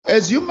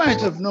As you might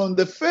have known,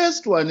 the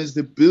first one is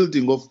the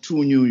building of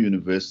 2 new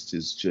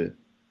universities, Chair,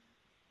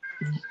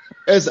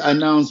 as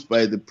announced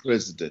by the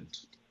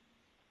President,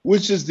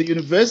 which is the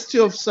University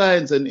of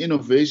Science and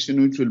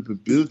Innovation, which will be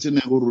built in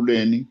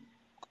Ekurhuleni,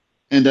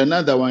 and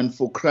another one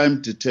for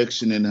crime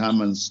detection in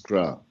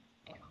Hammanskraal.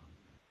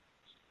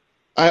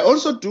 I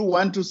also do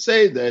want to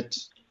say that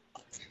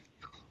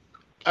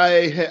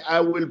I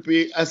will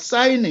be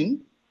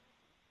assigning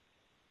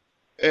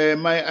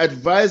my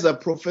advisor,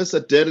 Professor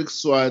Derek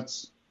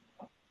Swartz,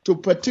 to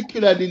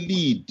particularly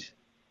lead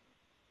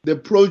the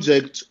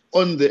project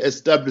on the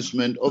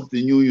establishment of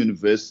the new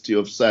University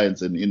of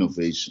Science and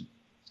Innovation.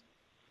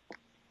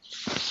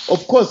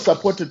 Of course,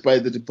 supported by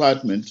the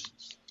department,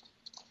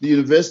 the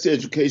University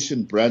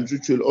Education Branch,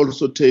 which will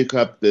also take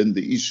up then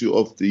the issue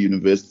of the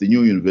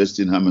new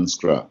university in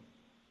Hammanskraal.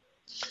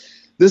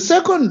 The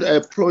second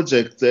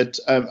project that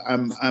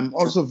I'm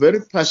also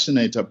very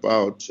passionate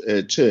about,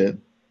 Chair,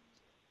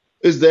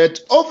 is that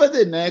over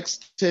the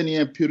next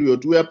 10-year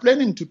period, we are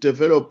planning to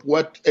develop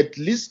at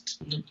least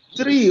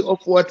 3 of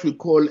what we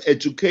call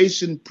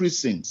education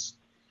precincts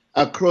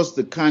across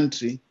the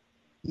country,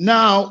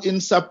 now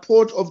in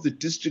support of the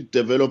district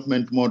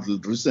development model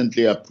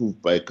recently approved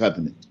by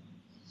Cabinet.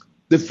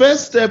 The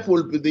first step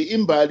will be the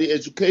Imbali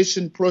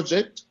Education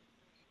Project,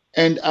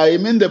 and I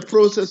am in the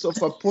process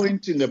of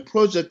appointing a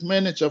project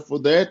manager for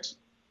that,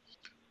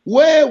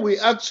 where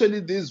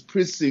these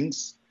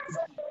precincts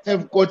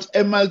have got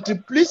a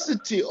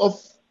multiplicity of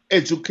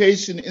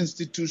education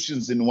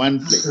institutions in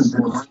one place,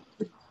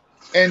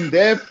 and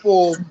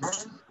therefore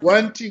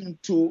wanting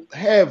to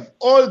have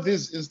all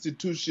these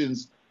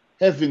institutions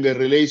having a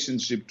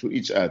relationship to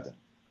each other.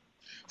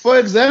 For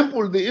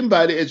example, the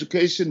Imbali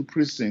Education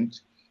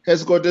Precinct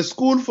has got a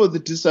school for the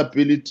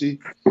disability,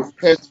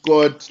 has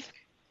got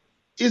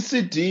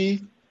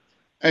ECD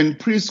and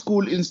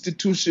preschool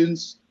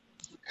institutions,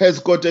 has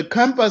got a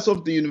campus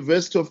of the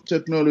University of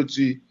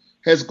Technology,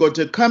 has got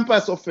a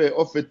campus of a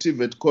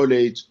TVET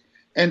college,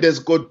 and has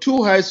got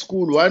 2 high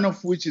schools, one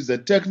of which is a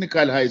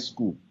technical high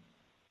school,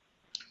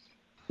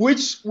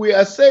 which we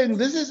are saying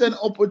this is an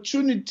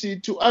opportunity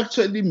to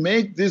actually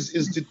make these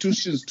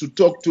institutions to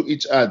talk to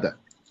each other.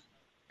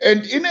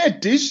 And in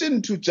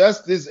addition to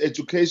just these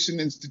education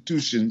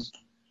institutions,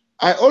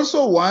 I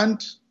also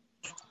want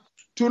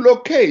to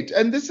locate,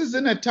 and this is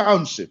in a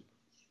township,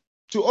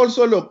 to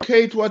also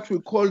locate what we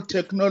call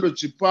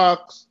technology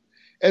parks,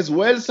 as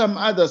well as some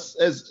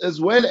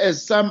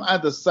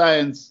other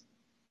science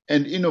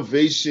and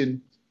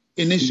innovation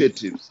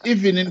initiatives,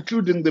 even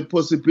including the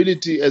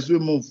possibility as we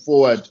move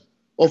forward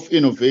of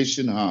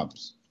innovation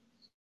hubs.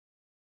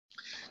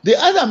 The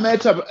other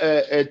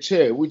matter,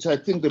 Chair, which I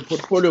think the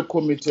Portfolio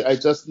Committee, I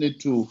just need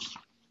to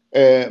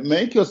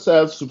make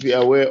yourselves to be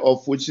aware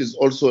of, which is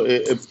also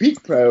a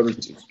big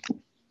priority,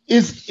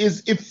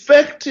 is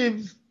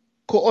effective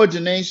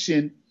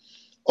coordination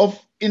of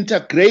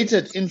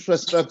integrated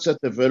infrastructure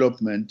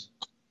development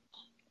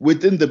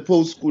within the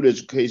post-school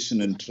education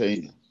and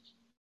training.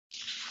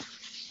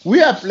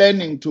 We are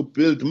planning to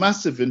build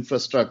massive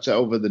infrastructure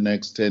over the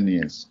next 10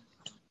 years.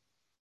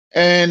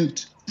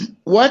 And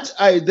what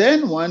I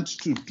then want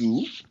to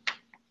do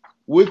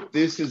with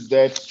this is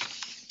that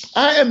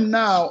I am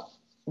now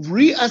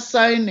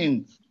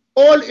reassigning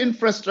all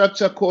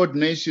infrastructure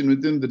coordination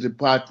within the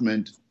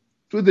department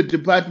to the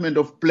Department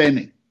of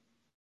Planning,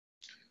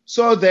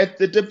 so that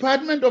the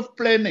Department of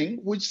Planning,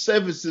 which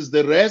services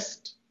the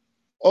rest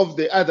of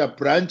the other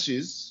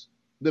branches,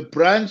 the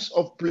branch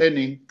of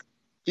planning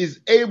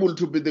is able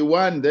to be the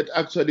one that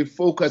actually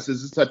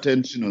focuses its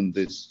attention on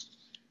this.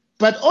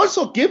 But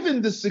also,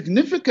 given the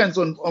significance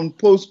on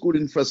post-school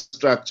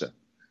infrastructure,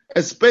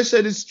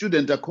 especially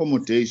student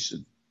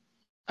accommodation,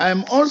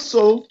 I'm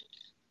also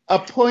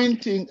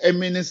appointing a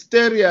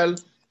ministerial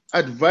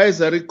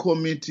advisory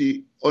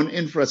committee on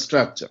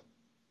infrastructure.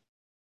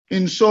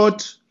 In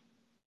short,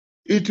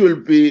 it will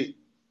be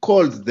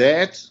called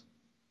DHET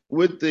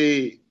with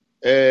the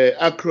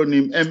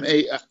acronym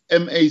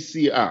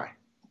MACI.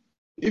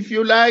 If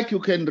you like, you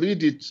can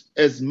read it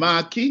as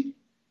Maki,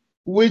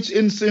 which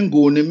in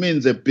Singuni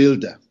means a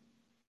builder.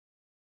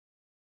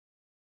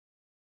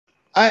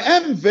 I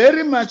am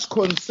very much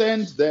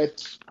concerned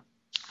that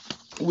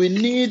we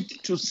need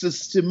to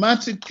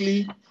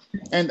systematically,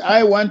 and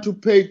I want to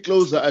pay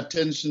closer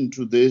attention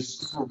to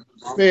this,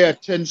 pay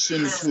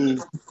attention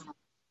to,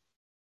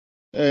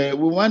 we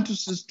want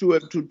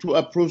to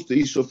approach the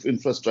issue of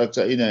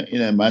infrastructure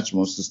in a much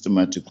more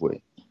systematic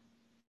way.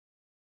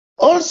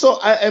 Also,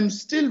 I am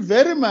still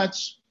very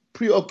much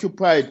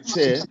preoccupied,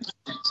 Chair,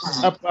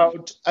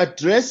 about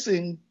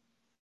addressing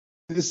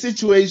the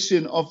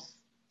situation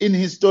in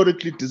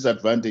historically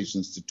disadvantaged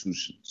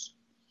institutions.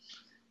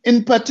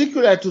 In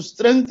particular, to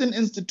strengthen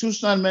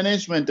institutional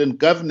management and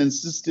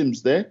governance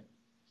systems there,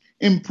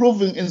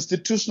 improving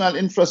institutional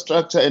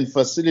infrastructure and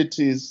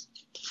facilities,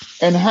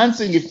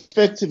 enhancing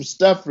effective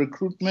staff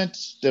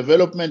recruitment,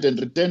 development, and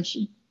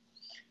retention,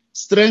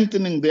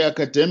 strengthening the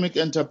academic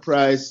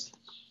enterprise,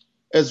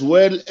 as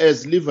well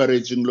as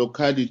leveraging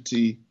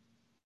locality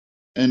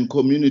and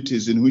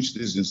communities in which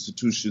these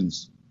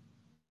institutions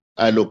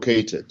are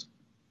located.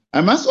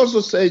 I must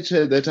also say,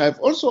 Chair, that I've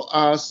also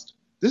asked,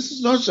 this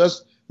is not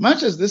just,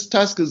 much as this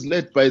task is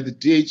led by the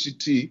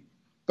DHET,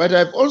 but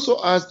I've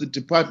also asked the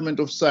Department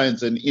of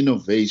Science and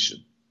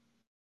Innovation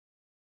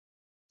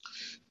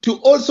to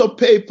also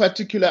pay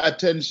particular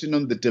attention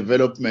on the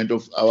development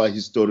of our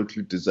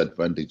historically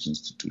disadvantaged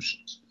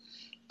institutions.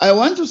 I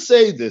want to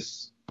say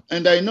this,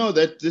 and I know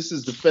that this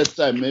is the first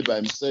time maybe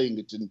I'm saying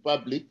it in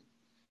public.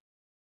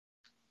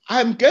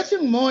 I'm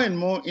getting more and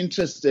more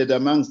interested,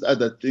 amongst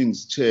other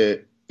things,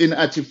 Chair, in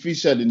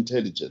artificial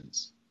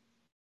intelligence.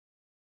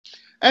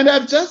 And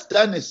I've just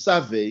done a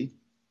survey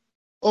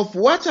of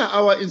what are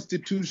our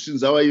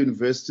institutions, our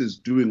universities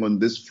doing on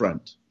this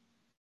front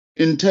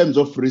in terms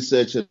of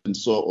research and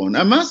so on.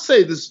 I must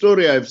say the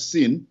story I've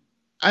seen,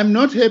 I'm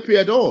not happy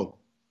at all.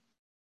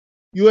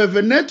 You have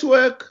a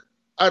network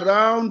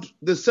around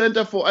the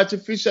Center for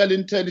Artificial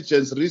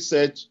Intelligence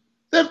Research.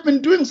 They've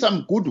been doing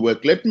some good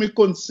work, let me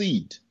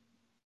concede.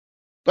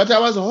 But I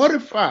was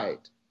horrified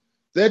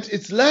that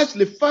it's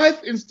largely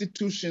 5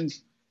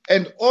 institutions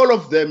and all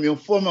of them your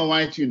former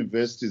white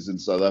universities in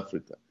South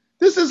Africa.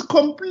 This is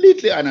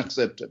completely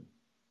unacceptable.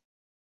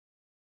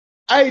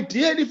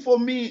 Ideally for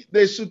me,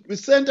 there should be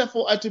Center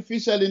for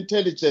Artificial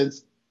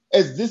Intelligence,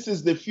 as this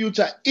is the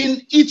future,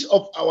 in each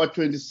of our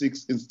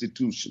 26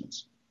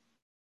 institutions.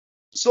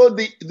 So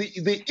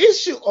the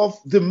issue of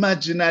the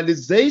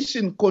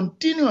marginalization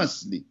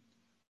continuously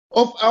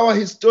of our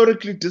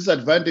historically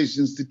disadvantaged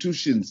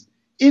institutions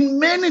in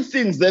many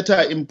things that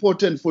are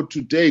important for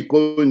today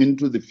going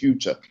into the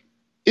future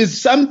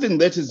is something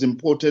that is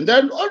important.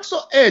 And also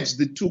urge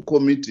the 2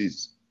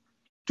 committees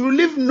to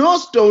leave no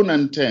stone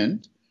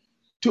unturned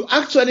to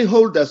actually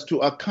hold us to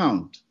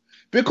account.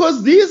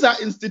 Because these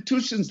are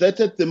institutions that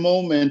at the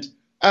moment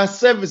are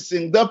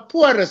servicing the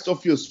poorest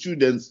of your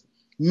students,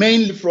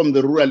 mainly from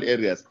the rural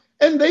areas.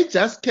 And they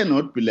just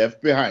cannot be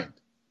left behind.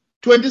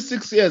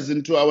 26 years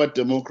into our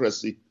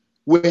democracy,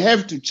 we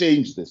have to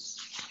change this.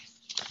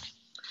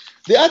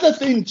 The other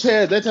thing,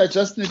 Chair, that I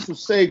just need to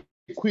say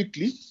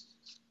quickly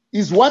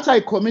is what I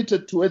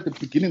committed to at the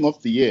beginning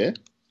of the year,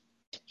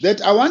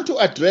 that I want to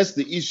address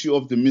the issue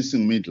of the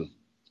missing middle.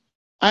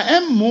 I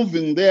am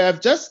moving there. I've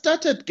just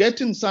started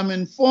getting some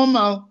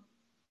informal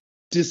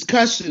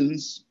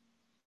discussions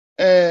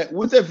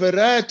with a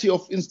variety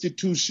of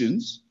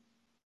institutions,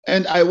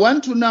 and I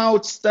want to now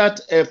start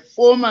a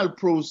formal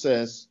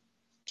process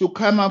to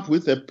come up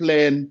with a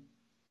plan,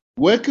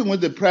 working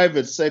with the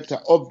private sector,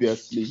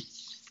 obviously,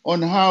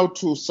 on how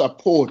to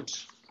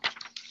support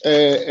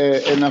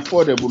an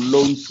affordable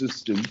loan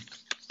system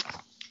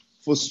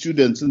for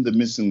students in the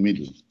missing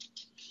middle.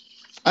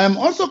 I'm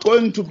also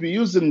going to be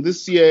using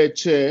this year,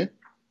 Chair,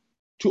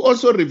 to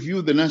also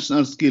review the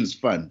National Skills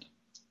Fund.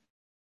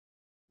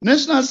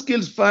 National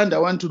Skills Fund, I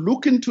want to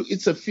look into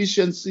its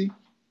efficiency,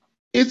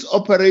 its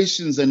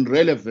operations and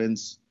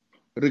relevance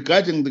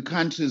regarding the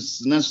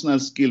country's national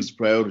skills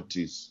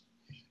priorities.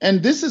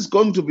 And this is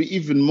going to be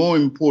even more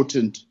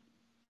important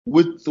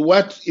with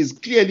what is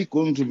clearly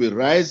going to be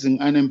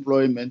rising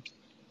unemployment,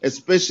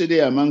 especially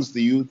amongst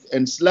the youth,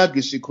 and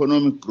sluggish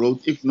economic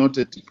growth, if not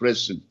a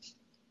depression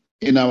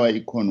in our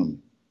economy.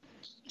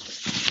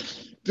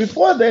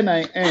 Before then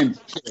I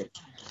end,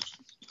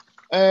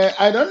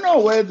 I don't know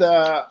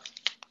whether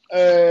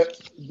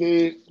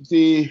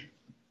the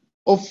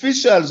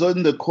officials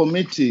on the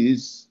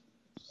committees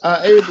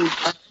are able to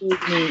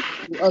help me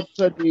to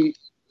actually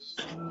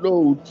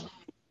load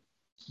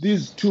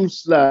these 2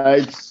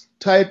 slides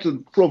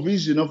titled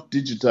Provision of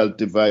Digital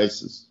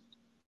Devices.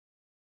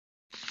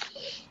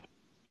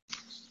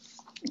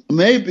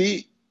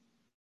 Maybe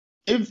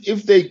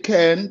if they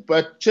can,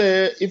 but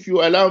Chair, if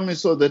you allow me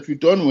so that we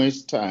don't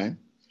waste time,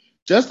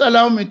 just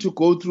allow me to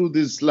go through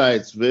these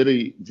slides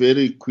very,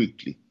 very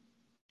quickly.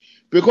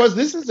 Because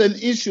this is an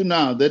issue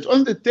now that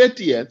on the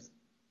 30th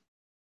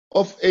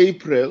of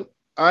April,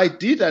 I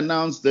did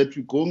announce that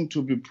we're going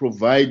to be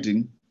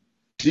providing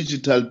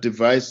digital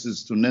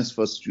devices to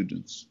NSFAS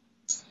students.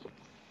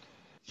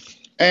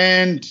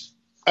 And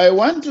I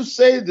want to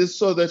say this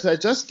so that I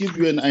just give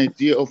you an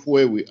idea of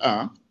where we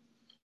are.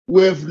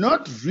 We have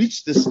not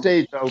reached the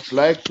stage I would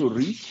like to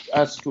reach,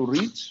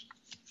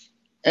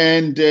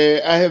 And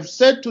I have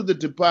said to the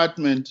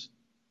department,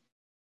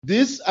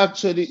 this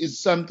actually is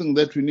something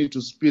that we need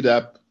to speed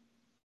up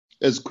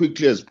as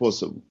quickly as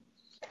possible.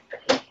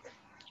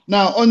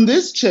 Now, on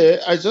this, Chair,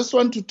 I just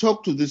want to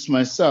talk to this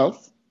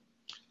myself,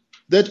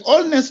 that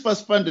all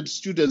NSFAS funded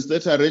students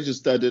that are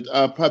registered at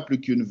our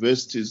public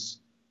universities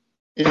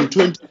in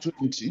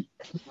 2020,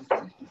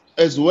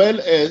 as well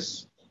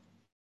as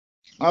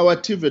our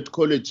TVET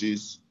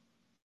colleges,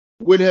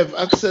 will have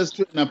access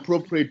to an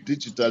appropriate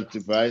digital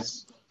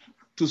device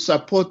to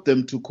support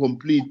them to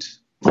complete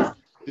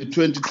the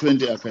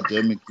 2020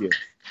 academic year.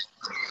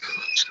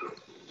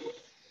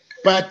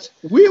 But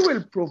we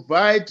will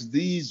provide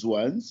these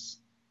ones,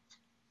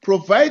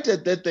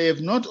 provided that they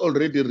have not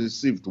already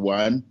received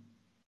one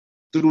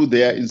through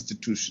their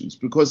institutions,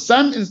 because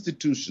some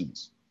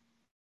institutions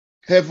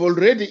have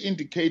already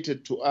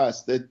indicated to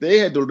us that they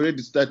had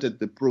already started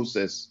the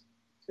process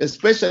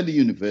especially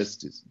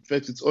universities. In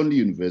fact, it's only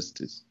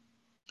universities,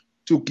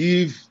 to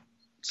give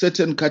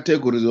certain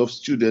categories of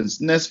students,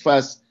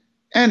 NSFAS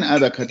and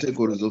other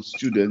categories of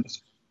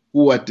students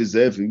who are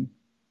deserving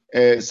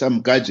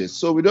some gadgets.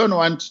 So we don't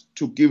want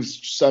to give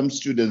some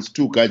students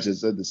 2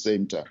 gadgets at the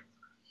same time.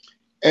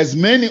 As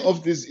many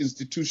of these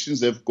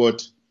institutions have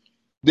got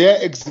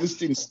their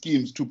existing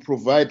schemes to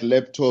provide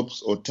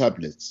laptops or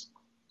tablets.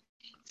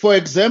 For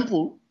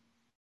example,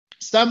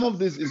 some of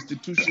these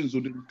institutions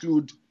would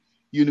include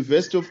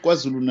University of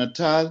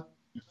KwaZulu-Natal,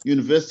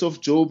 University of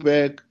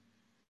Joburg,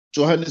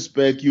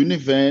 Johannesburg,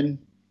 Univen,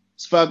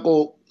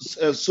 Solplaatje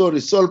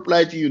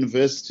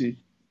University,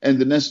 and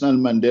the National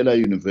Mandela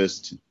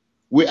University.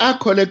 We are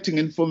collecting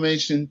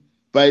information.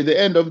 By the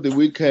end of the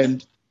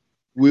weekend,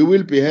 we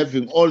will be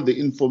having all the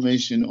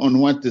information on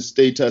what the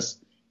status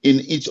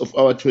in each of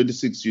our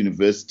 26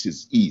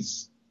 universities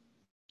is.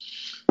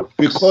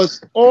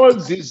 Because all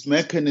these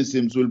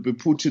mechanisms will be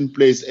put in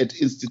place at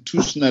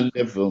institutional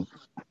level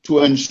to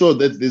ensure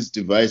that these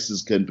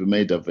devices can be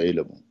made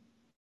available.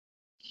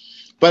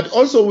 But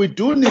also we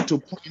do need to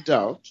point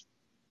out,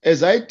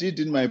 as I did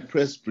in my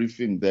press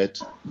briefing,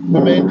 that we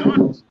may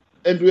not,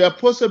 and we are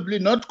possibly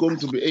not going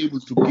to be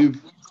able to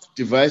give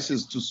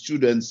devices to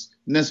students,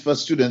 NSFAS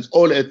students,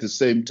 all at the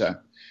same time,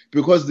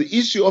 because the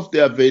issue of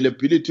the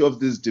availability of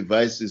these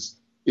devices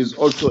is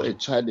also a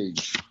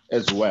challenge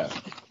as well.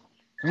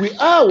 We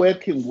are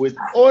working with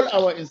all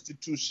our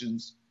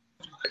institutions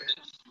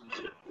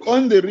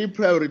on the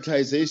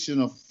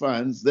reprioritization of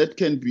funds that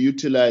can be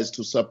utilized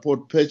to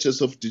support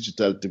purchase of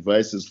digital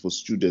devices for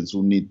students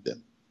who need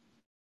them.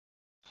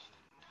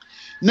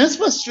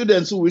 NSFAS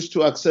students who wish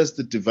to access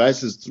the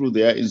devices through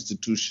their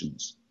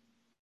institutions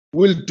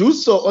will do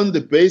so on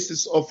the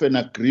basis of an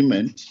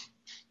agreement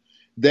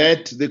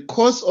that the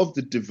cost of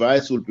the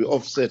device will be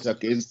offset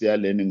against their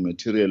learning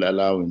material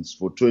allowance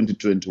for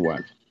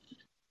 2021.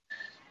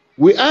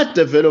 We are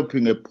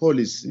developing a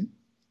policy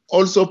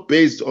also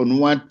based on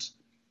what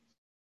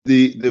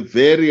the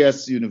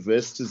various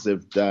universities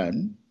have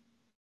done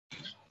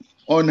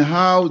on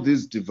how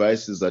these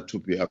devices are to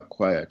be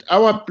acquired.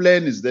 Our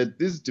plan is that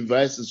these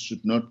devices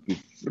should not be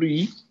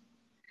free,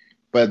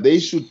 but they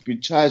should be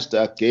charged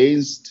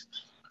against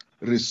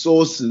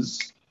resources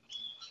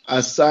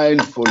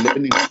assigned for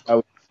learning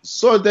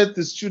so that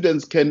the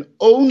students can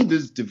own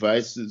these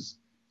devices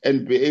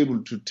and be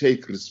able to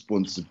take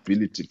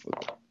responsibility for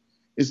them.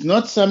 It's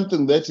not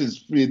something that is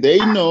free. They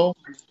know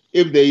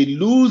if they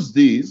lose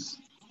these,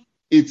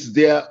 it's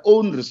their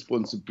own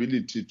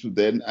responsibility to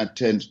then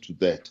attend to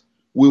that.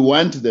 We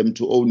want them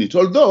to own it.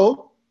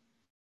 Although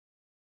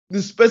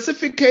the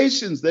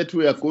specifications that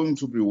we are going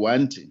to be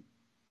wanting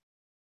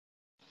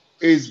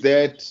is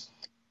that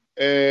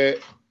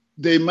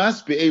they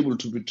must be able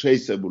to be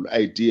traceable,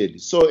 ideally,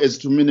 so as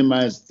to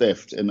minimize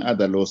theft and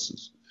other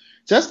losses.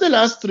 Just the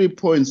last 3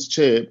 points,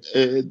 Chair,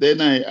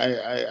 then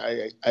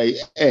I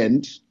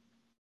end.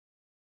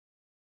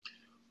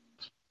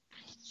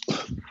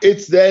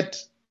 It's that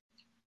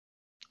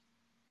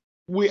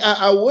we are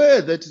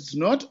aware that it's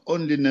not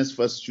only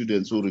NSFAS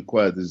students who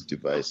require these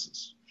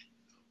devices.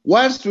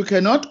 Whilst we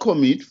cannot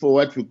commit for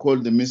what we call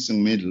the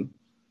missing middle,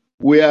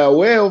 we are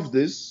aware of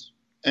this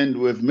and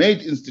we've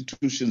made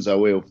institutions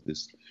aware of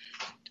this.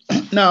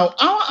 Now,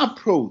 our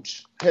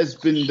approach has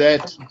been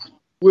that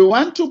we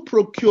want to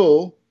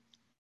procure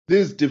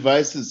these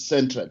devices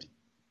centrally.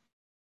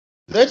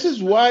 That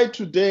is why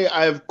today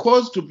I have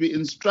caused to be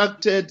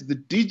instructed the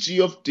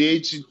DG of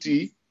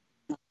DHET.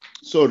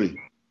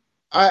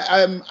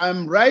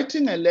 I'm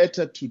writing a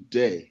letter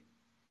today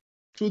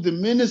to the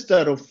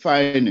Minister of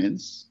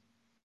Finance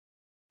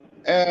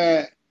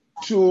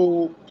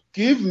to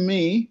give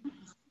me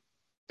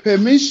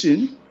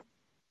permission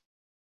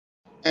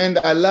and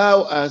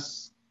allow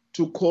us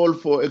to call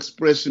for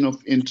expression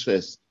of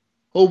interest,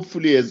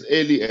 hopefully as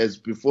early as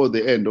before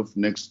the end of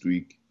next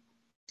week,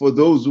 for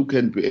those who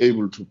can be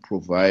able to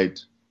provide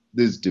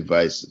these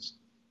devices.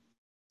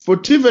 For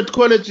TVET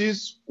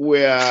colleges,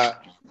 we are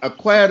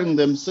acquiring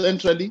them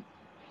centrally.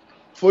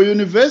 For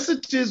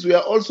universities, we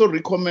are also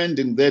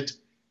recommending that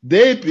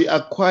they be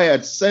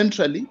acquired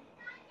centrally,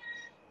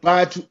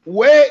 but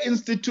where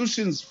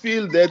institutions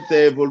feel that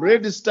they've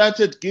already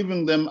started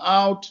giving them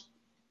out,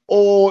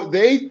 or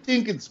they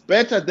think it's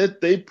better that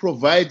they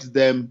provide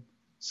them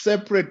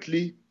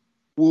separately,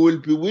 we will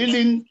be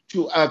willing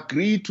to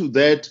agree to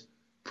that,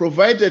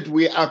 provided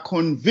we are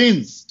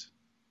convinced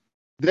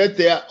that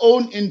their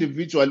own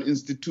individual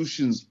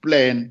institutions'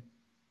 plan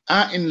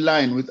are in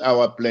line with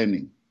our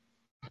planning.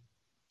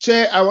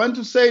 Chair, I want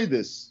to say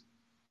this,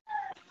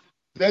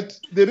 that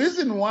the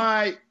reason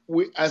why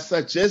we are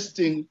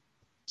suggesting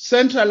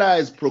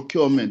centralized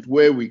procurement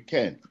where we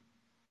can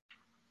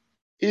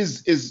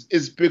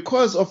is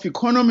because of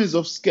economies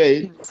of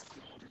scale.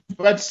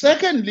 But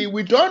secondly,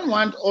 we don't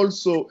want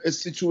also a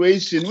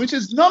situation, which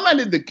is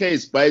normally the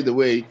case, by the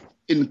way,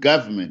 in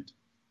government,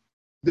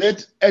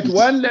 that at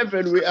one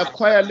level we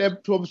acquire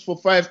laptops for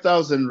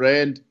 5,000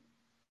 Rand,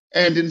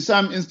 and in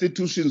some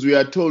institutions we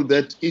are told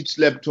that each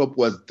laptop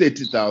was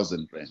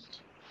 30,000 Rand.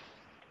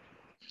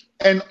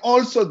 and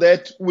also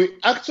that we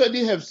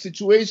actually have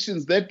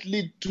situations that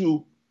lead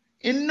to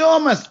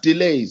enormous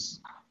delays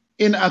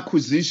in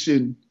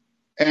acquisition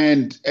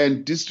and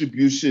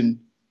distribution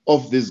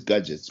of these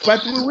gadgets.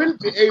 But we will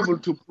be able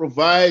to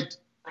provide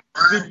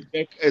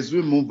feedback as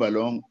we move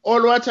along.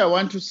 All what I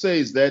want to say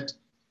is that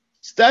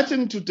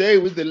starting today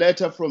with the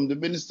letter from the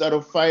Minister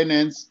of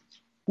Finance,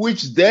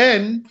 which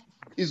then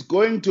is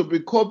going to be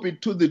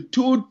copied to the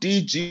two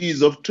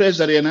DGs of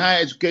Treasury and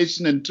Higher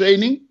Education and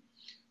Training,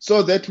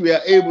 so that we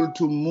are able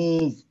to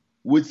move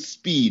with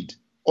speed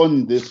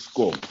on this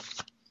score.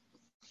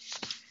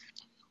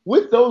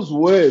 With those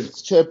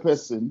words,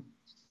 Chairperson,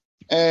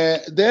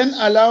 then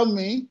allow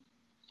me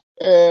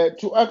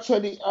to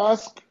actually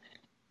ask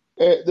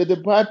the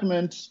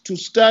department to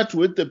start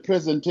with the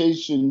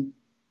presentation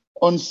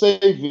on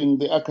saving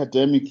the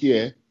academic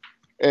year,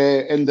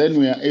 and then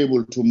we are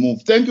able to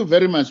move. Thank you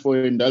very much for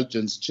your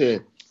indulgence,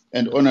 Chair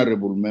and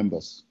honorable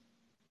members.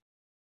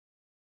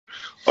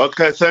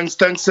 Okay, thanks,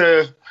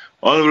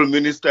 Honorable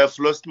Minister. I've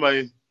lost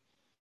my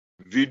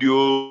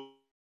video.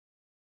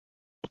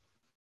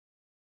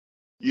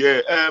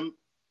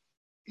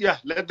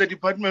 Let the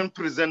department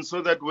present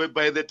so that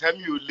by the time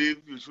you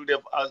leave, you should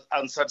have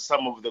answered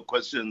some of the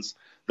questions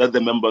that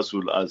the members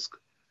will ask.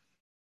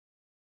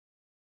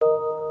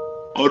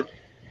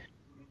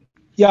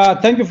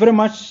 Thank you very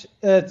much,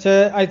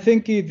 Chair. I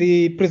think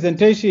the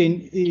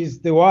presentation is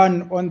the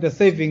one on the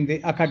saving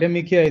the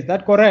academic year. Is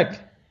that correct?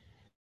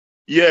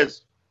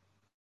 Yes.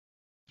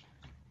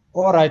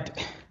 All right.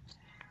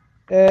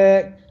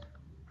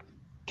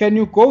 Can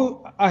you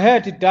go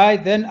ahead, Dai,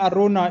 then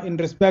Aruna, in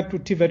respect to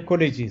TVET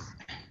colleges?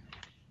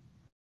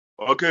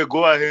 Okay,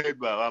 go ahead.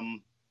 I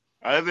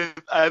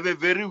have a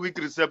very weak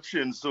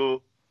reception,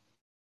 so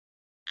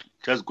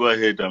just go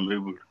ahead. I'm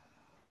able.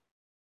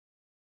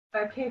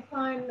 Okay,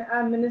 fine,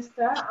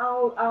 Minister.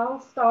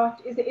 I'll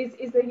start. Is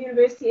the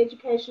university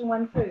education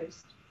one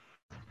first?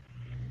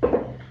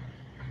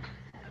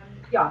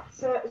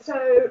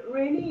 So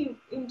really,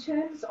 in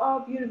terms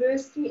of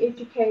university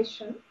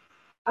education,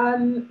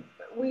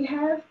 we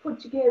have put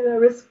together a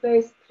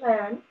risk-based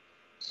plan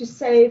to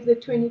save the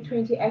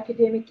 2020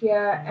 academic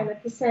year and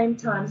at the same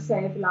time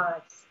save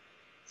lives.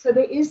 So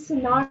there is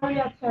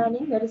scenario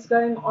planning that is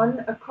going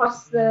on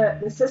across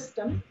the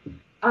system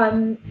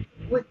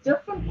with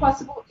different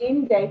possible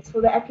end dates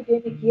for the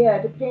academic year,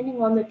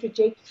 depending on the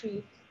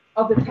trajectory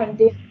of the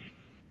pandemic.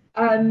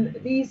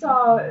 These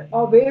are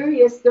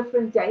various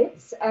different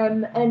dates,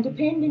 and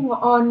depending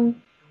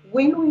on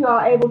when we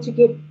are able to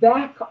get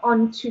back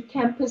onto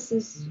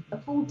campuses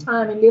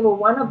full-time in level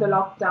 1 of the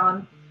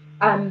lockdown,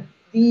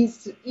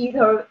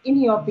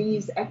 any of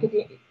these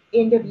academic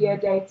end-of-year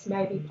dates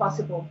may be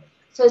possible.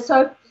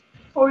 So,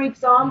 for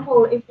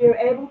example, if we're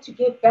able to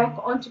get back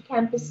onto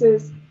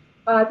campuses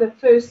by the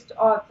 1st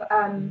of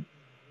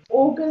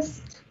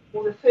August,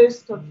 or the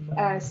 1st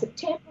of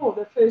September, or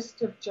the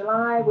 1st of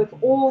July, with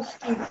all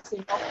students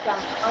in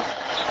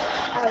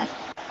lockdown,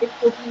 it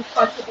will be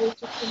possible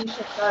to finish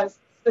at those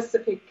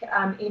specific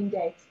end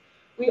dates.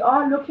 We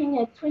are looking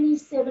at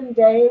 27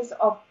 days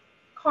of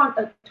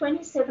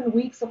 27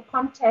 weeks of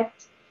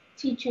contact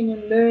teaching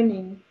and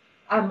learning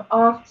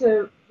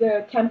after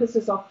the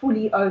campuses are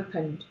fully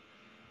opened.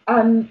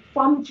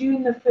 From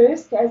June the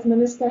 1st, as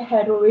Minister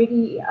had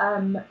already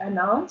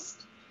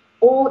announced,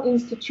 all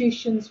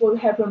institutions will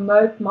have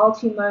remote,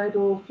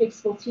 multimodal,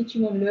 flexible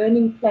teaching and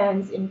learning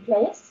plans in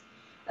place,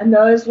 and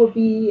those will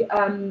be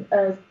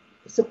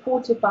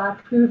supported by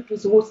approved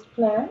resource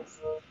plans.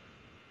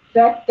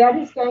 That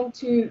is going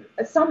to,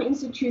 some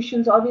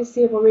institutions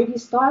obviously have already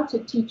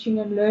started teaching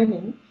and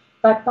learning,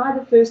 but by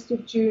the 1st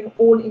of June,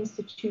 all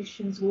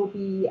institutions will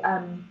be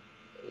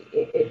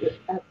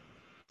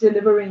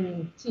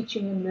delivering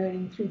teaching and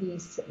learning through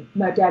these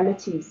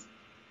modalities.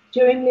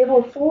 During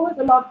level 4 of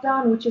the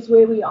lockdown, which is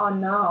where we are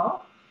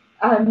now,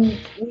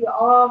 we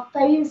are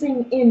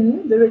phasing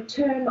in the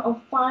return of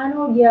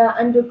final year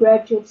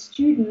undergraduate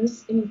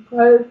students in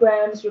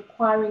programs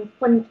requiring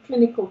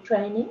clinical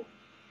training.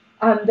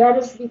 That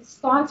has been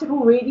started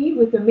already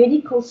with the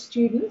medical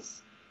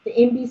students, the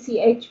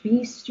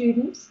MBCHB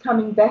students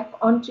coming back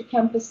onto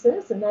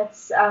campuses, and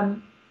that's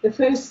the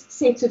first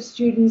set of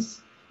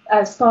students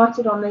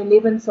started on the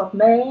 11th of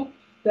May.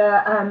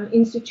 The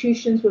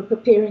institutions were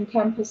preparing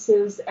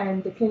campuses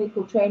and the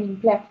clinical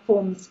training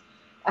platforms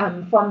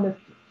from the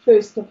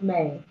 1st of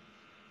May.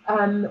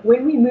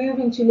 When we move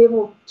into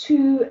level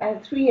 2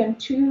 and 3 and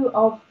 2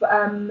 of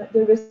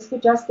the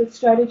risk-adjusted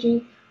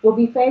strategy, we'll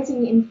be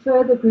phasing in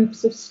further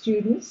groups of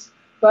students,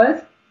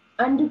 both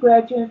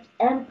undergraduate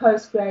and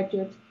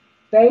postgraduate,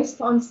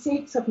 based on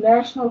sets of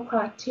national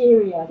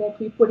criteria that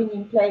we're putting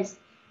in place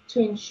to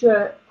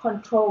ensure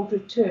controlled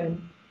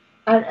return.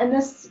 And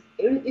this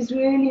is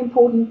really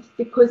important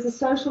because the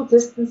social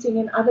distancing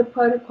and other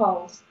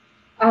protocols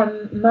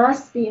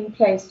must be in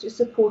place to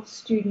support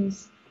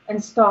students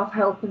and staff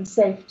health and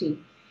safety.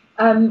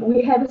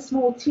 We have a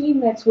small team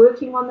that's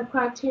working on the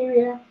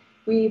criteria.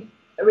 We've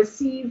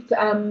received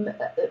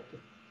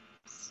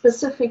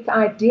specific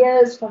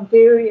ideas from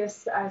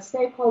various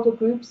stakeholder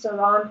groups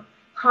around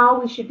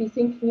how we should be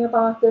thinking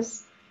about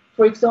this.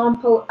 For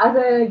example,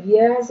 other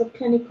years of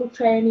clinical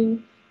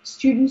training,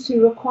 students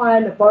who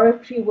require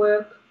laboratory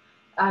work,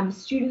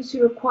 students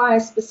who require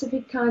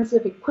specific kinds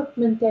of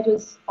equipment that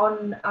is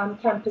on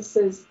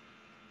campuses,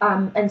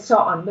 and so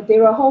on. But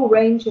there are a whole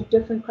range of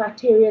different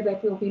criteria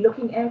that we'll be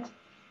looking at.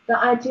 The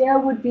idea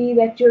would be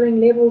that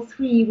during level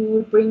 3, we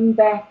would bring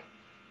back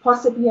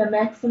possibly a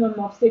maximum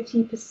of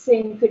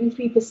 30%,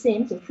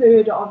 33%, a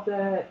third of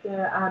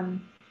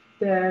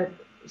the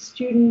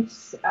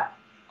students,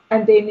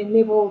 and then in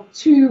level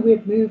 2,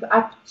 we'd move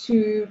up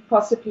to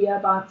possibly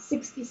about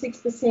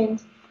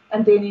 66%,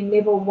 and then in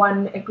level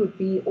 1, it would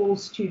be all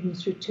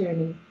students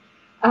returning.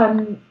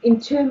 In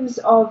terms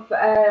of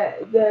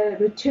the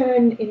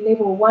return in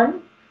level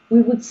 1,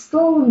 we would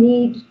still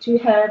need to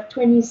have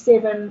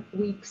 27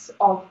 weeks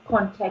of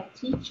contact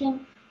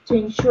teaching to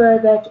ensure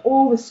that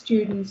all the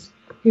students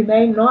who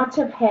may not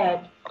have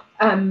had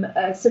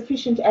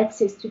sufficient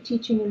access to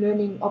teaching and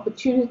learning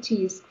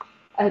opportunities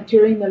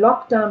during the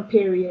lockdown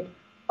period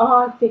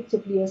are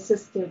effectively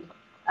assisted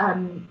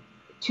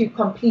to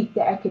complete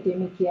the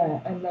academic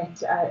year, and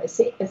that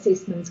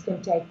assessments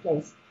can take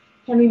place.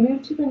 Can we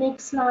move to the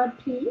next slide,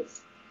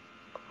 please?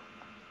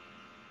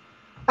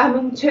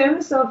 In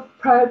terms of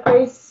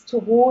progress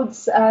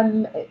towards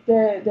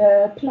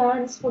the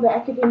plans for the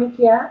academic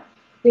year,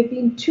 there have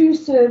been 2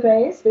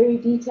 surveys, very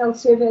detailed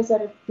surveys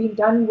that have been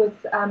done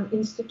with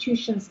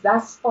institutions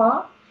thus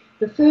far.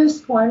 The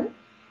first one,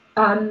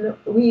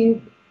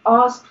 we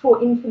asked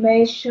for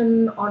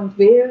information on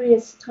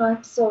various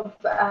types of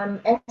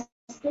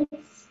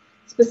aspects,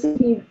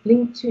 specifically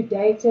linked to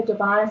data,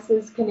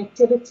 devices,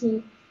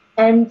 connectivity,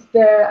 and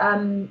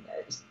the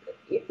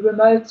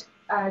remote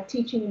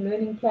teaching and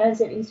learning plans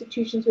that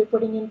institutions were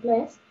putting in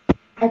place.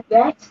 At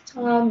that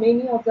time,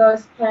 many of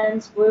those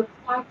plans were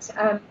quite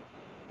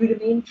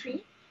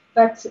rudimentary,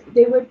 but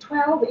there were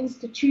 12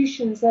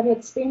 institutions that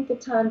had spent the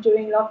time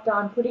during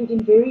lockdown putting in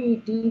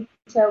very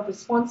detailed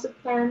responsive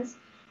plans.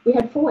 We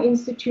had 4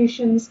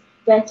 institutions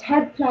that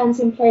had plans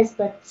in place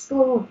but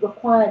still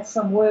required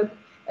some work,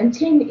 and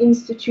 10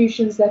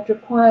 institutions that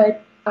required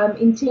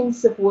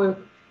intensive work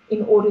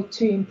in order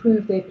to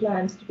improve their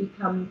plans to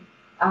become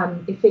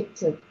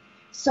effective.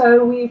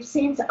 So we've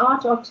sent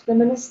out after the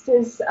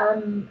minister's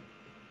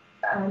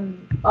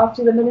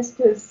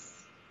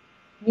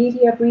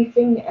media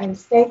briefing and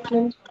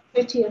statement on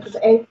 30th of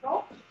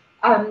April,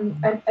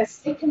 a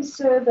second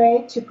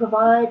survey to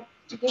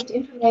get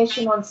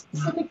information on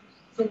specific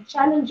needs and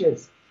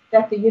challenges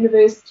that the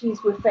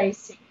universities were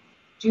facing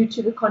due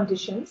to the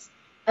conditions,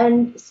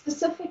 and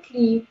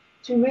specifically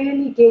to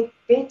really get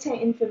better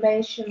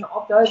information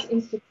of those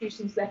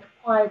institutions that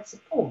required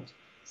support,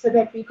 so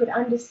that we could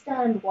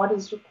understand what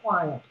is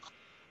required.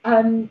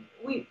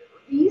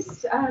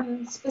 These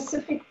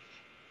specific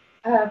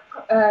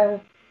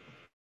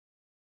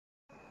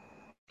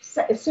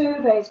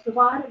surveys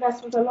provided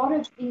us with a lot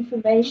of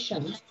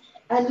information,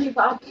 and we've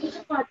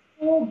identified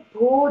 4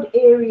 broad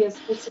areas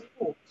for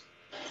support.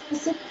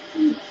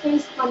 Specifically, the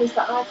first one is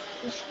the IT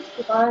issues,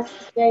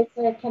 devices,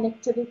 data,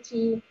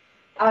 connectivity,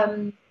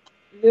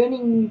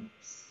 learning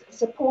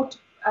support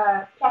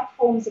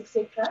platforms,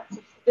 etc.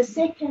 The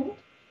second,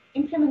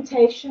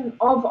 implementation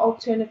of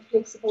alternate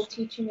flexible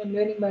teaching and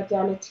learning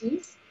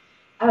modalities.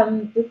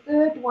 The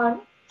third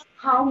one,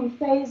 how we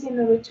phase in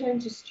the return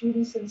to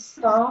students and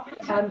staff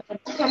and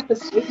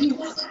campus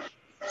readiness.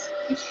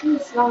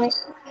 Issues like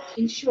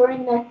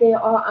ensuring that there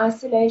are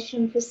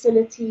isolation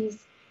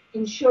facilities,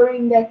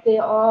 ensuring that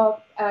there are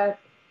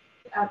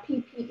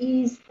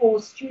PPEs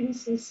for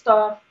students and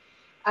staff,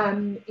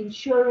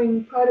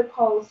 ensuring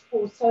protocols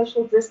for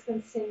social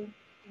distancing,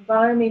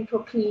 environmental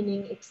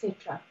cleaning,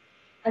 etc.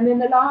 And then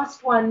the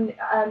last one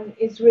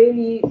is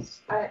really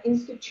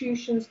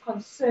institutions'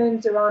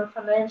 concerns around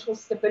financial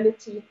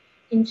stability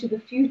into the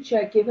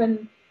future,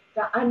 given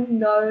the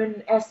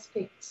unknown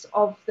aspects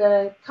of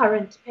the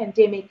current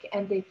pandemic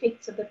and the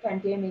effects of the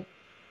pandemic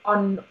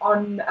on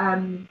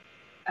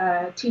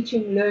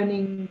teaching,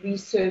 learning,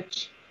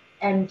 research,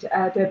 and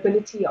the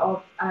ability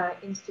of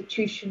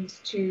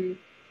institutions to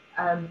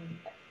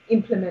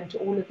implement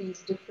all of these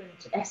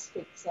different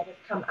aspects that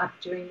have come up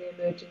during the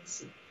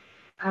emergency.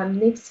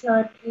 Next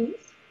slide,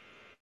 please.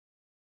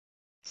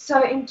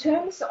 So in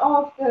terms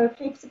of the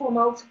flexible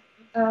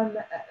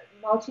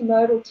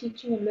multimodal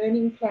teaching and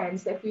learning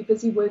plans that we're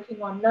busy working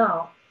on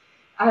now,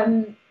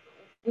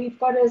 we've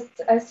got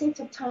a set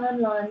of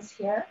timelines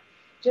here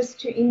just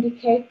to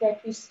indicate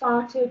that we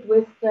started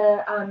with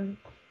the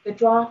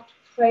draft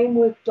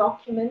framework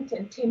document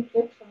and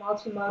template for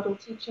multimodal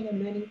teaching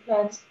and learning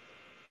plans,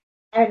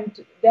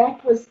 and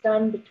that was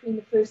done between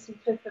the 1st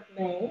and 5th of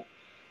May.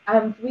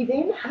 We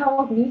then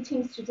held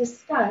meetings to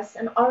discuss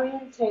and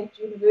orientate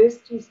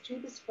universities to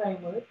this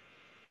framework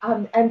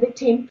and the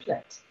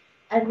template.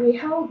 And we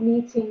held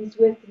meetings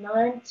with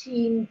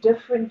 19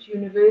 different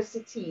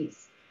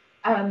universities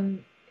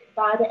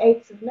by the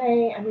 8th of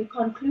May, and we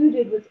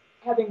concluded with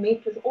having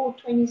met with all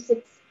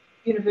 26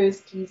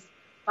 universities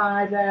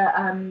by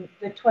the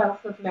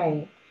 12th of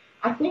May.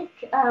 I think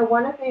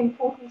one of the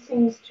important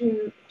things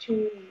to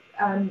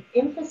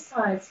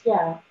emphasize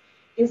here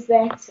is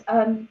that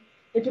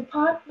the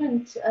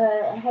department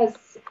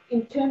has,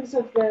 in terms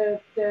of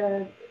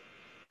the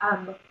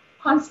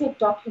concept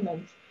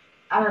document,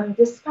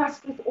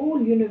 discussed with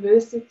all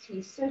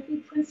universities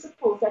certain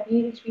principles that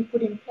needed to be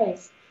put in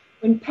place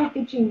when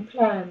packaging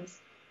plans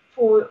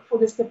for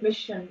the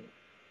submission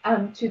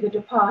to the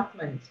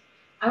department.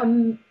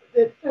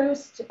 The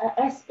first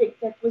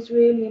aspect that was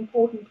really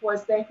important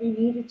was that we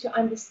needed to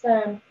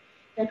understand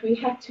that we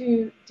had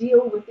to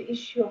deal with the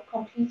issue of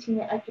completing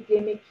the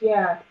academic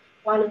year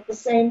while at the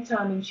same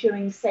time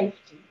ensuring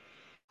safety.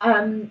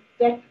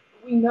 That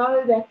we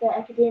know that the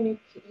academic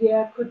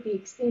year could be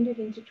extended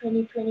into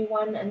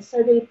 2021, and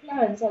so their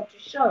plans had to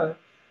show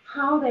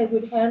how they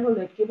would handle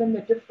it given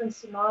the different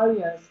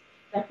scenarios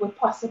that were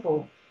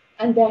possible,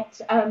 and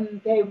that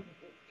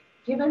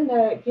given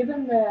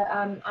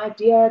the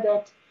idea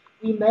that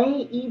we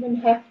may even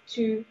have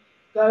to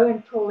go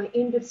until the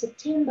end of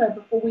September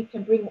before we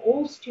can bring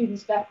all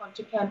students back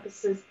onto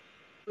campuses,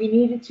 we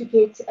needed to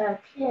get a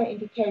clear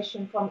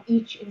indication from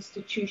each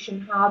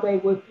institution how they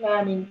were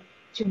planning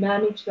to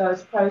manage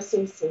those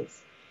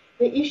processes.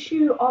 The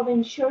issue of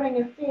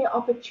ensuring a fair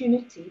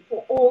opportunity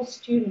for all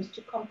students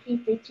to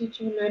complete their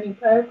teaching and learning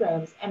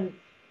programs and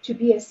to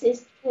be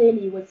assessed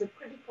fairly was a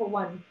critical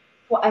one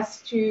for us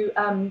to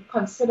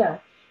consider.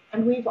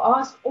 And we've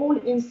asked all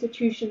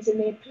institutions in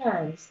their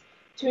plans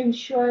to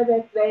ensure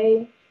that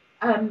they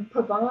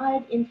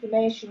provide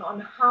information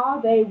on how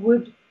they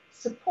would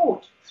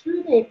support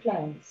through their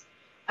plans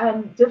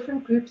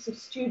different groups of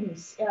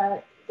students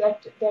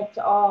that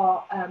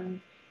are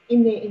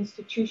in their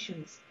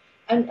institutions.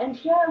 And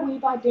here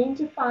we've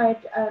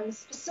identified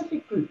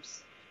specific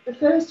groups. The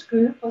first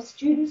group are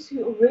students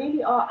who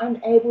really are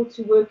unable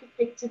to work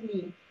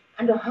effectively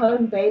under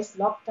home-based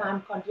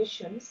lockdown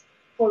conditions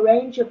for a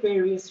range of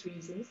various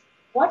reasons.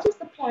 What is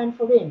the plan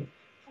for them?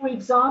 For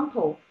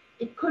example,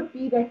 it could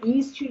be that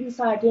these students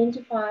are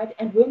identified,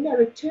 and when they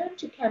return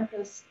to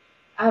campus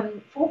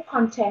for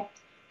contact,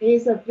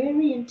 there's a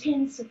very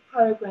intensive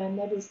program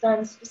that is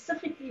done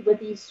specifically with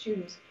these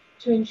students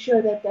to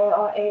ensure that they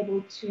are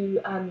able to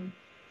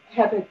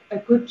have a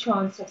good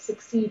chance of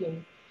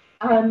succeeding.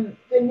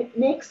 The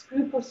next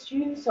group of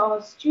students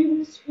are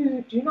students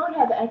who do not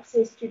have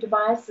access to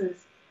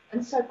devices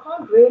and so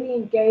can't really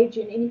engage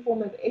in any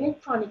form of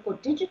electronic or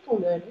digital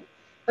learning,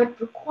 but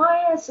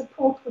require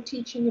support for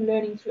teaching and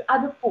learning through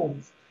other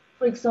forms,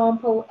 for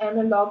example,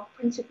 analog,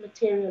 printed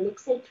material,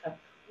 etc.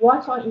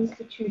 What are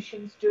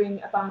institutions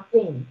doing about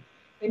them?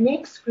 The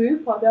next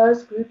group are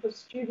those group of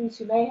students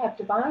who may have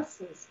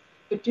devices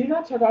but do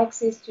not have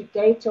access to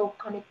data or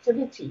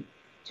connectivity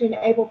to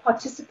enable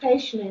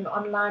participation in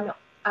online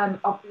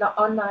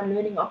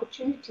learning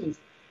opportunities,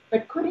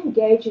 but could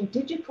engage in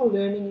digital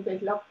learning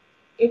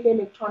if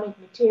electronic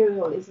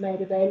material is made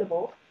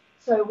available.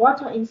 So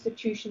what are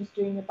institutions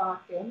doing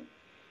about them?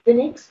 The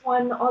next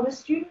one are the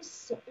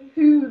students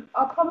who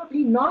are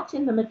probably not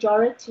in the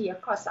majority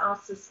across our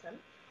system,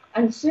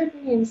 and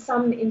certainly in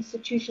some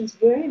institutions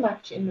very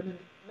much in the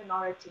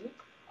minority,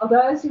 are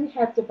those who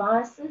have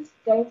devices,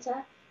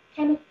 data,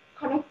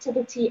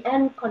 connectivity,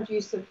 and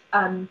conducive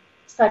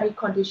study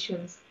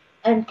conditions,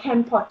 and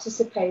can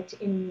participate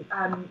in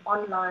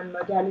online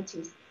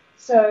modalities.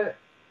 So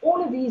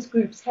all of these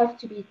groups have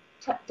to be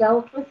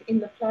dealt with in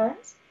the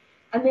plans.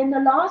 And then the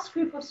last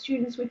group of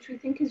students, which we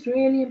think is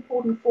really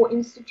important for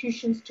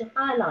institutions to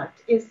highlight,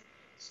 is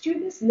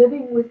students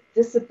living with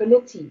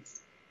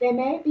disabilities. They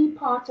may be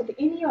part of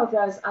any of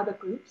those other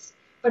groups,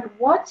 but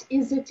what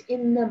is it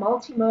in the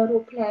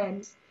multimodal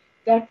plans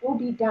that will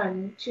be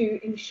done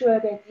to ensure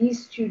that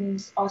these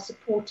students are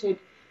supported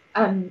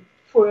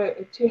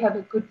to have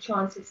a good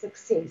chance of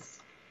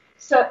success?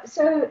 So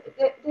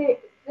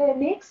the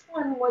next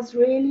one was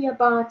really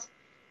about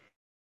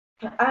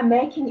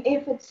making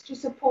efforts to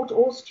support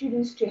all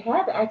students to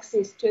have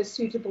access to a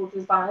suitable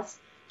device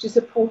to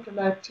support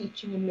remote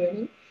teaching and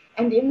learning.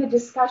 And in the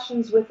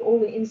discussions with all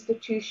the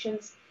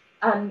institutions,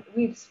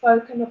 we've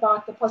spoken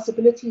about the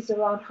possibilities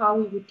around how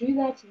we would do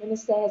that. The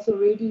Minister has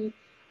already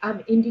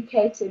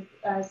indicated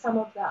some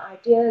of the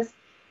ideas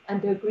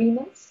and the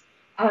agreements,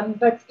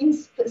 but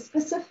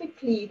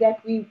specifically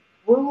that we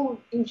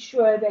will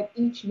ensure that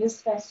each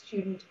NSFAS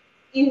student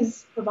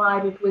is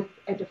provided with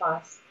a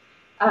device.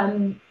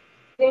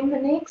 Then the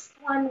next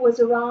one was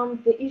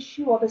around the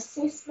issue of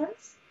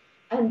assessments,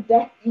 and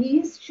that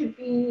these should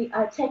be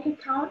take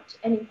account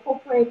and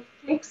incorporate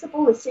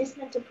flexible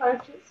assessment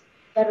approaches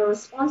that are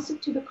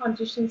responsive to the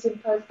conditions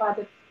imposed by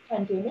the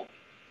pandemic,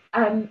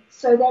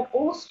 so that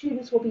all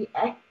students will be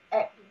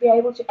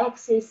able to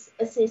access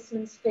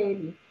assessments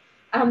fairly.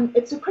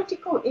 It's a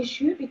critical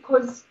issue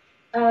because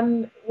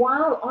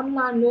while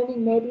online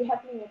learning may be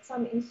happening at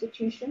some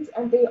institutions,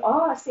 and there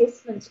are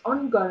assessments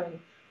ongoing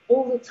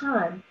all the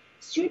time,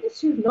 students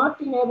who've not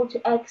been able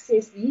to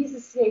access these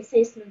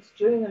assessments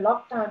during the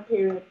lockdown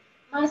period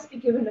must be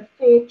given a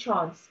fair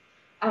chance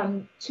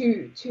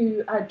to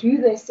do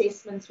the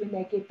assessments when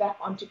they get back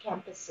onto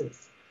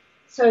campuses.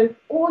 So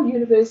all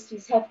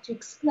universities have to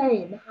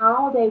explain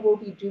how they will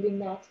be doing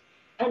that.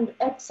 And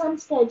at some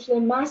stage,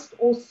 they must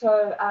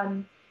also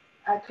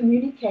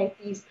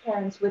communicate these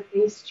plans with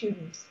their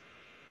students.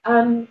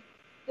 The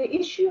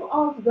issue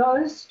of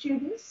those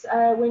students,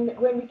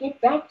 when we get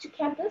back to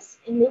campus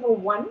in level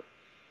 1,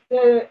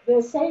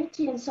 the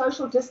safety and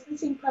social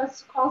distancing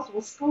protocols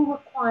will still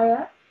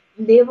require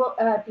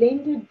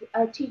blended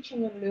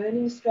teaching and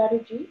learning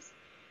strategies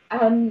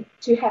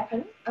to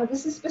happen.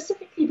 This is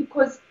specifically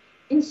because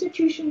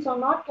institutions are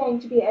not going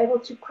to be able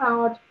to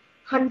crowd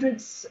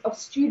hundreds of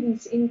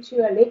students into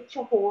a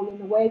lecture hall in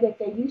the way that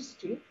they used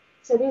to.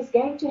 So there's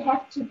going to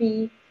have to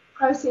be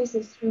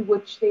processes through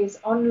which there's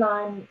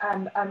online,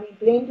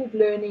 blended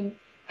learning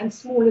and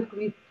smaller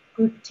group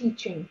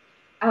teaching.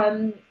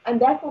 And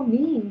that will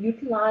mean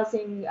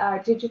utilizing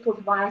digital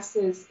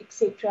devices,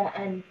 etc.,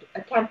 and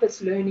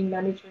campus learning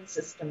management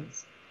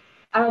systems.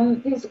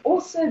 There's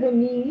also the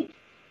need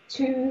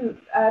to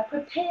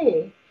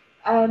prepare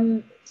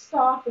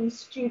staff and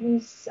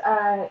students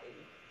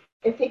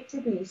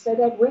effectively so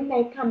that when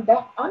they come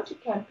back onto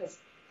campus,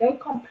 they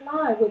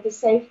comply with the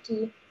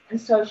safety and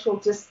social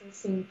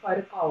distancing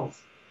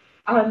protocols.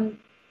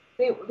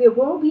 There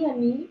will be a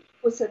need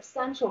for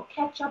substantial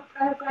catch-up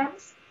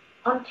programs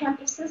on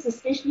campuses,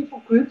 especially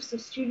for groups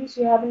of students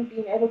who haven't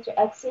been able to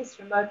access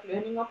remote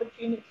learning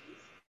opportunities.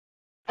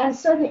 And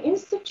so the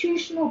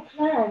institutional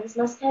plans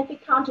must take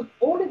account of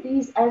all of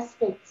these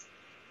aspects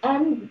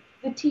and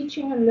the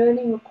teaching and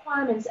learning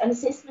requirements and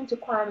assessment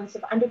requirements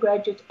of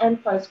undergraduate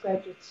and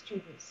postgraduate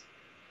students.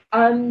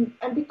 And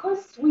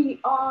because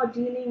we are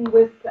dealing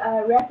with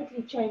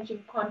rapidly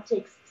changing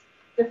contexts,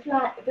 the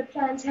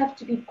plans have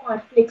to be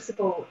quite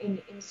flexible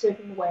in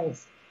certain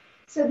ways.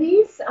 So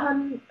these,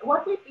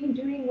 what we've been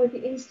doing with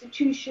the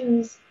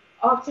institutions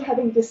after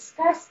having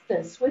discussed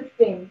this with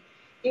them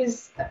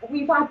is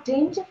we've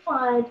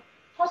identified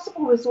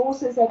possible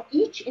resources at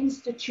each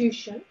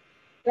institution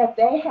that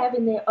they have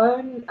in their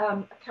own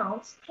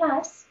accounts,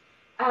 plus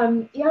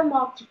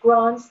earmarked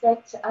grants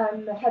that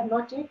have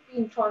not yet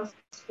been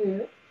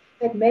transferred,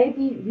 that may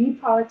be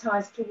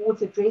reprioritized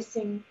towards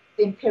addressing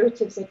the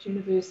imperatives at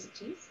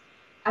universities.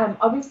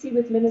 Obviously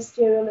with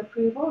ministerial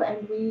approval,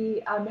 and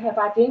we have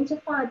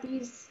identified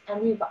these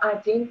and we've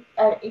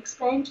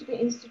explained to the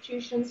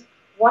institutions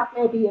what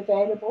may be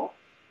available,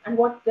 and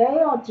what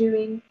they are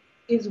doing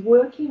is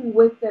working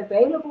with the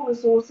available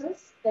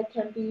resources that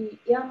can be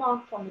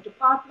earmarked from the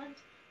department,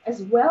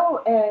 as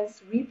well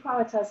as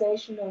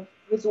reprioritization of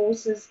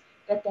resources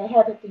that they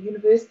have at the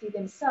university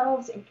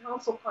themselves in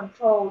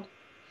council-controlled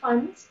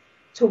funds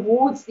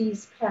towards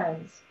these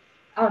plans.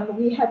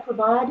 We have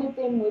provided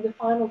them with a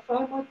final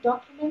framework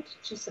document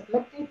to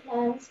submit their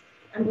plans,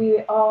 and we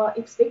are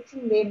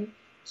expecting them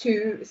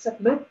to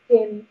submit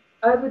them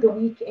over the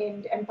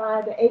weekend, and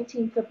by the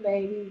 18th of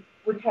May we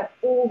would have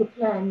all the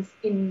plans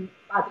in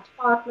by the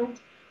department.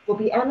 We'll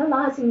be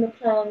analysing the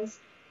plans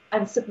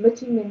and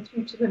submitting them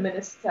through to the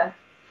Minister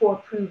for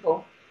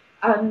approval.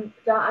 The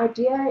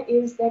idea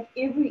is that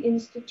every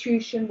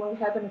institution will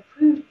have an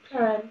approved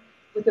plan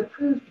with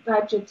approved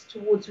budgets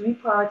towards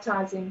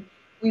reprioritising.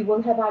 We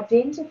will have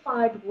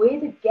identified where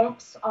the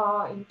gaps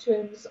are in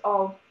terms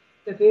of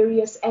the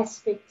various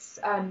aspects,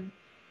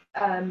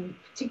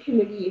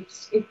 particularly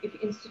if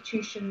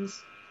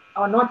institutions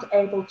are not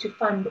able to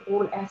fund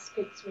all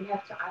aspects. We'll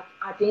have to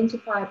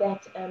identify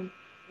that and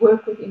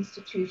work with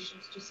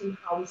institutions to see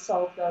how we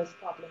solve those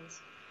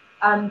problems.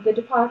 The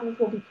department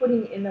will be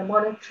putting in a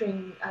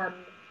monitoring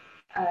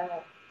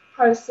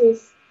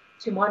process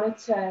to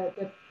monitor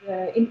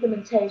the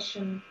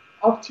implementation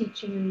of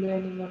teaching and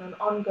learning on an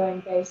ongoing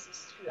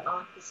basis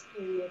throughout this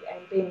period,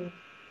 and then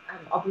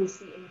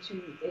obviously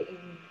into the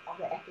end of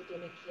the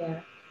academic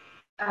year.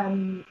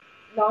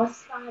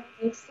 Last slide,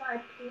 next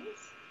slide,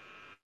 please.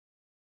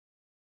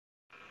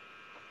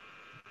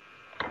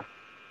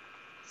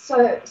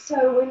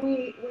 So when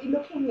we're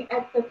looking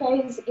at the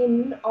phase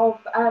in of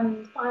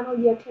final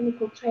year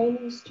clinical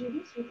training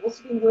students, we've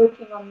also been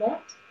working on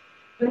that.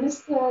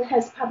 Minister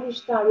has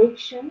published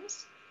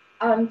directions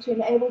to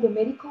enable the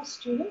medical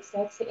students,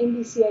 that's the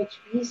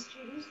MBCHB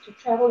students, to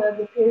travel over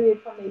the period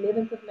from the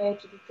 11th of May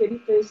to the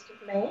 31st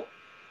of May.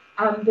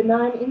 The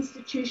 9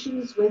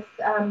 institutions with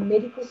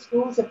medical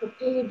schools are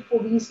prepared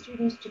for these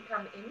students to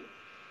come in.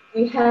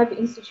 We have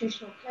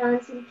institutional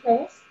plans in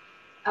place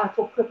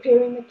for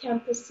preparing the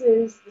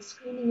campuses, the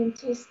screening and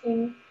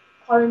testing,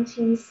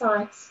 quarantine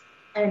sites,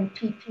 and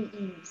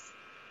PPEs.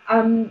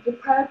 The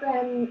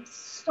program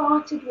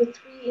started with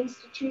 3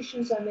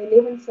 institutions on the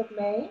 11th of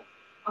May.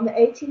 On the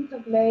 18th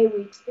of May, we're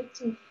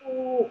expecting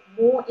 4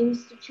 more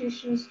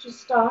institutions to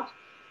start,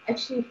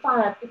 actually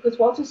 5, because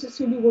Walter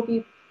Sisulu will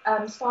be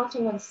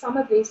starting on some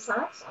of their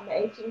sites on the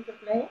 18th of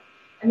May.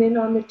 And then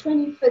on the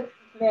 25th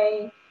of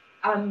May,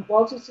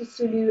 Walter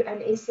Sisulu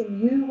and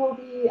SMU will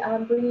be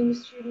bringing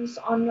students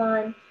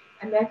online,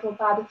 and that will,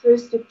 by the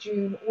 1st of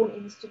June, all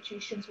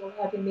institutions will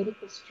have their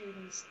medical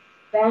students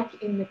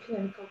back in the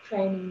clinical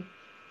training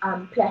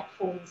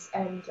platforms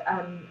and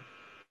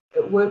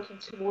working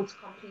towards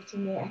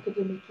completing their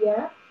academic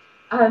year.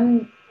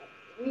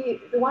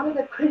 one of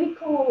the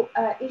critical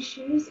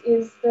issues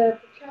is the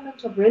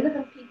procurement of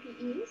relevant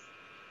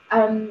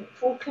PPEs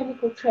for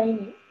clinical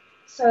training.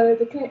 So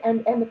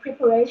and the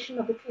preparation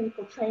of the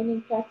clinical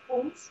training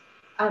platforms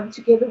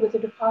together with the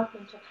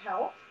Department of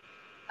Health,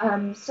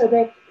 so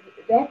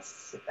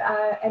that's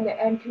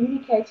and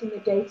communicating the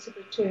dates of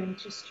return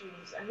to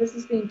students. And this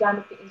is being done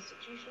at the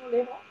institutional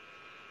level.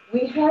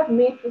 We have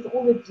met with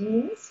all the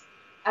deans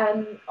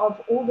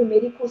of all the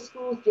medical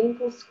schools,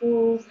 dental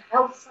schools,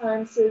 health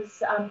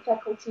sciences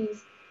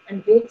faculties,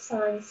 and vet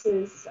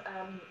sciences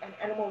and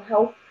animal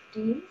health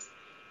deans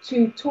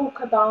to talk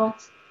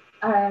about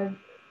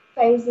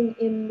phasing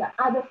in the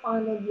other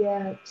final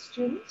year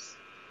students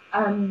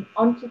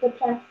onto the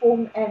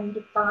platform,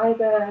 and by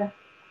the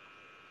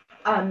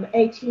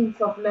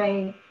 18th of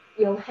May,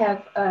 we'll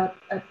have a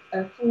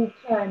full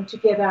plan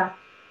together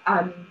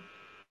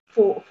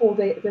for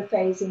the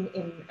phasing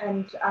in,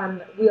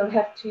 and we'll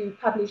have to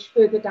publish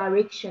further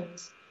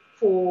directions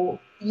for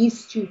these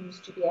students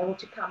to be able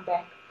to come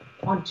back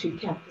onto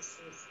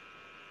campuses.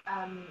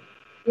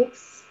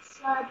 Next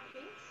slide,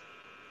 please.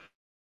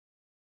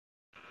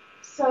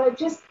 So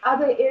just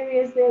other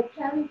areas, they're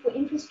planning for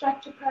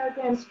infrastructure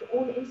programs for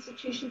all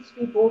institutions to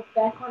be brought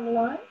back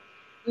online.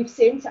 We've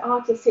sent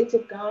out a set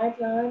of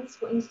guidelines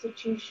for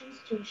institutions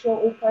to ensure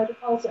all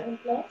protocols are in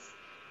place.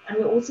 And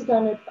we've also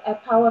done a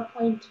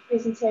PowerPoint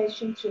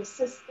presentation to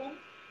assist them.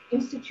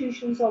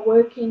 Institutions are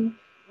working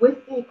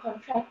with their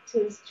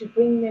contractors to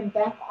bring them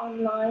back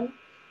online.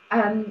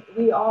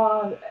 We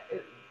are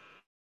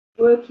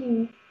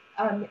working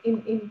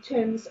in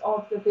terms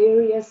of the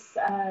various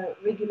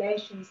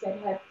regulations that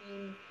have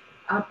been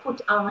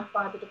put out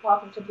by the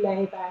Department of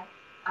Labour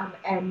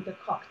and the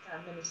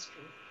COCTA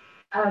Ministry.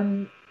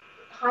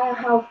 Higher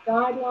health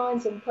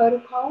guidelines and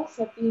protocols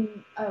have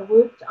been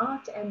worked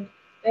out, and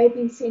they've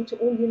been sent to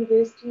all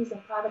universities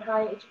and private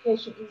higher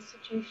education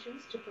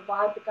institutions to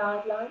provide the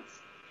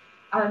guidelines.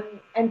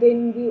 And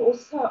then we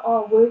also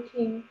are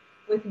working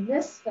with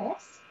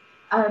NSFAS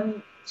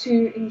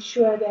to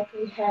ensure that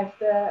we have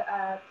the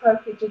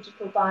appropriate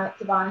digital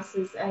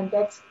devices, and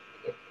that's,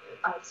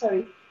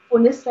 for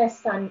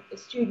NSFAS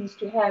students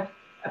to have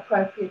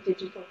appropriate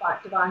digital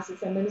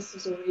devices, and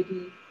Minister's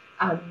already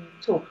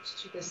talked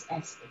to this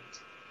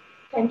aspect.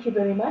 Thank you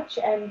very much,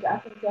 and I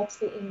think that's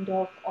the end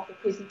of the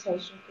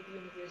presentation for the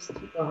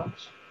university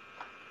branch.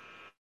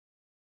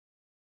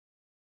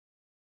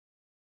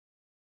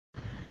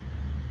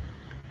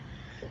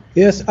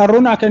 Yes,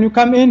 Aruna, can you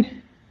come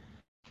in?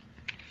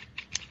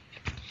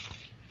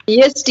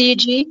 Yes,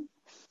 DG.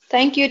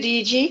 Thank you,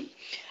 DG.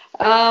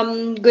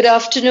 Good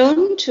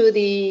afternoon to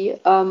the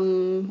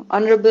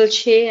Honorable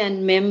Chair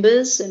and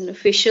members and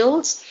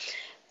officials.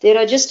 There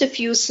are just a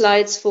few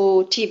slides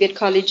for TVET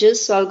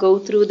colleges, so I'll go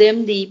through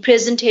them. The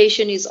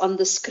presentation is on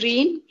the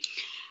screen.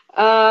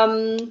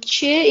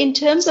 Chair, in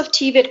terms of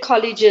TVET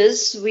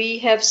colleges, we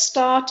have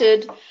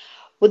started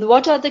with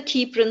what are the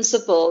key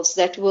principles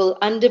that will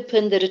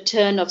underpin the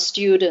return of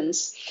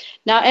students.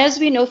 Now, as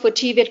we know, for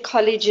TVET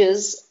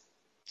colleges,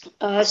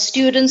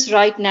 students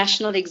write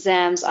national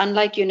exams,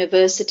 unlike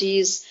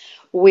universities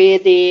where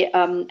the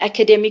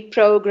academic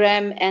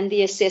program and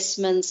the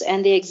assessments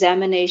and the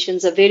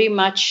examinations are very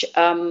much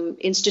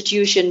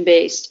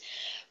institution-based.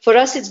 For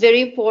us, it's very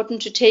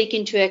important to take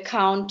into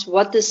account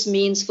what this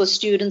means for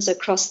students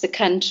across the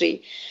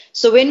country.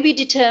 So when we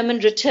determine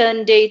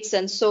return dates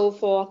and so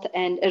forth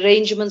and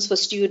arrangements for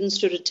students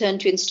to return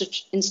to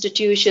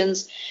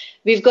institutions,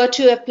 we've got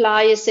to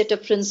apply a set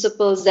of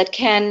principles that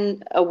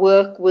can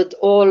work with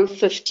all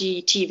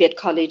 50 TVET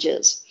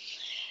colleges.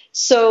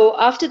 So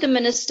after the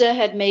minister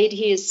had made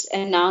his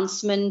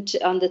announcement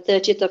on the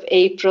 30th of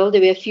April,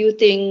 there were a few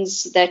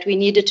things that we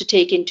needed to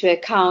take into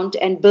account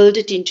and build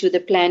it into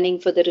the planning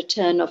for the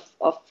return of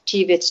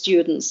TVET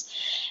students,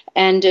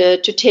 and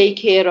to take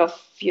care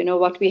of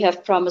what we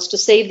have promised, to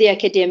save the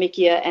academic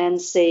year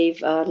and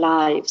save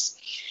lives.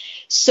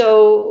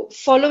 So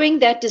following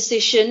that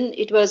decision,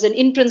 it was an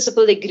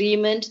in-principle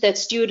agreement that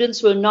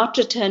students will not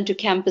return to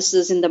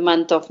campuses in the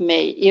month of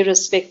May,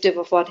 irrespective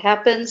of what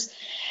happens.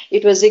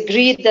 It was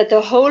agreed that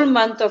the whole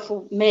month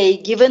of May,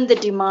 given the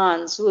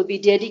demands, will be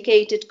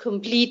dedicated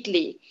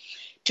completely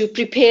to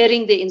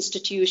preparing the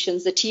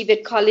institutions, the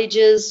TVET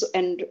colleges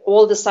and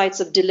all the sites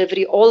of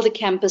delivery, all the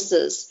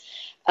campuses,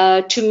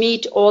 to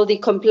meet all the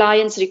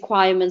compliance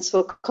requirements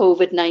for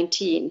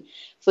COVID-19,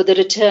 for the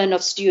return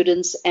of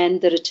students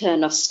and the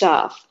return of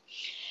staff.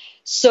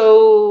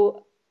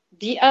 So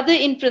the other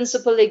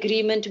in-principle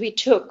agreement we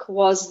took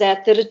was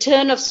that the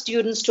return of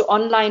students to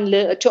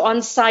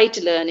on-site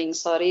learning,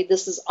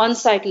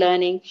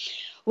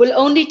 will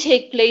only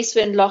take place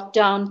when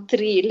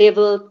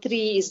level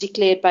 3 is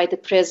declared by the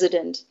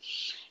president.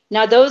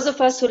 Now, those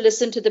of us who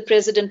listened to the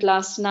president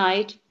last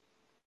night,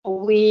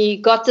 we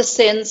got the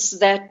sense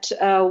that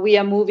we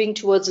are moving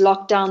towards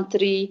lockdown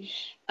 3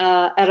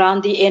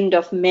 around the end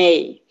of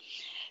May.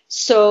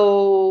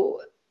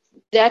 So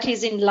that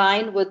is in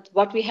line with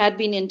what we had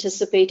been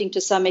anticipating to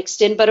some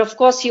extent. But of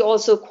course, he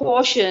also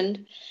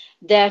cautioned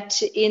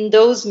that in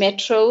those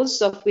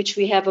metros, of which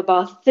we have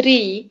about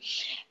 3,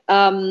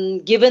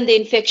 given the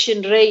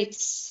infection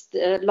rates,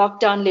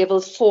 lockdown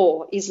level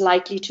 4 is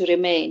likely to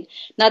remain.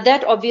 Now,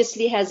 that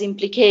obviously has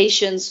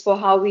implications for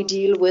how we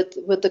deal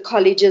with the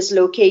colleges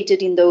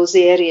located in those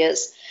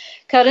areas.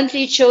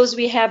 Currently, it shows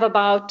we have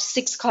about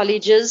 6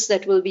 colleges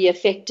that will be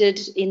affected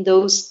in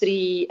those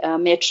 3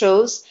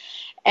 metros.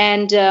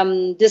 And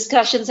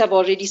discussions have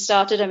already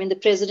started. I mean, the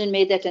president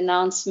made that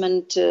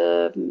announcement.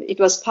 It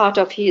was part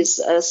of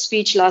his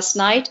speech last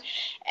night.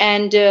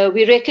 And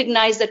we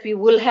recognize that we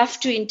will have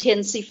to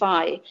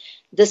intensify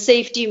the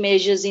safety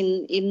measures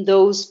in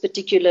those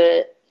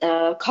particular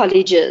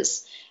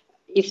colleges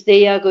if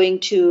they are going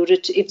to,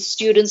 if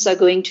students are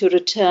going to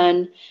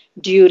return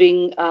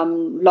during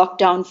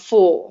lockdown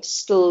 4,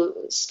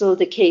 still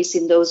the case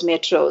in those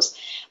metros.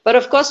 But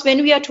of course,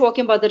 when we are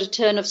talking about the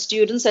return of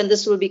students, and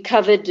this will be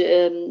covered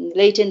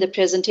later in the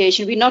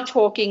presentation, we're not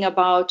talking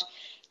about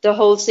the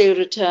wholesale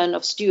return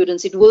of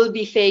students. It will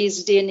be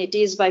phased in, it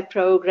is by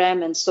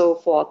program and so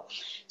forth.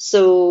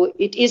 So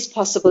it is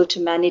possible to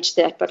manage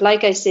that. But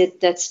like I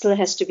said, that still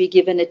has to be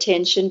given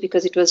attention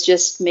because it was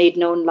just made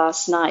known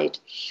last night.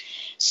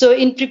 So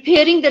in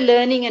preparing the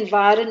learning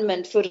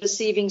environment for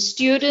receiving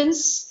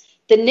students,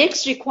 the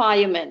next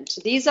requirement,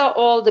 these are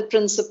all the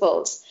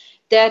principles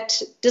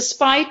that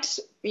despite,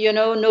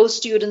 no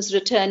students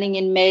returning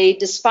in May,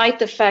 despite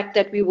the fact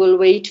that we will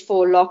wait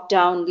for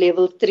lockdown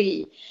level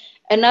 3,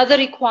 another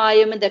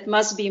requirement that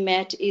must be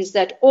met is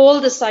that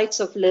all the sites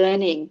of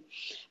learning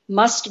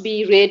must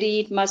be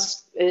ready.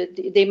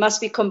 They must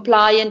be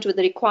compliant with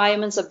the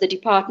requirements of the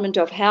Department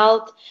of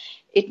Health.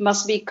 It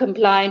must be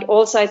compliant.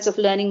 All sites of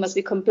learning must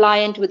be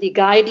compliant with the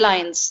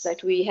guidelines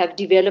that we have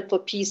developed for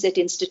PSET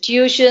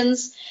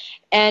institutions.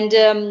 And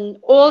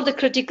all the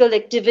critical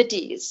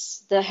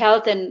activities, the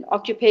health and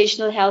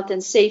occupational health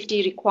and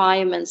safety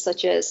requirements,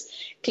 such as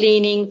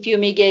cleaning,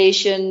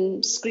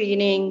 fumigation,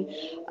 screening,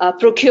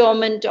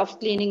 procurement of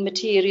cleaning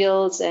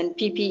materials and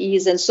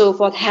PPEs and so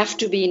forth, have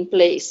to be in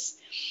place.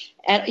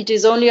 And it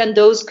is only on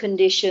those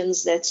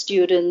conditions that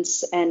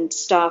students and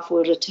staff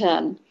will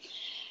return.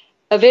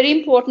 A very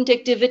important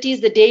activity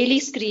is the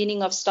daily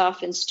screening of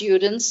staff and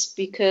students,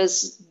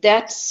 because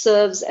that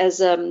serves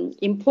as an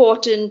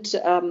important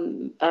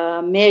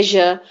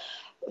measure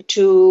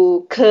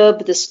to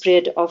curb the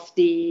spread of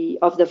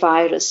the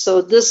virus.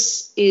 So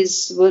this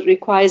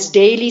requires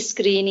daily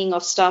screening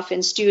of staff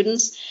and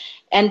students,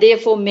 and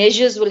therefore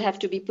measures will have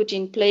to be put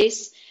in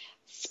place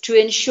to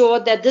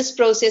ensure that this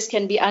process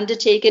can be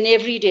undertaken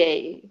every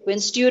day. When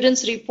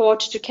students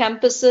report to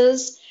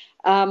campuses,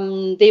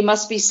 they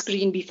must be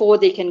screened before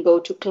they can go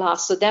to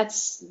class. So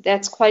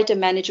that's quite a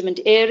management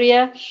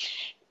area.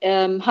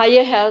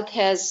 Higher Health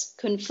has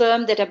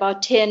confirmed that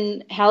about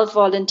 10 health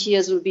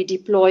volunteers will be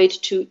deployed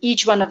to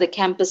each one of the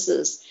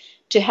campuses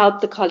to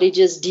help the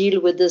colleges deal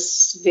with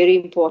this very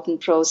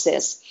important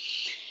process.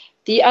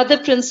 The other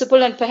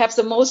principle, and perhaps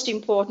the most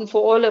important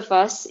for all of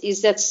us,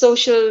 is that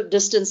social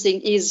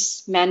distancing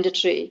is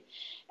mandatory.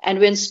 And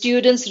when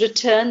students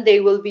return,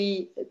 there will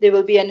be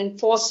an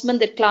enforcement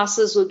that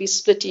classes will be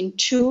split in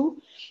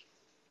 2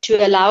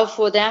 to allow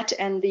for that.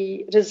 And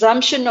the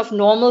resumption of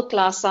normal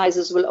class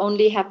sizes will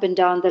only happen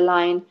down the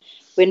line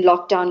when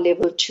lockdown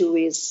level 2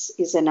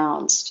 is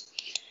announced.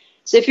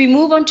 So if we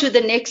move on to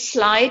the next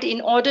slide, in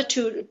order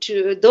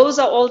to those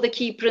are all the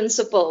key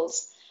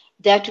principles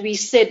that we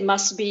said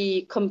must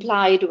be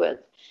complied with.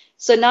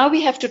 So now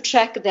we have to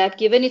track that,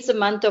 given it's a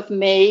month of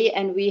May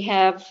and we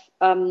have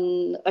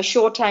a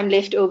short time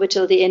left over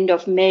till the end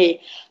of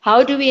May.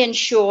 How do we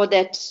ensure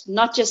that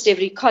not just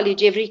every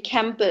college, every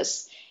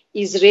campus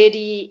is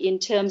ready in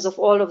terms of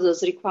all of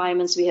those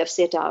requirements we have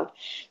set out?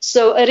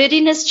 So a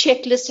readiness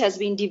checklist has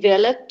been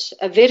developed,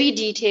 a very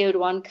detailed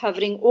one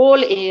covering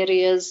all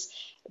areas,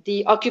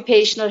 the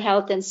occupational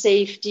health and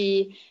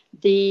safety,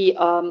 the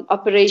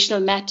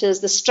operational matters,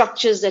 the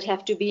structures that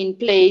have to be in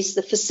place,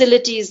 the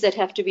facilities that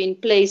have to be in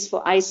place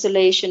for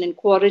isolation and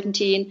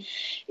quarantine.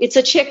 It's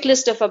a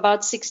checklist of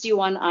about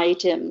 61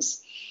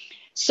 items.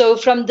 So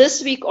from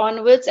this week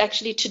onwards,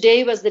 actually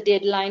today was the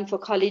deadline for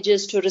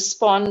colleges to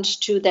respond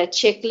to that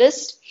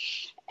checklist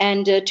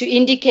and to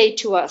indicate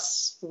to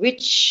us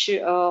which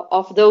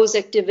of those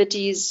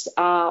activities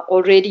are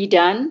already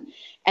done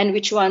and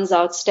which ones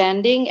are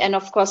outstanding. And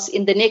of course,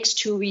 in the next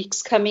 2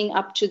 weeks coming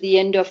up to the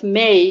end of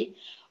May,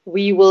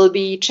 we will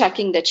be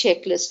tracking the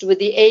checklist with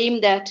the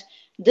aim that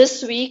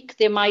this week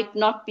there might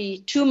not be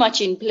too much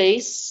in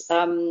place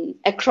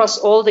across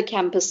all the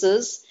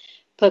campuses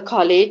per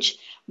college,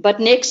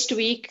 but next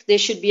week there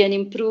should be an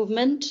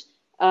improvement.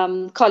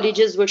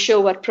 Colleges will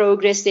show what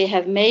progress they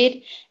have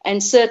made,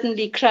 and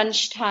certainly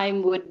crunch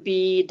time would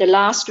be the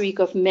last week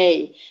of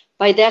May.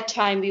 By that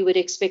time, we would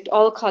expect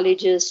all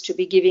colleges to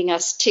be giving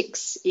us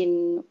ticks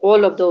in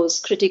all of those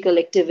critical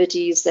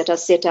activities that are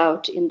set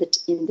out in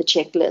the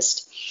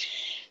checklist.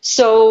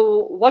 So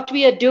what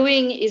we are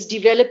doing is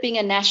developing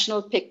a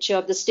national picture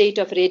of the state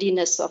of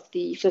readiness of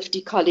the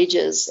 50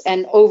 colleges.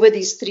 And over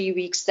these 3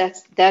 weeks,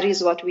 that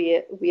is what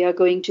we are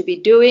going to be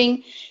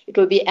doing. It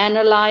will be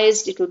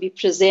analyzed. It will be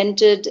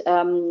presented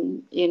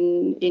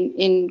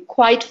in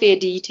quite fair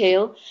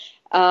detail.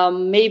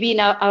 Maybe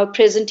now our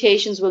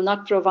presentations will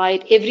not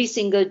provide every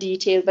single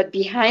detail, but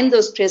behind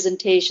those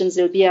presentations,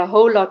 there'll be a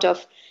whole lot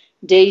of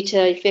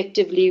data.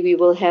 Effectively, we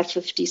will have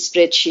 50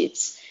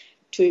 spreadsheets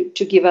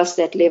to give us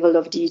that level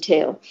of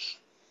detail.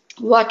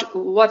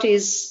 What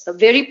is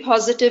very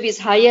positive is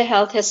Higher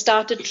Health has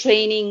started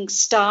training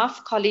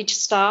staff, college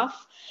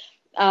staff,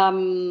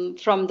 from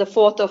the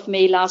 4th of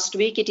May last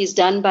week. It is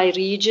done by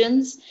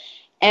regions.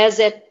 As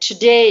at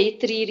today,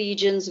 3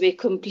 regions were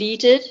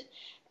completed,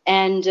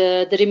 and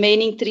the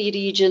remaining 3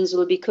 regions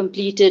will be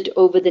completed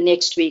over the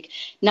next week.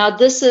 Now,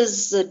 this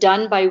is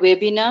done by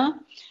webinar,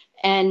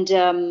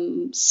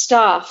 and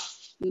staff,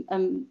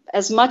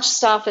 as much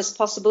staff as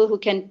possible who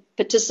can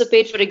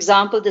participate. For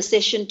example, the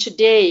session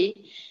today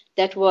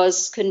that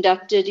was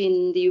conducted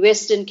in the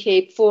Western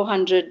Cape,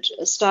 400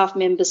 staff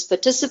members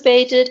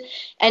participated,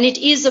 and it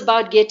is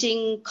about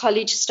getting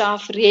college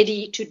staff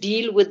ready to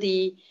deal with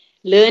the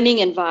learning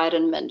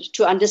environment,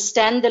 to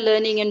understand the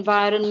learning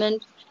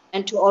environment,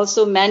 and to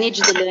also manage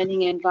the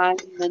learning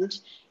environment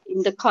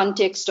in the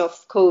context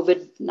of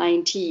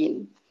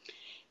COVID-19.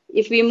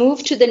 If we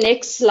move to the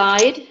next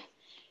slide,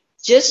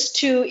 just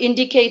to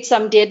indicate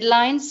some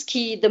deadlines,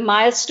 the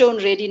milestone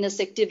readiness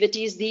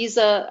activities, these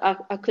are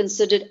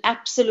considered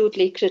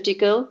absolutely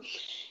critical.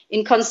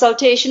 In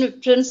consultation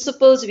with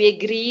principals, we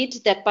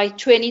agreed that by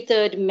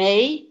 23rd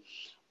May,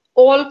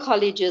 all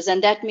colleges,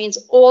 and that means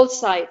all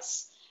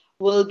sites,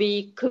 will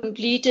be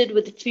completed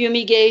with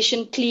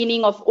fumigation,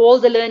 cleaning of all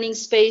the learning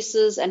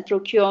spaces, and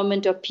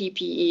procurement of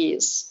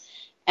PPEs.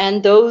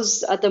 And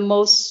those are the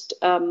most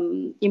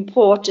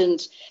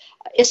important,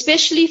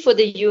 especially for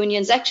the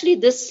unions. Actually,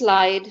 this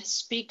slide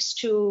speaks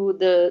to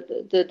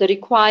the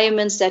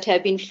requirements that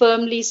have been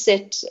firmly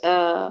set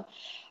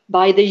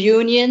by the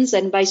unions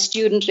and by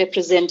student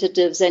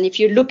representatives. And if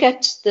you look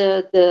at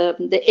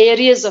the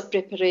areas of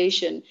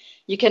preparation,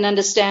 you can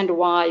understand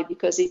why,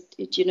 because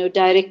it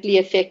directly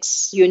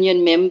affects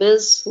union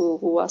members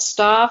who are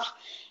staff,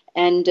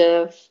 and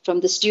from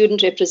the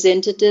student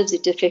representatives,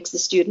 it affects the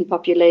student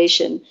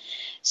population.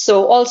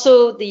 So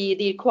also the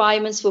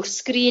requirements for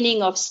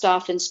screening of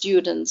staff and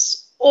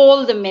students,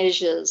 all the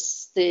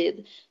measures,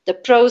 the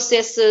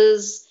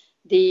processes,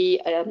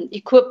 the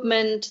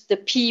equipment, the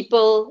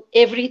people,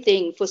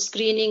 everything for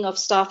screening of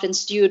staff and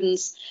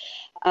students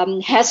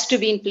has to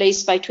be in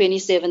place by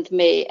 27th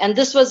May. And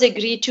this was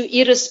agreed to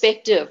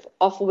irrespective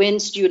of when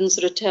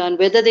students return,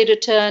 whether they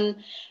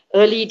return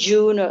early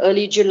June or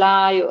early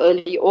July or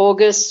early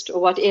August or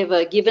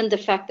whatever, given the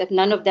fact that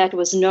none of that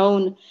was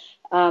known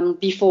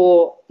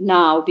before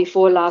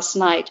last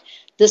night.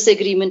 This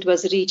agreement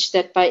was reached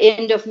that by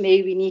end of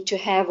May, we need to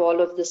have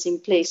all of this in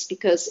place,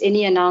 because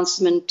any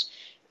announcement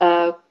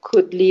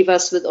could leave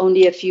us with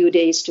only a few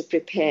days to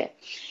prepare.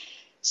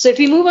 So if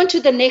we move on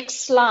to the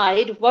next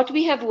slide, what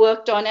we have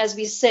worked on, as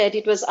we said,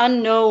 it was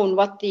unknown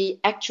what the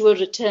actual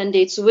return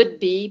dates would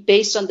be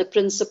based on the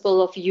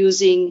principle of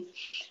using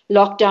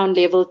lockdown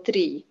level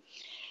 3.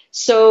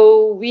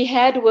 So we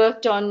had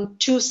worked on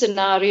 2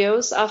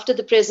 scenarios. After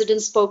the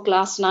president spoke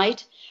last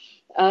night,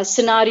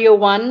 scenario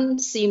 1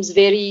 seems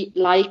very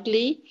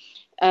likely,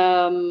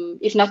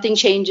 if nothing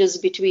changes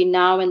between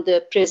now and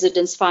the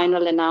president's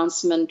final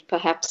announcement,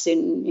 perhaps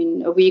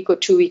in a week or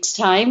 2 weeks'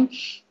 time.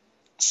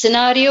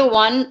 Scenario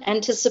 1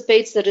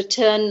 anticipates the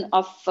return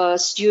of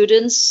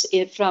students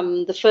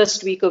from the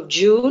first week of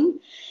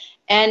June.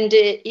 And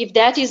if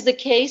that is the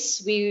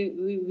case,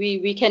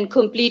 we can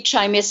complete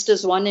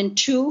trimesters 1 and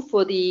 2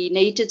 for the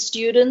native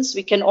students.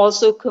 We can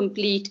also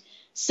complete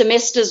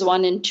semesters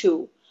 1 and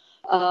 2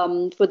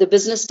 for the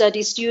business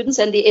studies students,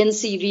 and the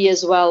NCV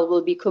as well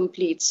will be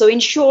complete. So in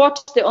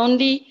short, the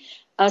only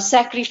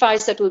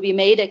sacrifice that will be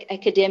made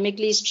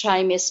academically is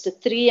trimester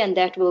 3, and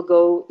that will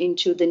go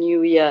into the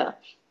new year.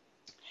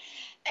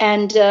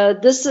 And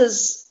this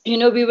is,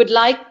 we would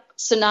like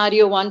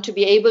scenario 1 to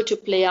be able to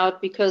play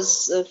out,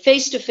 because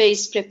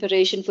face-to-face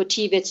preparation for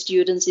TVET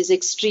students is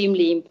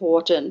extremely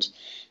important.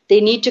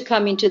 They need to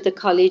come into the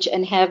college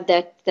and have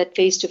that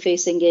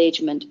face-to-face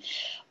engagement.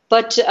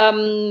 But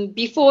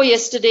before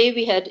yesterday,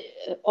 we had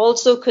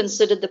also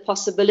considered the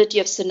possibility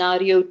of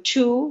scenario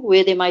 2,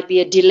 where there might be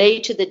a delay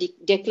to the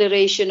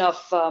declaration of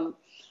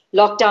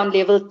lockdown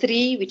level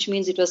 3, which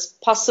means it was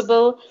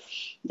possible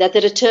that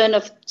the return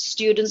of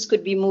students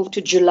could be moved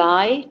to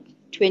July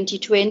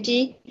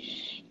 2020.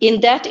 In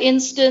that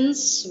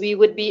instance, we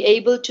would be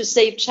able to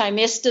save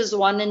trimesters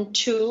 1 and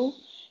 2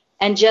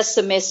 and just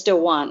semester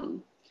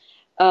 1.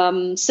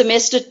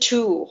 Semester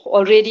 2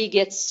 already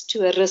gets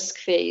to a risk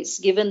phase,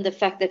 given the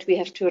fact that we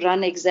have to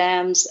run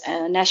exams,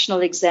 national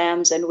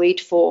exams, and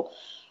wait for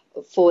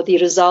the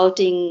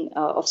resulting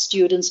of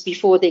students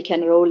before they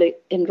can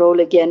enroll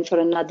again for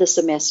another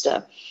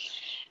semester.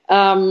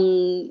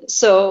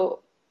 So,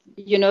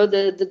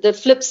 the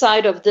flip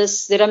side of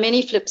this, there are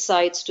many flip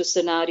sides to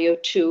scenario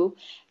 2.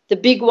 The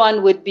big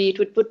one would be, it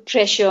would put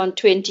pressure on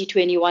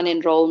 2021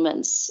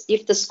 enrollments.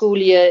 If the school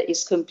year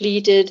is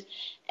completed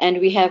and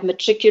we have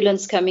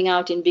matriculants coming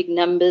out in big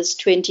numbers,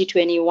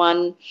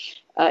 2021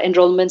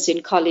 enrollments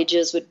in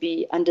colleges would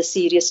be under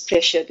serious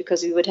pressure,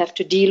 because we would have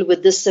to deal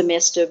with this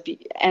semester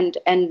and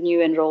new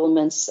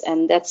enrollments,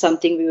 and that's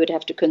something we would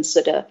have to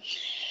consider.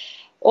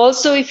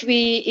 Also,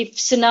 if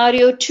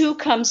scenario 2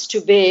 comes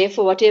to bear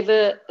for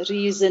whatever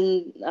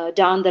reason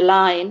down the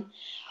line,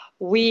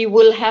 we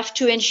will have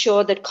to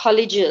ensure that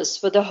colleges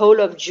for the whole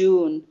of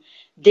June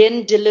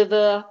then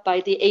deliver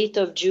by the 8th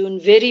of June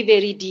very,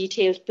 very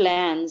detailed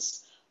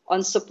plans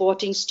on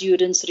supporting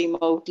students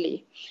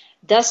remotely.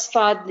 Thus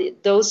far,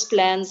 those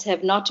plans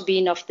have not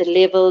been of the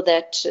level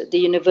that the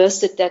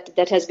university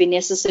that has been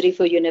necessary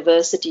for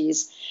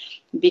universities,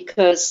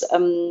 because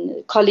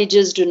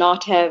colleges do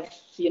not have,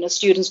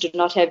 students do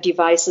not have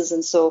devices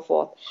and so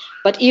forth.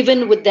 But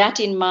even with that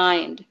in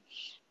mind,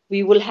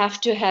 we will have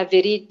to have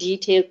very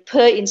detailed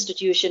per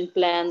institution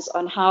plans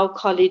on how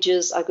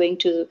colleges are going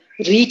to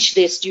reach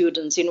their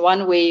students in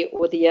one way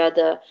or the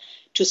other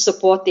to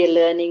support their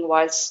learning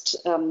whilst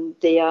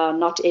they are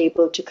not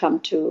able to come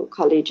to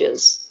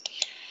colleges.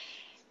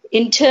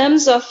 In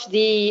terms of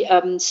the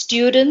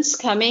students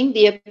coming,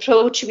 the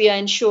approach we are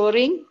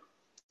ensuring,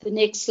 the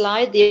next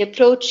slide, the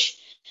approach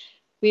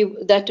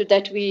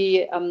that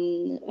we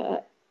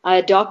are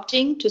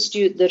adopting to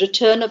the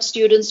return of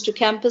students to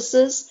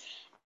campuses.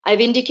 I've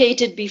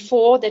indicated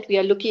before that we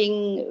are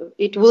looking,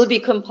 it will be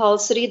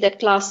compulsory that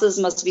classes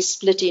must be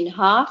split in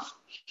half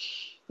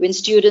when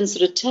students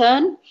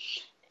return.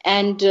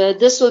 And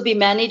this will be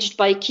managed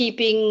by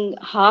keeping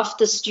half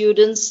the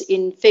students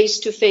in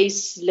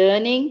face-to-face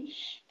learning,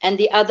 and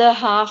the other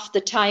half,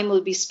 the time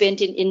will be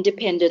spent in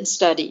independent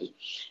study,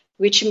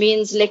 which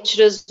means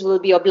lecturers will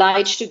be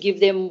obliged to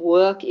give them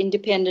work,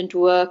 independent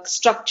work,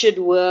 structured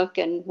work,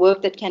 and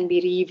work that can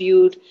be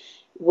reviewed,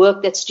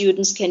 work that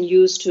students can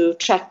use to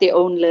track their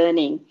own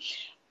learning.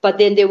 But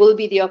then there will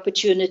be the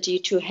opportunity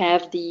to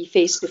have the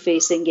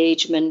face-to-face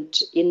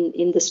engagement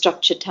in the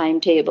structured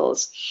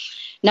timetables.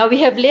 Now,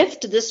 we have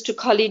left this to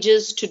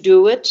colleges to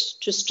do it,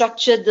 to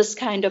structure this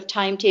kind of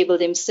timetable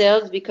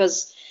themselves,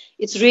 because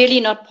it's really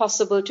not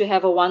possible to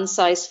have a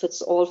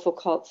one-size-fits-all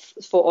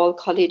for all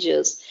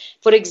colleges.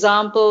 For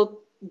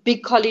example,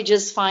 big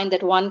colleges find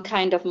that one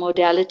kind of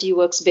modality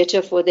works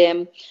better for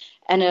them,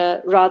 and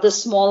a rather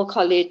small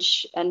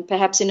college and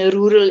perhaps in a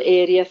rural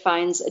area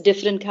finds a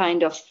different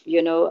kind of,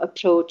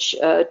 approach,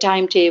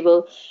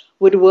 timetable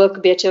would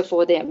work better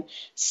for them.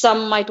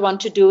 Some might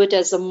want to do it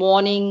as a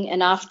morning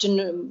and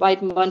afternoon,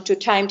 might want to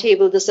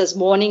timetable this as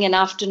morning and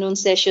afternoon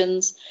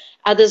sessions.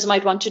 Others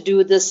might want to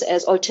do this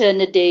as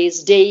alternate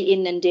days, day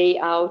in and day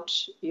out,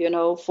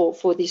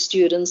 for the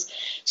students.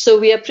 So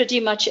we are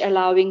pretty much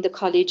allowing the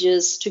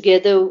colleges,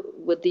 together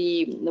with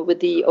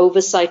the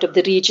oversight of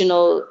the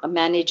regional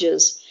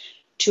managers,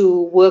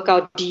 to work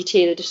out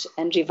detailed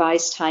and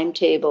revised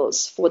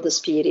timetables for this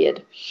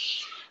period.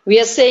 We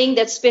are saying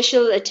that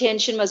special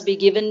attention must be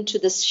given to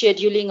the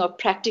scheduling of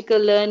practical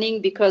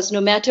learning, because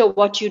no matter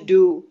what you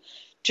do,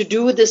 to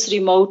do this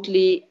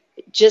remotely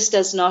just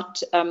does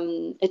not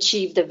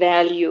achieve the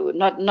value,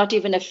 not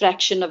even a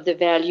fraction of the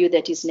value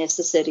that is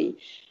necessary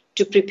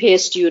to prepare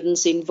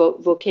students in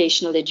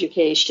vocational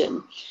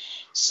education.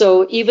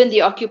 So even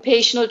the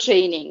occupational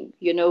training,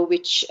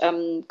 which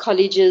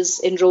colleges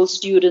enroll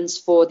students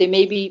for, they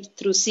may be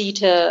through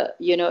CETA,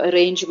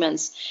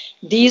 arrangements.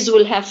 These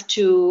will have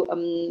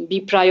to be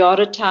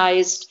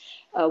prioritized.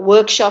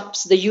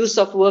 Workshops, the use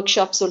of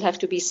workshops will have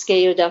to be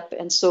scaled up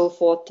and so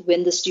forth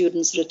when the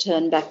students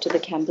return back to the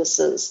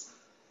campuses.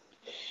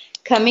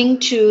 Coming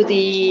to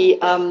the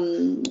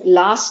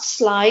last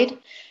slide,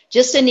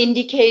 just an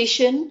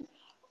indication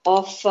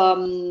of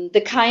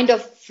the kind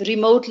of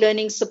remote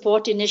learning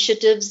support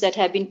initiatives that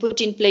have been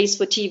put in place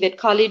for TVET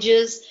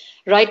colleges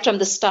right from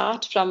the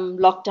start, from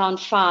lockdown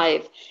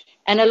 5.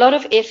 And a lot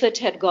of effort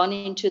had gone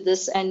into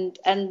this, and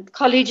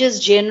colleges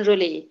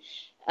generally,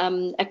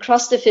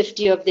 across the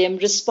 50 of them,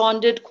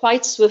 responded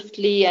quite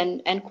swiftly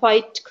and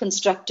quite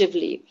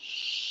constructively.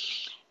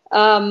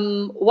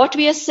 What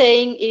we are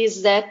saying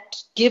is that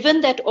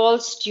given that all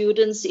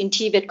students in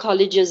TVET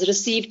colleges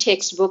receive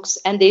textbooks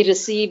and they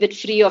receive it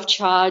free of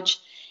charge,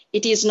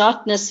 it is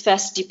not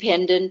NSFAS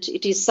dependent.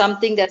 It is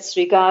something that's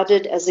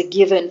regarded as a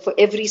given for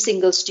every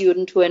single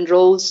student who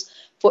enrolls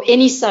for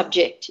any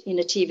subject in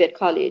a TVET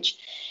college.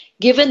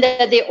 Given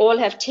that they all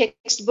have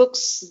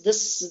textbooks,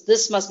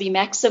 this must be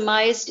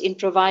maximized in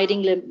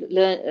providing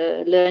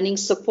learning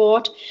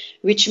support,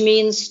 which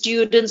means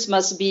students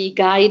must be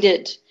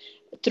guided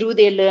through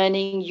their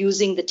learning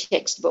using the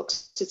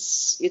textbooks.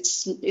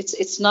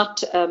 It's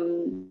not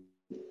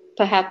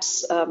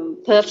perhaps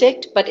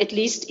perfect, but at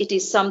least it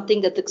is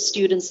something that the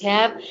students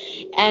have,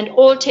 and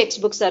all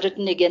textbooks are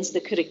written against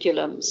the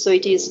curriculum. So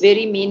it is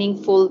very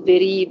meaningful,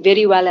 very,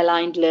 very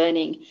well-aligned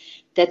learning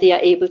that they are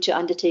able to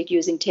undertake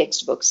using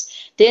textbooks.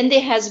 Then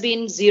there has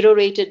been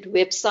zero-rated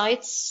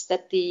websites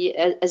that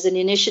as an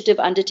initiative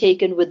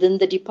undertaken within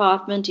the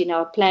department in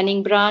our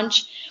planning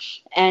branch.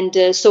 And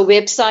so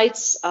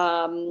websites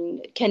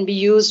can be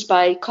used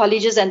by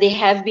colleges, and they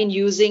have been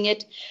using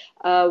it.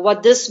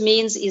 What this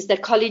means is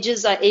that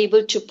colleges are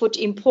able to put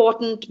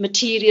important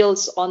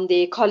materials on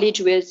their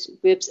college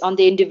on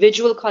the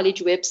individual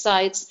college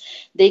websites.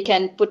 They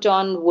can put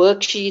on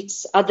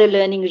worksheets, other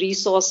learning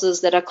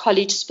resources that are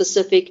college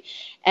specific,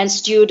 and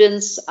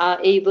students are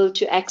able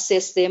to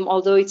access them,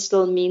 although it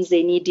still means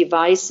they need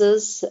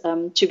devices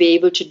to be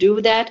able to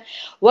do that.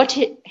 What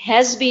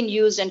has been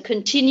used and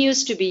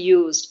continues to be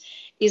used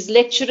is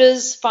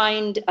lecturers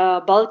find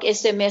bulk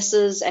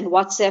SMSs and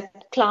WhatsApp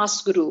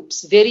class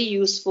groups very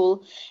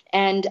useful.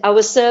 And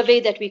our survey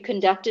that we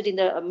conducted in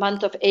the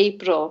month of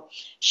April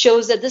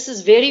shows that this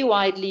is very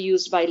widely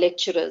used by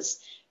lecturers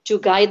to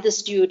guide the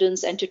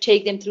students and to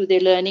take them through their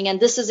learning. And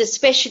this is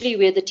especially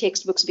where the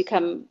textbooks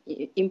become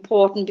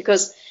important,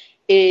 because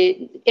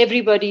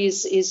everybody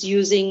is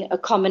using a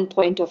common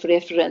point of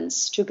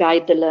reference to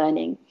guide the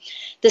learning.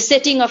 The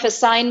setting of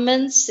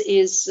assignments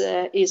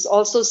is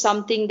also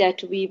something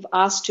that we've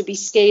asked to be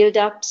scaled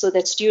up so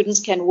that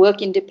students can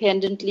work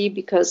independently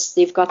because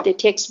they've got their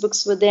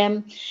textbooks with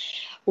them.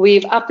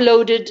 We've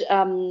uploaded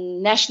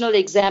national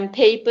exam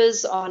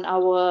papers on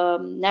our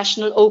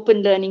national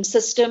open learning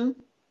system.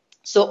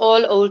 So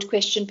all old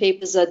question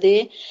papers are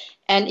there.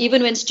 And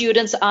even when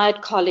students are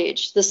at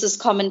college, this is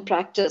common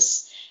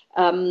practice.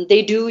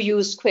 They do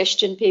use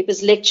question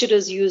papers.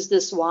 Lecturers use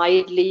this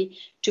widely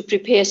to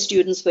prepare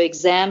students for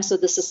exams. So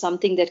this is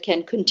something that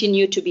can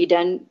continue to be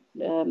done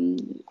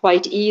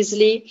quite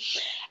easily.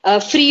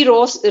 Free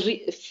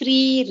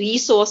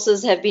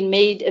resources have been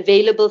made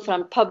available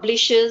from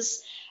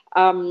publishers,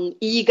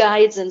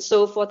 e-guides and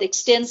so forth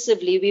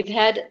extensively. We've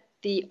had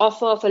the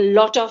offer of a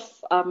lot of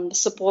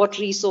support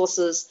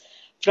resources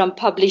from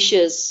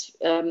publishers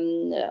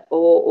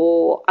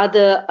or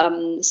other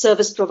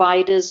service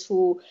providers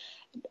who,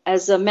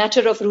 as a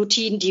matter of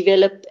routine,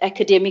 develop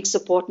academic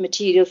support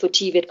material for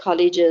TVET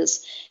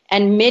colleges.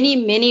 And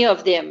many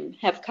of them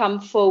have come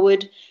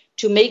forward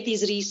to make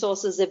these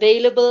resources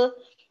available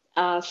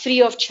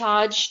free of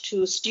charge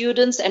to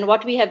students. And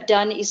what we have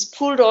done is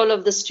pulled all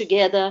of this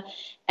together,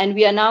 and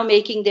we are now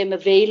making them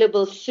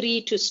available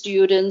free to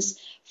students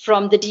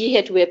from the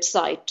DHET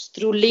website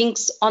through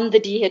links on the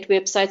DHET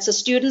website. So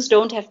students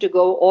don't have to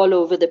go all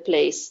over the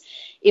place.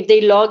 If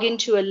they log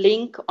into a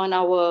link on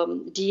our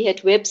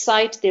DHET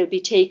website, they'll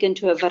be taken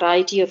to a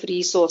variety of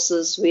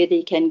resources where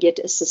they can get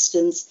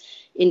assistance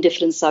in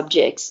different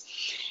subjects.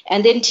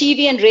 And then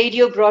TV and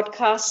radio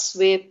broadcasts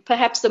were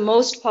perhaps the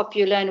most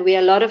popular and where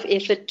a lot of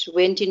effort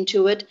went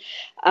into it.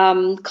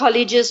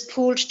 Colleges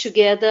pooled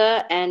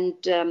together and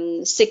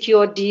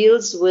secured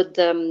deals with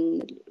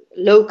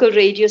local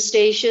radio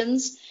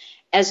stations,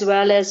 as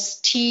well as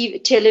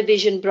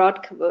television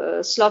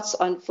slots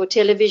for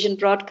television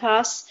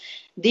broadcasts.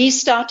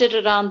 These started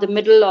around the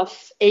middle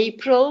of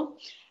April.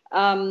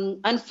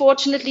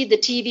 Unfortunately, the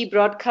TV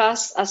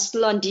broadcasts are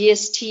still on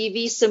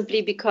DSTV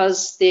simply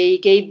because they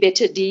gave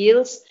better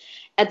deals.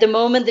 At the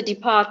moment, the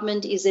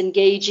department is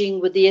engaging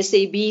with the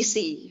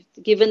SABC,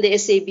 given the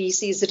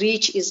SABC's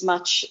reach is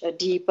much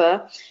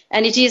deeper,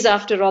 and it is,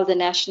 after all, the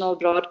national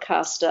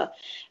broadcaster.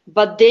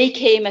 But they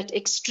came at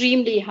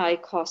extremely high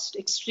cost,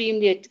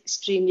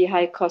 extremely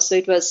high cost, so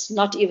it was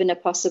not even a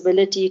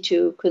possibility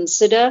to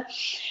consider.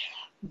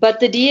 But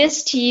the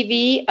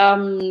DSTV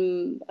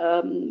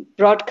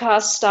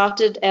broadcast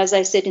started, as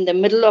I said, in the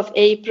middle of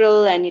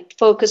April, and it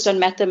focused on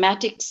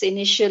mathematics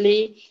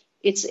initially.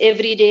 It's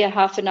every day a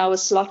half an hour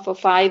slot for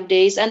 5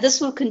 days, and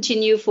this will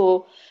continue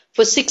for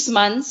 6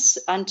 months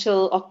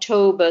until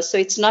October. So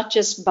it's not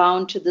just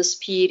bound to this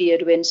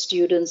period when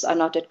students are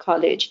not at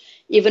college.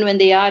 Even when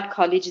they are at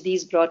college,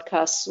 these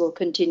broadcasts will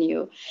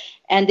continue.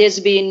 And there's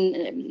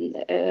been,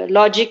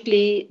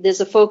 logically,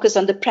 there's a focus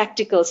on the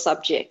practical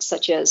subjects,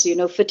 such as,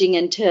 fitting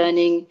and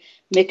turning,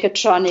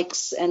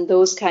 mechatronics, and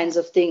those kinds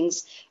of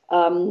things,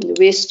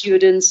 where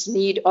students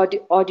need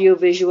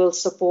audio-visual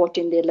support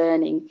in their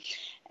learning.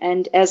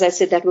 And as I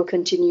said, that will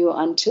continue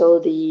until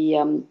the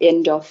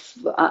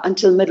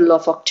until middle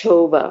of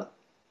October.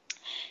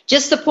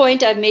 Just the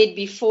point I made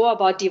before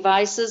about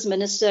devices,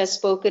 Minister has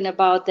spoken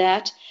about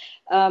that.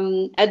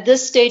 At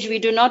this stage, we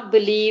do not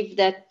believe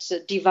that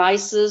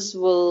devices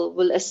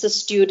will assist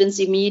students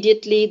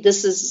immediately.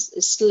 This is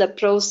still a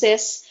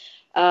process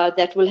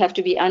that will have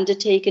to be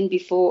undertaken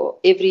before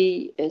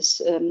every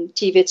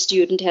TVET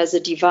student has a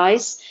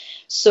device.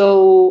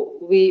 So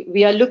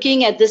we are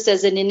looking at this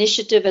as an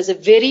initiative, as a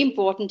very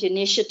important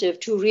initiative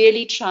to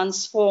really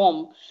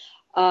transform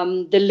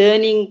the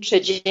learning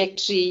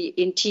trajectory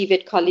in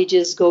TVET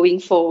colleges going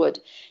forward.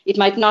 It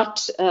might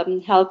not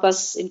help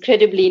us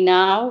incredibly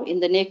now in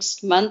the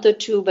next month or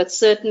two, but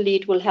certainly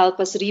it will help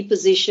us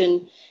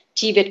reposition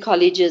TVET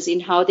colleges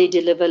in how they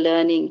deliver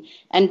learning.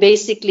 And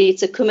basically,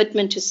 it's a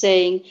commitment to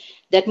saying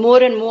that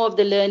more and more of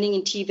the learning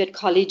in TVET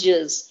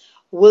colleges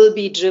will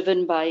be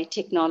driven by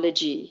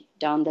technology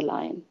down the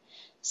line.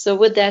 So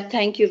with that,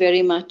 thank you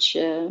very much,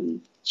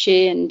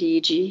 Chair and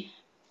DG.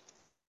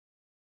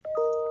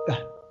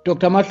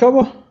 Dr.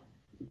 Mahlobo.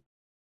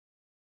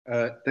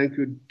 Thank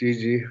you,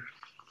 DG.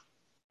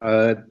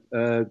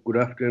 Good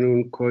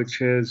afternoon,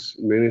 co-chairs,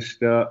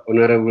 Minister,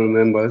 honorable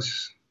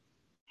members.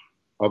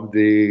 of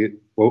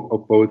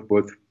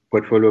both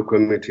portfolio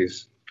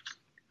committees.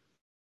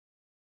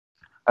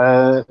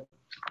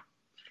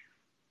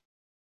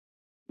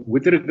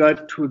 With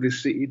regard to the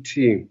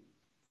CET,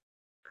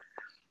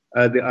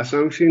 the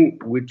assumption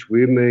which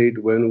we made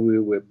when we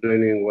were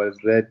planning was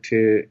that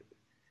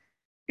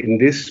in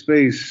this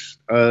space,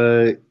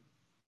 the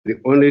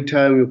only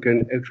time you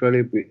can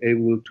actually be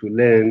able to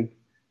learn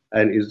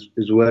and is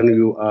when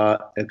you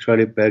are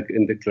actually back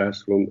in the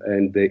classroom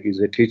and there is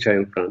a teacher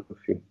in front of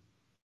you.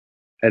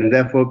 And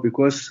therefore,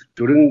 because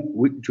during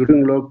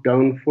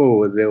lockdown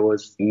 4, there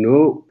was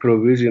no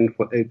provision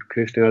for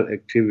educational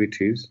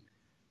activities,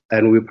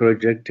 and we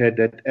projected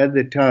that at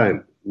the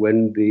time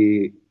when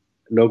the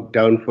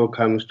lockdown 4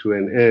 comes to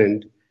an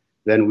end,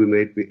 then we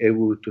may be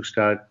able to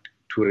start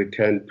to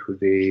return to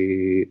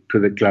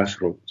the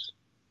classrooms.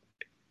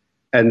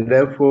 And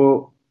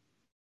therefore,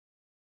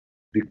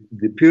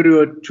 the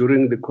period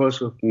during the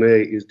course of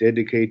May is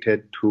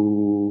dedicated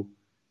to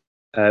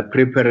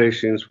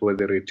preparations for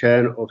the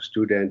return of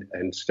students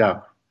and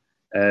staff.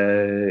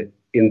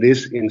 In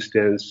this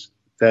instance,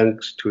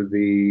 thanks to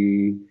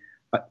the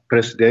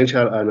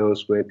presidential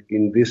announcement,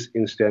 in this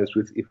instance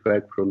with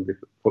effect from the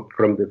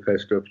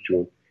 1st of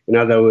June. In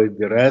other words,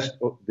 the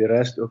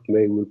rest of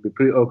May will be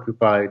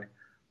preoccupied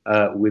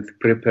with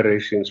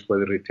preparations for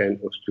the return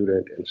of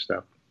students and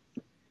staff.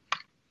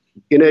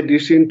 In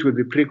addition to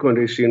the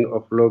precondition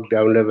of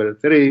lockdown level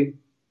 3,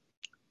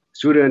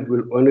 students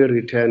will only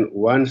return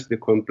once the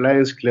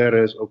compliance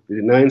clearance of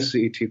the 9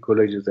 CET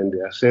colleges and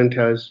their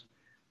centers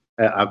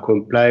are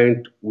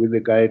compliant with the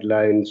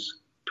guidelines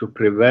to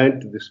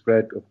prevent the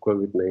spread of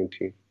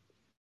COVID-19.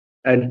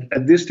 And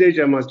at this stage,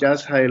 I must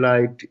just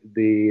highlight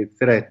the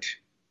threat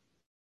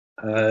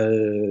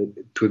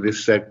to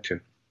this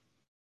sector.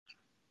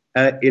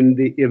 In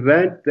the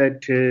event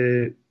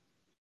that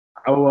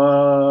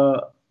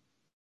our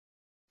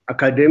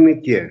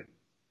academic year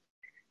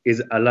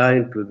is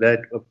aligned to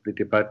that of the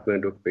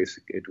Department of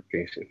Basic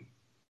Education,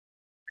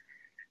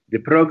 the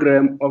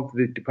program of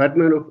the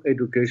Department of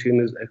Education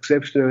is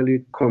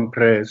exceptionally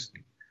compressed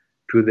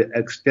to the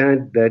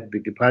extent that the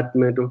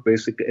Department of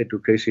Basic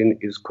Education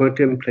is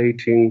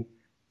contemplating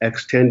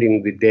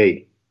extending the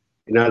day.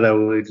 In other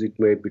words, it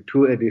may be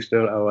 2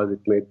 additional hours,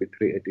 it may be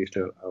 3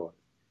 additional hours.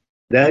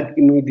 That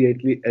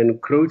immediately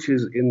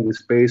encroaches in the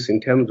space in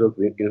terms of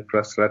the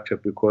infrastructure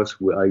because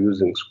we are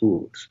using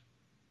schools.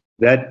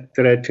 That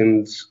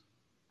threatens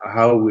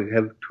how we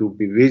have to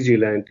be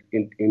vigilant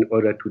in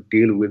order to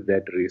deal with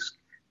that risk.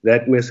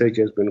 That message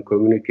has been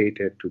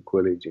communicated to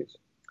colleges.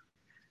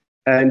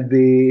 And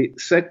the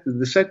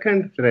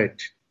second threat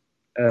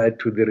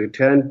to the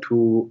return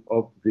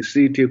of the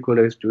CET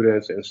college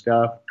students and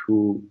staff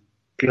to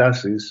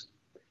classes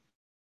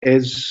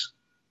is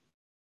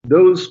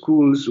those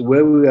schools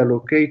where we are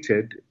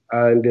located,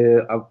 and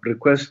I've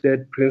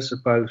requested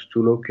principals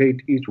to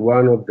locate each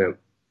one of them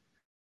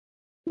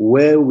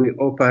where we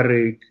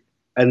operate,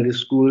 and the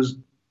schools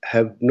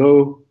have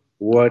no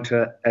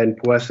water and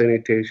poor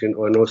sanitation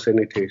or no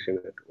sanitation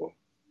at all.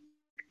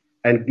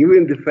 And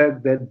given the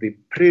fact that the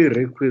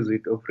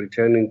prerequisite of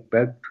returning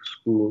back to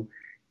school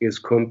is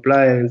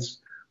compliance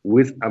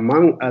with,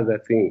 among other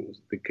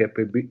things,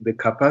 the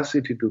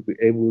capacity to be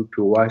able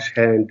to wash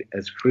hands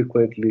as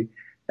frequently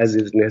as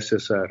is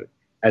necessary.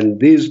 And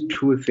these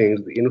 2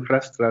 things, the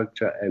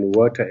infrastructure and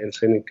water and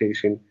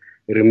sanitation,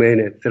 remain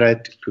a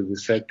threat to the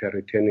sector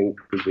returning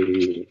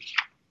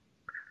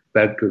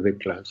back to the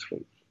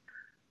classroom.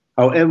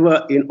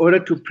 However, in order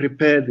to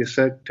prepare the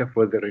sector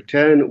for the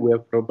return, we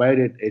have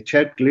provided a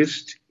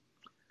checklist.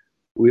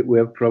 We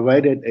have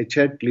provided a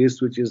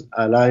checklist which is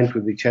aligned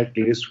to the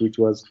checklist which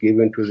was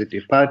given to the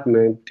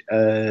department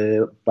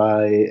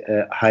by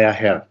Higher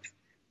Health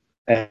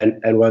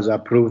and was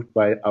approved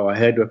by our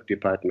head of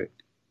department.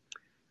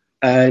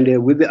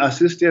 And with the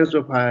assistance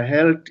of Higher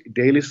Health,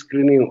 daily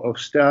screening of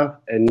staff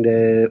and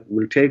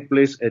will take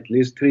place at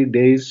least 3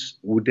 days,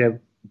 would have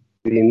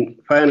been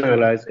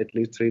finalized at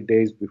least 3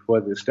 days before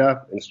the staff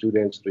and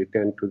students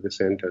return to the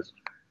centers.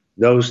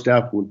 Those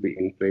staff will be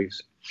in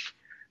place.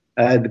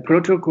 The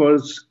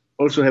protocols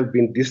also have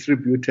been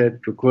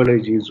distributed to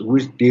colleges,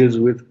 which deals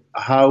with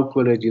how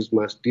colleges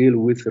must deal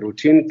with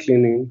routine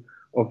cleaning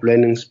of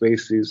learning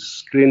spaces,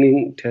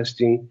 screening,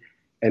 testing,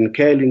 and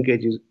care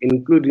linkages,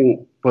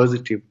 including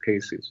positive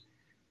cases.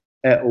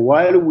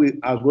 While we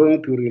are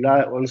going to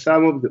rely on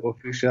some of the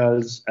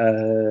officials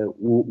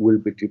who will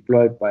be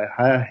deployed by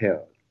Higher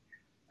Health,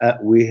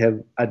 we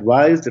have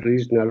advised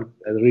regional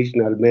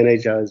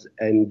managers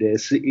and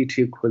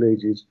CET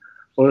colleges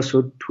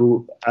also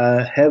to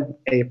have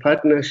a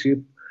partnership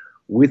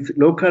with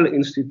local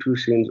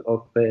institutions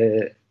of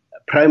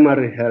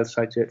primary health,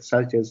 such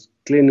as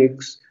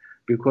clinics,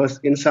 because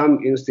in some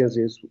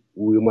instances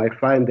we might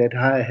find that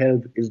Higher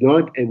Health is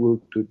not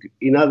able to.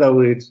 In other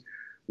words,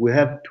 we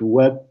have to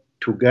work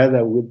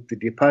together with the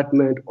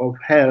Department of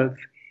Health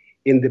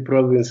in the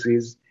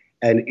provinces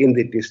and in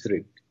the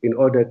district in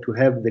order to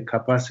have the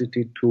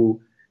capacity to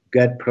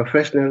get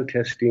professional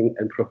testing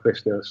and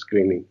professional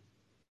screening.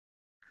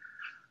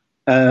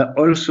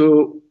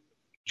 Also,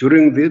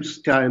 During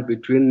this time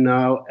between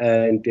now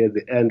and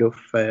the end of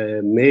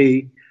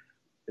May,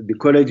 the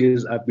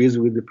colleges are busy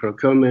with the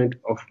procurement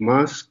of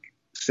masks,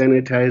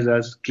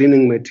 sanitizers,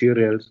 cleaning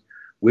materials,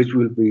 which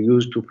will be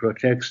used to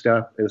protect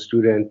staff and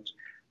students.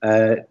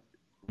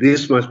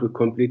 This must be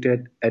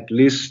completed at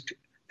least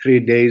 3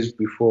 days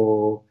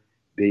before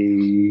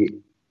the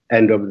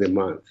end of the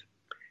month.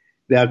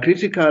 There are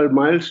critical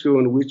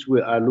milestones which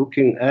we are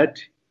looking at.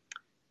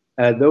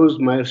 Those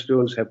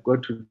milestones have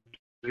got to do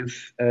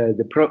with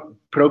the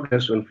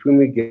progress on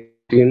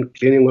fumigating,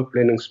 cleaning of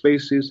learning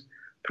spaces,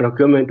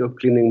 procurement of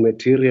cleaning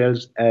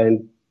materials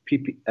and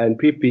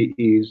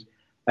PPEs.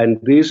 And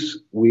this,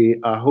 we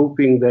are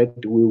hoping that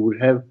we will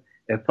have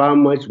a far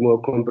much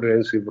more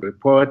comprehensive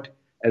report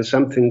and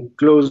something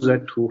closer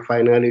to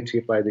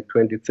finality by the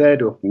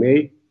 23rd of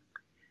May.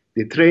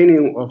 The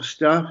training of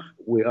staff,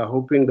 we are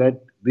hoping that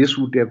this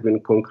would have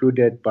been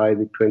concluded by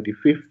the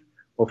 25th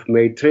of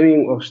May.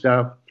 Training of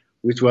staff,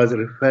 which was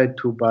referred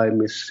to by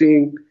Ms.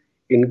 Singh,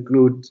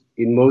 includes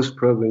in most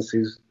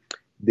provinces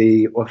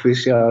the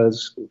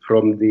officials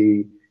from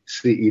the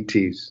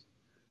CETs.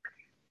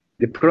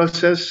 The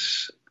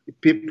process,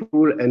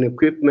 people and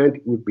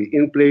equipment would be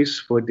in place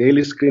for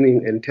daily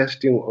screening and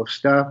testing of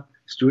staff,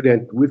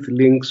 students with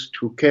links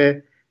to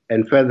care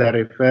and further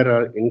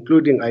referral,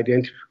 including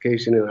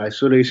identification and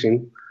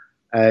isolation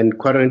and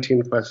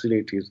quarantine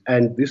facilities.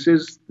 And this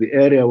is the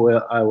area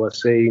where I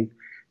was saying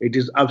it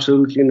is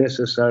absolutely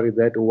necessary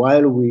that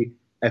while we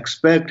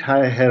expect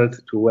higher health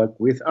to work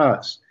with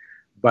us,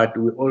 but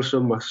we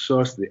also must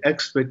source the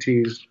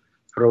expertise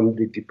from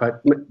the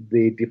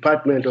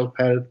Department of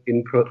Health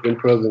in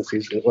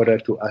provinces in order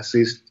to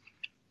assist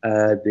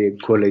the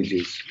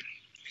colleges.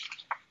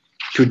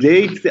 To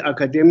date, the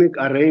academic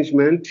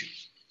arrangement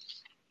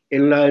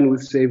in line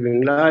with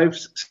saving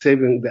lives,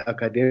 saving the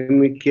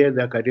academic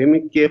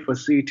care for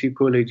CET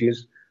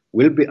colleges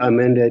will be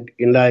amended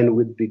in line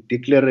with the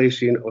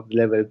declaration of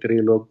level 3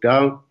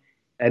 lockdown.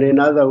 And in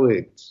other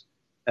words,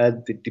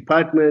 the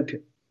department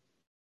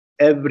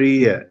every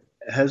year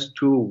has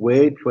to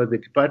wait for the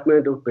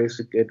Department of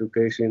Basic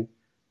Education,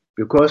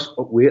 because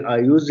we are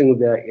using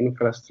their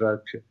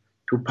infrastructure,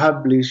 to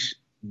publish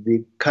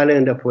the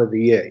calendar for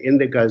the year in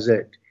the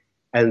Gazette.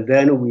 And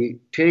then we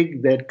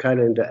take that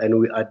calendar and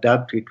we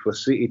adapt it for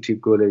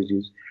CET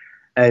colleges.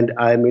 And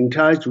I'm in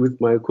touch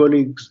with my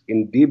colleagues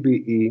in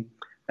DBE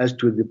as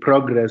to the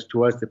progress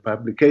towards the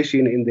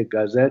publication in the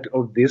Gazette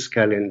of this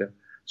calendar,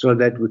 so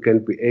that we can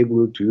be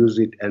able to use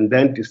it and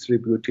then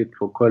distribute it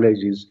for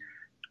colleges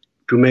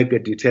to make a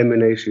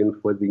determination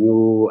for the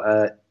new,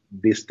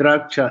 the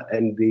structure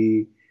and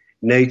the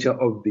nature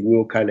of the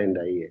new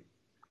calendar year.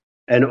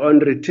 And on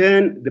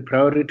return, the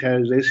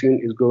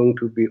prioritization is going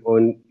to be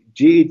on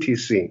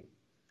GETC.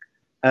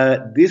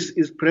 This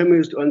is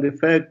premised on the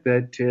fact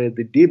that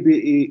the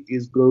DBE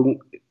is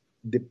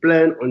the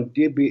plan on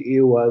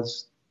DBE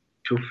was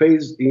to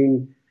phase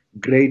in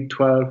grade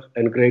 12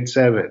 and grade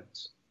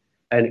 7s.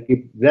 And if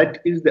that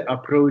is the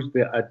approach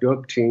they're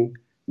adopting,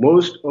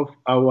 most of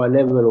our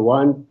level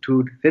 1,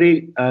 2,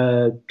 3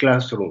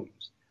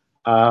 classrooms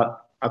are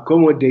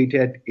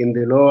accommodated in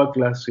the lower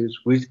classes,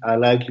 which are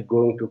likely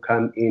going to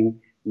come in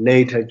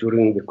later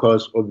during the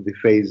course of the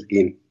phase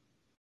in.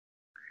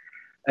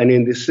 And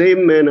in the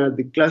same manner,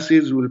 the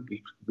classes will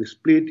be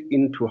split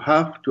into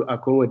half to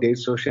accommodate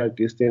social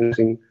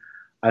distancing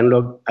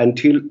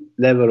until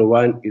level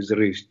 1 is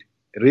reached.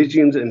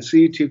 Regions and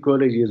CET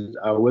colleges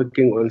are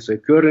working on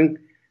securing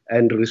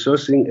and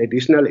resourcing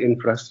additional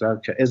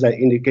infrastructure. As I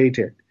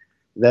indicated,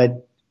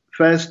 that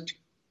first,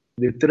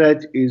 the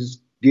threat is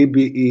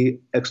DBE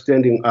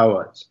extending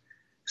hours.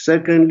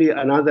 Secondly,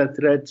 another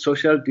threat,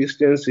 social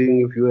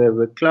distancing. If you have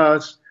a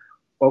class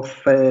of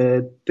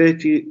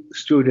 30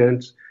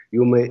 students,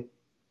 you may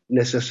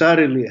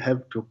necessarily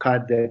have to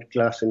cut that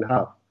class in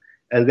half.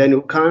 And then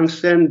you can't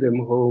send them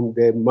home.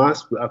 They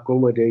must be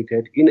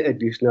accommodated in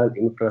additional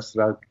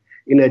infrastructure,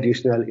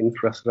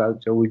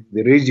 which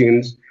the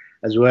regions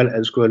as well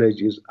as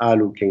colleges are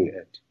looking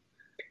at.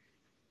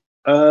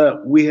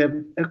 We have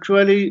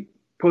actually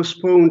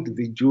postponed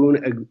the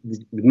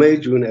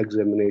May-June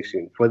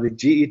examination for the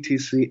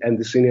GETC and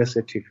the senior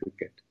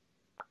certificate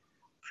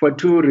for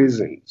 2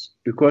 reasons: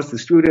 because the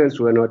students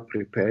were not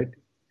prepared,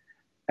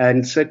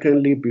 and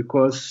secondly,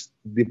 because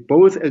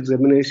both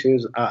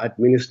examinations are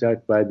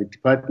administered by the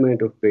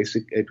Department of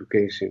Basic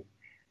Education,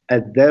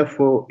 and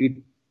therefore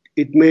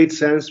it made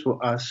sense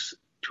for us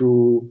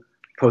to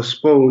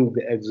postpone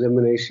the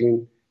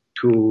examination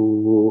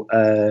to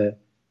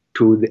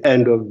the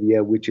end of the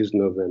year, which is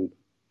November.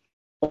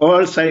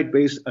 All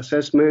site-based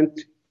assessment,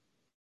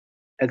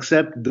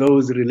 except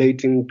those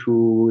relating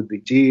to the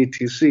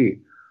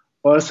GETC,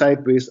 all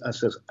site-based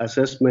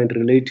assessment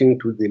relating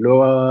to the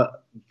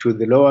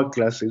lower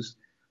classes,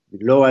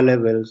 the lower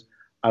levels,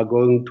 are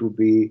going to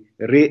be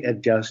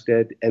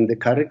readjusted, and the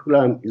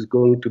curriculum is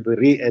going to be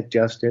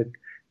readjusted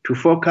to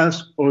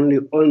focus only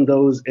on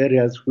those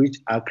areas which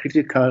are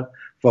critical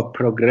for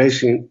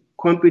progression,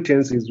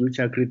 competencies which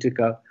are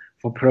critical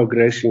for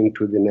progression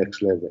to the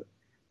next level.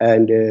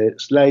 And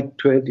slide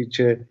 20,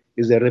 Chair,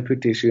 is a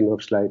repetition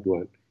of slide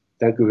 1.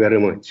 Thank you very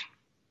much.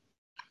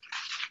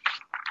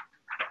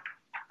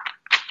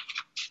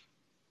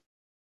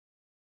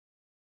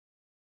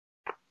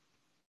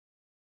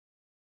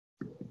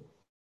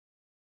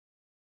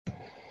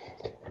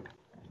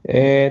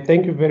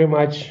 Thank you very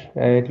much.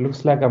 It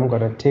looks like I'm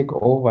going to take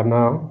over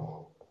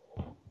now.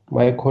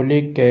 My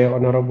colleague,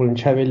 Honorable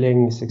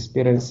Nchaveleng, is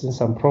experiencing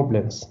some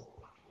problems.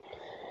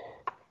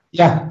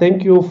 Yeah,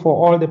 thank you for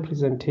all the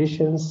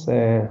presentations.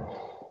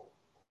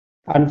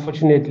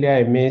 Unfortunately,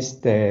 I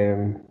missed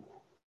the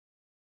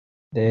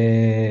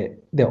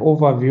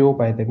overview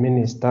by the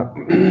minister.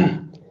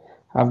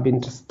 I've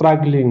been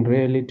struggling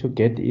really to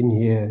get in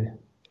here.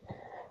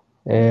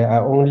 I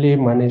only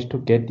managed to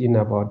get in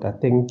about, I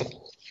think,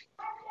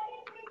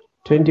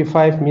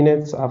 25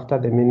 minutes after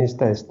the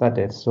minister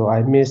started. So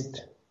I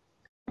missed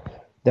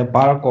the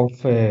bulk of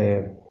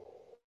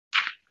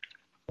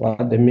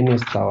what the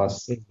minister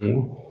was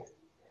saying.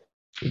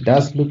 It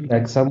does look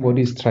like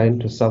somebody is trying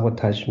to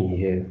sabotage me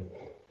here.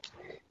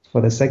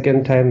 For the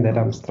second time that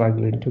I'm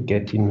struggling to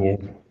get in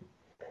here.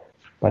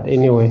 But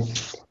anyway,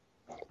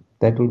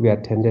 that will be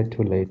attended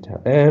to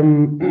later.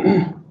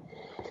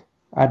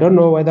 I don't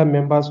know whether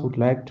members would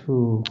like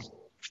to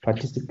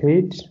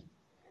participate,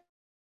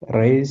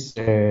 raise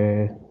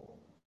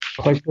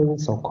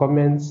questions or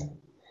comments.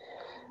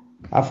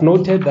 I've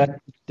noted that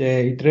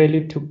it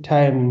really took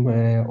time,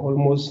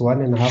 almost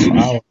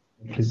 1.5 hours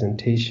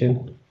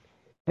presentation,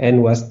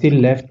 and we're still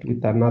left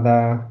with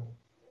another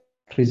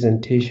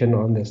presentation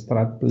on the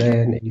strat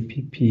plan,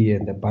 APP,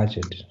 and the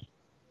budget.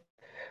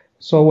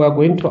 So we're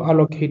going to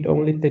allocate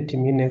only 30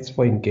 minutes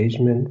for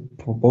engagement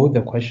for both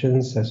the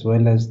questions as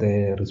well as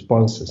the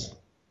responses.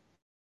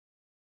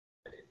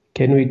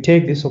 Can we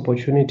take this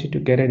opportunity to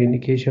get an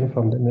indication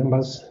from the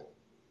members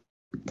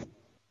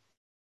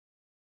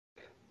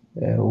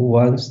who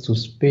wants to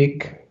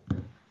speak?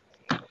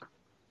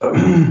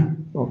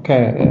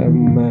 Okay.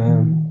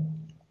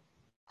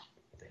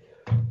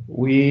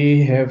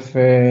 We have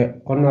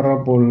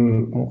Honorable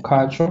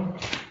Mukacho,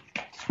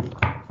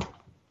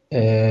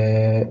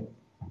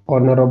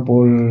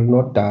 Honorable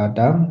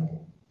Nodada,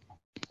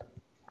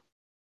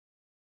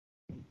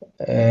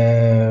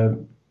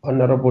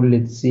 Honorable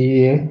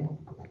Litsie,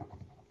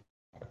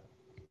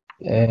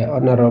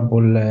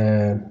 Honorable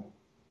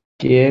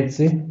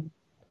Kietzi,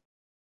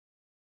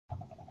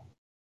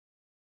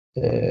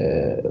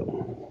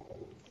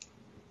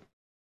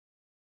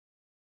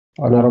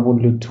 Honorable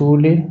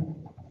Lutuli,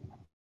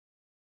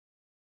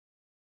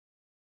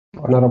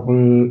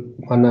 Honorable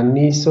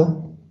Mananiso,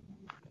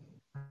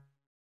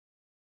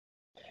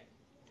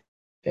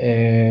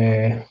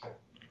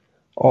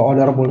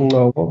 Honorable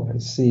Ngogo, I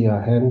see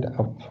your hand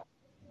up.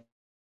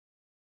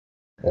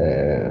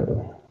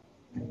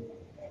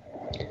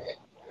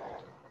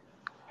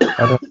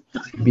 Honorable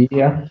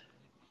Bia,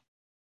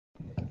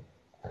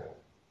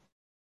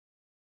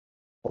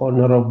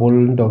 Honorable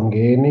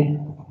Ndongeni,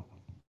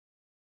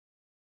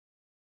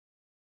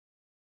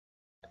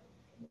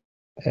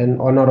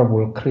 and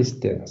Honorable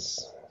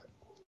Christians.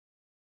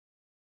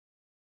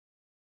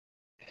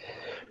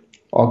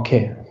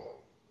 Okay.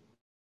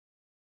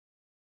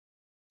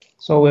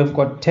 So we've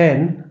got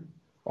 10,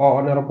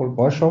 Honorable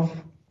Boshoff,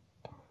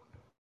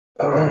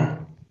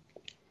 and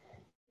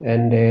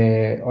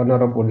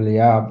Honorable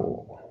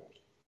Liabo.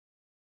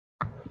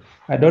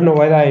 I don't know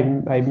whether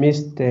I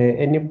missed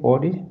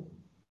anybody.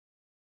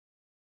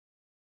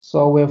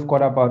 So we've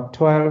got about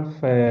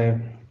 12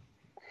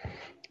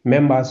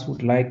 members who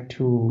would like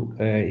to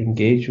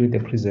engage with the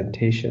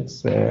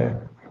presentations.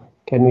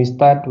 Can we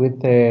start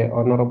with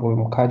Honorable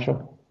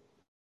Mukacho?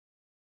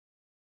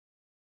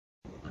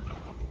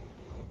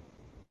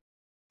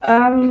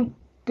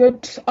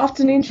 Good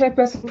afternoon,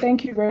 Chairperson.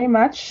 Thank you very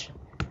much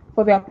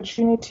for the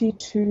opportunity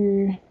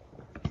to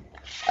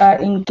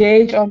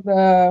engage on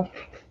the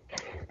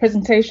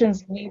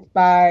presentations made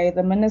by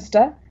the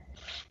Minister.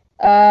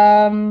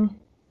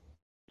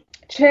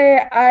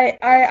 Chair,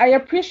 I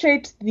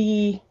appreciate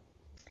the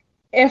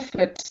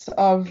effort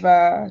of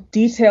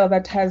detail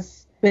that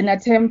has been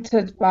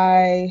attempted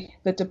by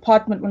the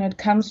department when it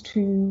comes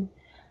to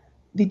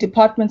the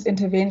department's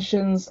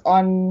interventions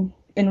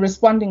in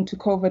responding to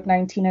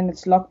COVID-19 and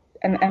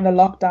the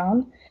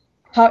lockdown.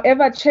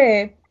 However,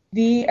 Chair,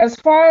 as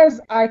far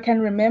as I can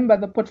remember,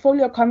 the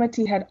Portfolio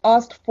Committee had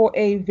asked for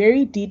a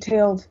very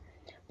detailed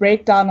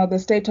breakdown of the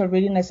state of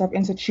readiness of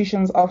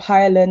institutions of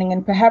higher learning,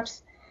 and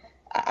perhaps,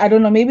 I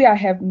don't know, maybe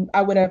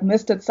I would have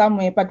missed it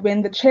somewhere, but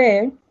when the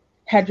Chair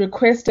had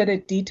requested a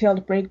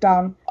detailed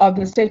breakdown of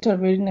the state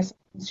of readiness of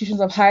institutions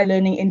of higher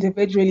learning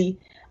individually,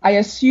 I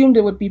assumed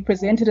it would be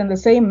presented in the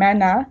same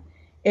manner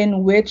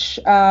in which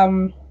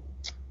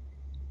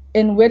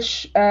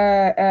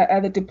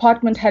the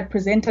department had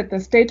presented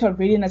the state of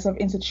readiness of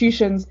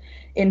institutions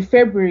in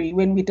February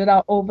when we did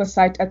our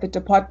oversight at the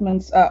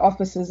department's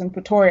offices in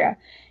Pretoria,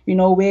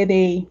 where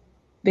they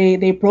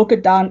broke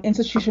it down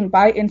institution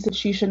by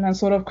institution and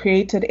sort of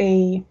created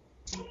a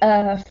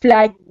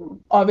flag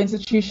of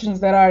institutions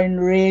that are in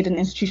red and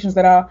institutions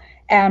that are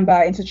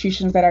amber,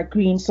 institutions that are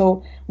green.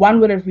 So one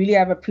would have really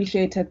have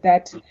appreciated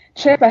that.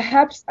 Chair,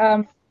 perhaps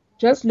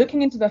just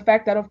looking into the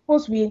fact that, of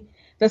course,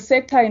 the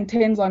sector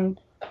intends on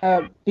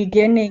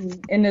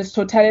beginning in its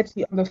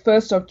totality on the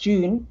 1st of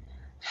June,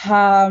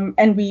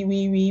 and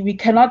we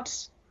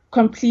cannot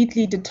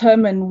completely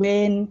determine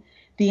when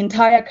the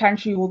entire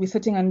country will be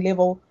sitting on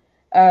level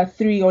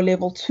 3 or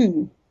level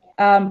 2.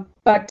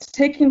 But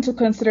taking into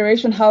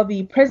consideration how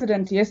the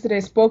president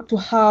yesterday spoke to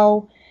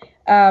how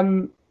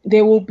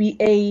there will be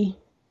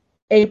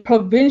a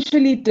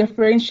provincially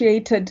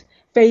differentiated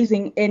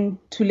phasing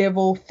into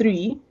level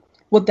 3,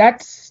 would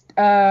that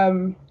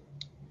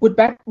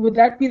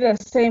be the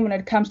same when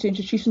it comes to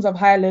institutions of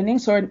higher learning?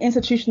 So an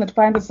institution that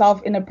finds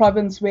itself in a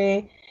province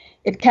where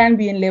it can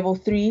be in level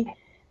 3,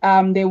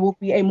 there will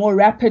be a more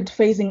rapid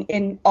phasing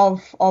in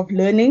of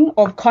learning,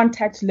 of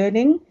contact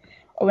learning.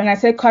 When I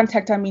say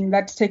contact, I mean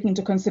that's taking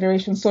into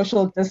consideration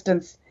social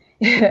distance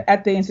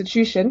at the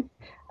institution.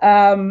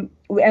 And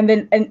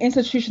then an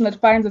institution that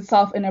finds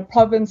itself in a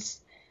province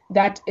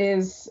that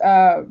is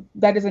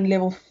in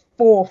level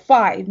 4 or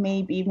 5,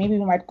 maybe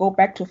we might go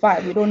back to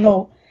 5. We don't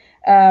know.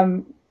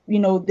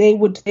 They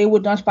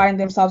would not find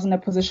themselves in a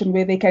position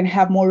where they can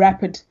have more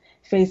rapid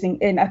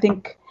phasing in. I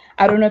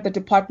don't know if the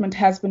department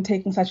has been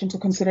taking such into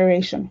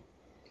consideration.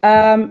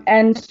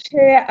 And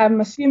Chair, I'm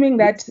assuming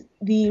that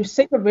the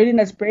state of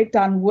readiness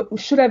breakdown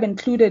should have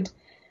included,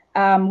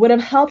 would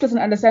have helped us in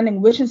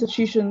understanding which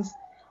institutions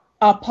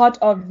are part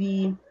of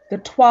the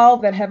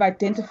 12 that have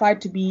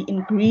identified to be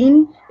in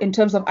green in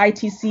terms of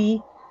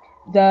ITC,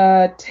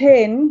 the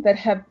 10 that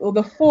have, or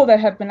the 4 that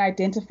have been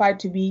identified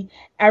to be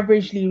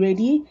averagely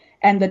ready,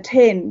 and the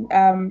 10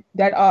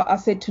 that are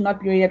said to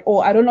not be ready at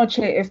all. I don't know,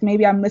 Chair, if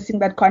maybe I'm missing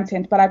that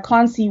content, but I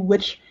can't see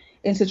which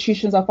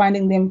institutions are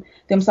finding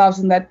themselves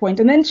in that point.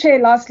 And then, Chair,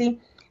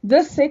 lastly,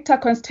 this sector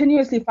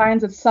continuously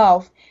finds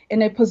itself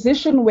in a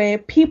position where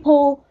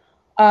people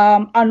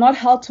are not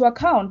held to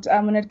account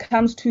when it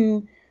comes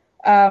to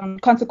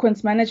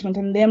consequence management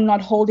and them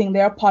not holding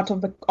their part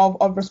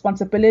of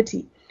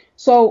responsibility.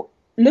 So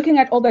looking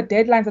at all the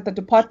deadlines that the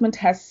department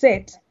has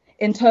set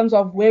in terms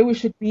of where we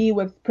should be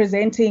with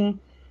presenting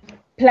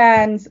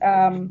plans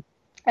and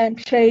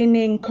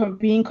training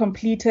being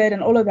completed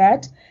and all of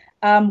that,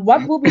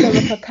 what will be the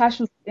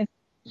repercussions for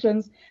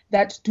institutions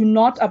that do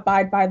not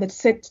abide by the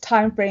set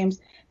timeframes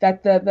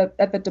that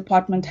the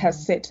department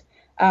has set?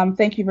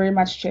 Thank you very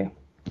much, Chair.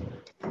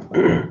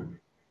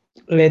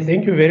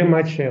 Thank you very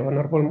much,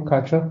 Honorable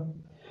Mkacha.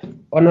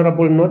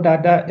 Honorable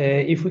Nodada,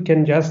 if we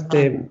can just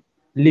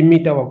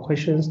limit our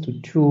questions to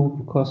 2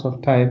 because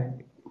of time.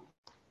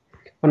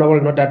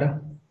 Honorable Nodada.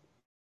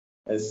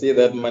 I see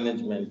that,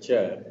 Management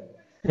Chair.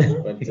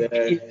 But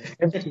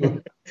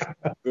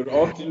good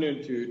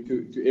afternoon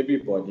to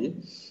everybody.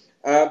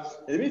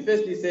 Let me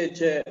firstly say,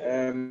 Chair,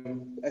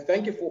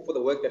 thank you for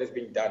the work that has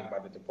been done by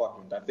the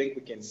department. I think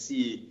we can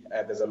see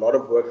there's a lot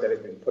of work that has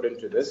been put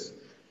into this.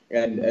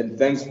 And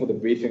thanks for the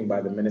briefing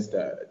by the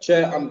Minister.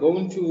 Chair, I'm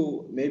going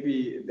to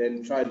maybe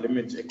then try to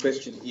limit a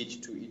question each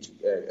to each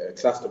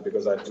cluster,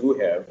 because I do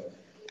have,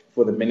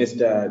 for the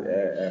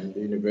Minister, the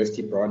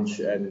University branch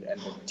and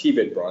the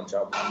DHET branch,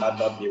 I might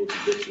not be able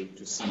to get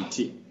to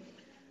CET.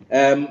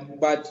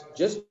 But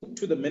just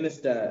to the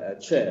Minister,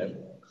 Chair,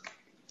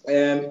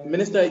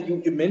 Minister,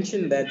 you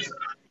mentioned that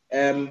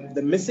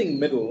the missing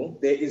middle,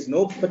 there is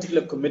no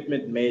particular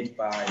commitment made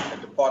by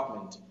the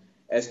department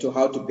as to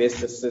how to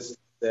best assist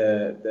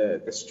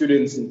the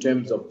students in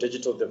terms of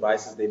digital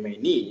devices they may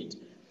need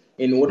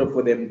in order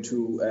for them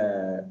to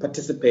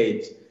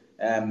participate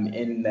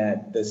in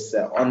this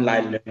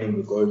online learning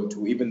we're going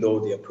to, even though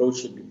the approach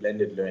should be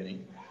blended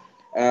learning.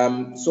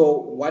 So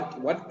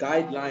what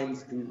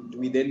guidelines do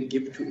we then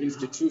give to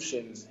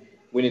institutions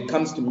when it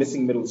comes to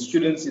missing middle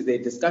students? Is there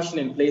a discussion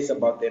in place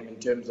about them in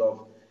terms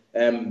of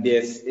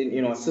there's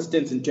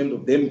assistance in terms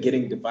of them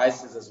getting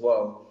devices as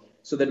well,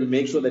 so that we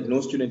make sure that no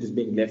student is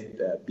being left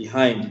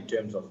behind in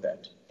terms of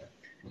that?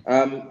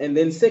 And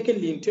then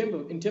secondly, in terms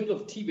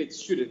of TVET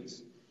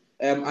students,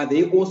 are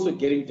they also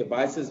getting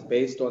devices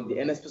based on the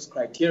NSFAS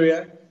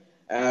criteria,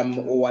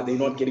 or are they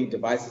not getting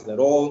devices at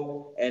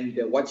all? And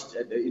what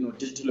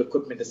digital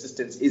equipment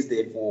assistance is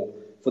there for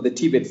the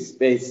TVET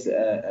space,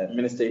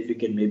 Minister? If you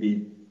can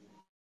maybe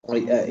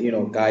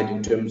guide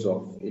in terms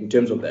of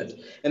that.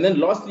 And then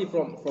lastly,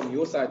 from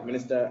your side,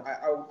 Minister,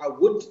 I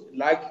would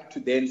like to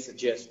then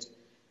suggest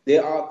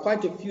there are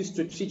quite a few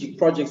strategic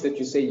projects that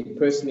you say you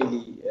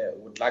personally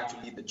would like to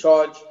lead the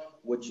charge,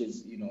 which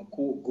is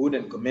cool, good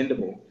and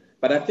commendable.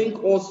 But I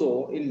think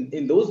also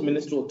in those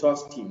ministerial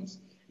task teams,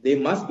 they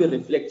must be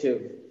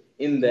reflective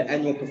in the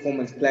annual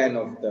performance plan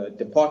of the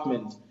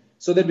department,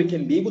 so that we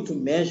can be able to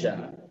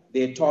measure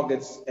their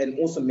targets and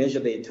also measure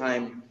their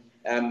time,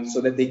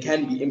 so that they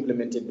can be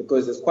implemented,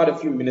 because there's quite a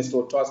few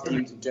ministerial task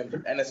teams in terms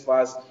of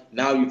NSFAS.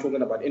 Now you're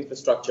talking about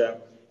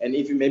infrastructure, and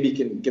if you maybe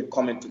can give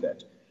comment to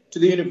that. To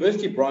the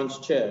university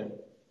branch chair,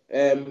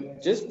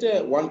 just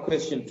one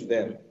question to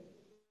them.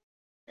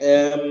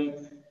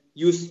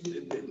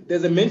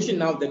 There's a mention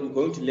now that we're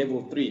going to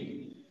level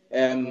 3.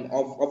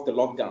 of the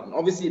lockdown.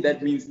 Obviously,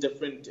 that means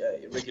different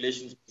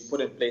regulations be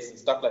put in place and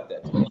stuff like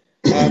that.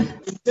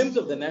 In terms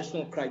of the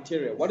national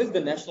criteria, what is the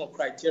national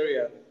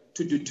criteria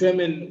to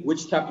determine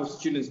which type of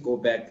students go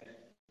back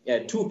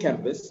to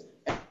campus?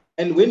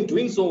 And when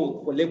doing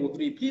so for level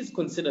 3, please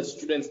consider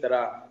students that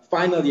are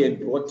final year in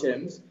broad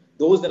terms,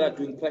 those that are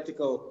doing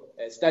practical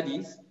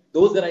studies,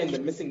 those that are in the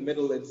missing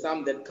middle, and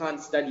some that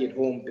can't study at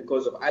home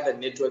because of either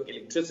network,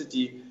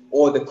 electricity,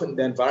 or the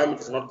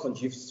environment is not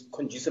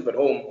conducive at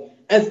home,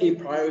 as a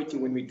priority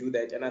when we do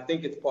that. And I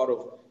think it's part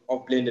of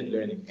blended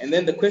learning. And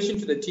then the question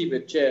to the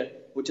TVET chair,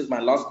 which is my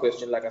last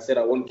question, like I said,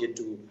 I won't get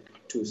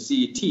to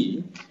CET,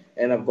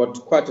 and I've got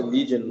quite a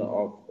legion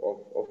of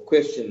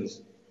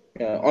questions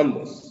on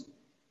this.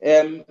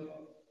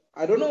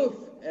 I don't know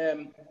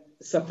if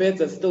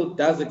SAFEDSA still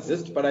does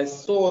exist, but I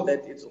saw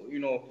that it's,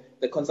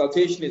 the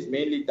consultation is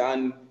mainly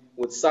done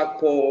with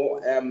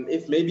SACPO.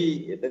 If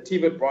maybe the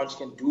TVET branch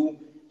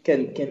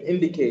can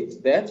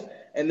indicate that.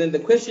 And then the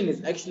question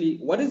is actually,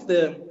 what is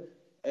the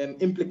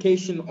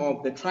implication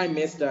of the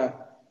trimester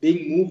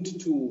being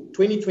moved to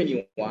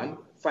 2021,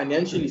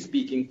 financially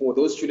speaking, for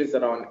those students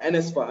that are on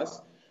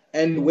NSFAS?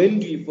 And when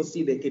do you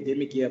foresee the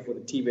academic year for the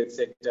TVET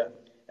sector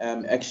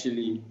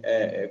actually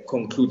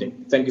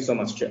concluding? Thank you so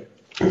much, Chair.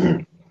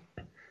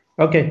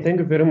 Okay, thank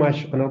you very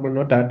much, Honorable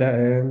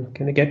Nodada.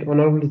 Can I get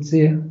Honorable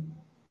Litsia?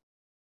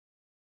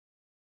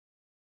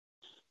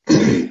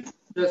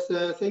 Yes,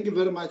 thank you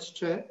very much,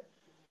 Chair.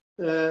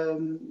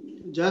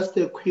 Just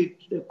a quick,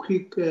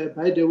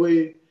 by the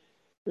way,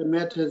 the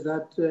matter is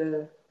that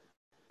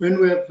when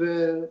we have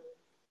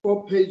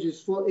 4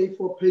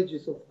 A4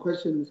 pages of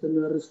questions and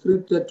we're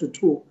restricted to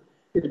 2,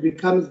 it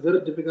becomes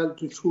very difficult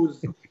to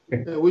choose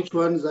which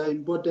ones are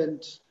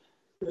important.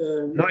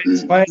 No,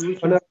 it's fine.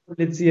 Honorable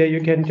Litsia,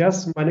 you can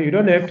just manage. You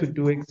don't have to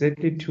do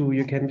exactly 2.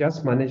 You can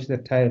just manage the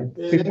time.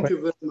 Thank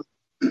you very much.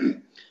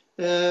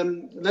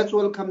 Let's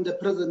welcome the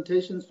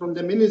presentations from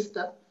the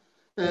Minister.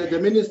 The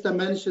Minister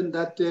mentioned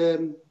that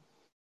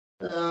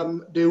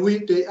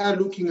they are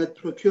looking at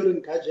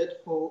procuring gadgets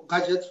for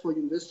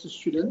university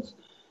students.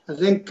 I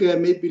think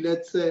maybe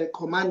let's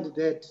command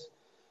that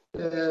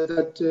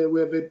we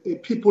have a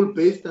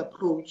people-based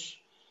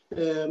approach,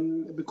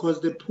 because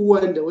the poor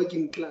and the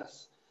working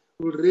class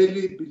will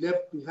really be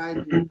left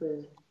behind if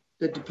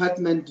the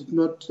department did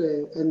not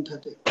enter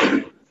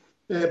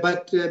there.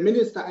 But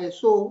Minister, I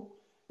saw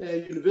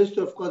University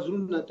of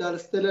KwaZulu-Natal,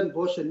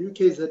 Stellenbosch and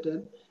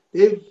UKZN,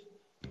 they've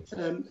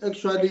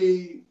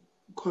actually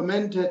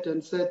commented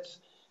and said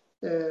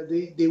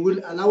they will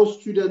allow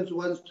students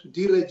once to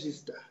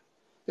deregister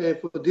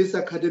for this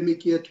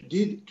academic year to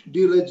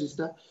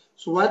deregister.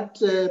 So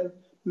what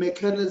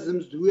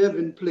mechanisms do we have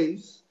in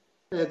place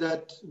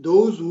that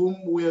those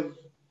whom we have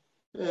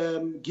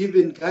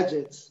given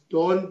gadgets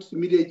don't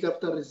immediately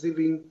after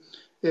receiving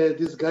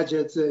these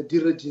gadgets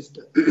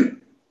deregister?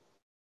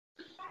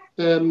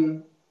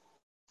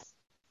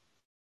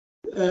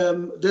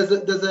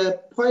 There's a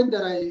point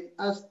that I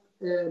asked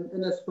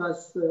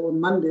NSFAS on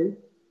Monday,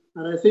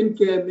 and I think,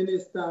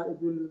 Minister, it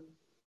will,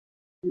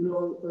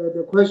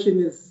 the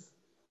question is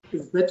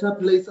better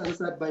placed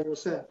answered by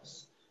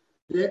yourselves.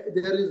 There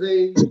is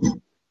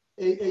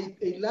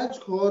a large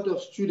cohort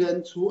of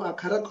students who are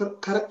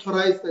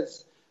characterized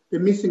as the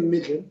missing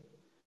middle,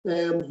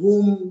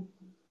 whom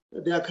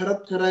they are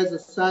characterized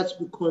as such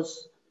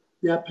because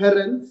their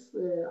parents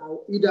are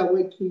either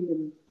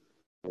working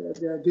and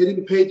they are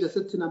getting paid a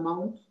certain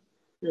amount.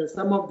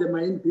 Some of them are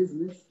in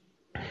business.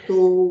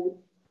 So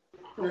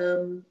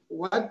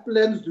what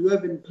plans do you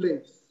have in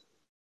place?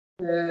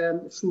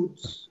 Should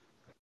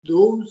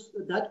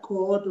that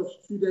cohort of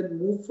students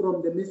move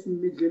from the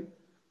missing middle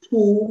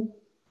to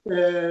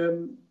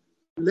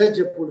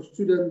eligible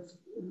students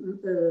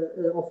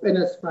of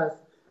NSFAS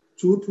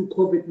due to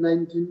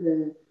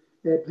COVID-19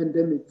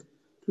 pandemic?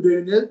 To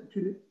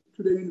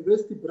the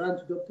university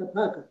branch, Dr.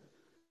 Parker,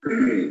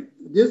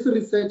 these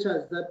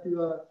researchers that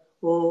you are,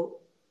 or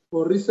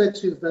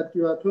researchers that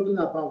you are talking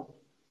about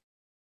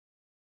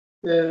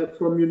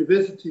from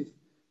universities,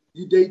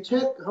 did they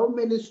check how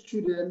many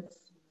students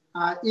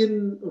are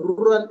in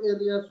rural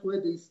areas where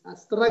they are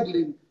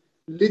struggling,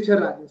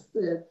 literally,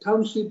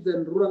 townships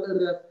and rural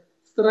areas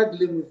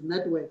struggling with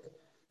network,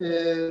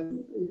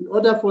 in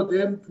order for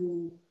them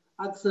to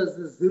access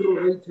the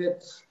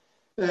zero-rated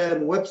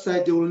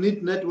website, they will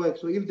need network.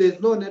 So if there's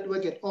no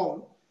network at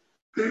all,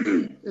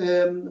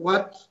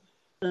 what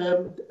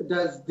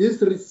does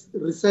this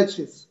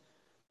researchers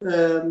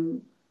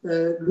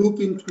look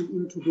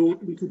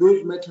into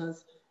those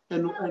matters,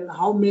 and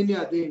how many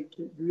are they?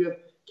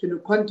 Can you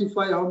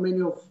quantify how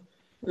many of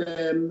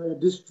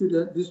these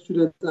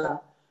students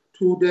are?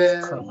 To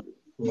the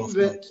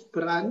TVET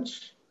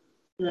branch,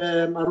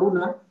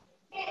 Aruna,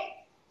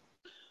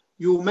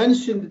 you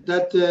mentioned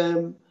that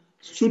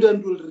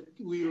students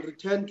will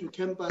return to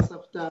campus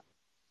after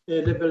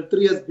level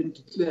 3 has been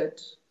declared.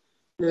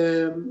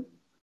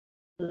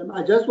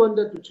 I just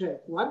wanted to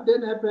check, what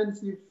then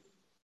happens if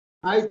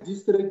high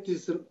district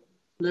is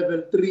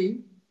level 3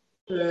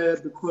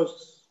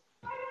 because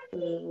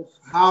of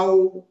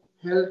how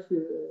health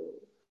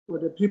or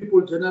the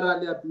people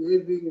generally are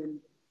behaving, and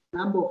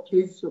number of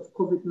cases of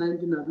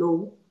COVID-19 are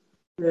low.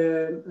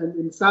 And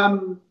in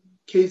some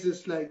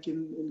cases, like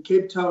in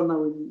Cape Town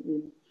now,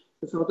 in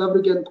the South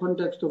African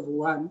context of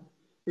Wuhan,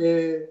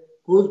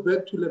 goes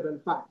back to level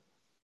 5.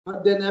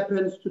 What then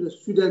happens to the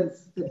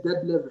students at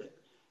that level?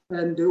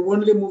 And they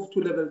only move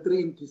to level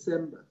 3 in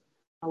December.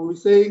 Are we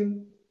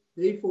saying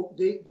they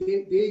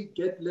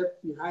get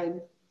left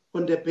behind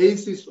on the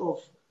basis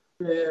of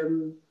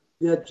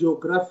their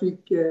geographic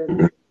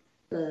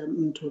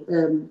on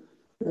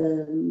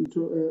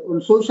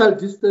social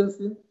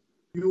distancing?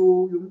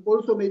 You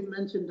also made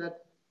mention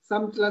that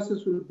some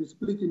classes will be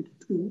split into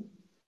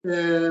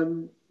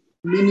 2,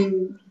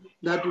 meaning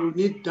that we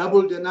need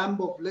double the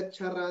number of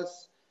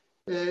lecturers.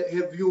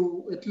 Have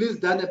you at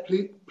least done a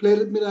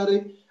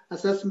preliminary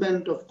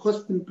assessment of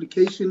cost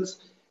implications,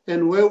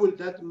 and where will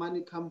that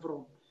money come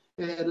from?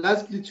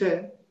 Lastly,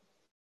 Chair,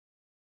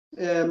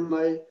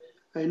 I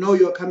know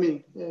you're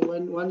coming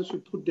once you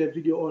put the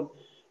video on.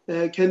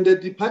 Can the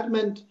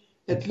department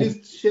at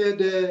least share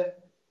the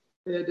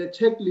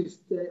checklist?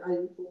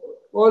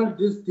 All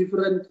these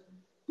different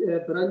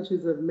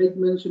branches have made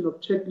mention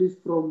of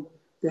checklist from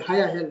the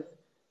higher health.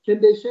 Can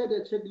they share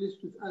the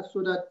checklist with us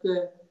so that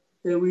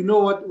we know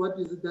what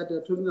is it that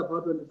they're talking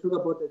about when they talk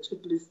about the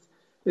checklist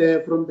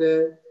from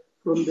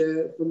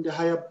the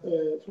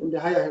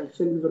higher health?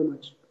 Thank you very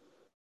much.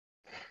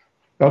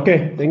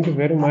 Okay, thank you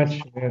very much.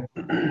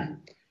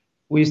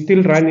 We're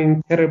still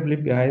running terribly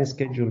behind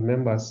schedule,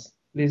 members.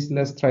 Please,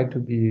 let's try to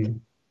be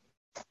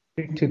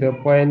quick to the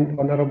point,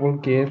 Honorable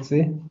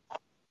Kietse.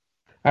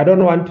 I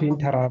don't want to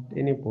interrupt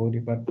anybody,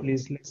 but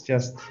please, let's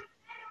just...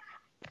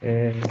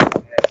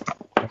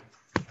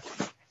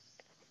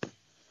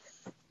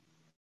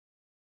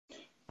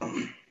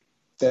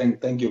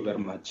 Thank you very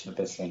much,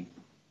 Person.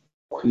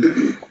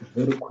 Quick,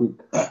 very quick.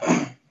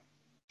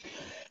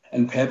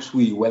 And perhaps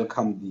we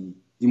welcome the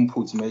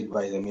inputs made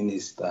by the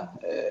Minister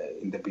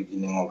in the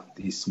beginning of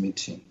this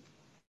meeting.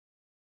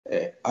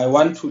 I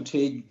want to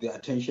take the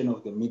attention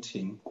of the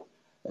meeting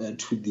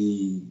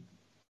to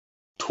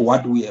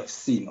what we have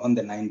seen on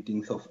the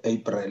 19th of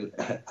April.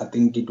 I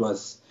think it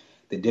was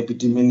the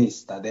Deputy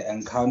Minister, the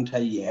encounter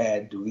he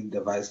had with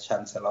the Vice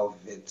Chancellor of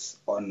WITS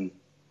on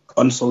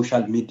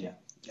social media.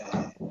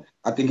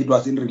 I think it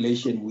was in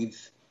relation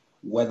with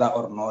whether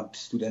or not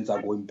students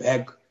are going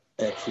back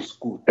to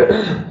school.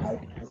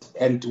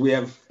 And we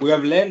have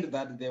learned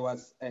that there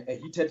was a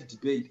heated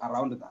debate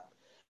around that.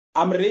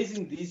 I'm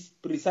raising this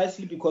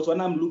precisely because when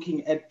I'm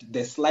looking at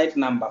the slide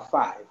number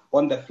 5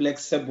 on the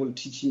flexible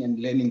teaching and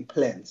learning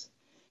plans,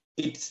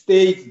 it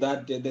states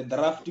that the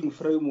drafting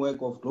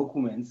framework of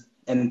documents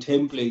and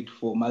template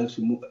for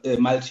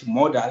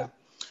multimodal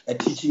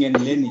teaching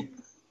and learning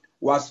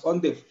was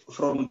from the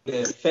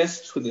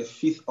 1st to the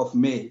 5th of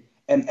May.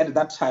 And at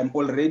that time,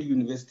 already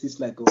universities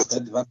like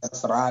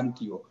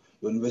Witwatersrand, your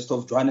University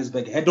of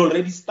Johannesburg had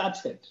already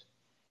started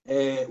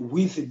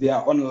with their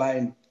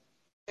online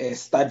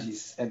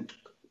studies and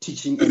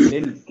teaching and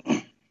learning.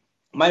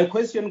 My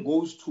question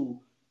goes to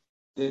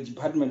the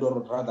department,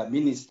 or rather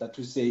minister,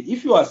 to say,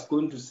 if you are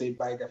going to say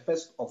by the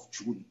 1st of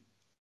June,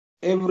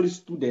 every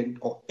student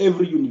or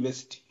every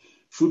university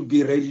should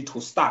be ready to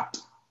start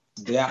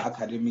their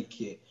academic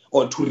year,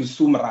 or to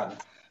resume rather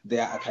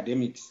their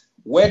academics,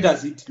 where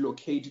does it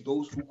locate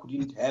those who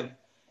couldn't have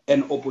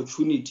an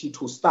opportunity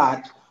to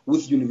start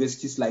with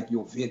universities like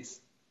your WITS?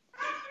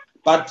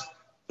 But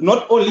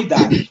not only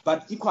that,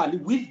 but equally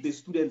with the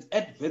students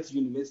at WITS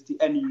University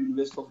and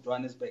University of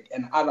Johannesburg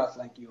and others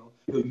like your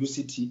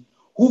UCT,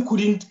 who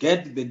couldn't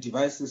get the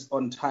devices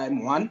on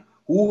time,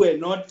 who were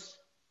not,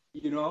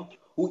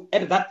 who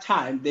at that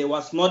time, there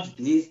was not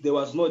this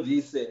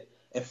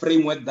a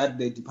framework that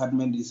the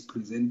department is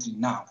presenting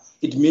now.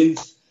 It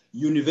means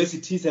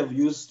universities have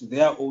used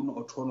their own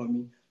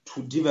autonomy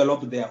to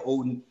develop their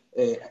own,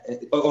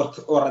 or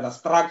rather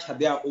structure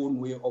their own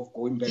way of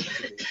going back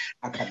to the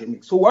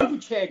academics. So I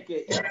want to check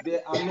if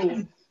there are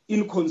no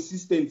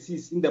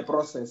inconsistencies in the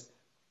process,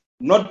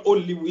 not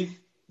only with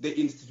the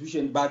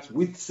institution, but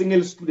with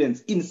single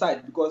students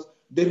inside, because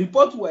the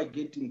report we are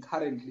getting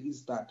currently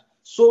is that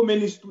so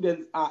many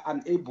students are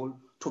unable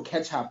to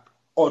catch up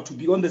or to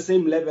be on the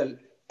same level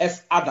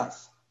as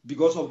others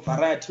because of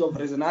variety of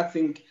reasons. I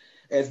think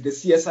as the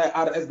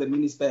CSIR, as the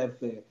minister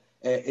have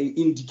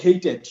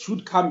indicated,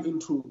 should come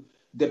into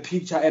the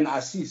picture and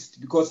assist,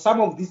 because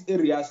some of these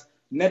areas,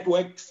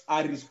 networks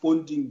are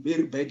responding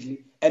very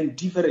badly and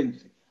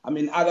differently. I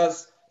mean,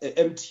 others,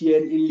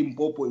 MTN in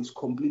Limpopo is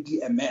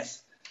completely a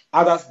mess.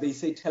 Others, they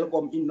say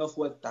Telkom in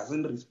Northwest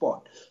doesn't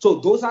respond. So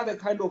those are the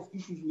kind of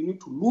issues we need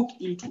to look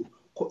into,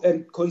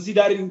 and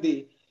considering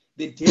the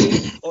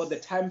dates or the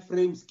time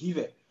frames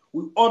given,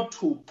 we ought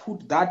to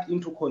put that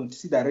into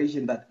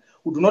consideration, that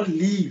we do not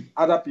leave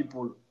other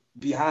people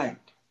behind.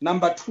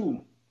 Number 2,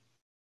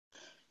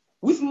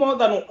 with more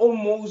than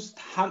almost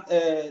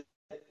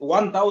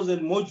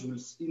 1,000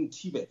 modules in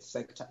Tibet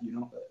sector,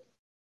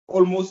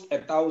 almost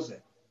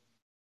 1,000.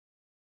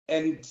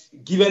 And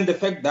given the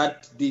fact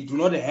that they do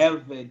not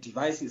have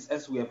devices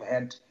as we have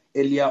had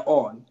earlier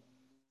on,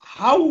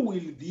 how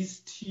will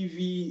this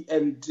TV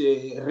and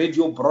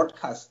radio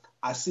broadcast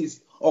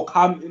assist or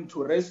come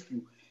into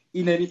rescue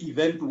in an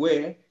event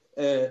where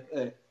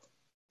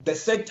the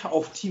sector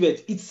of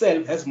TVET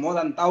itself has more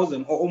than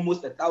 1,000 or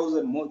almost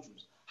 1,000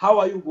 modules? How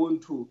are you going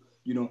to,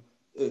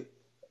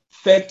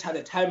 factor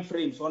the time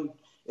frames on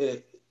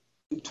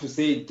to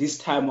say this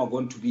time we're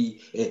going to be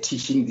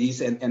teaching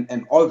this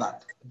and all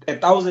that?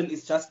 1,000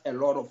 is just a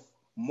lot of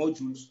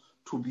modules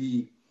to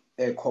be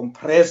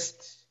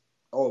compressed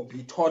or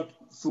be taught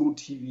through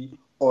TV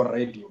or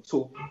radio.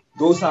 So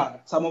those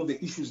are some of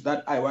the issues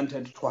that I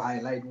wanted to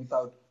highlight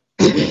without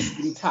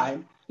wasting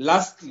time.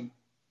 Lastly,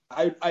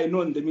 I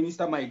know the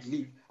minister might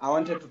leave. I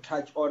wanted to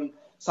touch on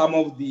some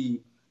of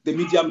the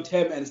medium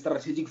term and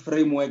strategic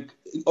framework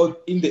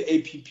in the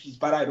APPs,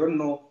 but I don't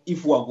know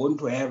if we are going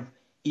to have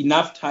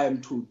enough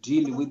time to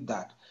deal with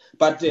that.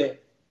 But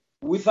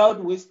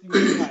without wasting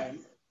time,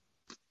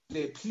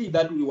 the plea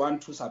that we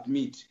want to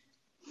submit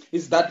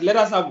is that let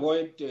us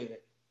avoid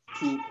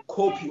to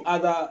copy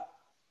other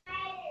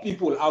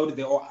people out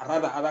there, or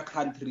rather other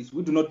countries.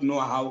 We do not know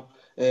how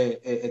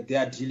they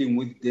are dealing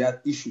with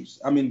their issues.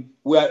 I mean,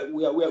 we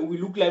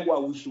look like we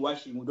are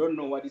wishy-washy. We don't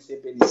know what is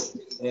happening.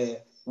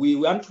 We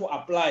want to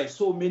apply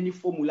so many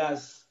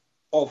formulas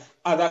of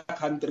other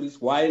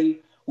countries while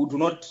we do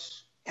not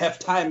have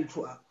time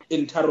to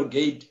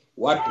interrogate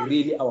what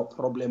really our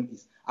problem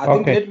is. I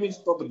think let me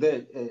stop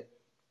there,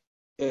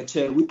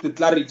 Chair, with the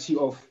clarity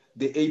of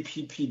the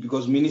APP,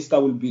 because Minister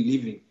will be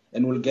leaving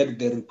and will get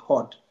the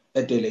report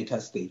at a later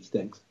stage.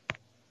 Thanks.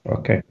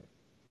 Okay.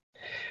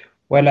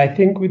 Well, I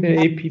think with the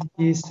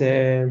APPs,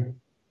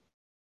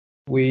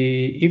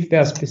 if there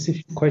are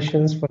specific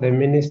questions for the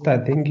minister, I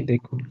think they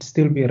could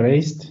still be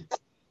raised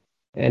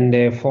and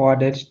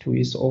forwarded to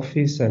his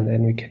office, and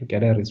then we can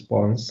get a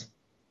response.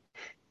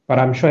 But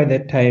I'm sure at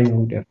that time we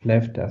would have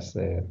left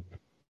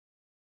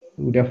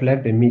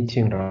the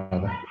meeting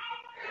rather.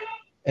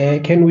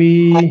 Can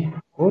we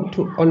go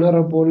to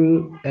Honorable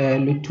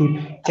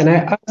Lutul? Can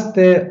I ask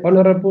the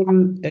Honorable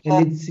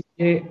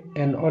Litsie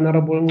and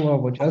Honorable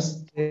Ngobo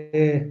just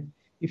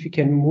if you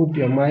can mute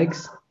your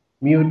mics?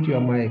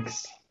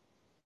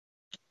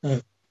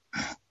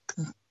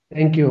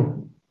 Thank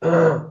you.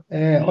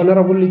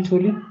 Honorable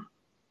Lituli?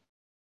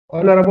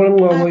 Honorable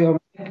Ngobo, your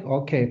mic?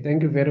 Okay,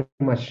 thank you very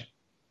much.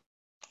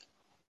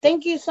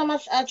 Thank you so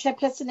much,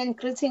 Chairperson, and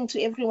greeting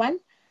to everyone.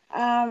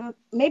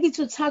 Maybe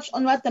to touch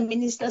on what the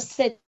minister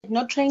said,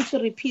 not trying to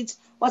repeat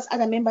what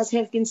other members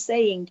have been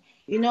saying.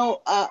 We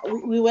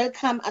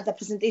welcome the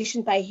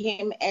presentation by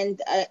him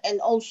and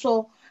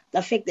also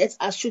the fact that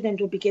our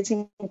students will be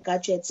getting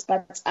gadgets.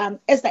 But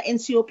as the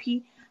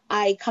NCOP,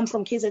 I come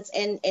from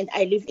KZN and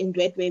I live in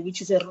DHET,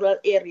 which is a rural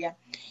area,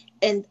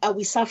 and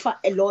we suffer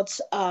a lot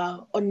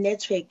on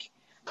network.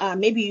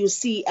 Maybe you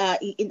see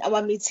in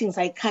our meetings,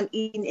 I come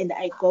in and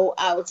I go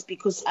out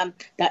because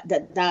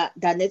the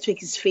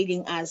network is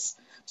failing us.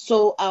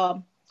 So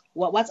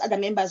what other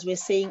members were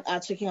saying,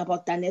 talking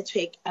about the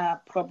network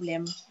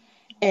problem,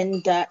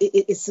 and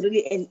it's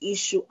really an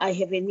issue. I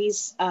have a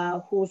niece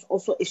who's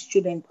also a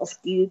student of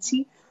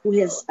DHET who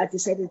has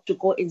decided to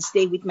go and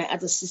stay with my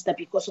other sister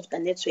because of the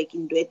network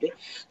in DHET,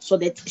 so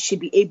that she'll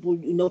be able,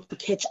 to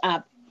catch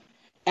up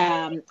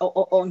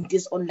on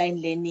this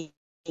online learning.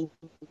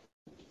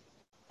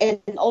 And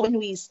when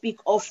we speak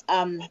of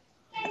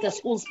the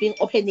schools being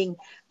opening,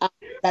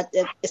 that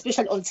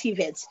especially on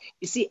TVET,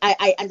 you see,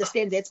 I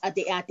understand that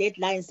there are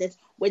deadlines that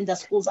when the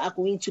schools are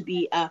going to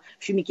be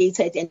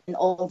fumigated and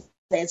all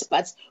that,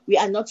 but we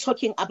are not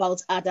talking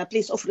about the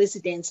place of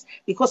residence,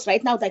 because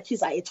right now the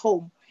kids are at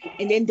home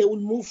and then they will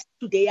move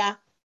to their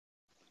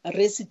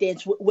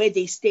residence where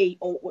they stay,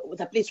 or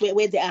the place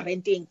where they are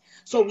renting.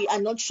 So we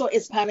are not sure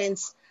as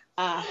parents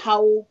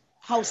how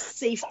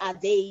safe are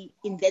they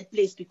in that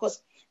place,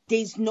 because there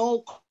is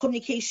no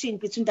communication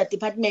between the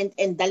department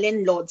and the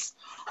landlords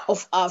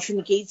of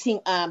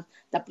fumigating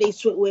the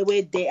place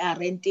where they are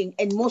renting.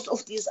 And most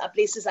of these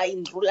places are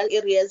in rural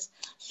areas.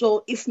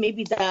 So if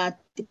maybe the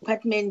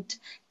department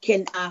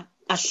can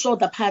assure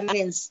the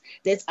parents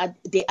that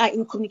they are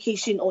in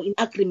communication or in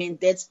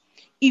agreement that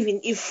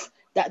even if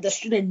the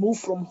student move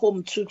from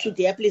home to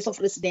their place of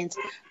residence,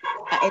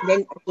 and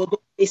then those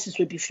places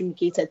will be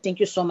fumigated.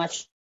 Thank you so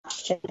much.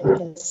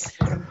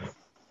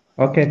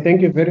 Okay,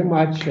 thank you very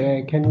much.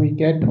 Can we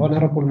get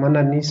Honorable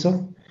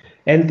Mananiso?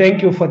 And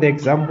thank you for the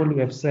example you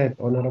have set,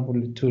 Honorable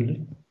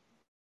Lutul,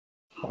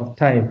 of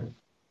time.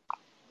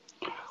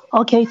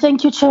 Okay,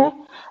 thank you, Chair.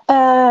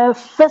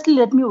 Firstly,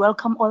 let me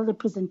welcome all the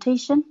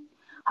presentation.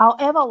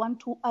 However, I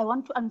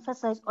want to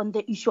emphasize on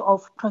the issue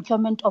of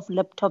procurement of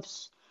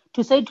laptops.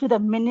 To say to the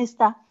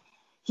minister,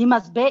 he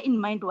must bear in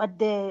mind what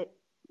the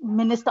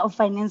Minister of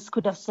Finance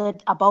could have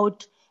said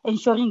about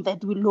ensuring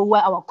that we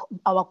lower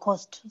our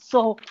cost.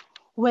 So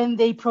when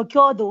they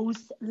procure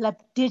those lab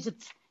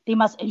digits, they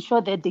must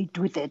ensure that they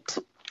do that.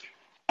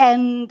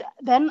 And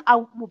then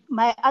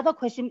my other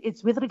question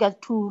is with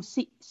regard to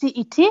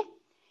CET.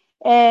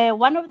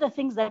 One of the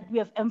things that we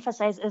have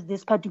emphasized as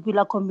this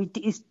particular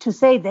committee is to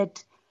say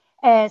that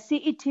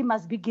CET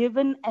must be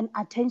given an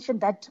attention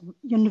that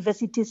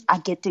universities are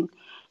getting.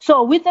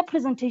 So with the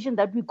presentation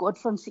that we got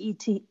from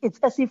CET, it's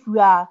as if we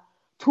are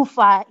too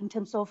far in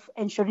terms of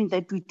ensuring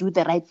that we do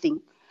the right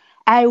thing.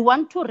 I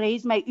want to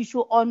raise my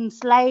issue on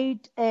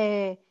slide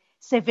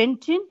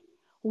 17,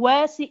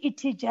 where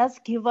CET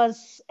just give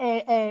us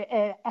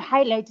a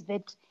highlight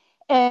that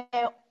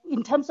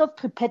in terms of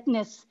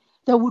preparedness,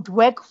 they would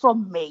work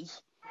from May.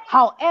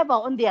 However,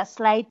 on their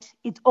slide,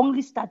 it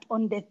only starts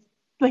on the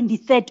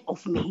 23rd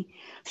of May.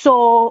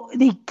 So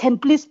they can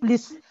please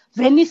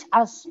vanish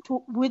us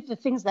with the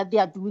things that they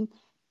are doing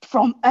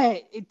from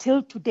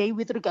till today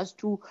with regards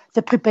to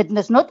the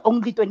preparedness, not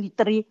only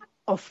 23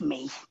 of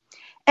May.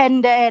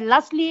 And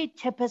lastly,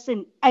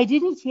 Chairperson, I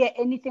didn't hear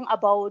anything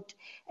about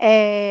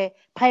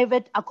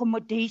private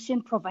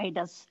accommodation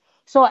providers.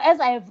 So as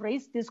I have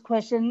raised this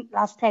question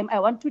last time, I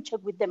want to check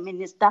with the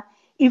Minister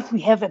if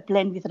we have a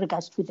plan with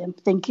regards to them.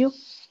 Thank you.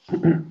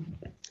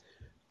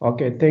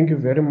 Okay, thank you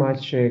very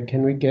much.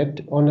 Can we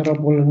get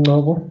Honorable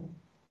Ngobo?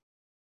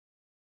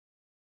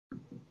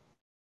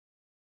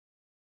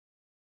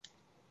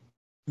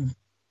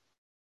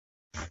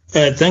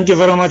 Thank you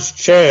very much,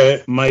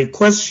 Chair. My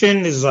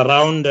question is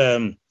around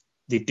the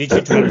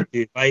digital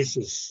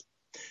devices.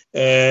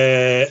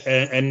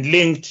 And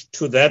linked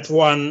to that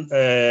one,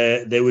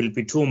 there will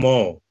be two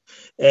more.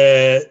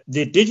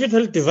 The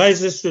digital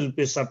devices will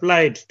be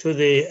supplied to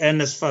the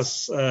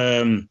NSFAS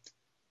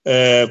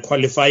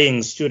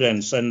qualifying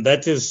students, and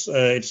that is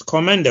it's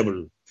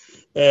commendable.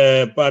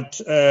 But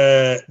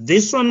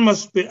this one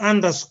must be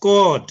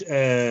underscored,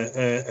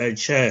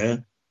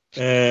 Chair.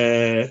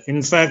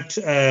 In fact,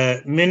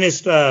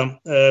 Minister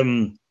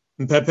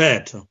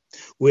Mpepet,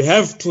 we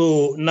have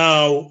to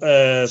now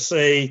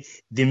say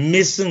the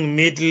missing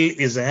middle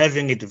is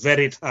having it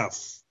very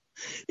tough.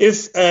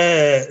 If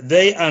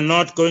they are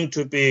not going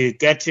to be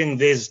getting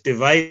these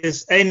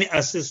devices, any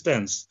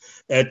assistance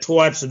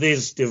towards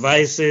these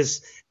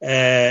devices,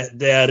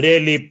 they are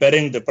really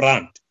bearing the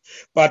brunt.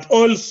 But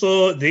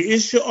also the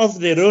issue of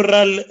the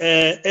rural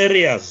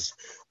areas,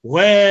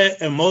 where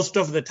most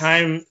of the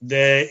time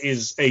there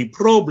is a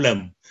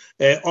problem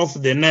of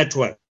the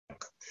network.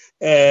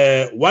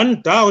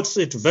 One doubts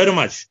it very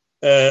much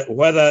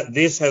whether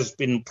this has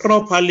been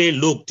properly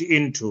looked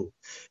into.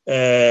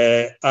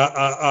 One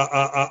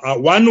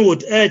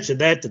would urge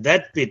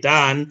that be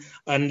done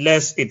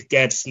unless it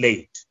gets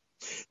late.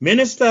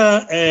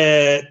 Minister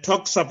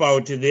talks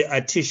about the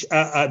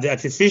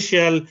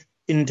artificial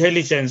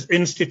intelligence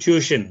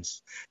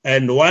institutions,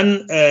 and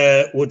one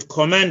would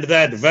commend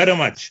that very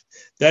much,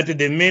 that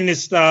the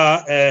minister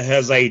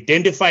has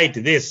identified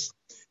this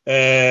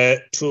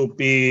to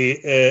be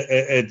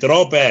a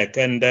drawback,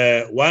 and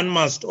one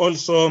must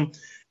also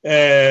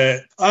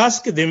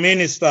ask the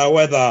minister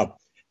whether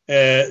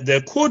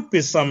there could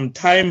be some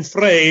time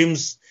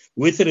frames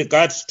with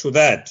regards to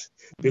that,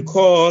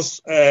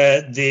 because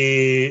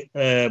the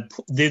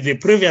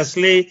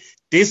previously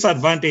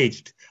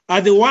disadvantaged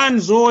are the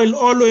ones who will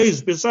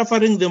always be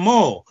suffering the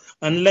more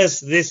unless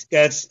this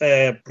gets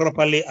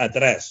properly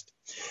addressed.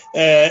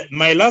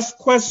 My last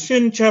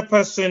question,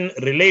 Chairperson,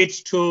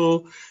 relates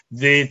to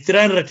the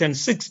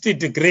 360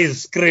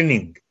 degrees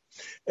screening.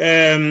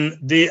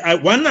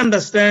 One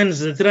understands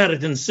the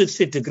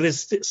 360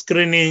 degrees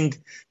screening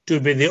to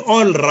be the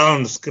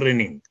all-round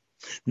screening.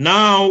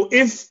 Now,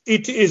 if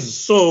it is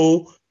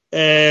so,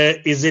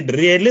 is it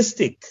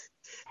realistic?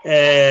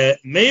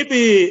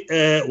 Maybe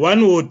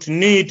one would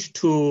need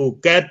to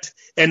get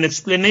an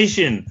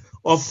explanation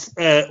of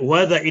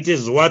whether it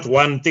is what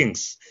one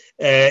thinks.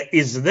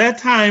 Is there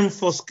time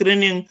for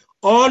screening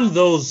all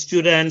those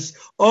students,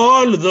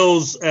 all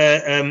those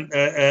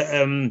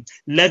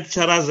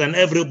lecturers and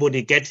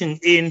everybody getting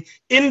in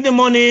the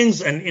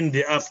mornings and in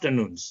the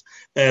afternoons?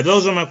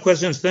 Those are my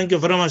questions. Thank you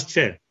very much,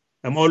 Chair.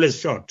 I'm always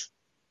short.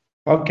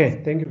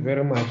 Okay, thank you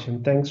very much,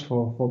 and thanks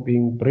for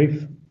being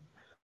brief.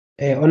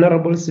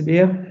 Honorable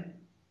Sibia.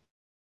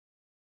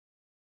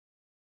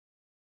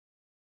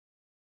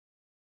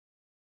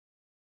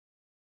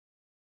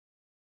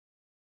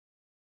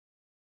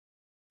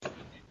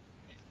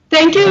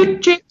 Thank you,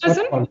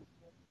 Chairperson.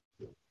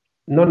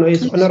 No,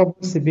 it's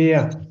Honorable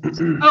Sibia.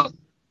 Oh,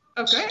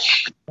 okay.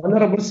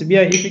 Honorable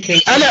Sibia, if you can.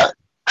 Hello,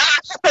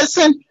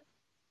 Chairperson.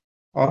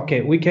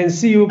 Okay, we can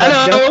see you. But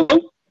hello.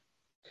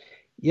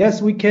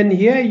 Yes, we can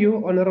hear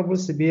you, Honorable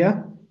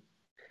Sibia.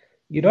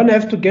 You don't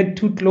have to get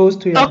too close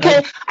to your.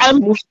 Okay, I'm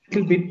move a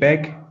little bit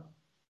back,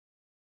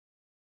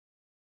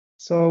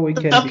 so we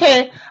can.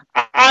 Okay,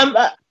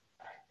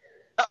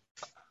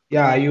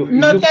 yeah, you.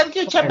 No, thank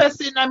you,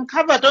 Chairperson. I'm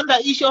covered on the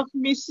issue of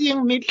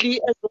missing middle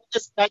as well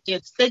as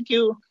gadgets. Thank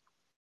you.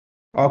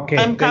 Okay.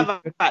 I'm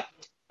covered.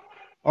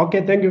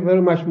 Okay, thank you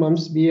very much, Ma'am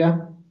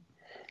Sibia.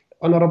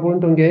 Honorable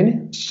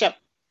Ndongeni. Sure.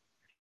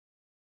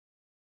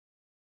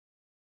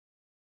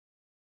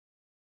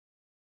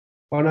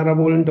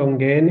 Honorable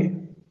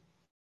Ndongeni.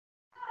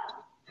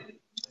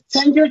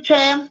 Thank you,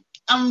 Chair.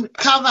 I'm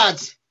covered.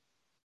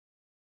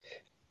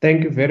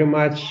 Thank you very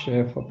much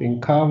for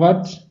being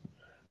covered.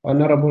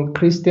 Honorable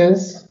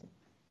Christians.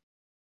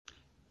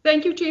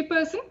 Thank you,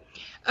 Chairperson.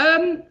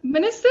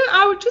 Minister,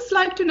 I would just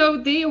like to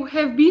know, there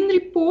have been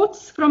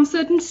reports from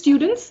certain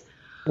students.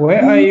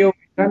 Where are you?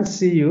 I can't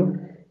see you.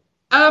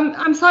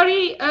 I'm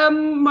sorry,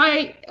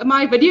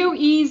 my video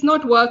is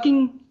not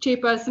working,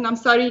 Chairperson. I'm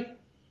sorry.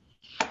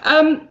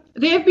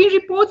 There have been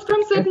reports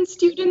from certain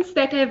students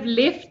that have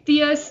left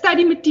their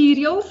study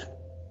materials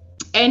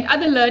and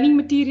other learning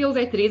materials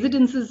at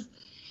residences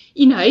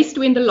in haste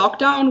when the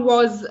lockdown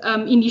was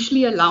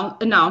initially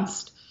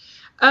announced.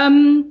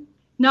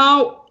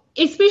 Now,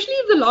 especially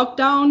if the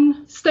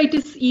lockdown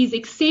status is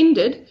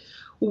extended,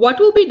 what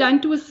will be done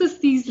to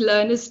assist these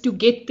learners to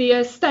get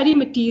their study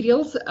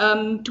materials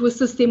to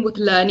assist them with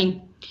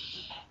learning?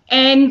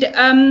 And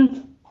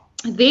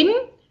then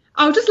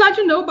I would just like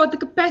to know about the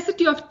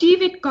capacity of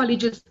TVET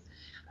colleges.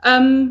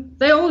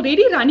 They're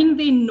already running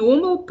their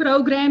normal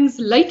programs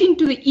late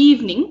into the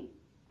evening.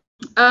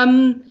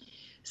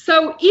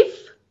 So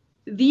if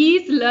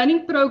these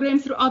learning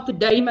programs throughout the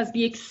day must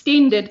be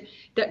extended,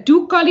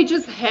 do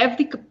colleges have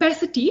the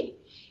capacity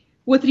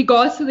with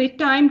regards to their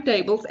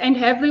timetables, and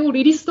have they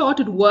already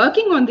started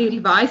working on their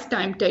revised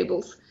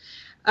timetables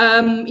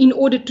in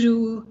order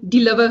to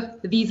deliver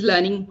these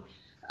learning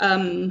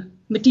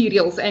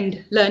materials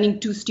and learning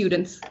to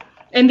students?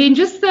 And then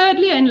just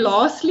thirdly and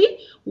lastly,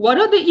 what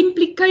are the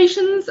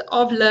implications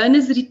of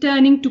learners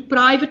returning to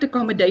private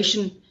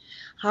accommodation?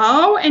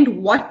 How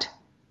and what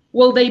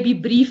will they be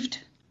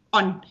briefed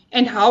on,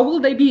 and how will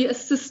they be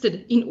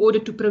assisted in order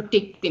to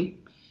protect them?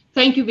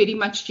 Thank you very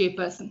much,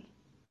 Chairperson.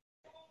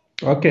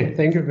 Okay,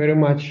 thank you very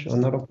much,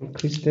 Honorable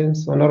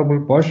Christians. Honorable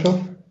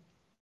Boshoff.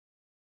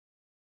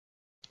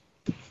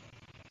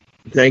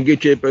 Thank you,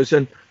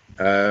 Chairperson.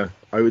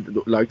 I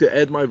would like to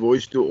add my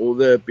voice to all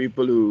the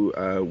people who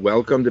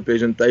welcomed the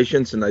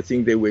presentations, and I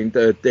think they went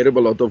a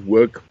terrible lot of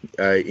work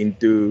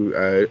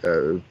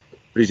into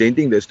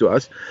presenting this to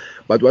us.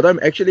 But what I'm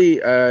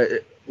actually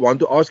want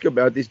to ask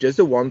about is just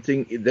the one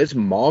thing: this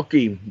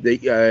marking,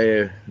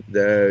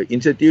 the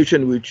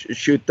institution which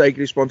should take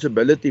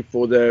responsibility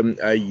for the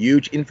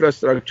huge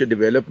infrastructure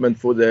development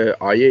for the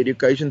higher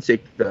education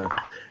sector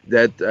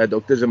that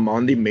Dr.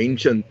 Zamandi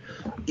mentioned.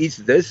 Is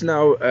this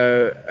now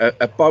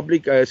a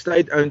public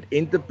state-owned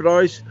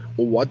enterprise,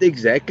 or what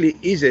exactly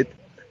is it?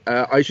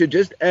 I should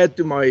just add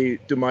to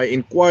my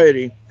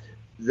inquiry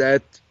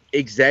that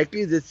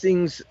exactly the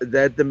things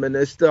that the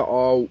minister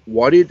are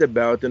worried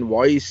about, and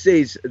why he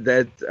says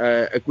that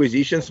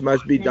acquisitions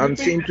must be done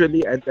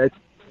centrally, and that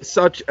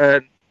such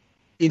an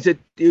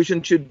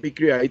institution should be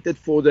created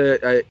for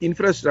the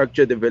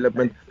infrastructure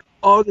development,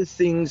 are the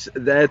things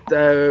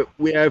that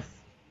we have.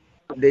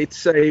 Let's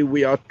say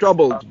we are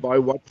troubled by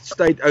what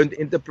state-owned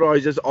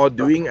enterprises are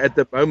doing at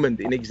the moment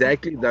in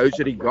exactly those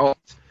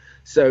regards.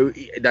 So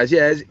does he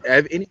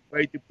have any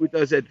way to put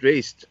us at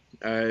rest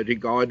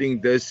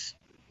regarding this?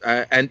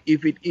 And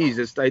if it is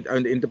a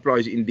state-owned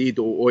enterprise indeed,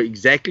 or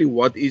exactly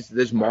what is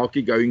this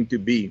market going to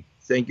be?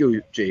 Thank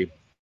you, Chair.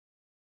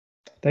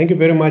 Thank you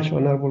very much,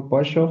 Honorable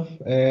Boshoff.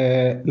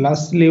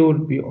 Lastly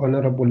would be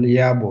Honorable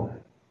Yabo.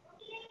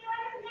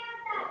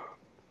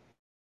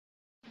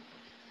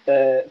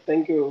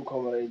 Thank you,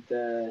 Comrade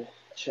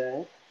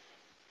Chair.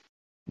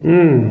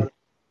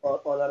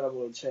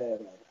 Honorable Chair.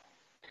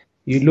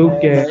 You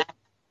look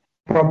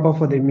proper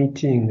for the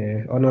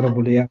meeting,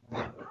 Honorable Yabo.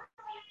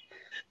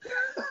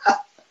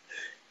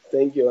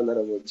 Thank you,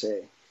 Honorable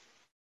Chair.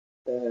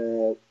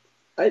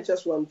 I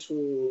just want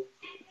to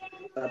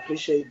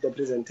appreciate the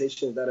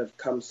presentations that have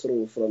come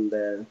through from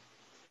the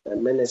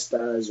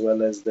Minister as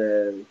well as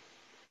the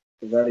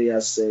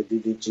various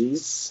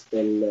DDGs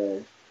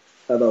and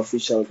other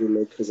officials who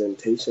made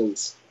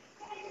presentations,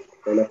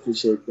 and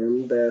appreciate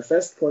them. The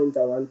first point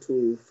I want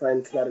to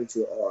find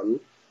clarity on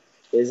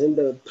is in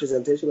the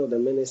presentation of the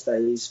Minister.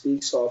 He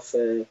speaks of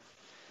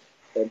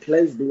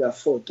plans being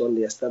afoot on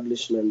the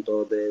establishment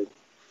or the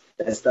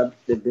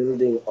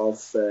building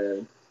of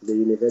the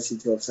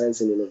University of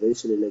Science and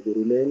Innovation in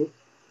Ekurhuleni.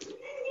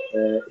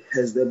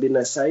 Has there been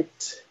a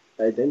site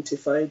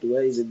identified?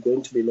 Where is it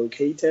going to be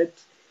located?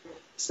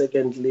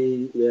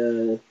 Secondly,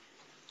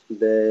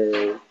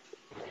 the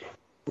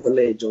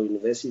College or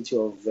University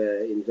of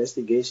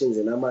Investigations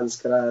in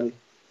Hammanskraal,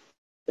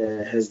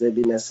 has there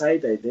been a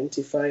site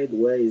identified?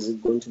 Where is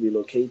it going to be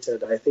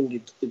located? I think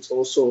it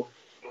also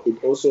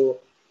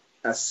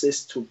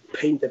assists to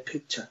paint a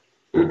picture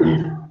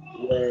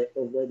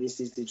of where these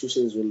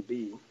institutions will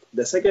be.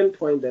 The second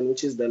point, then,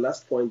 which is the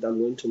last point I'm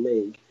going to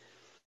make,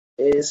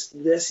 is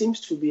there seems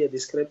to be a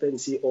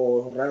discrepancy,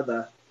 or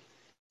rather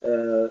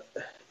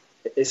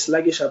a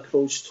sluggish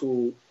approach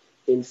to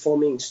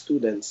informing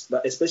students,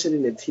 but especially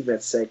in the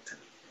TVET sector,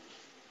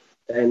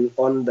 and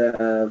on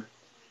the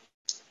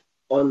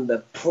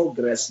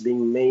progress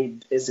being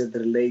made as it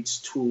relates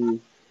to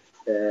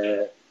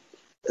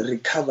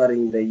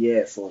recovering the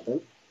year for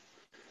them.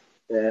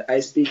 I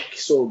speak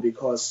so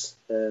because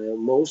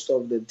most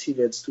of the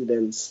TVET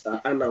students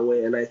are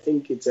unaware, and I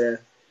think it's a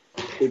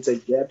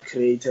gap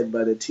created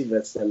by the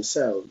TVETs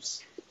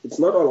themselves. It's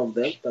not all of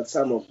them, but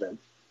some of them,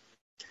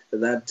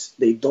 that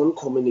they don't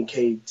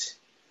communicate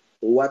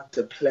what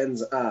the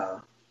plans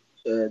are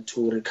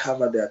to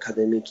recover the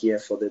academic year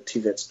for the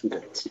TVET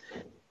students.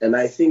 And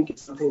I think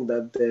it's something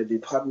that the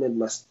department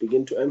must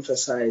begin to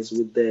emphasize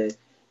with the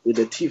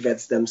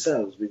TVETs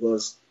themselves,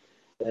 because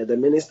the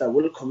minister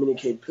will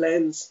communicate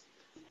plans,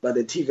 but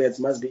the TVETs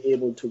must be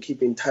able to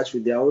keep in touch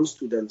with their own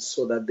students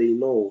so that they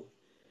know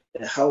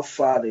how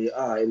far they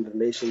are in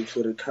relation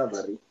to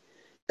recovery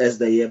as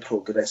the year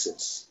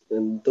progresses.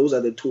 And those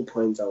are the 2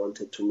 points I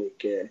wanted to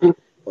make,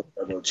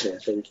 Honorable Chair.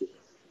 Thank you.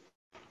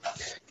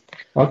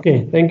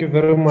 Okay, thank you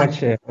very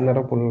much,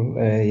 Honorable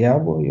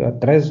Yabo. You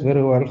addressed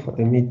very well for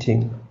the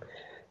meeting.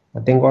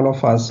 I think all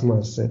of us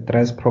must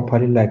dress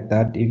properly like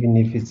that, even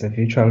if it's a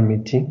virtual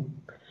meeting.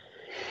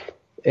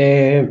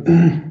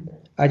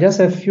 I just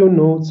have a few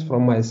notes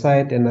from my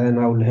side, and then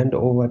I will hand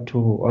over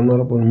to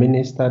Honorable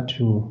Minister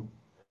to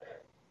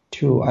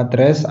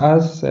address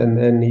us, and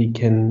then he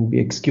can be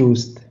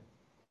excused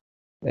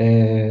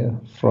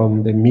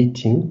from the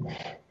meeting.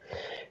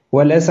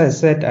 Well, as I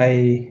said,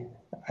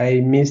 I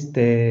missed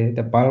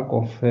the bulk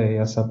of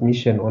your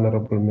submission,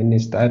 Honorable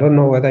Minister. I don't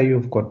know whether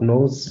you've got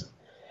notes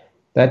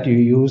that you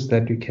use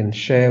that you can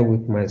share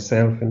with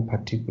myself in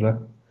particular,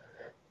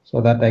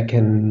 so that I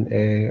can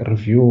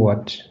review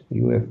what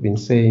you have been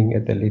saying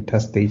at the later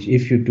stage,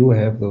 if you do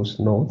have those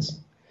notes.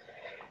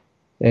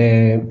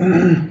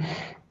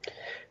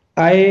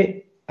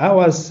 I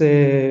was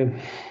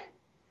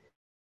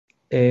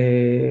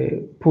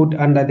put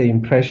under the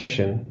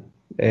impression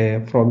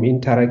from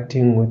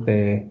interacting with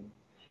the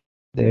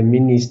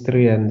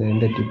ministry and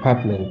the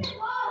department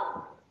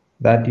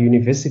that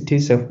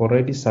universities have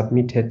already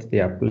submitted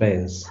their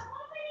plans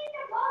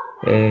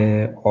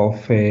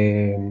of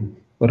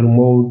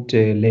remote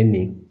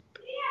learning.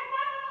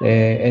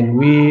 And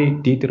we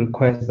did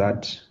request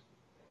that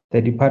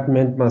the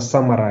department must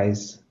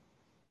summarize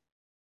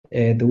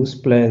those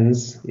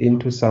plans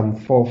into some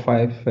 4 or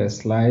 5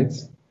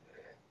 slides,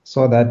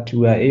 so that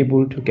we are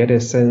able to get a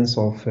sense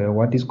of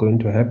what is going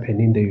to happen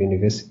in the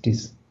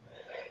universities.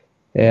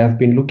 I've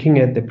been looking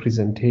at the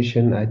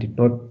presentation. I did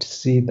not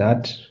see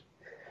that.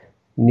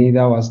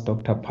 Neither was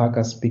Dr.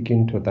 Parker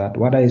speaking to that.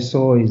 What I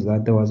saw is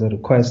that there was a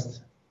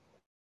request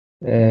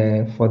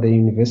for the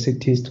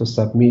universities to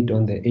submit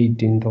on the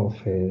 18th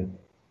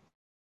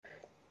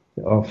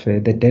of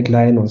the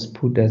deadline was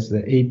put as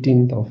the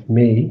 18th of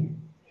May.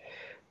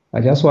 I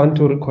just want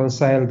to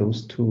reconcile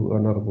those two,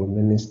 Honorable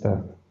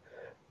Minister.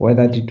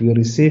 Whether did we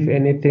receive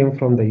anything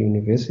from the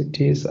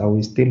universities? Are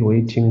we still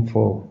waiting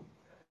for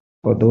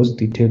those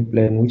detailed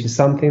plans, which is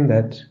something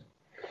that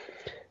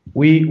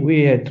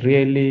we had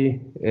really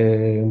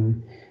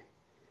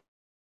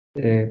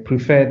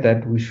preferred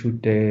that we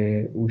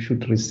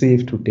should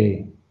receive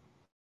today.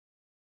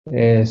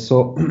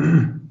 So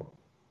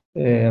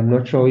I'm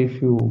not sure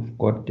if you've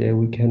got,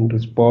 we can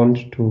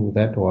respond to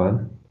that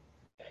one.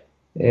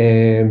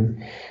 There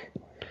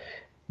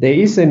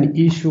is an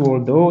issue,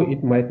 although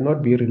it might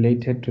not be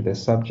related to the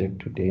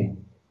subject today.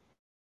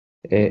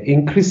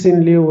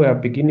 Increasingly, we are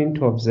beginning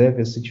to observe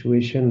a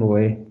situation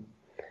where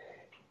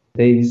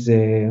there is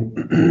a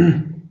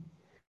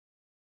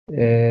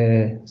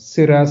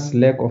serious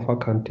lack of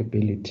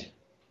accountability.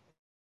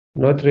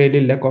 Not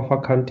really lack of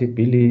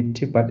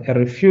accountability, but a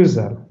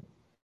refusal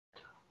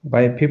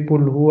by people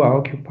who are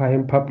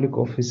occupying public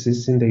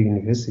offices in the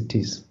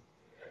universities,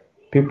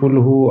 people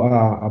who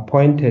are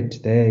appointed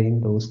there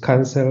in those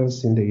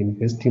councils in the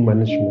university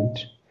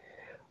management,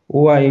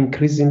 who are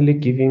increasingly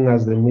giving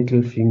us the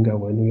middle finger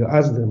when we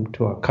ask them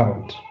to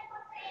account.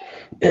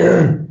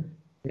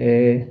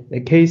 A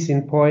case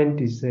in point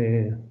is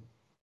the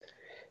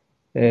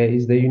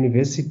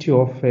University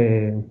of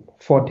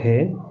Fort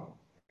Hare,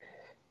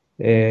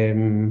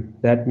 the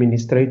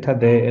administrator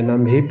there, and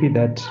I'm happy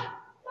that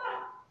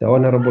the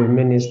Honorable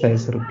Minister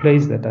has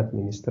replaced that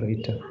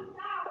administrator,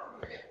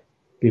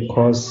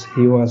 because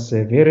he was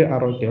very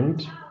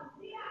arrogant.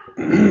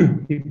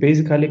 He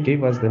basically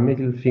gave us the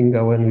middle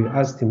finger when we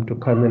asked him to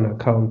come and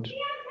account,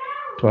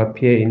 to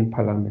appear in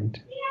Parliament.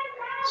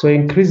 So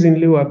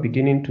increasingly we are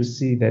beginning to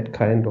see that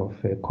kind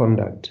of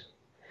conduct.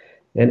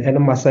 And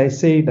must I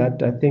say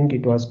that I think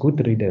it was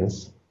good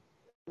riddance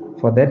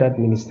for that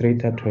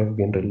administrator to have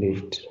been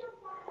relieved.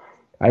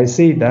 I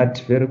say that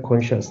very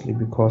consciously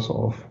because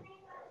of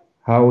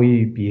how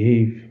he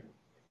behaved.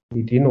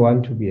 He didn't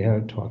want to be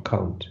held to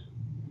account.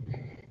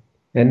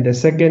 And the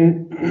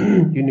second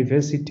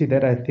university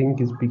that I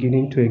think is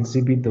beginning to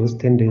exhibit those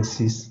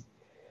tendencies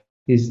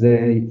is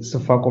the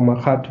Sefako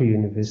Makgatho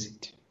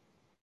University,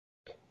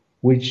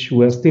 which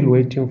we are still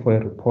waiting for a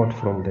report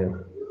from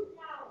them.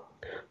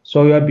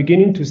 So we are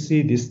beginning to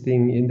see this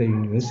thing in the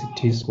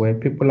universities where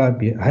people are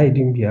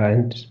hiding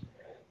behind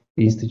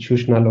the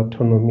institutional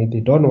autonomy. They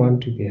don't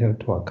want to be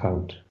held to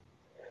account.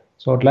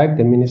 So I'd like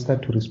the Minister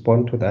to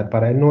respond to that,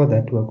 but I know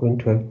that we're going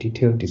to have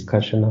detailed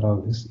discussion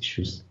around these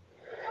issues.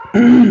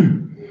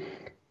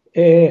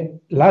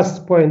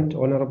 Last point,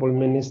 Honorable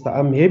Minister,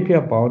 I'm happy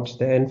about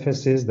the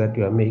emphasis that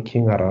you are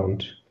making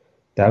around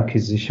the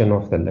acquisition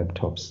of the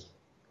laptops,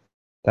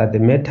 that the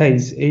matter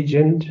is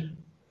urgent.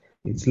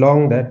 It's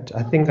long that,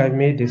 I think I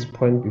made this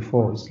point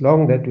before, it's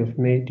long that you've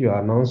made your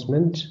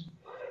announcement,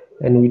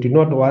 and we do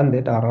not want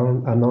that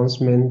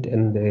announcement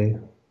and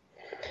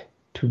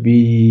to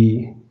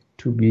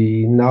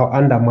be now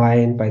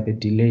undermined by the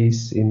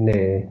delays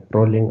in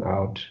rolling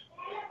out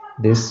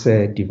these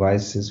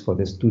devices for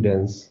the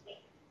students,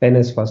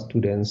 NSFAS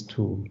students,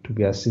 to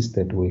be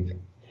assisted with.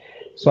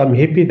 So I'm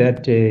happy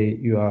that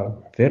you are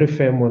very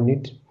firm on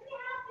it.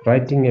 We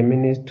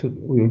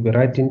will be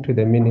writing to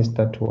the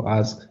minister to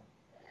ask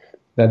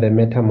that the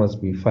matter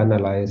must be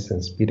finalized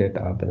and speeded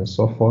up and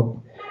so forth,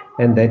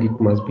 and that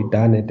it must be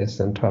done at a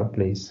central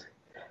place.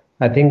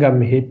 I think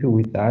I'm happy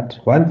with that.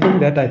 One thing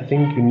that I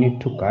think you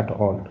need to guard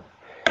on,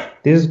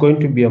 this is going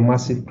to be a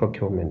massive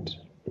procurement.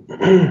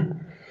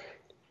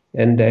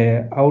 And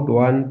I would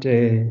want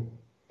the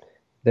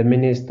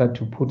minister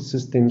to put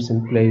systems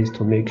in place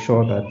to make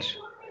sure that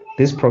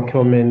this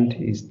procurement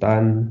is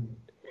done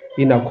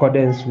in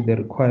accordance with the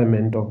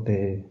requirement of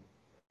the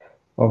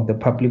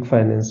Public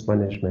Finance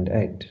Management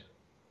Act,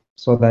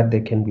 so that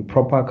there can be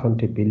proper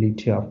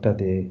accountability after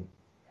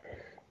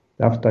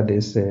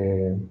this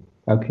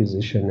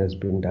acquisition has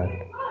been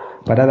done.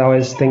 But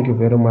otherwise, thank you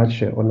very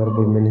much,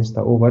 Honorable Minister.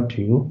 Over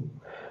to you.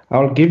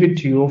 I'll give it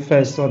to you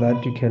first so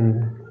that you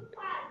can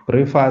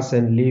brief us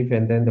and leave,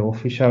 and then the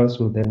officials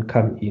will then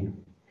come in.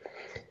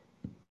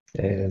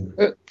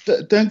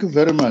 Thank you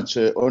very much,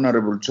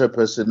 Honorable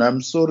Chairperson.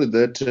 I'm sorry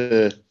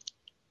that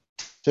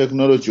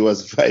technology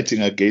was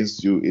fighting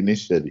against you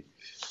initially,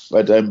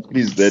 but I'm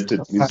pleased that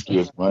at least we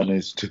have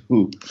managed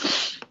to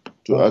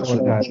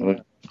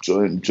actually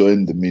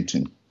join the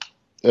meeting.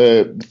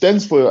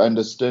 Thanks for your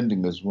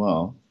understanding as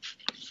well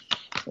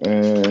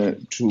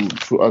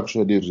to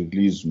actually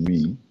release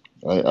me.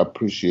 I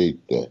appreciate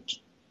that.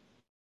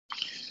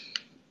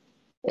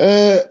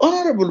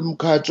 Honorable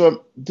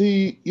Mkhatshwa,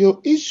 your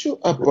issue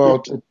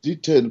about a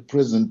detailed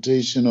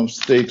presentation of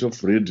state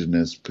of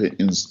readiness per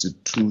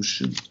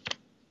institution.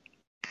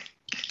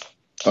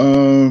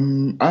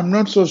 I'm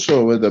not so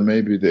sure whether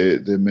maybe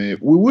they may.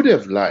 We would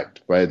have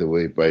liked, by the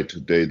way, by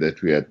today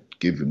that we had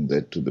given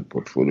that to the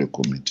portfolio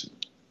committee.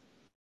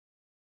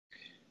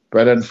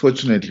 But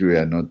unfortunately, we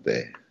are not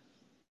there.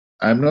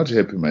 I'm not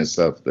happy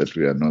myself that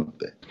we are not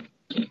there.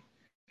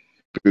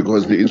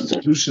 Because the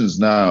institutions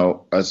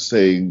now are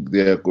saying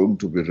they are going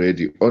to be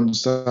ready on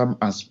some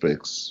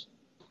aspects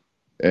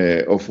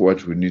of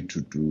what we need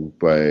to do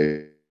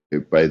by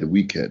the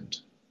weekend,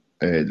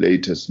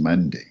 latest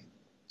Monday.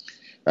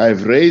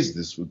 I've raised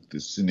this with the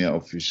senior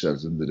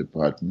officials in the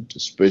department,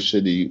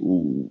 especially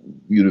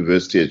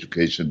University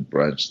Education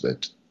Branch,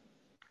 that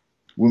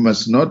we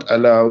must not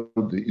allow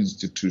the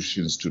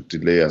institutions to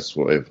delay us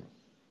forever.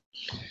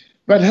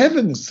 But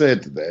having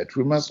said that,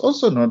 we must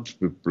also not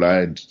be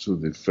blind to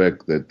the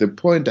fact that the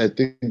point I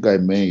think I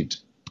made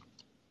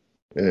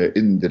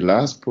in the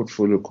last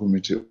portfolio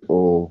committee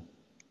or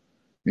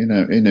in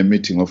a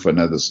meeting of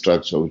another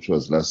structure, which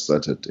was last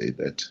Saturday,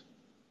 that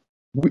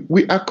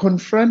we are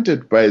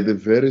confronted by the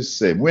very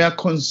same, we are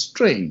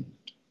constrained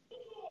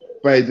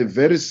by the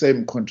very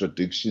same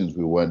contradictions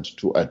we want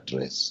to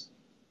address.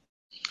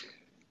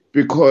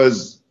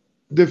 Because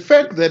the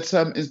fact that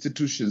some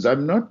institutions,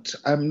 I'm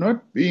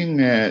not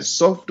being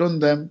soft on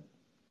them,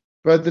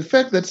 but the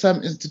fact that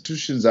some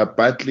institutions are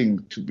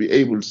battling to be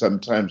able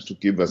sometimes to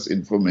give us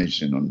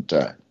information on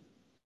time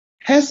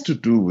has to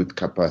do with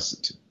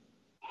capacity.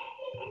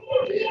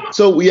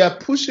 So we are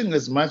pushing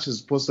as much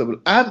as possible.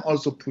 I'm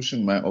also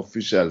pushing my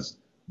officials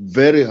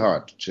very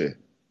hard, Chair.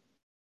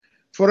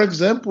 For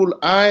example,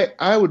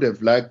 I would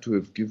have liked to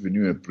have given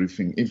you a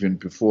briefing even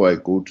before I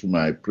go to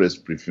my press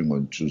briefing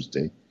on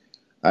Tuesday.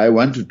 I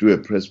want to do a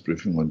press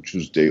briefing on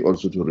Tuesday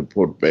also to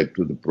report back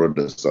to the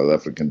broader South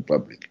African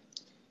public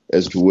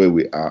as to where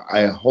we are.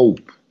 I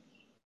hope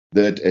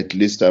that at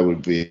least I will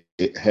be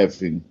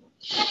having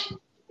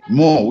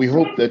more. We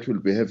hope that we'll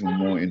be having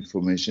more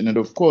information. And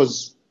of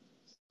course,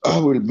 I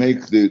will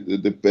make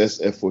the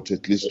best effort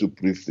at least to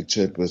brief the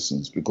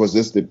chairpersons, because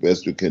that's the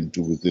best we can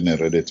do within a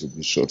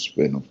relatively short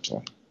span of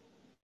time.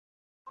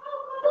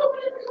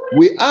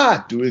 We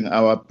are doing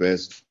our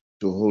best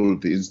to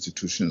hold the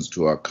institutions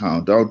to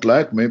account. I would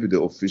like maybe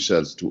the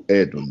officials to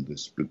add on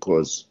this,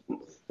 because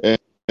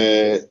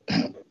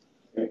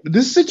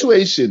this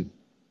situation,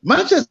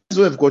 much as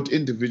we have got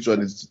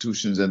individual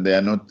institutions and they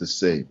are not the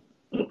same,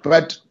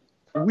 but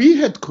we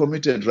had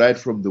committed right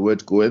from the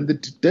word go, and the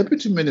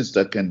deputy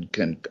minister can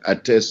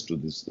attest to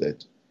this,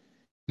 that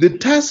the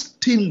task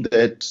team,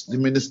 that the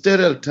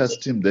ministerial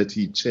task team that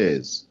he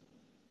chairs,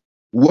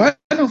 one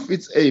of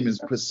its aim is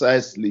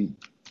precisely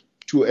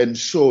to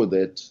ensure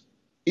that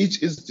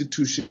each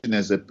institution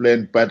has a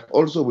plan, but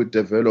also we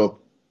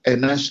develop a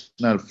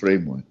national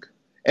framework.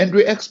 And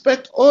we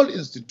expect all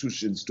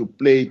institutions to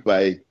play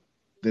by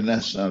the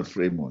national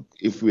framework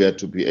if we are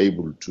to be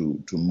able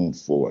to move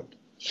forward.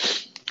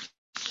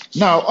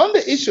 Now, on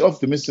the issue of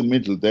the missing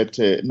middle that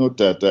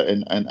Notata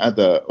and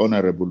other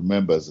honorable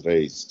members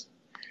raised,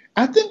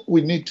 I think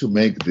we need to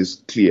make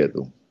this clear,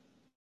 though.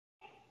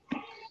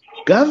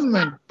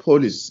 Government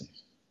policy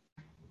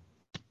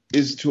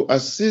is to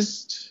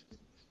assist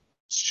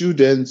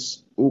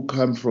students who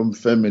come from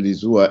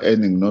families who are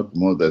earning not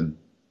more than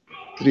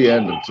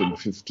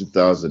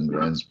 350,000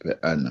 rands per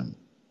annum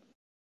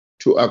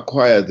to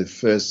acquire the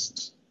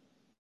first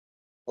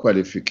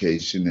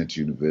qualification at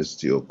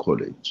university or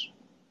college.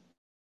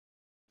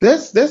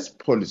 That's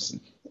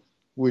policy,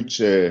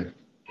 which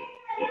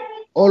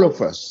all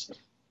of us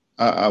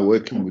are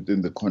working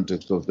within the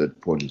context of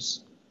that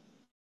policy.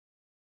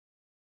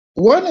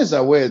 One is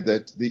aware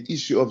that the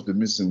issue of the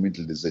missing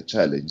middle is a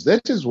challenge.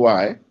 That is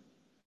why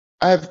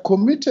I've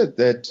committed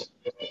that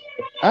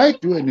I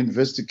do an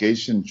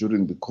investigation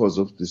during the course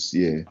of this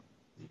year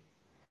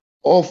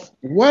of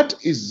what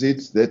is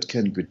it that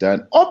can be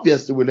done.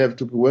 Obviously, we'll have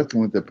to be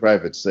working with the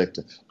private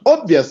sector.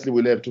 Obviously,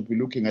 we'll have to be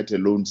looking at a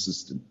loan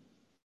system.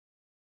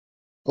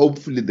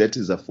 Hopefully, that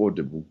is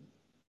affordable,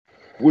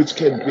 which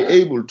can be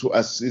able to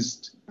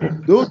assist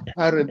those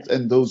parents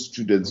and those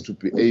students to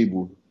be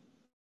able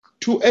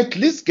to at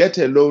least get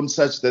a loan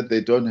such that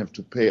they don't have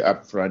to pay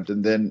upfront,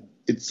 and then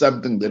it's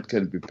something that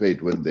can be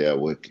paid when they are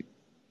working.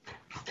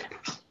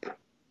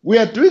 We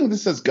are doing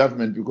this as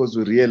government because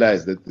we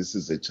realize that this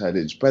is a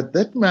challenge, but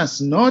that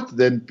must not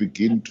then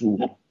begin to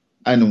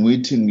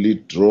unwittingly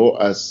draw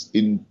us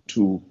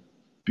into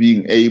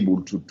being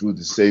able to do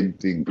the same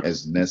thing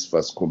as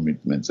NSFAS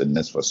commitments and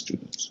NSFAS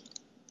students.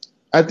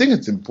 I think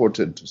it's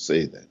important to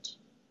say that,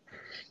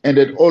 and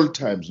at all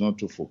times not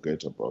to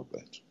forget about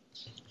that.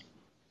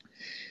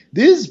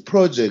 These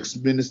projects,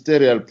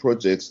 ministerial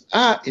projects,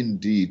 are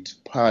indeed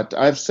part,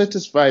 I've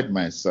satisfied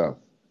myself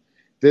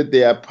that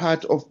they are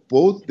part of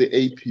both the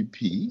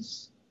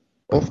APPs,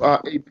 of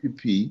our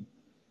APP,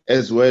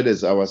 as well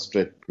as our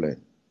strat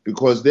plan,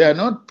 because they are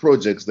not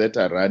projects that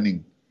are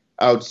running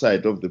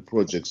outside of the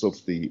projects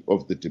of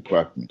the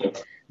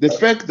department. The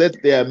fact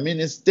that they are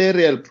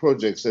ministerial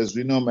projects, as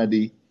we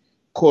normally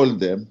call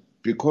them,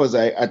 because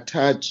I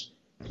attach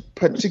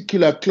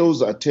particular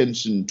close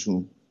attention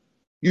to,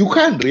 you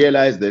can't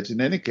realize that in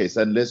any case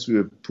unless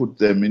we put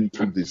them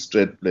into the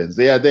strat plans.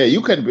 They are there.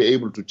 You can be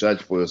able to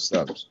judge for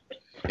yourselves.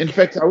 In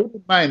fact, I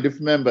wouldn't mind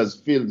if members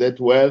feel that,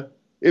 well,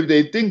 if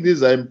they think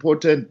these are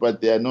important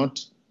but they are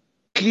not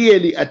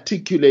clearly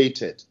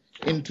articulated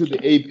into the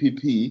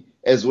APP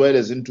as well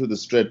as into the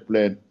strat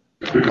plan,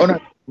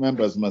 honorable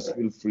members must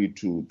feel free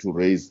to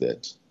raise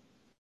that.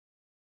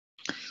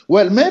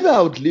 Well, maybe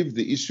I would leave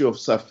the issue of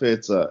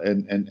SAFETA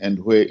and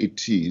where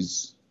it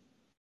is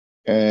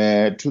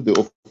to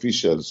the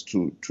officials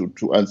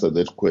to answer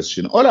that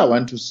question. All I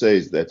want to say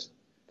is that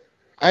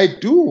I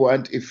do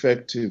want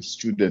effective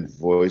student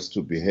voice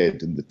to be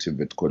heard in the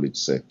TVET college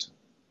sector,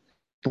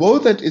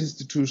 both at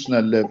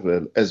institutional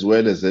level as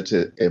well as at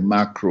a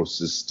macro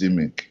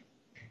systemic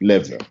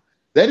level.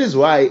 That is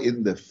why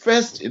in the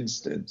first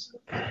instance,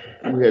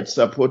 we had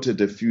supported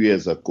a few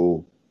years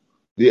ago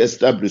the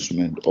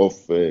establishment of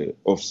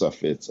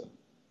SAFETA.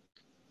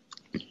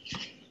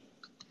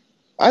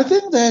 I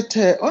think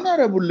that,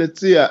 Honorable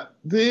Letsia,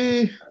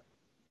 the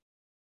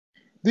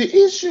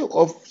issue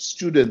of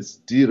students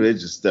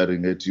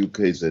deregistering at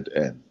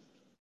UKZN,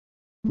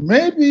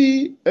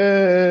 maybe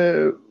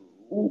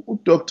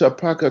Dr.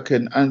 Parker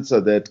can answer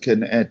that,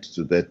 can add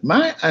to that.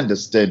 My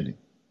understanding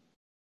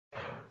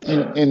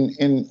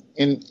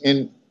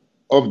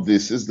of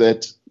this is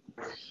that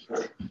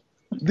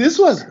this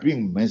was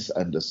being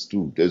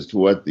misunderstood as to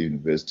what the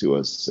university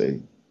was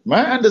saying.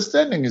 My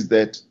understanding is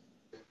that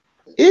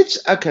each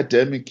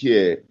academic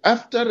year,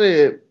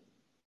 after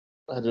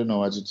I don't know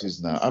what it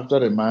is now, after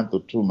a month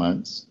or 2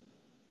 months,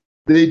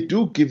 they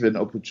do give an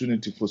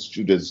opportunity for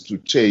students to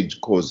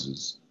change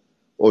courses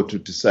or to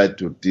decide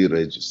to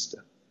deregister.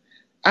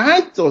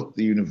 I thought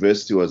the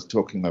university was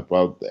talking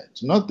about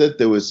that, not that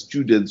there were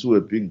students who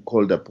were being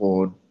called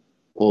upon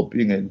or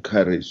being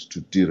encouraged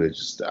to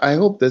deregister. I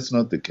hope that's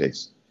not the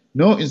case.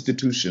 No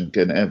institution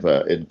can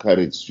ever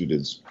encourage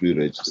students to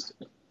deregister.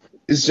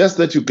 It's just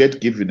that you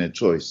get given a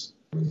choice,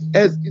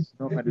 as is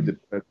normally the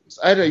practice.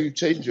 Either you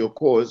change your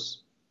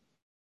course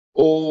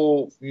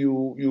or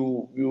you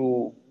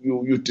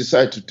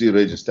decide to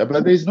deregister,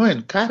 but there is no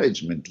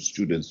encouragement to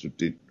students to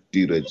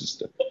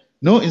deregister.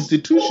 No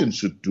institution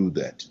should do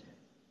that,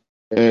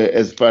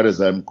 as far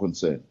as I'm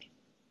concerned.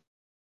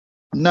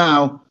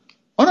 Now,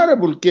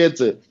 Honorable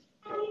Kete,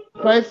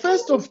 by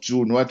 1st of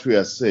June, what we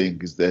are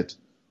saying is that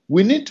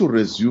we need to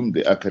resume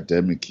the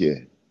academic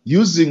year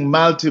using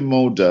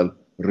multimodal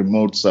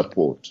remote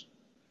support,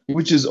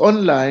 which is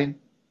online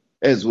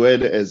as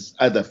well as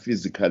other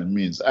physical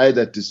means,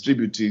 either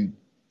distributing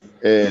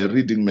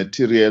reading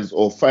materials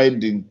or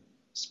finding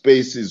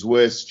spaces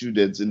where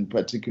students in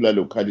particular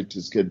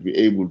localities can be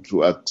able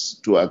to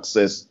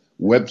access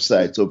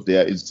websites of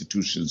their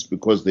institutions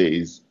because there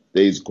is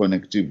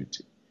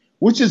connectivity.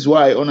 Which is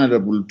why,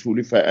 Honorable Tool,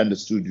 if I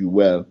understood you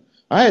well,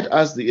 I had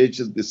asked the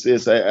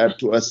CSIR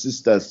to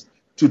assist us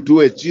to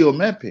do a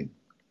geomapping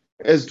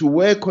as to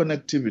where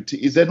connectivity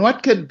is and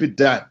what can be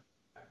done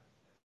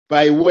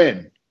by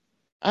when.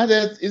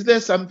 Is there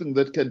something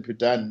that can be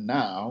done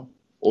now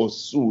or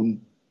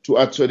soon to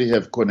actually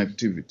have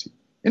connectivity?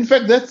 In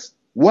fact, that's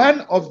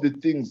one of the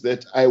things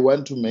that I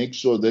want to make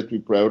sure that we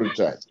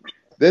prioritize.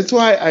 That's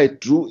why I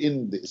drew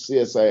in the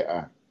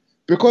CSIR,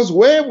 because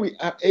where we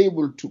are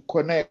able to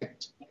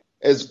connect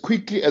as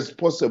quickly as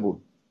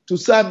possible to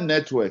some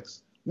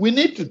networks. We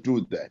need to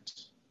do that.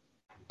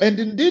 And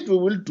indeed, we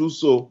will do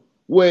so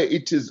where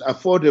it is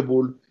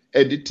affordable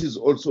and it is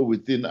also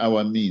within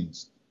our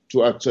means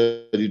to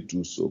actually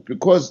do so.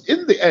 Because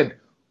in the end,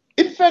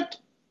 in fact,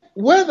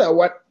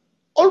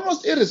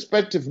 almost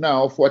irrespective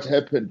now of what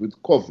happened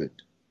with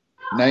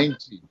COVID-19,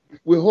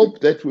 we hope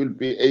that we'll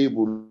be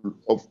able,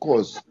 of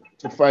course,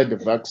 to find a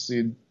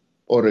vaccine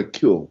or a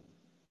cure.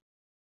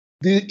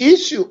 The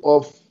issue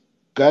of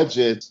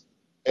gadgets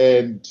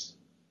and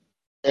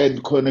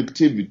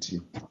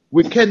connectivity,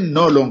 we can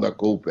no longer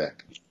go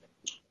back.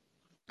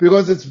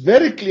 Because it's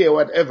very clear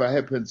whatever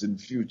happens in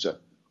future,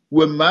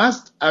 we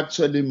must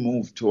actually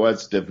move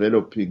towards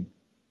developing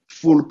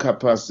full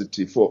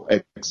capacity, for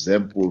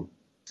example,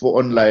 for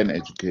online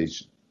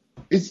education.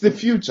 It's the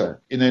future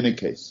in any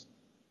case.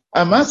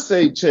 I must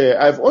say,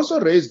 Chair, I've also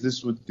raised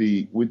this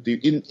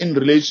in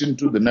relation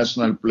to the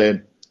National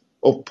Plan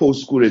of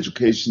Post-School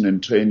Education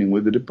and Training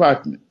with the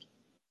department,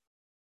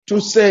 to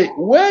say,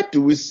 where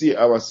do we see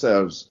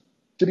ourselves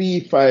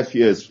 3-5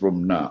 years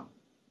from now?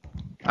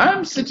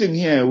 I'm sitting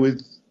here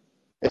with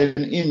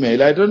an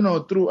email, I don't know,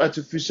 through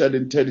artificial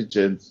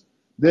intelligence,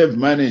 they've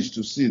managed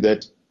to see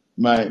that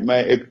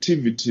my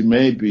activity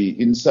maybe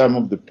in some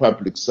of the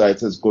public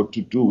sites has got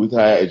to do with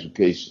higher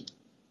education.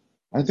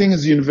 I think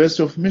it's the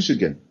University of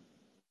Michigan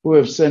who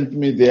have sent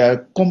me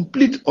their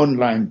complete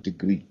online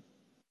degree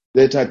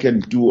that I can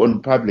do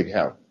on public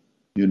health,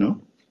 you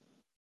know.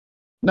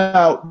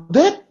 Now,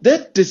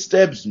 that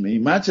disturbs me,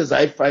 much as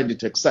I find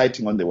it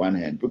exciting on the one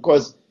hand,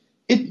 because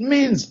it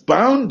means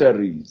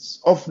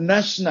boundaries of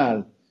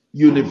national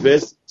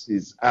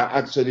universities are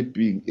actually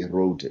being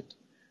eroded.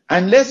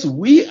 Unless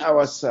we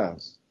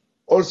ourselves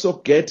also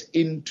get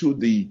into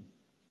the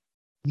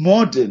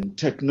modern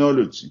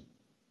technology,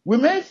 we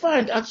may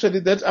find actually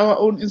that our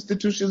own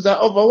institutions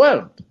are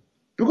overwhelmed.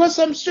 Because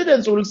some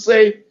students will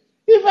say,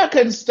 if I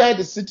can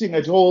study sitting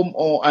at home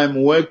or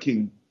I'm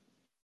working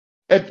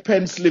at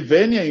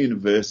Pennsylvania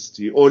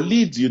University or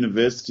Leeds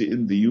University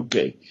in the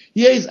UK,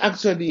 here is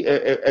actually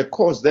a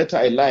course that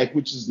I like,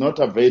 which is not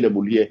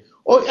available here.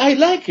 Or I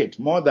like it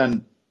more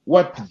than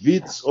what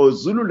WITS or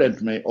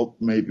Zululand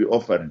may be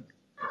offering.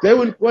 They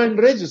will go and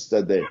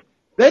register there.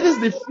 That is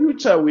the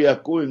future we are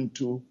going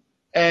to,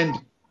 and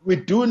we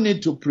do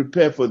need to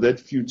prepare for that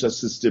future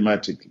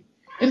systematically.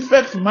 In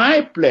fact,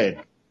 my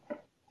plan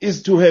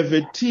is to have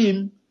a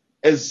team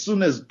as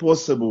soon as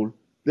possible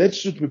that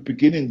should be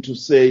beginning to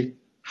say,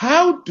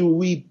 how do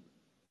we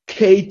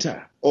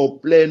cater or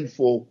plan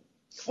for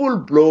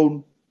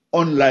full-blown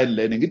online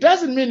learning? It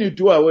doesn't mean you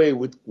do away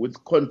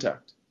with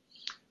contact,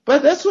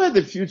 but that's where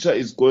the future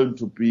is going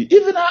to be.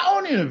 Even our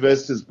own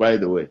universities, by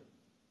the way,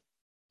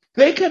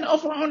 they can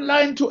offer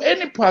online to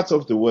any part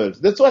of the world.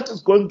 That's what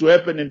is going to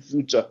happen in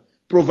future,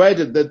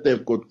 provided that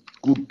they've got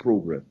good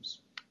programs.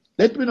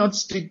 Let me not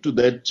stick to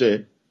that,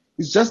 Chair.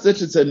 It's just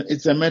that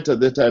it's a matter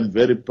that I'm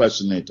very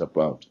passionate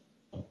about.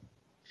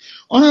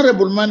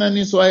 Honorable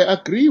Mananiso, I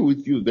agree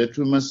with you that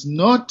we must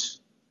not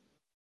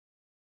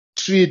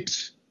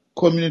treat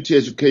community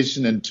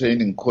education and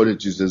training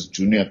colleges as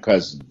junior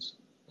cousins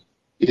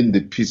in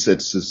the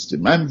PSET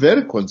system. I'm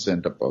very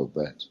concerned about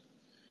that.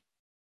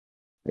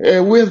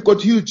 We have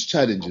got huge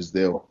challenges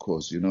there, of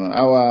course. You know,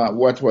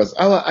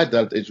 our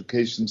adult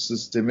education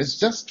system is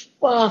just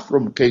far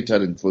from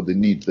catering for the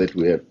need that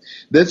we have.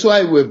 That's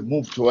why we've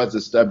moved towards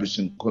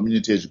establishing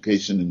community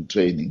education and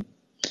training.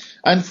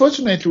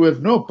 Unfortunately, we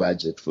have no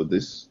budget for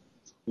this.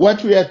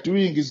 What we are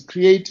doing is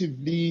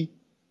creatively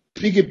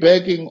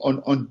piggybacking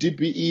on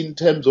DBE in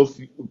terms of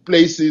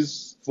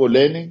places for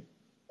learning,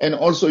 and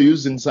also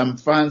using some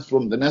funds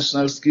from the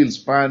National Skills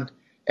Fund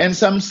and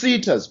some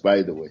CETAs,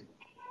 by the way,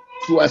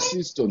 to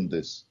assist on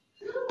this.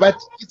 But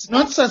it's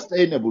not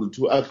sustainable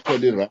to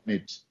actually run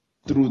it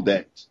through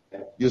that,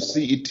 your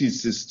CET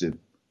system.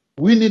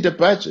 We need a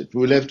budget.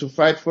 We'll have to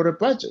fight for a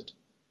budget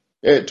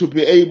to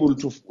be able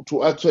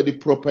to actually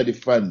properly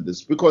fund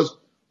this, because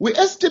we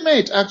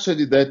estimate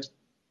actually that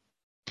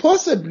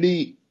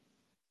possibly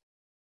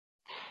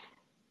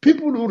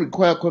people who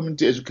require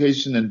community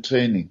education and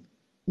training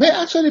may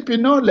actually be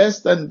no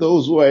less than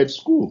those who are at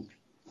school,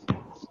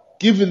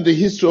 given the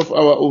history of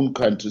our own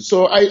country.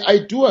 So I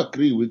do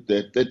agree with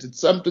that it's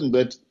something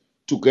that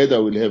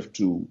together we'll have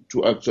to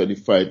actually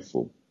fight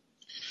for.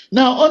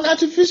 Now, on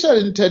artificial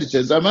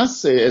intelligence, I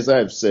must say, as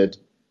I've said,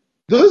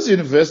 those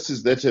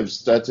universities that have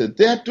started,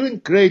 they are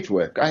doing great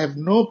work. I have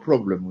no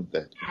problem with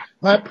that.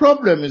 My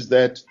problem is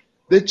that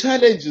the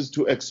challenge is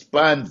to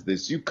expand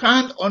this. You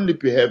can't only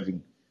be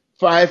having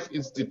 5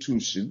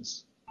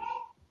 institutions,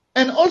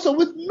 and also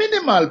with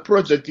minimal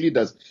project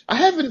leaders. I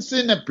haven't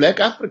seen a Black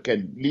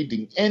African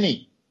leading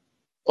any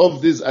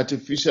of these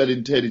artificial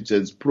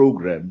intelligence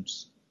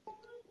programs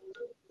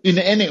in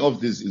any of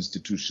these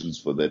institutions,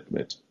 for that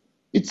matter.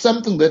 It's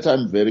something that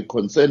I'm very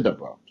concerned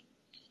about.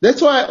 That's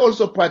why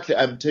also partly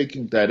I'm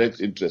taking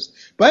direct interest.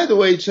 By the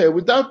way, Chair,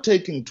 without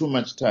taking too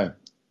much time,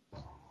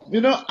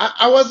 you know,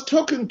 I was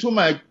talking to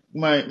my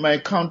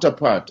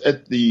counterpart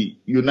at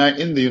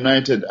in the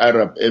United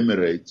Arab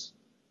Emirates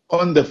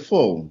on the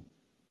phone,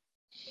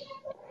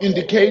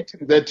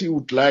 indicating that he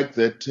would like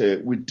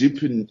that we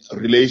deepen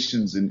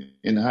relations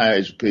in higher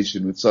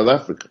education with South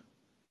Africa.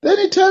 Then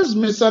he tells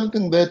me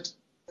something that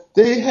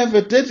they have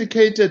a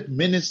dedicated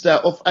Minister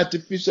of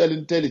Artificial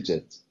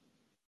Intelligence.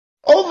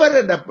 Over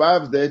and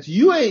above that,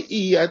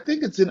 UAE, I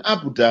think it's in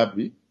Abu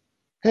Dhabi,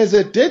 has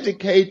a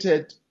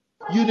dedicated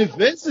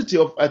University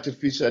of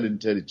Artificial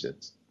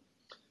Intelligence.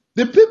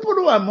 The people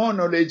who are more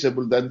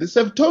knowledgeable than this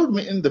have told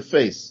me in the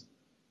face,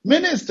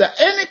 Minister,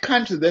 any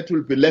country that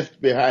will be left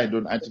behind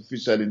on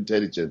artificial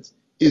intelligence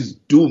is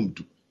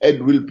doomed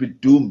and will be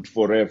doomed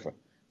forever.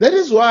 That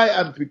is why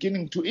I'm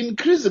beginning to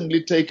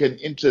increasingly take an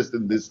interest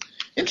in this.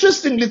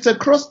 Interestingly, it's a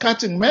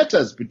cross-cutting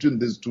matters between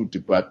these two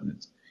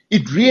departments.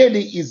 It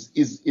really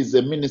is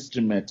a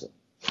ministry matter.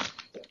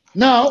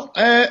 Now,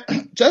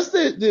 just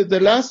the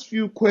last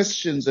few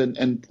questions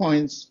and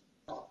points.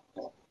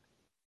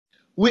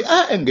 We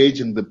are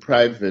engaging the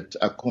private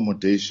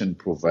accommodation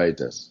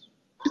providers.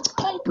 It's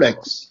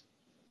complex.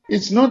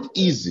 It's not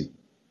easy.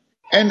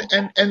 And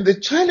the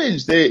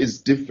challenge there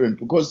is different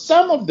because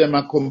some of them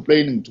are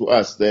complaining to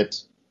us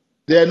that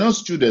there are no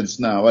students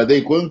now. Are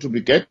they going to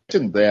be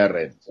getting their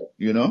rent?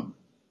 You know?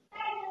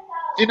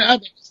 In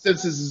other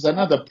instances, it's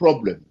another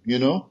problem, you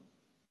know,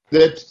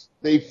 that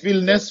they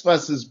feel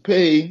NSFAS is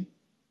paying,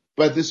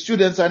 but the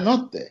students are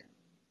not there.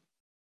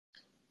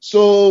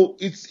 So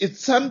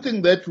it's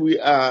something that we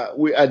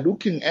are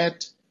looking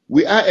at.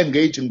 We are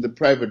engaging the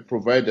private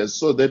providers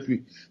so that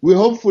we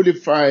hopefully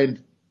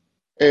find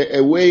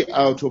a way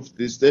out of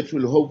this that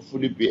will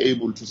hopefully be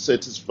able to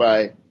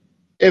satisfy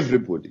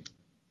everybody.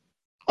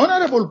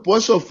 Honorable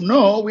Boshoff,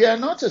 no, we are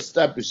not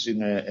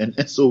establishing an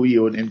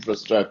SOE on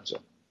infrastructure.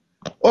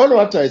 All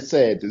what I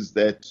said is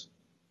that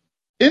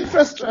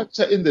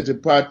infrastructure in the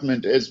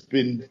department has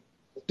been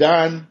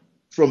done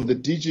from the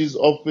DG's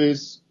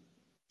office,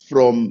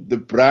 from the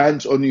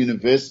branch on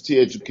university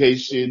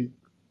education,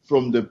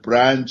 from the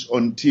branch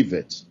on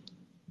TVET.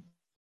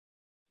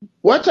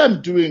 What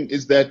I'm doing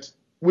is that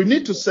we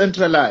need to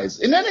centralize.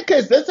 In any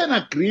case, that's an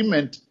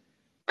agreement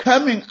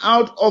coming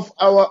out of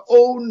our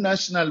own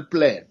national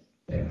plan.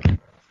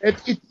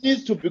 It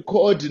needs to be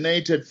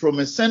coordinated from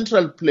a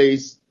central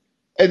place,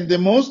 and the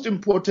most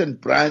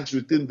important branch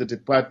within the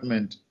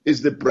department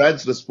is the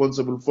branch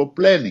responsible for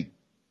planning.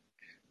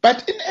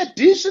 But in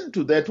addition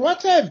to that,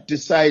 what I've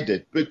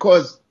decided,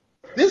 because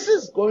this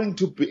is going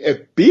to be a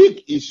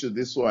big issue,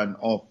 this one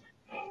of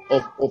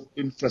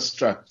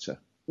infrastructure.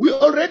 We're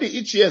already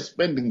each year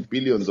spending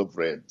billions of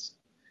rands.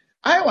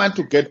 I want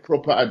to get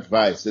proper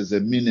advice as a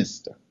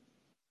minister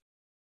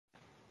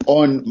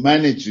on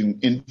managing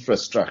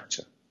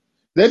infrastructure.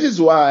 That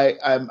is why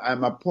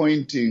I'm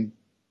appointing,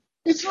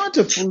 it's not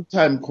a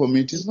full-time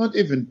committee, it's not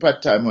even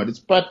part-time, it's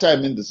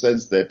part-time in the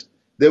sense that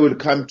they will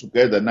come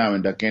together now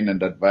and again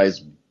and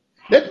advise me.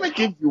 Let me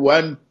give you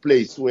one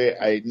place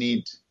where I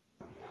need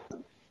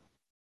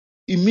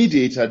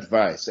immediate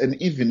advice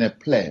and even a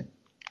plan.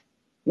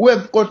 We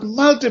have got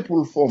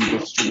multiple forms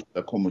of student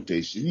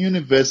accommodation,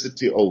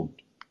 university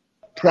owned,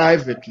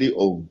 privately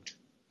owned.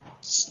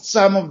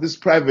 Some of this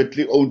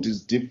privately owned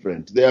is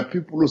different. There are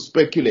people who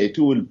speculate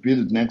who will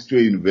build next to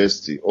a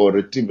university or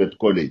a TVET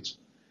college.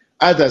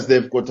 Others,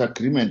 they've got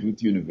agreement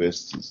with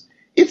universities.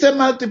 It's a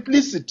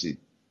multiplicity.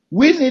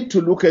 We need to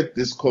look at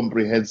this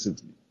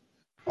comprehensively.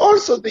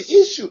 Also, the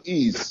issue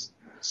is,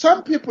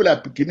 some people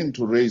are beginning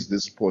to raise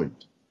this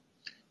point.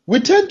 We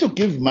tend to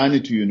give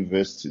money to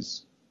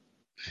universities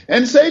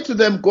and say to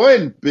them, go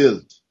and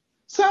build.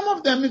 Some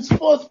of them, it's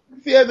fourth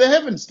year, they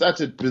haven't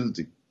started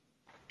building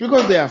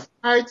because there are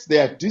fights,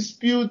 there are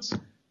disputes,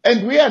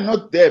 and we are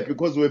not there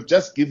because we've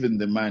just given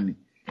the money.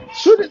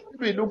 Shouldn't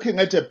we be looking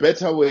at a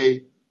better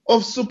way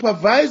of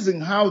supervising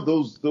how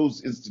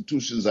those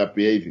institutions are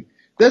behaving?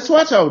 That's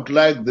what I would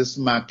like this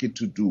market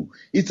to do.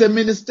 It's a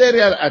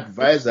ministerial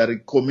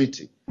advisory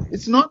committee.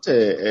 It's not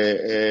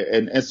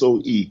an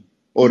SOE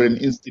or an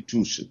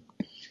institution.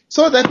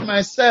 So that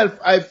myself,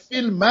 I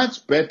feel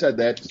much better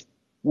that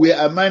we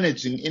are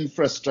managing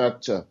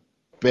infrastructure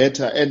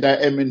better and I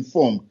am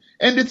informed.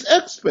 And it's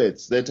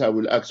experts that I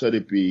will actually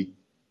be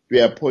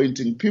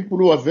appointing, people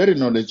who are very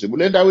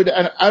knowledgeable. And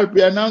I'll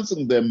be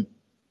announcing them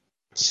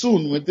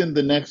soon, within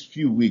the next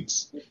few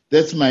weeks.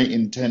 That's my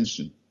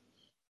intention.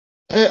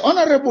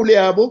 Honorable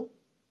Liabo,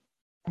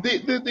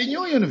 the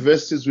new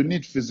universities, we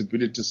need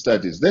feasibility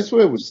studies. That's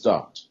where we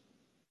start.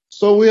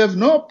 So we have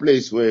no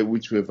place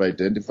which we have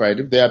identified.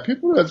 If there are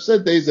people who have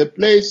said there is a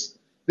place,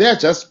 they are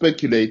just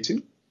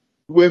speculating.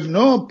 We have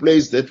no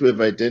place that we have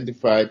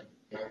identified.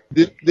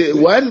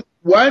 The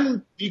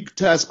one big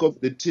task of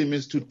the team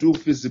is to do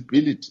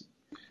feasibility,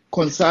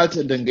 consult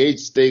and engage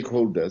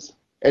stakeholders,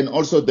 and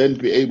also then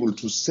be able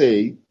to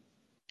say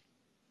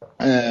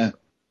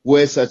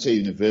where such a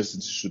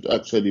university should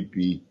actually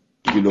be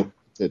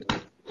located.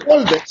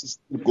 All that is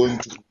still going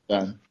to be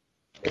done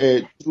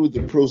through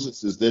the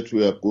processes that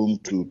we are going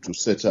to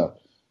set up.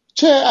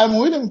 Chair, I'm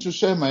willing to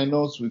share my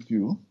notes with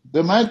you.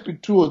 There might be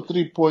 2 or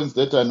 3 points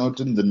that are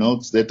not in the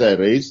notes that I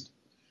raised,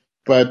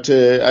 but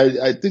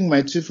I think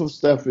my chief of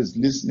staff is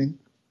listening.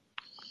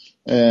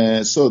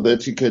 so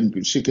that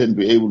she can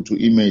be able to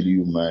email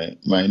you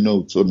my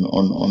notes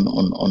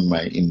on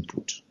my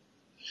input.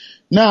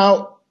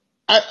 Now,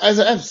 as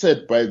I've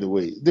said, by the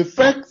way, the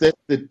fact that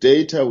the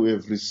data we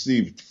have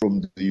received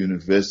from the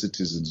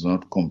universities is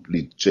not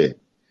complete, Chair,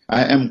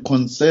 I am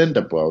concerned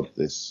about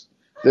this.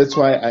 That's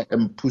why I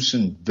am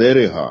pushing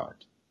very hard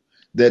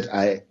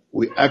that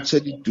we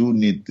actually do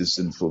need this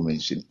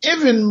information,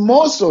 even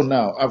more so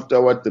now after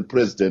what the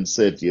president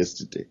said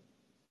yesterday,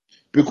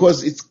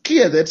 because it's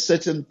clear that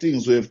certain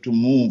things we have to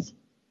move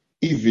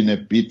even a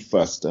bit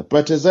faster.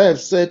 But as I have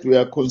said, we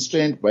are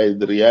constrained by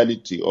the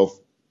reality of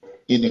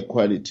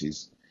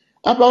inequalities.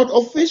 About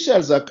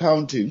officials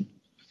accounting,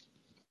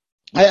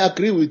 I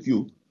agree with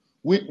you.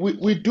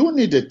 We do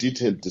need a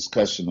detailed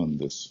discussion on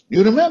this.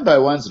 You remember I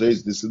once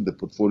raised this in the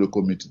portfolio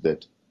committee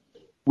that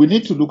we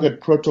need to look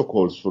at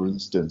protocols, for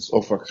instance,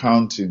 of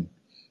accounting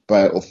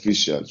by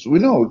officials. We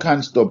know we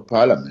can't stop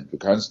Parliament. We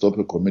can't stop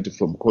a committee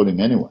from calling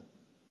anyone.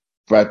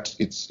 But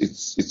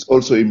it's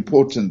also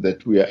important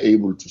that we are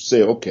able to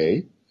say,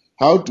 okay,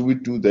 how do we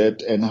do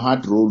that and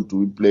what role do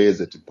we play as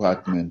a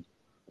department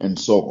and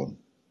so on.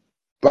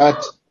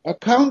 But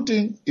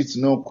accounting, it's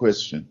no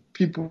question.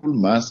 People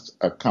must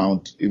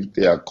account if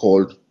they are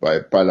called by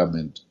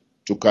Parliament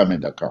to come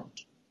and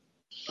account.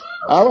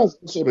 I was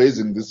also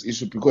raising this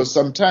issue because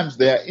sometimes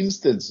there are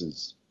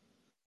instances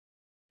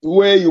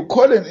where you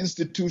call an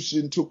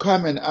institution to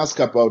come and ask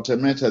about a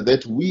matter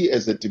that we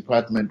as a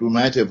department, we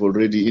might have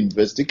already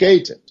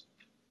investigated,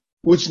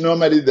 which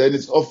normally then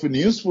is often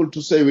useful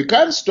to say, we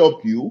can't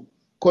stop you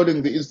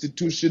calling the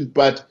institution,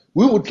 but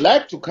we would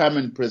like to come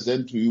and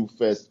present to you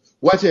first.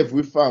 What have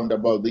we found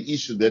about the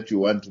issue that you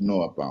want to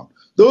know about?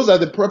 Those are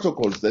the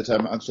protocols that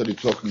I'm actually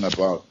talking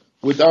about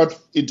without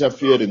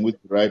interfering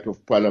with the right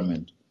of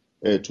Parliament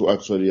to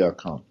actually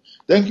account.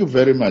 Thank you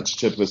very much,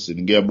 Chairperson.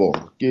 Thank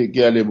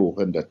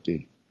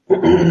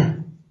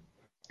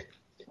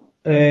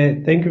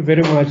you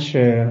very much.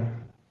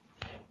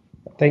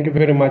 Thank you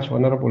very much,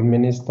 Honorable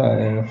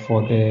Minister,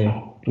 for the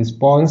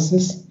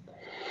responses.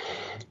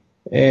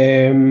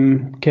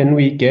 Can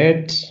we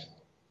get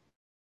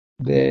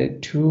the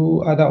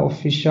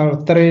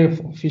three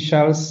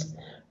officials?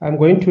 I'm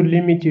going to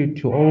limit you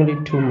to only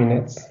 2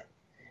 minutes.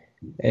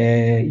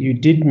 You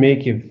did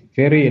make a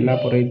very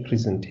elaborate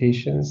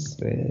presentations.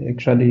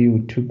 Actually,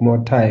 you took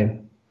more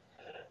time,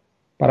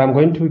 but I'm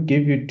going to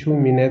give you 2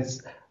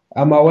 minutes.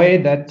 I'm aware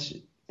that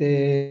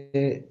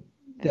the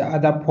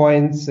other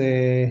points,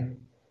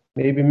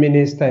 maybe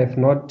Minister, if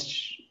not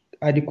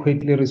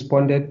adequately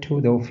responded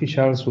to, the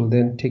officials will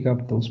then take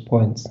up those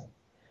points.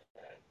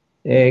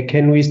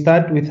 Can we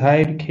start with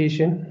higher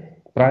education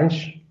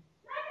branch?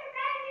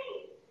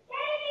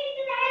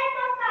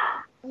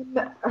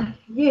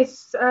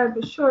 Yes,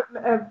 sure.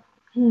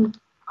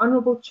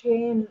 Honourable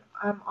Chair and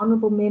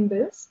honourable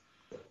members,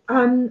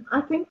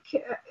 I think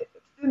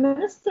the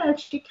Minister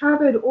actually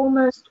covered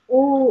almost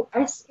all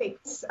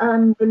aspects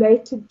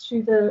related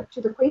to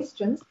the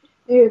questions.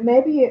 There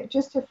may be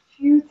just a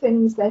few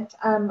things that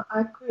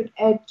I could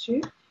add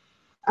to.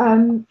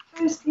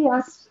 Firstly,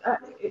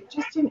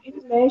 just in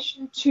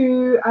relation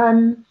to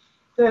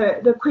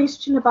the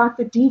question about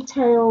the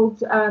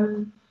detailed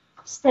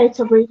state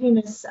of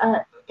readiness,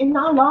 in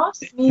our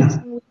last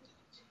meeting, we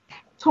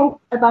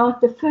talked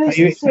about the first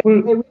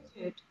survey we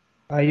did.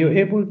 Are you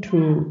able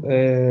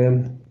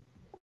to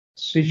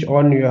switch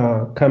on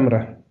your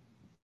camera?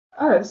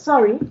 Oh,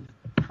 sorry.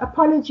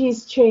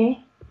 Apologies, Chair.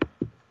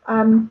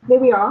 There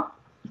we are.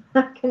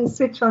 I can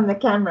switch on the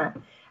camera.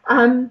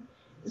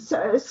 So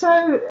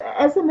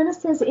as the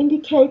Minister has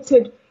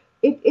indicated,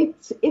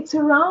 it's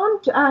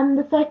around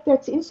the fact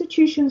that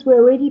institutions were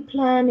already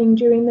planning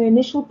during the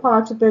initial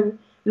part of the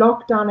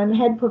lockdown and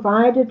had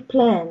provided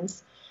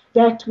plans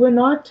that were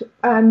not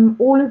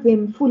all of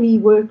them fully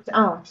worked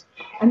out.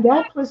 And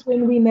that was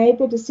when we made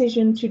the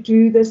decision to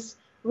do this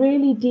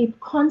really deep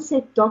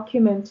concept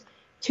document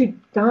to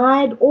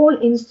guide all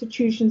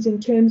institutions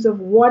in terms of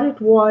what it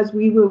was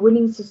we were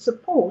willing to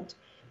support,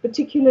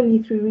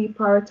 particularly through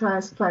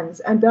reprioritized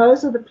funds. And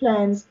those are the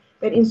plans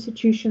that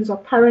institutions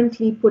are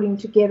currently putting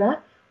together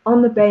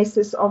on the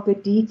basis of the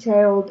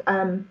detailed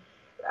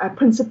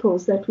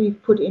principles that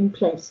we've put in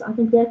place. I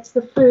think that's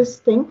the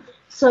first thing.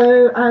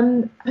 So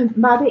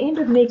by the end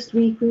of next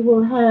week, we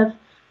will have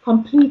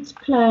complete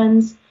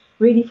plans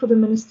ready for the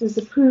Minister's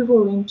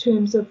approval in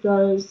terms of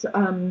those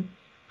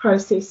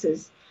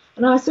processes.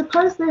 And I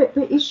suppose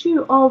the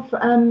issue of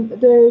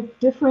the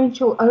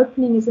differential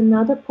opening is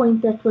another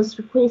point that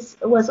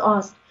was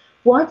asked.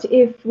 What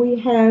if we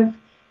have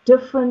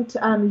different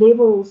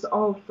levels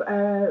of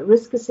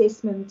risk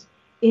assessment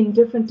in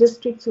different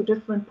districts or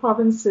different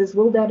provinces?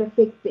 Will that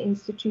affect the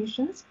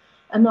institutions?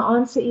 And the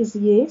answer is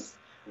yes.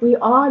 We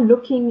are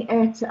looking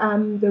at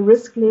the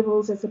risk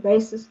levels as a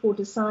basis for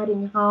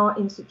deciding how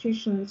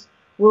institutions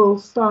will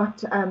start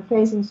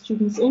phasing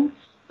students in.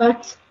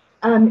 But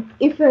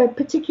if a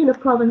particular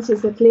province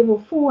is at level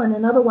 4 and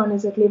another one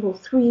is at level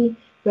 3,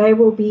 they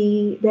will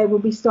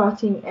be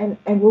starting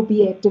and will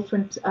be at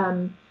different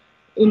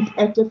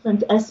at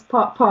different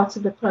parts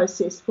of the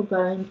process for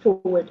going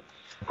forward.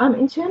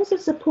 In terms of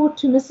support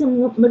to missing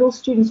middle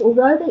students,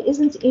 although there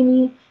isn't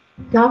any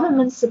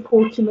government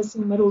support to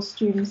missing middle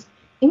students,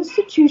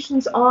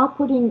 institutions are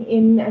putting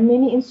in, and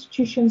many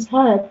institutions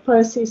have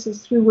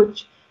processes through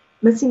which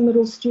missing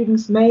middle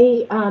students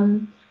may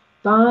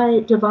buy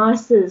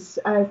devices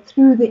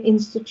through the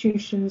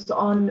institutions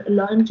on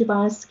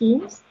loan-to-buy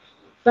schemes.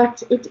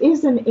 But it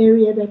is an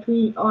area that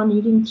we are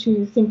needing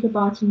to think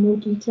about in more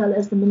detail,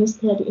 as the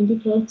Minister had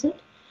indicated.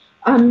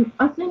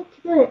 I think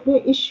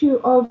the issue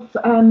of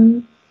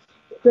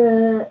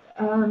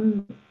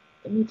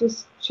let me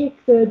just check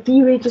the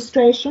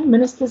deregistration.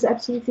 Minister's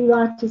absolutely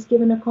right. He's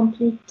given a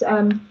complete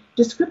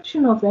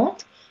description of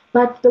that.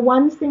 But the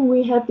one thing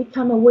we have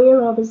become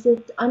aware of is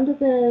that under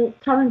the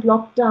current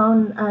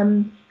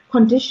lockdown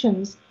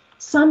conditions,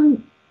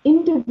 some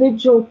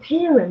individual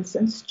parents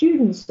and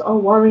students are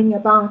worrying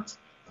about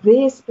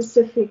their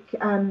specific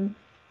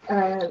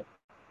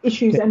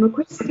issues and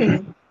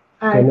requesting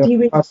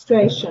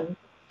deregistration.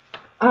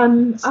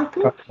 I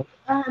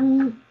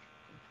think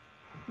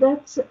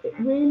that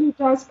really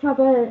does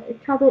cover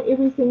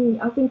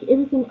everything. I think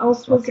everything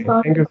else was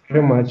about. Thank you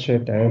very much,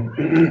 Diane.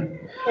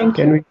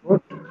 Can we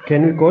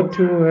go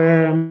to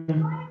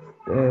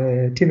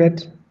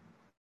TVET?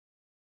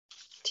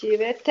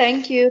 TVET,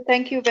 thank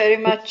you very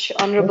much,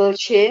 Honourable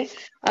Chair.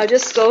 I'll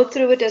just go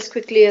through it as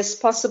quickly as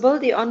possible.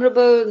 The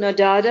Honourable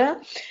Nodada,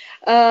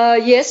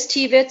 yes,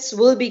 TVETs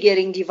will be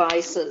getting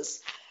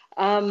devices.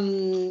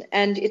 And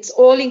it's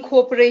all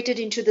incorporated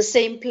into the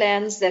same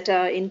plans that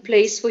are in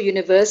place for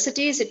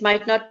universities. It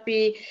might not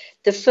be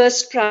the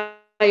first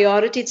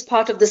priority. It's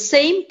part of the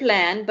same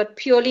plan, but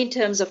purely in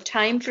terms of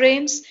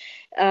timeframes.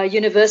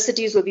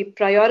 Universities will be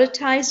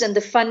prioritized, and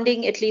the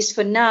funding, at least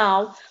for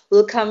now,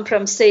 will come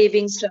from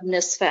savings from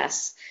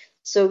NSFAS.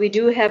 So we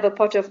do have a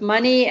pot of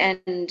money,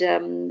 and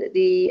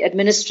the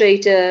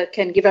administrator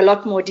can give a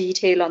lot more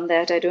detail on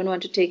that. I don't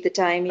want to take the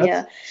time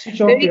here.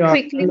 Very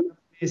quickly.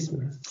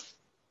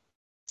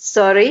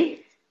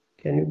 Sorry?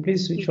 Can you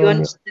please switch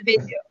on the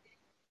video?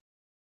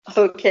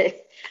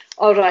 Okay.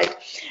 All right.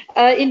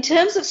 In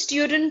terms of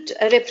student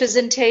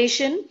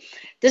representation,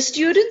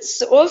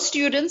 all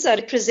students are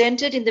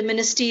represented in the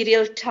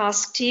ministerial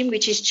task team,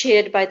 which is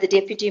chaired by the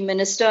Deputy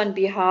Minister on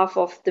behalf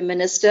of the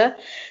Minister.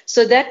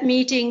 So that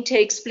meeting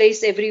takes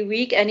place every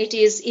week, and it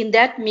is in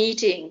that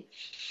meeting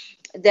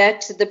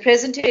that the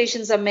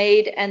presentations are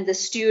made and the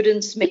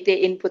students make their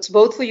inputs,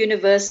 both for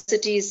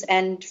universities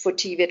and for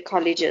TVET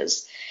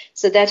colleges.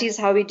 So that is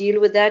how we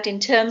deal with that. In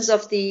terms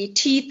of the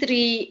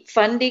T3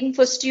 funding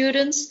for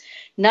students,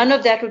 none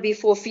of that will be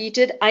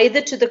forfeited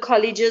either to the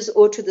colleges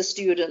or to the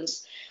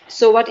students.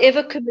 So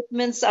whatever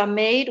commitments are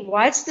made,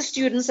 whilst the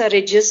students are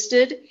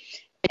registered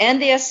and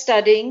they are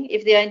studying,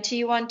 if they are in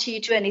T1,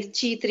 T2, and if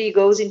T3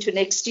 goes into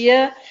next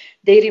year,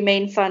 they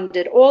remain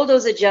funded. All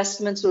those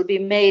adjustments will be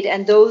made,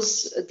 and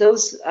those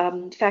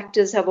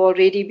factors have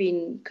already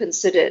been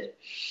considered.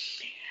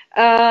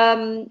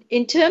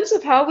 In terms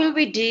of how will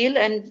we deal,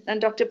 and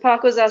Dr.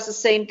 Parkos asked the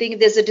same thing,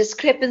 there's a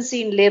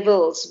discrepancy in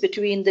levels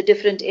between the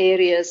different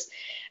areas.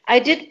 I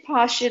did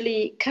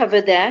partially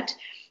cover that.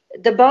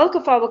 The bulk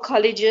of our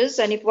colleges,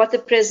 and if what the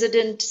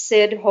President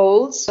said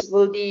holds,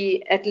 will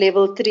be at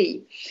level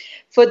 3.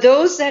 For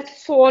those that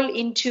fall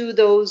into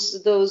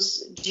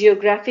those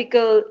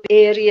geographical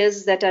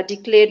areas that are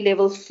declared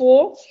level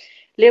 4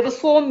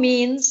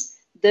 means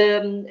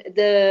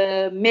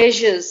the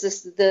measures,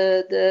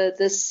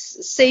 the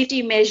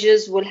safety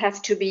measures will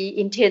have to be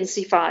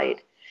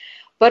intensified.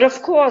 But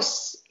of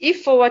course,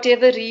 if for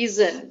whatever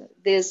reason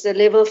there's a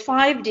level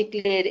 5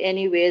 declared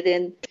anywhere,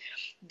 then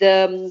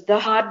the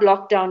hard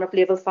lockdown of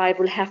level 5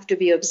 will have to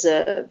be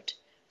observed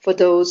for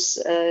those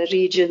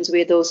regions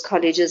where those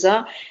colleges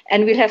are.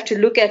 And we'll have to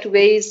look at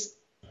ways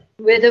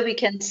whether we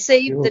can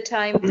save the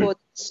time for the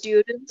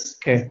students,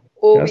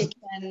 or we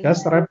can...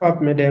 Just wrap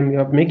up, madam.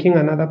 You're making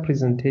another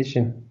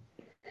presentation.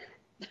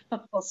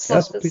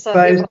 Just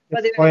precise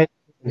the point.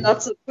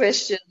 Lots of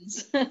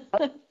questions.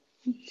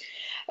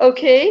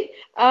 Okay,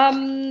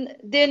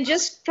 then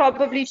just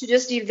probably to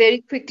just deal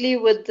very quickly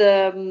with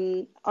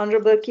the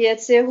Honorable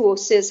Kietse, who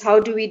says, how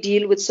do we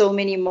deal with so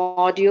many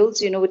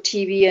modules, with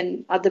TV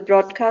and other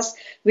broadcasts?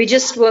 We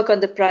just work on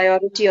the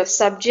priority of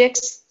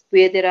subjects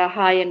where there are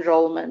high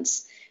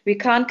enrollments. We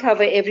can't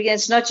cover everything.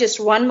 It's not just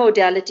one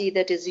modality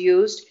that is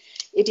used.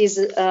 It is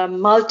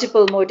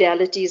multiple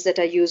modalities that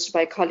are used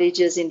by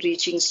colleges in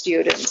reaching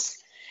students.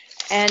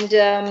 And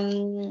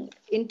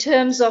in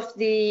terms of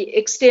the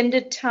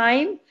extended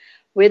time,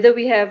 whether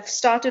we have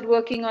started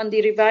working on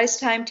the revised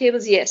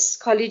timetables, yes,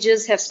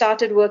 colleges have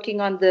started working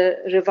on the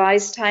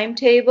revised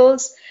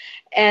timetables.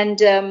 And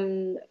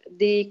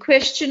the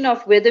question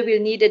of whether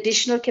we'll need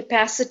additional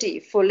capacity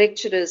for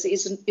lecturers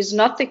is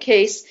not the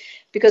case,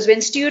 because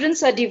when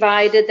students are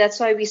divided, that's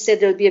why we said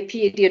there'll be a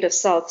period of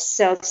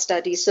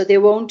self-study. So there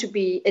won't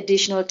be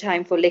additional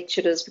time for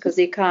lecturers because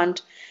they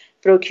can't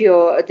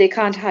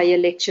hire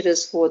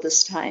lecturers for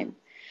this time.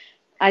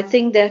 I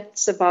think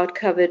that's about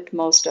covered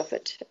most of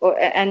it.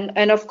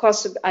 And of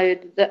course,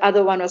 the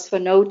other one was for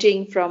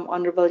noting from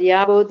Honorable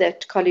Yabo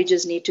that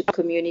colleges need to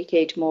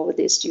communicate more with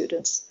their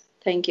students.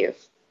 Thank you.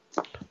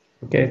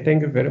 Okay,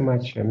 thank you very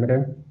much,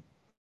 Madam.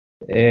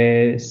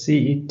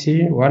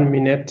 CET, 1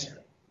 minute.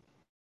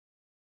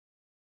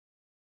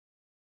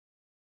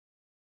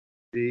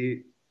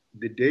 The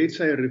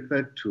dates I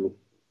referred to,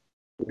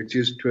 which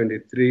is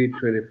 23,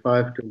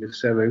 25,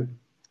 27,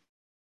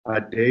 are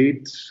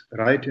dates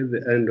right at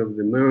the end of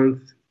the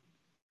month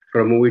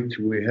from which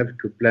we have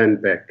to plan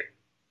back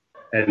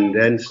and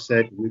then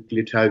set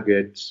weekly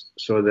targets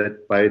so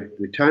that by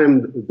the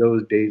time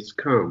those dates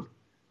come,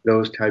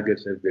 those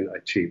targets have been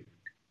achieved.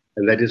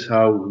 And that is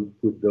how we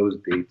put those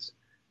dates.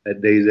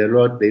 There's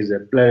a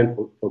plan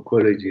for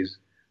colleges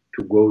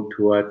to go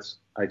towards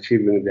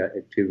achieving their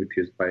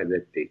activities by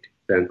that date.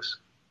 Thanks.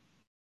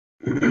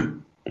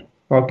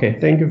 Okay,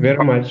 thank you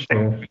very much.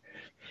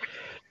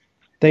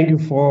 Thank you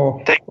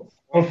for all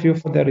of you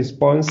for the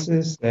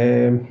responses.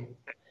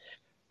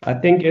 I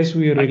think as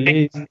we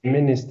release the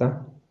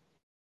minister,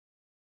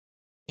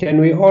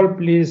 can we all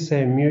please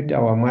mute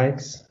our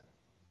mics?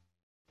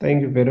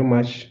 Thank you very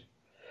much.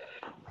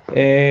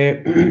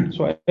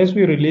 So as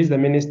we release the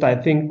minister, I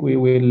think we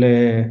will,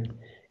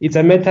 it's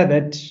a matter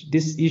that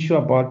this issue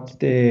about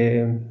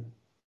the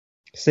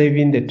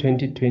saving the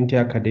 2020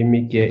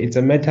 academic year, it's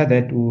a matter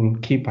that we'll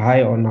keep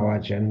high on our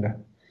agenda,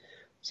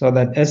 so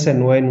that as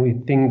and when we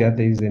think that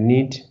there is a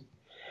need,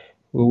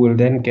 we will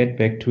then get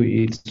back to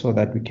it so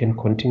that we can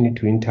continue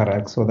to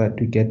interact, so that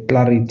we get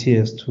clarity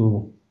as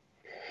to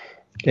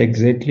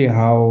exactly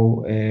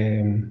how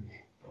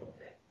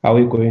are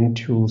we going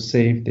to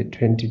save the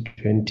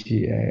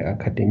 2020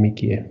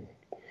 academic year.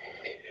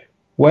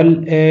 Well,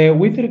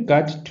 with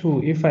regard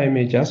to, if I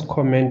may just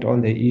comment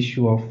on the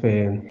issue of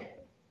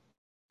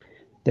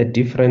the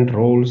different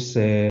roles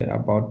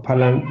about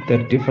Parliament, the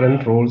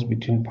different roles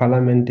between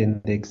Parliament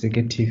and the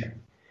executive.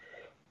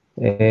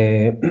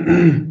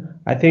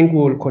 I think we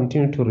will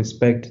continue to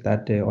respect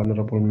that,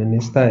 Honourable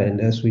Minister, and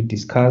as we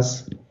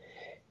discuss,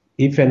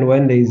 if and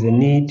when there is a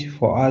need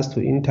for us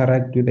to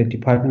interact with the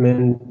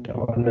department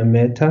on a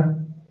matter,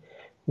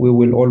 we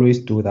will always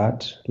do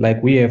that,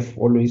 like we have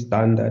always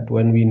done that.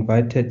 When we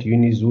invited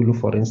UniZulu,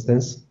 for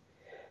instance,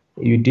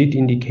 you did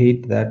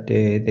indicate that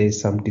there is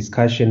some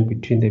discussion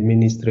between the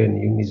ministry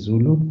and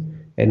UniZulu,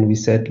 and we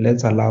said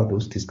let's allow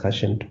those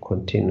discussions to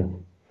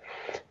continue.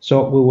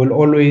 So we will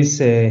always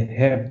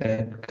have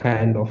that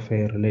kind of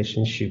a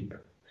relationship.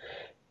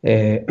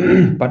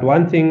 But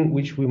one thing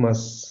which we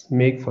must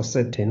make for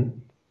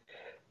certain,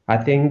 I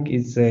think,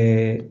 is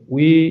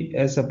we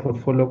as a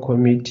portfolio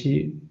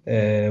committee,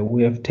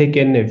 we have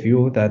taken a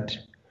view that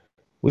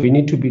we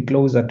need to be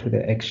closer to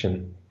the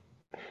action.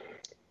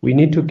 We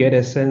need to get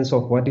a sense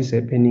of what is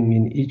happening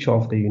in each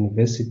of the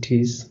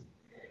universities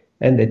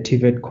and the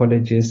TVET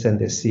colleges and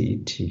the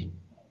CET.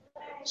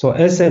 So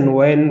as and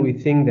when we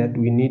think that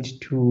we need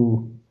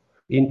to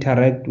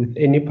interact with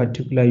any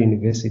particular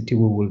university,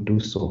 we will do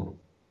so.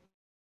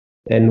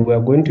 And we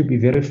are going to be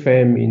very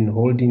firm in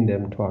holding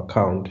them to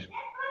account,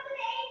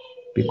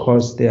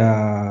 because they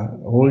are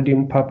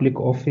holding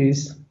public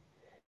office.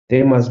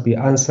 They must be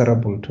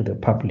answerable to the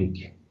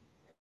public.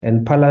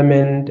 And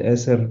Parliament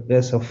as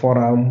a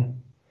forum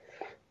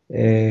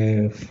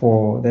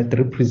for that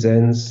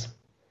represents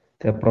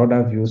the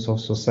broader views of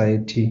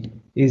society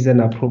is an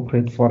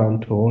appropriate forum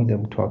to hold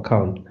them to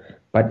account.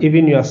 But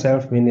even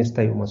yourself,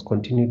 Minister, you must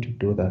continue to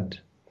do that.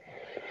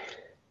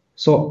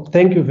 So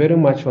thank you very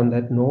much on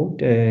that note.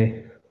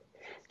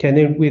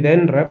 Can we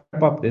then wrap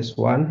up this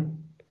one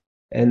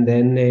and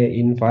then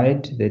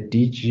invite the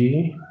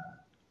DG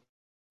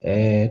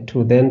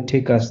to then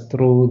take us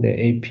through the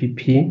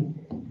APP?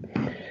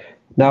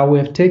 Now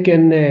we've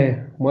taken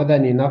more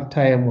than enough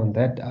time on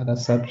that other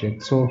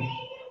subject, so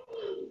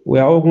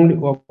we're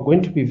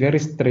going to be very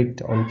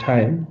strict on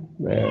time.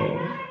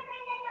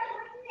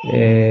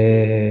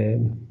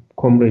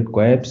 Comrade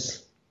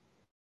Gwebs,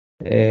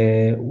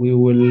 we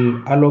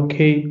will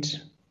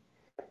allocate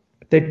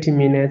 30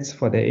 minutes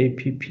for the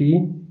APP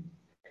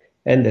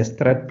and the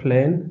strat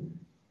plan,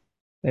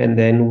 and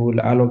then we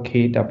will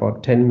allocate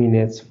about 10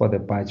 minutes for the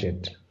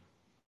budget.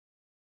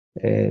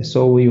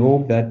 So we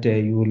hope that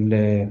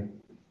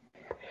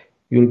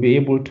you'll be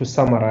able to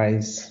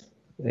summarize,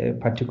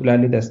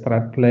 particularly the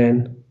strat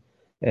plan,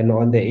 and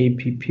on the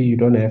APP, you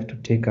don't have to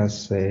take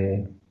us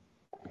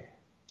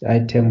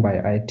item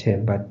by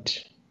item, but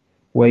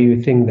where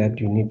you think that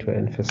you need to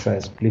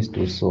emphasize, please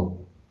do so.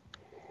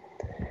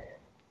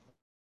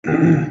 Is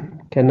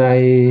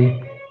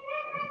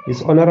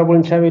Honorable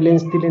Nchabilin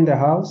still in the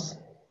house?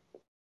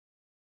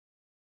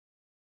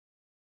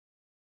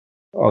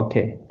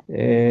 Okay,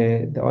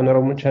 the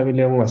Honorable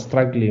Nchabilin was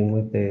struggling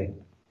with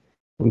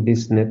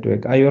this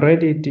network. Are you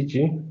ready,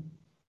 DG?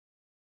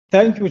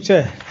 Thank you,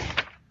 Chair.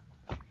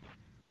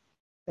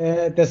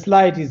 The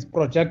slide is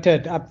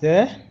projected up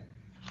there.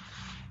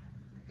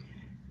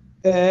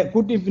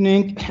 Good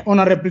evening,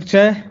 Honorable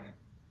Chair,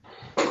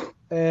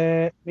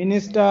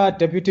 Minister,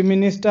 Deputy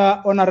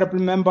Minister, Honorable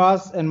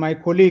members, and my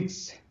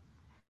colleagues.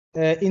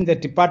 in the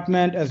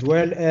department, as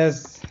well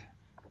as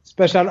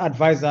special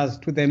advisors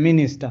to the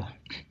minister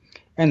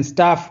and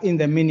staff in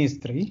the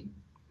ministry.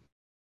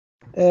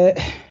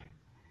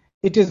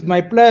 It is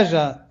my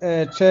pleasure,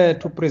 Chair,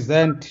 to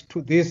present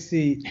to this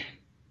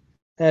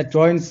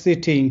joint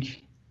sitting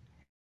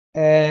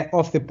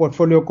of the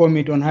Portfolio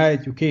Committee on Higher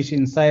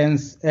Education,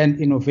 Science and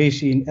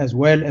Innovation, as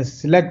well as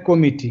Select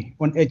Committee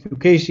on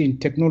Education,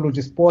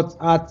 Technology, Sports,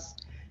 Arts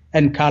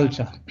and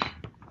Culture.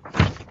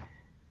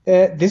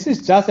 This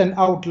is just an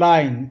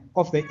outline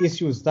of the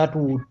issues that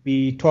we would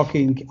be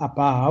talking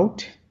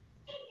about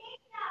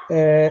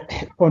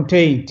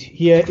contained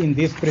here in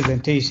this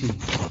presentation.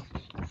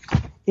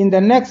 In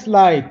the next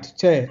slide,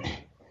 Chair,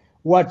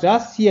 we're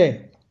just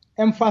here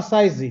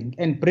emphasizing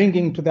and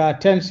bringing to the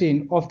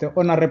attention of the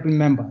honorable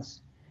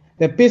members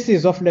the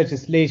pieces of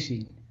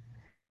legislation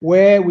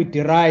where we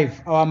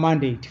derive our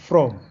mandate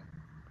from,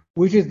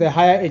 which is the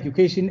Higher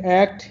Education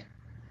Act,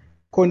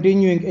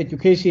 Continuing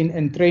Education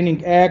and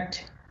Training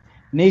Act,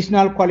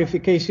 National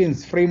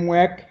Qualifications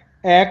Framework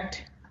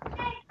Act,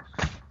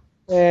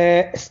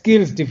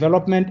 Skills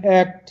Development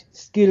Act,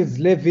 Skills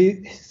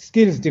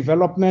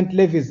Development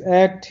Levies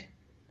Act,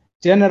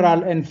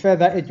 General and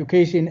Further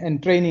Education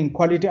and Training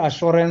Quality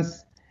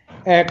Assurance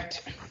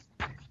Act,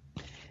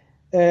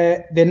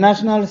 the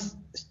National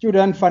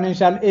Student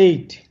Financial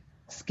Aid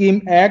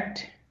Scheme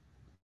Act,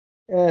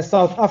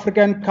 South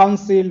African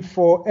Council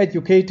for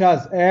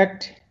Educators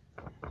Act.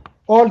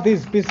 All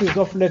these pieces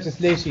of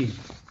legislation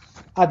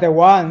are the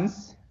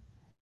ones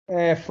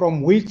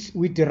from which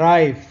we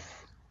derive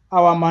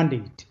our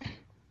mandate.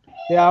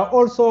 There are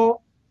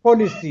also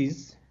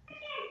policies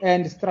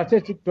and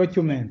strategic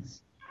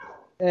documents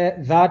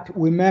that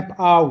we map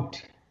out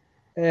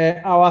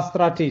our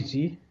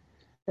strategy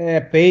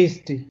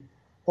based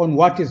on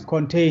what is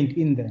contained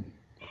in them.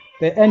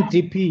 The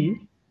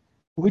NDP,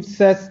 which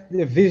sets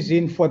the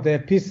vision for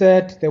the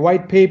PSET, the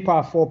white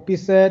paper for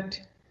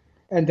PSET,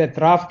 and the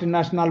draft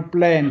national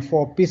plan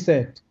for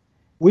PSET,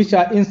 which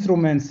are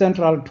instruments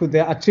central to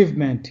the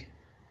achievement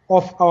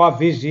of our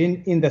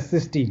vision in the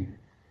system.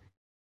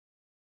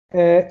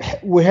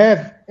 We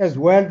have as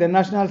well the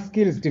National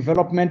Skills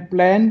Development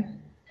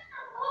Plan,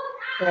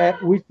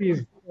 which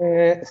is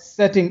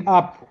setting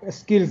up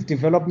skills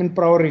development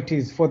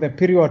priorities for the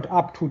period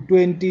up to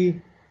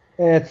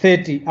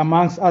 2030,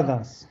 amongst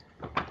others.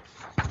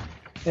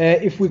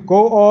 If we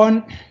go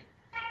on,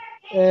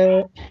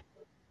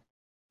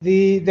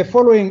 the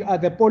following are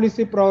the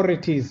policy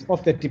priorities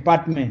of the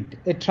department: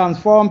 a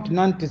transformed,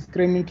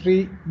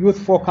 non-discriminatory,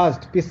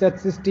 youth-focused PSET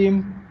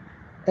system,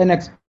 an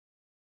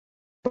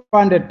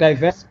expanded,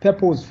 diverse,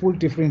 purposeful,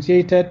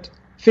 differentiated,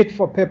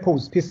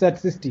 fit-for-purpose PSET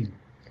system,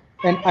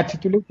 an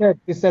articulated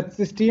PSET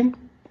system,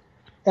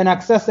 an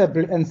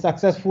accessible and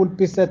successful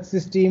PSET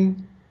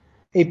system,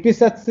 a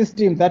PSET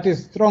system that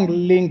is strongly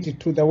linked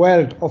to the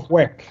world of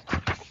work.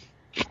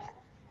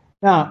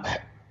 Now,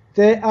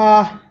 there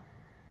are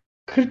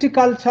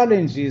critical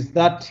challenges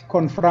that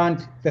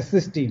confront the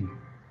system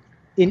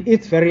in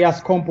its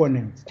various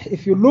components.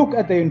 If you look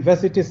at the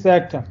university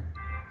sector,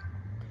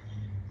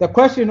 the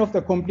question of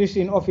the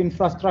completion of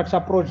infrastructure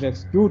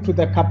projects due to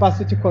the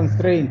capacity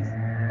constraints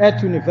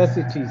at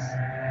universities,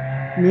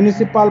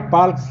 municipal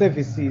bulk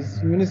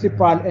services,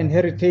 municipal and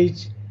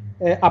heritage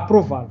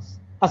approvals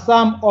are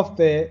some of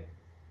the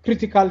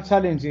critical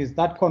challenges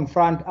that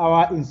confront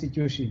our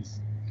institutions.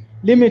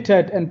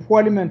 Limited and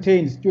poorly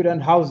maintained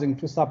student housing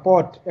to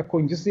support a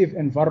conducive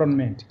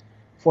environment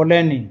for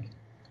learning.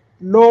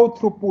 Low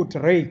throughput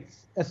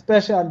rates,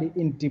 especially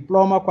in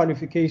diploma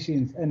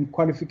qualifications and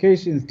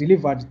qualifications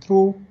delivered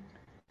through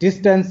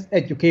distance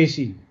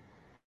education.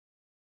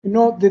 You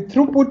know, the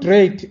throughput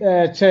rate,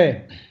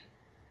 Chair,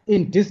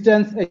 in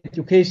distance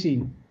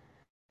education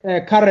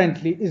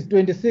currently is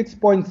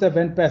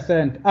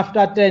 26.7%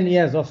 after 10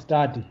 years of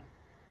study.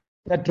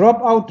 The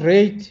dropout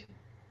rate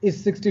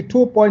is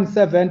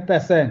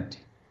 62.7%.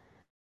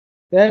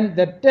 Then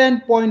the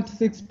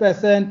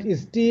 10.6%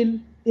 is still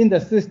in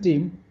the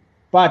system,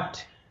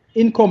 but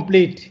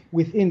incomplete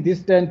within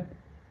this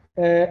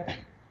 10-year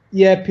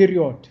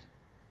period.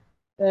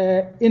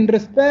 In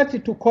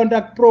respect to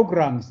conduct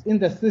programs in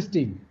the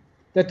system,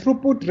 the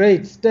throughput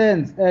rate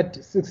stands at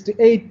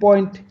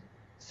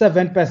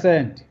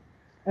 68.7%.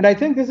 And I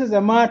think this is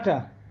a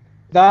matter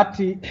that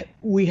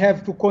we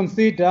have to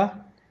consider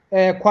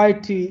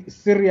quite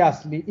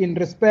seriously in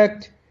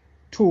respect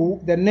to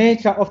the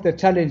nature of the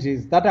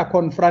challenges that are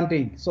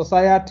confronting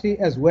society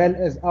as well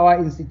as our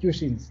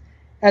institutions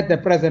at the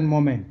present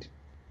moment.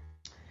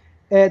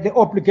 The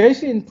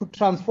obligation to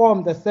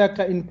transform the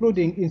sector,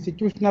 including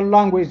institutional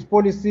language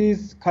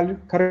policies,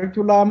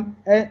 curriculum,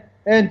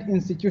 and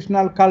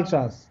institutional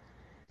cultures,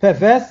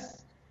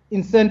 perverse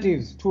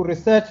incentives to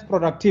research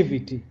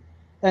productivity,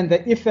 and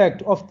the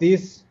effect of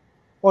this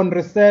on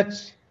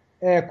research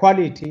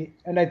quality.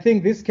 And I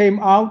think this came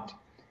out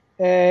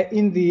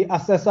in the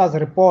assessor's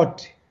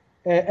report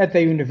at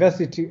the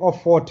University of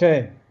Fort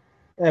Hare,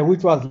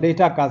 which was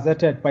later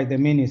gazetted by the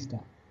minister.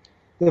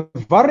 The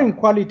varying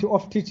quality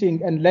of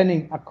teaching and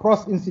learning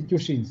across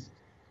institutions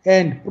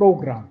and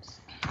programs.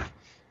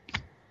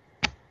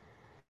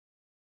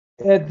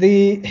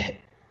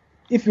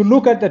 If you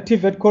look at the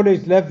TVET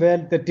college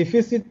level, the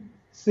deficit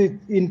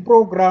in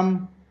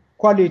program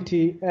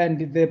quality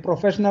and the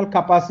professional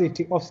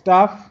capacity of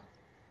staff,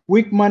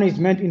 weak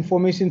management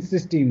information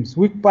systems,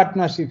 weak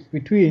partnerships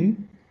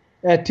between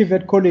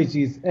TVET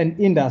colleges and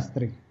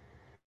industry,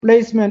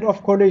 placement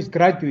of college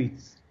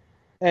graduates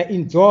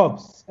in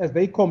jobs as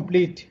they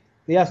complete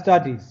their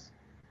studies,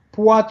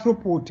 poor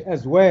throughput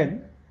as well,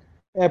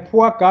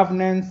 poor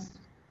governance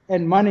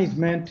and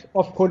management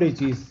of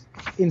colleges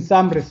in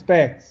some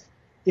respects.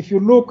 If you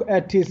look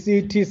at the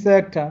CT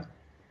sector,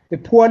 the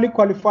poorly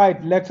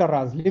qualified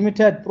lecturers,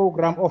 limited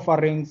program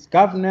offerings,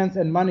 governance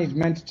and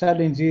management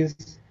challenges,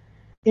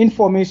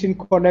 information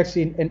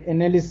collection and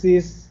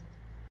analysis,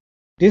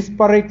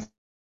 disparate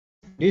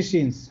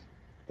conditions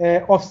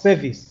of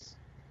service.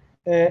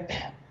 You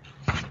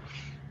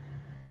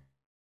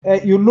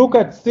look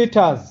at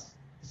SITAs,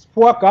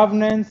 poor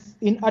governance,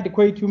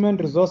 inadequate human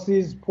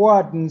resources, poor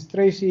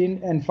administration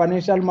and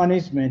financial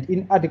management,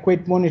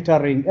 inadequate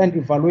monitoring and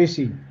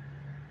evaluation,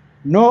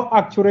 no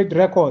accurate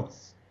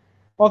records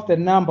of the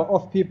number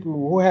of people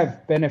who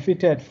have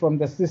benefited from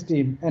the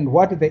system and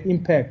what the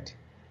impact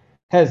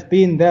has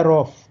been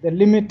thereof, the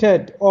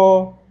limited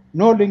or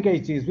no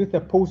linkages with the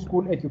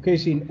post-school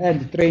education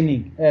and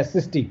training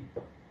system.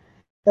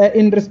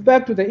 In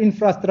respect to the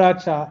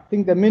infrastructure, I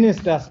think the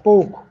minister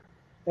spoke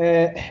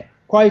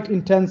quite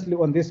intensely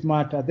on this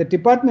matter. The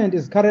department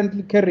is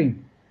currently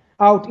carrying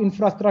out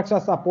infrastructure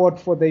support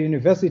for the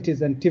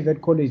universities and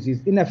TVET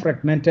colleges in a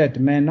fragmented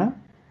manner.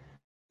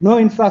 No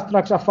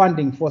infrastructure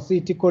funding for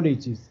city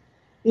colleges,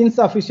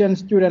 insufficient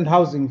student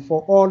housing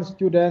for all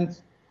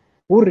students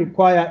who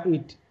require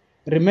it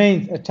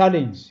remains a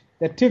challenge.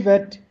 The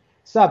TVET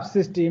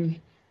subsystem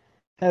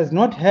has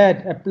not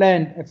had a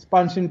planned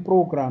expansion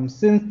program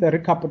since the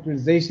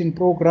recapitalization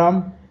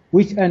program,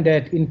 which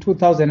ended in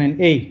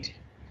 2008.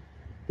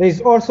 There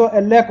is also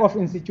a lack of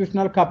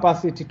institutional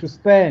capacity to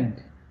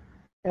spend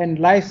and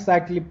life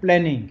cycle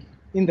planning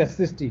in the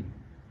system.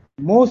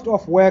 Most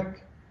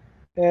work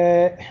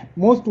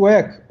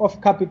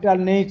of capital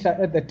nature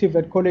at the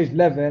TVET college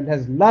level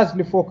has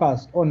largely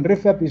focused on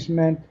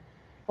refurbishment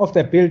of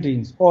the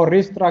buildings or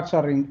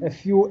restructuring a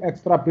few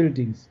extra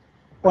buildings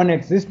on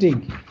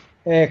existing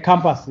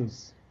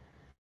campuses.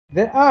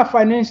 There are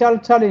financial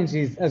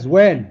challenges as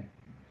well,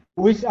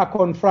 which are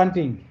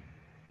confronting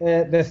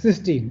the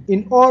system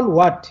in all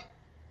what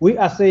we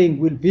are saying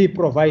will be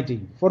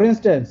providing. For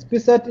instance,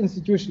 PSET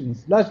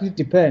institutions largely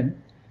depend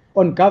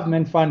on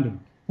government funding,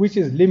 which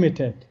is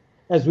limited,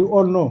 as we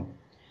all know.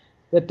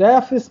 The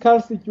dire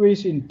fiscal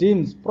situation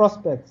dims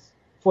prospects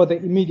for the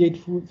immediate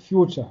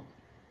future.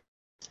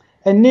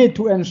 A need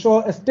to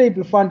ensure a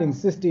stable funding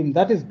system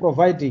that is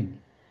providing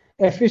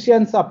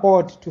efficient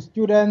support to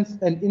students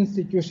and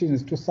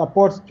institutions to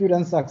support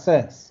student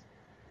success.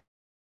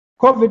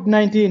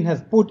 COVID-19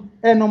 has put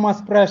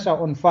enormous pressure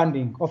on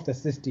funding of the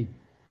system.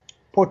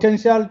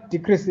 Potential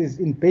decreases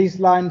in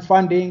baseline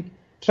funding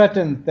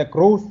threaten the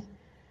growth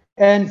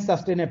and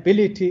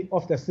sustainability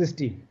of the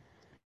system.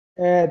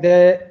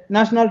 The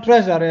National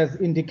Treasury has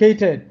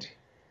indicated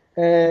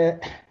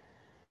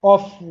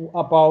of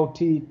about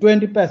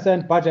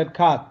 20% budget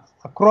cuts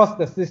across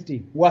the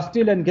system. We are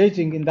still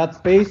engaging in that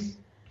space.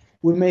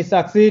 We may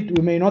succeed,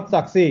 we may not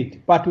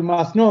succeed, but we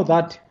must know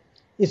that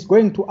it's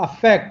going to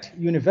affect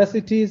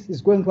universities,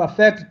 it's going to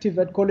affect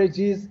TVET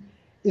colleges,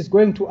 it's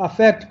going to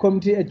affect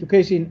community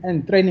education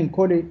and training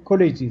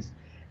colleges,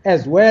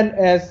 as well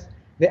as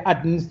the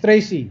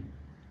administration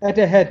at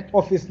a head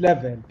office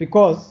level,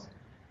 because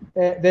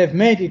they've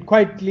made it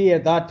quite clear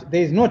that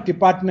there is no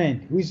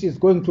department which is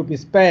going to be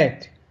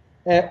spared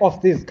of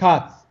these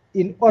cuts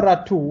in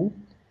order to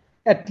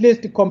at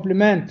least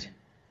complement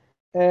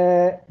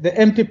the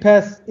empty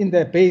purse in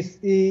the base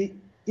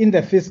in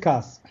the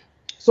fiscus.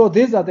 So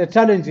these are the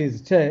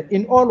challenges, Chair.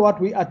 In all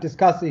what we are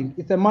discussing,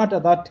 it's a matter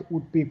that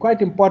would be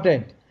quite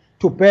important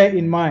to bear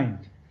in mind.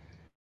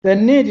 The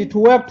need to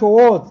work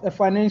towards a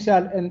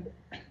financial and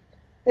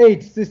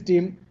aid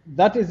system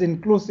that is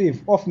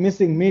inclusive of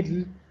missing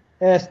middle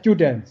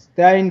students.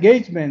 Their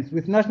engagements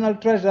with National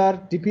Treasury,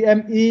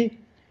 DPME,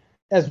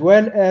 as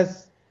well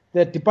as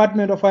the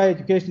Department of Higher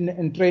Education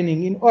and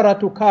Training in order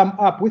to come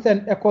up with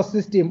an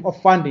ecosystem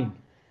of funding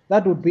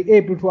that would be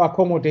able to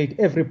accommodate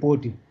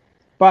everybody.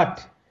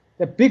 But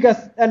the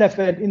biggest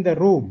elephant in the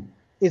room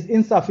is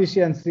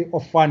insufficiency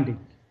of funding.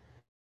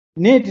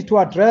 Need to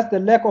address the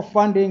lack of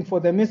funding for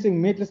the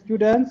missing middle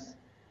students.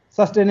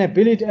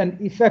 Sustainability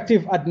and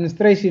effective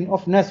administration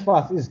of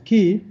NSFAS is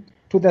key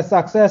to the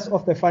success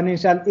of the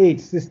financial aid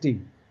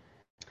system.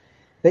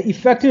 The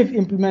effective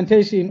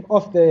implementation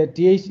of the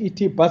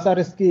DHET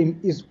bursary scheme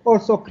is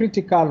also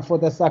critical for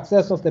the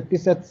success of the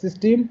PSET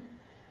system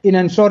in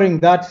ensuring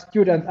that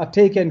students are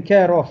taken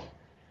care of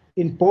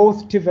in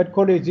both TVET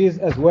colleges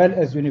as well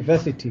as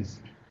universities.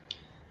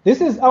 This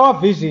is our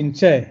vision,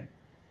 Chair,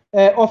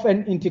 of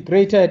an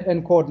integrated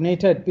and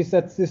coordinated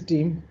PSET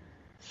system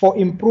for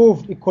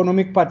improved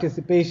economic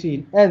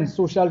participation and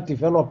social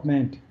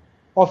development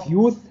of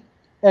youth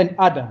and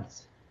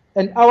adults.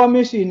 And our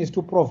mission is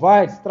to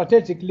provide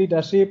strategic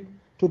leadership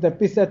to the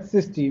PSET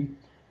system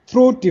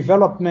through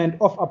development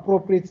of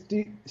appropriate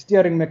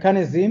steering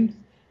mechanisms,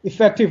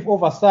 effective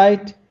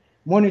oversight,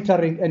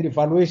 monitoring and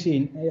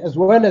evaluation, as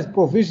well as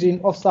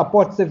provision of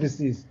support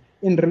services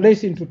in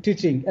relation to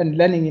teaching and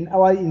learning in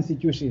our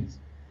institutions,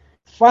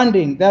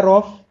 funding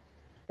thereof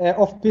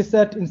of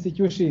PSET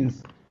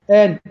institutions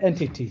and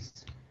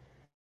entities.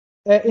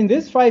 In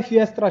this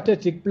 5-year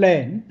strategic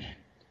plan,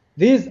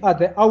 these are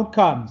the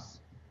outcomes: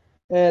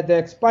 the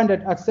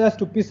expanded access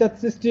to PSET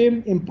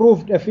system,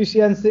 improved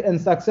efficiency and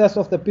success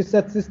of the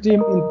PSET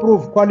system,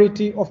 improved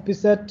quality of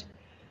PSET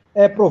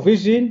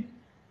provision,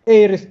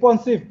 a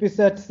responsive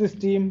PSET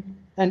system,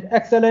 and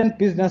excellent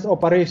business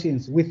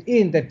operations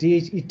within the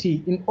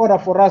DHET in order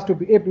for us to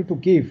be able to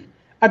give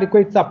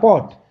adequate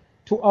support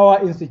to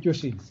our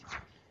institutions.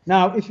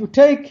 Now, if you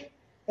take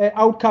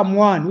outcome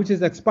 1, which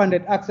is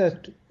expanded access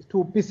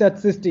to PSET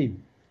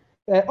system,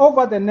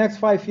 over the next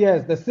 5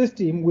 years, the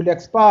system will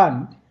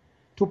expand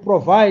to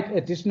provide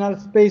additional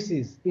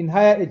spaces in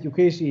higher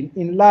education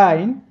in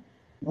line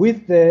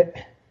with the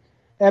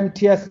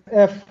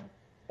MTSF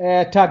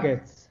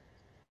targets.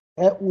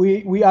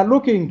 We are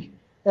looking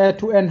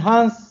to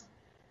enhance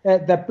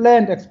the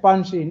planned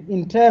expansion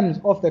in terms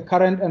of the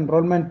current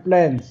enrollment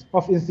plans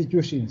of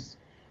institutions.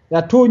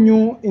 The 2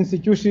 new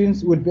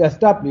institutions will be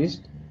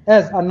established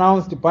as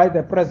announced by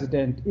the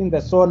President in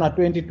the SONA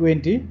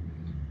 2020.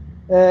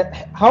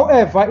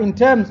 However, in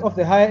terms of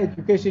the Higher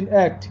Education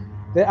Act,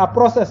 there are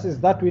processes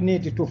that we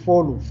need to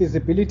follow: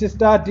 feasibility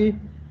study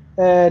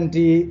and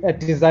the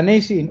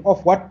designation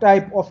of what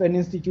type of an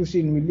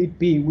institution will it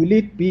be. Will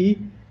it be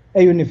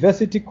a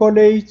university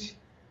college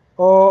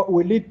or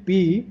will it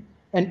be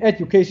an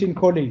education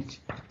college?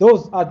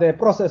 Those are the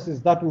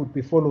processes that we will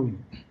be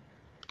following.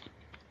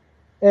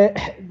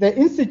 The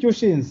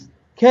institutions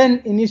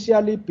can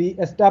initially be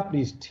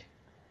established,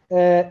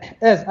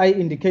 as I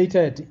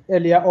indicated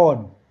earlier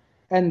on,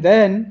 and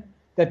then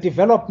the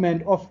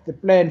development of the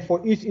plan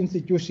for each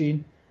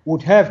institution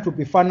would have to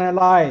be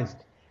finalized,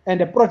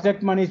 and a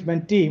project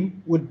management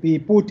team would be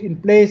put in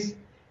place,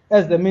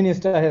 as the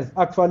Minister has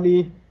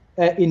actually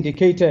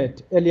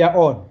indicated earlier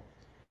on.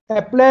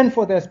 A plan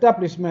for the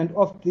establishment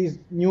of this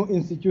new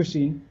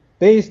institution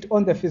based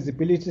on the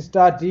feasibility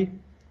study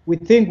we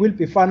think will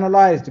be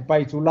finalized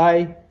by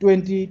July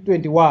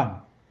 2021.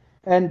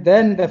 And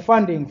then the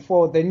funding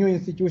for the new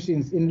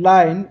institutions in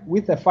line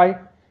with the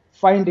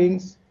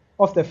findings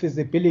of the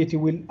feasibility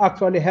will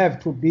actually have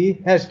to be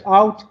hashed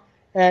out,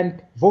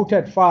 and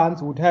voted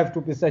funds would have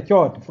to be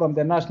secured from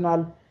the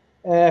national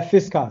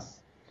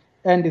fiscus.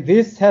 And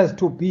this has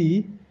to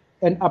be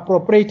an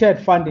appropriated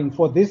funding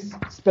for this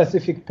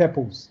specific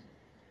purpose.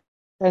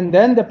 And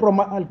then the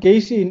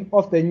promulgation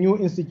of the new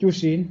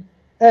institution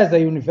as a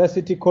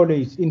university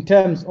college in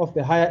terms of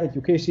the Higher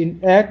Education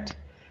Act,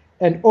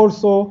 and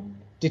also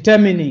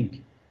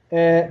determining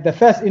the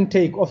first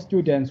intake of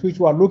students, which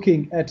we are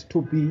looking at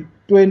to be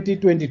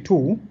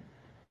 2022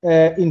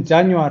 in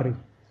January.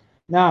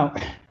 Now,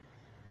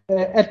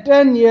 a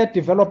 10-year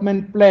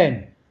development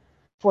plan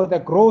for the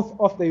growth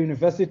of the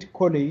university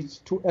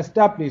college to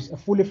establish a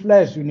fully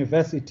fledged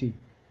university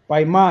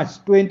by March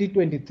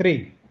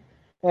 2023,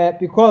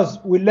 because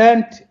we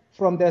learned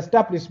from the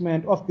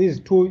establishment of these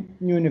 2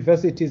 new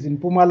universities in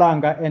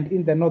Mpumalanga and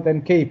in the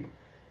Northern Cape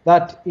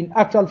that in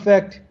actual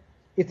fact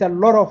it's a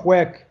lot of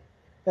work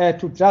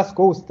to just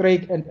go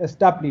straight and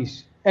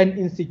establish an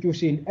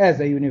institution as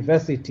a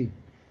university.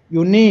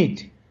 You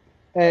need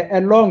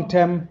a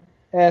long-term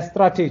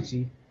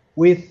strategy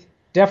with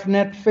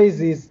definite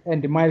phases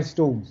and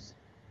milestones.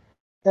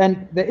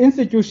 And the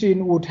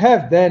institution would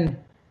have then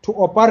to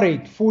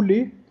operate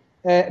fully,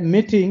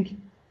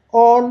 meeting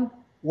all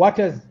what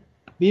has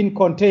been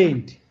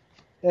contained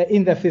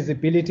in the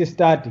feasibility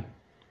study.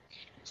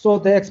 So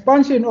the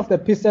expansion of the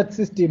PSET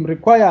system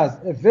requires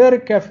a very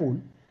careful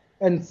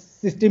and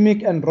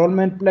systemic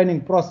enrollment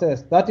planning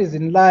process that is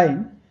in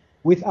line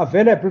with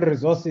available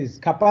resources,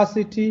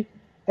 capacity,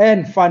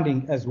 and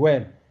funding as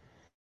well.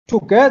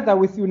 Together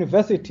with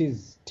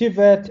universities,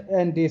 TVET,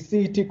 and the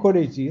CET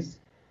colleges,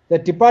 the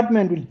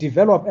department will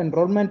develop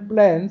enrollment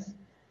plans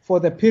for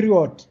the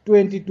period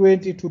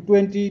 2020 to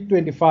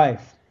 2025.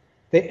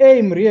 The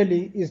aim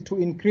really is to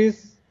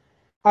increase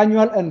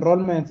annual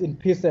enrollments in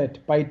PSET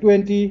by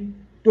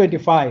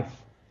 2025.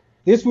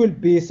 This will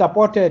be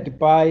supported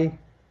by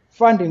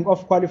funding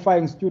of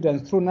qualifying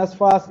students through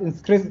NSFAS,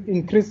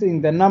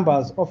 increasing the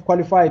numbers of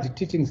qualified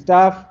teaching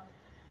staff,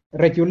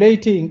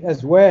 regulating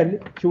as well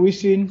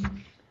tuition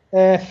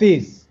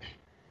fees.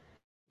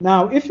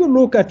 Now, if you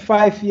look at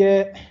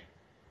 5-year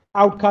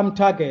outcome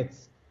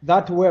targets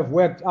that we have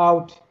worked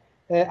out,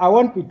 I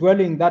won't be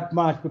dwelling that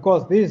much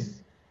because these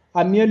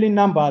are merely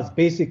numbers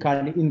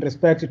basically in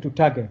respect to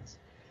targets.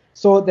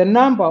 So the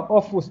number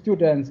of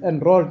students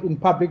enrolled in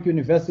public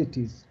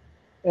universities,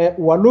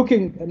 we're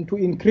looking to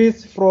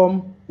increase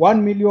from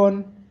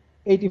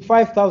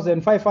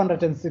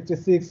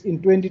 1,085,566 in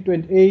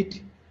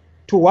 2028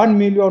 to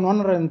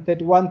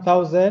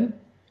 1,131,000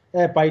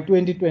 by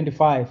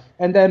 2025.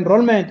 And the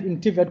enrollment in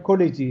TVET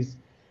colleges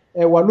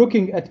we're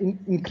looking at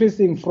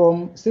increasing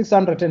from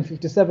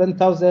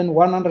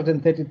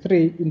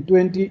 657,133 in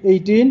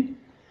 2018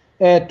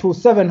 to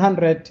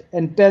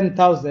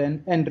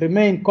 710,000 and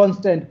remain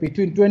constant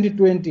between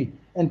 2020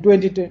 and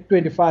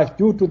 2025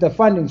 due to the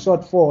funding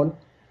shortfall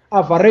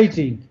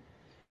averaging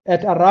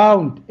at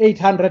around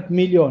 800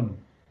 million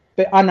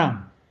per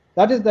annum.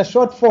 That is the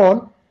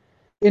shortfall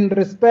in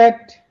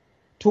respect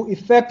to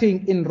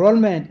effecting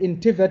enrollment in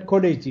TVET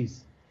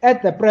colleges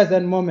at the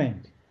present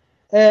moment.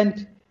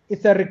 And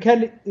it's a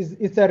recurring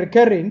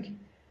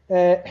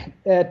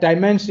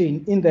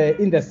dimension in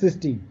the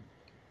system.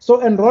 So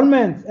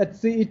enrollments at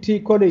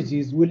CET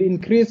colleges will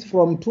increase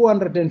from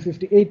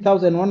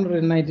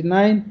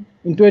 258,199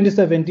 in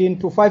 2017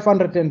 to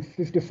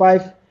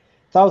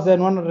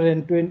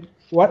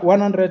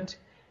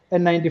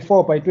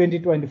 555,194 by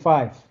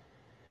 2025.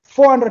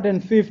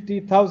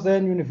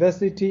 450,000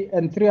 university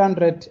and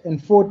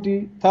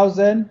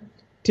 340,000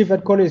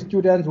 TVET college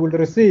students will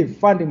receive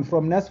funding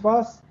from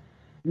NSFAS.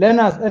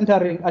 Learners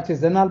entering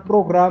artisanal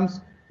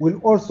programs will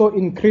also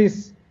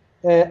increase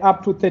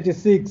up to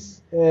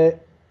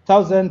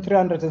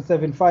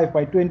 36,375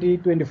 by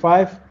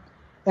 2025.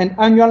 And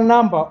annual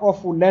number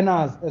of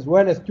learners as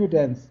well as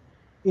students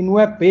in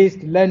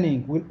web-based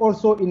learning will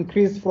also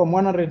increase from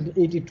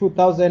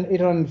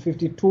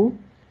 182,852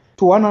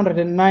 to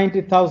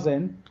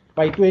 190,000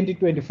 by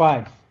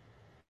 2025.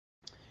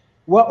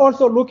 We're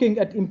also looking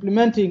at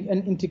implementing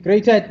an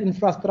integrated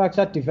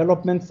infrastructure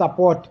development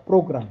support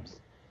programs.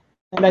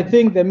 And I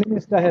think the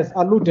minister has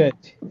alluded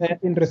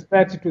in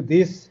respect to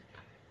this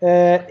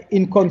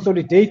in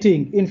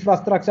consolidating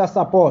infrastructure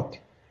support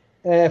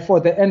for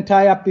the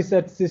entire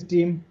PSET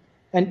system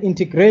and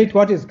integrate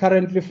what is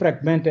currently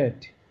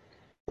fragmented.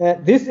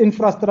 This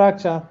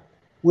infrastructure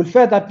will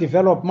further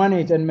develop,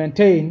 manage, and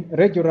maintain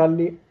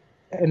regularly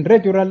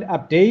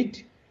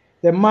update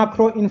the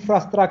macro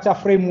infrastructure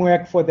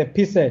framework for the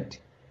PSET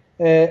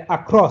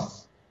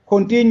across,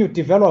 continue to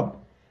develop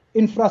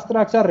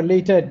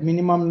infrastructure-related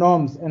minimum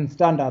norms and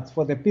standards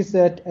for the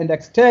PSET and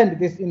extend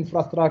this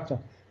infrastructure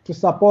to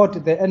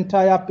support the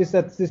entire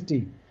PSET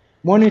system,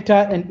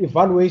 monitor and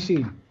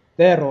evaluation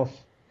thereof.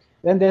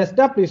 Then the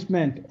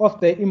establishment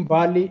of the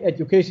Imbali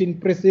Education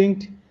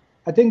Precinct,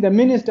 I think the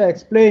minister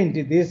explained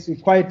this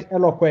quite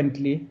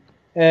eloquently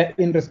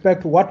in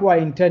respect to what we're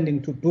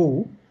intending to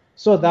do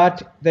so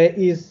that there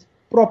is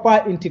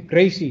proper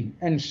integration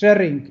and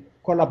sharing,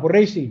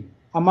 collaboration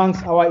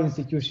amongst our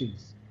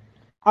institutions.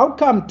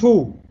 Outcome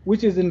 2,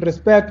 which is in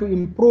respect to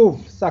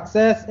improve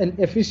success and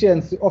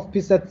efficiency of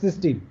PSET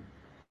system.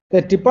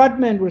 The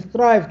department will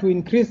strive to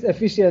increase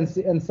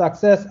efficiency and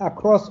success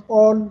across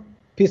all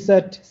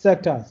PSET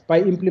sectors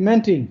by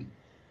implementing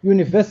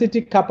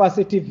university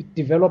capacity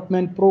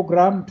development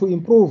program to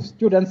improve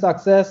student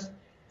success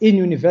in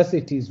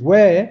universities,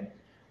 where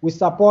we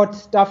support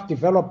staff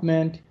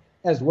development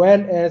as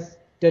well as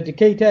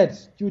dedicated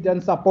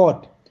student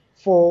support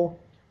for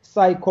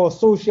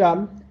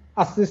psychosocial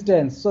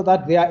assistance so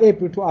that they are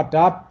able to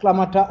adapt,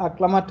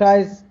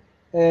 acclimatize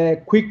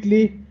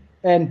quickly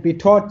and be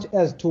taught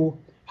as to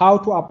how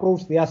to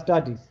approach their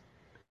studies.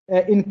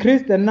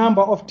 Increase the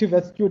number of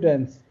TVET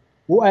students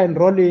who are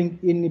enrolling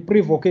in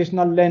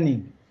pre-vocational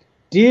learning.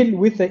 Deal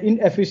with the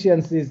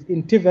inefficiencies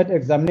in TVET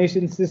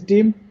examination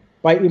system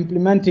by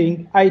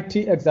implementing IT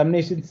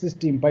examination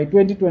system by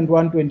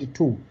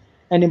 2021-22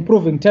 and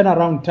improving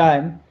turnaround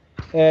time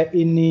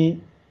in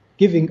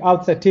giving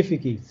out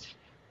certificates.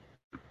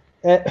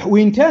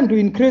 We intend to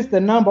increase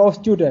the number of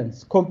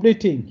students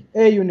completing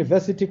a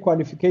university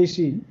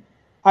qualification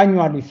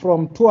annually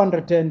from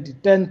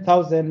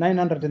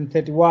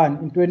 210,931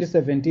 in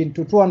 2017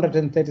 to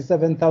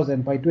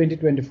 237,000 by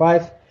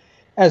 2025,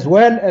 as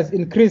well as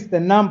increase the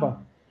number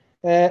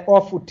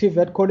of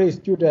TVET college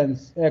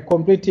students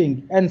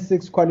completing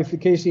N6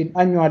 qualification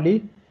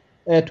annually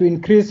to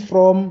increase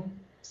from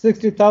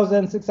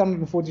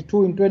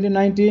 60,642 in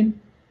 2019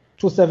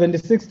 to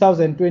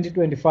 76,000 in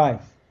 2025.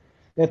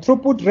 The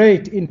throughput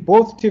rate in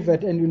both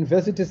TVET and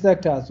university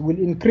sectors will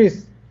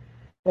increase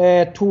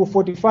to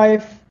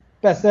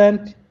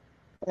 45%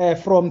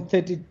 from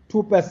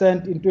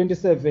 32% in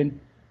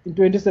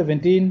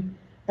 2017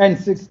 and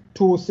to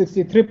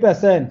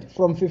 63%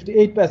 from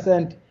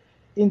 58%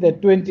 in the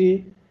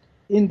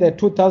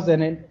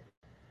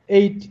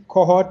 2008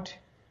 cohort,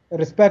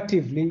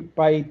 respectively,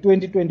 by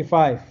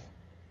 2025.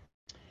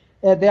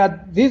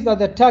 These are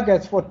the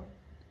targets for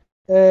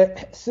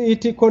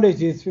CET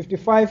colleges: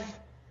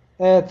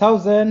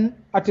 55,000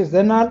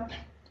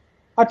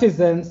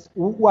 artisans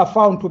who are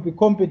found to be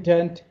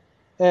competent.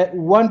 We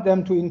want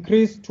them to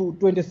increase to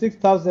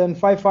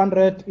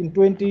 26,500 in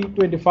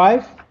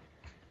 2025.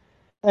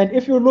 And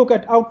if you look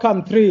at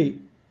outcome 3,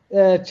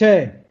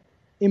 Chair,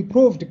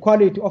 improved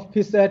quality of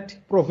PSET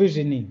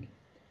provisioning.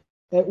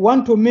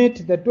 Want to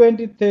meet the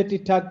 2030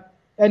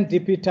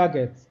 NDP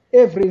targets,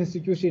 every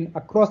institution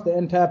across the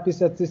entire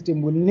PSET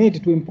system will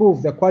need to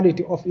improve the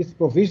quality of its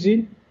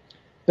provision.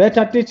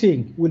 Better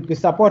teaching will be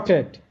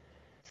supported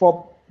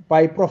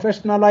by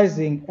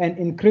professionalizing and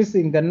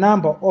increasing the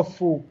number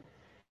of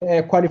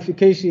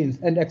qualifications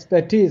and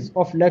expertise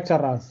of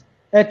lecturers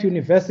at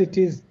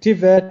universities,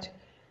 TVET,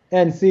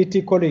 and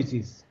CT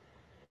colleges.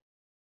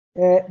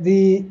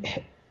 The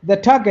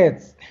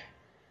targets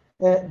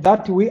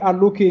that we are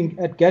looking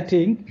at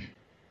getting,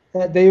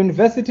 the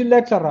university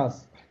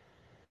lecturers,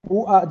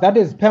 that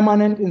is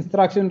permanent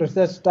instruction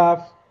research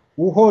staff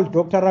who hold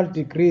doctoral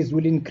degrees,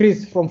 will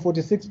increase from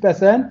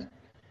 46%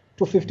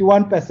 to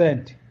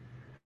 51%.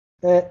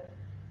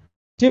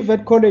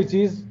 TVET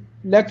colleges,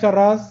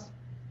 lecturers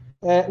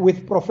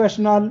with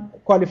professional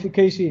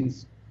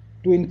qualifications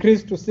to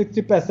increase to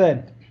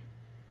 60%.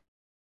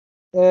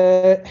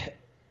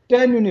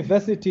 10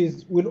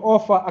 universities will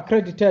offer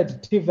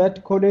accredited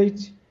TVET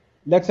college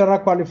lecturer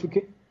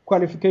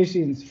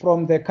qualifications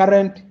from the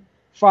current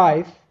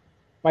 5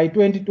 by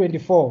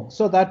 2024,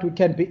 so that we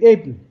can be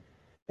able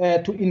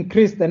to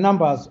increase the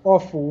numbers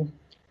of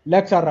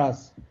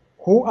lecturers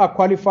who are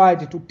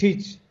qualified to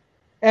teach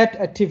at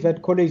a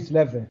TVET college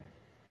level.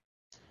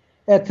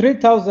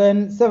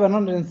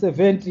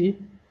 3,770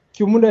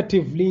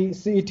 cumulatively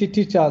CET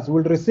teachers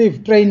will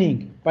receive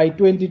training by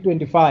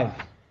 2025.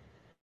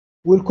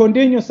 We'll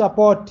continue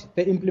support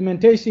the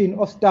implementation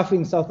of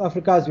Staffing South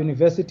Africa's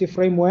University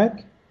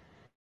Framework,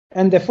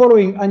 and the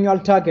following annual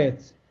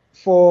targets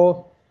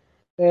for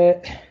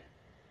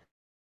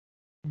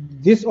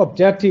this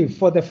objective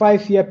for the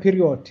 5-year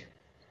period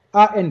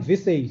are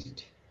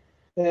envisaged: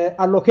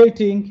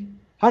 allocating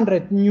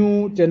 100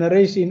 new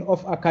generation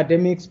of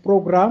academics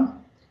program,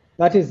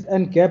 that is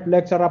NGAP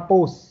lecturer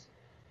posts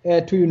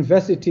to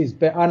universities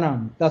per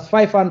annum, that's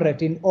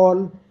 500 in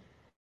all,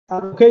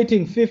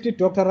 allocating 50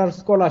 doctoral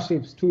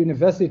scholarships to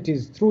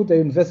universities through the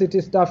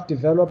University Staff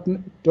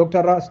Development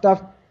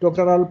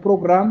Doctoral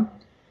Program,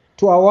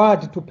 to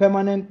award to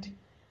permanent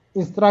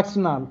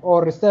instructional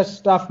or research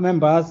staff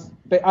members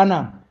per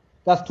annum,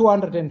 that's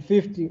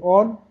 250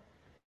 all.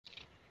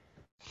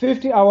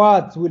 50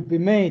 awards will be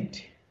made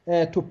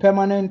to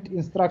permanent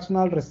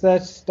instructional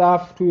research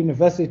staff to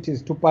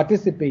universities to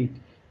participate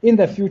in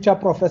the Future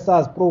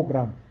Professors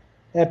Program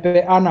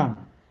per annum,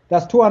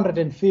 that's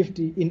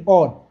 250 in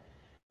all.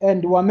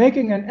 And we're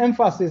making an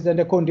emphasis and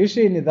a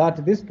condition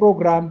that this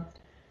program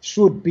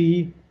should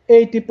be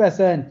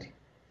 80%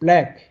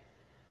 black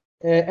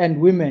and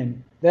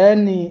women.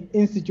 Then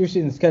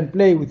institutions can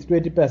play with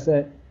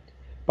 20%,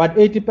 but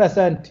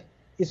 80%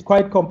 is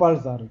quite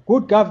compulsory.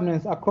 Good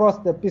governance across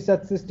the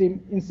PSET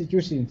system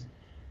institutions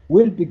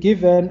will be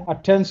given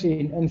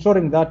attention,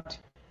 ensuring that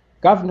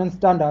governance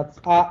standards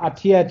are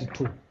adhered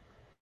to.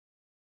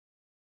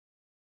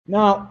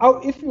 Now,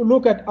 if you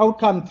look at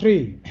outcome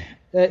 3,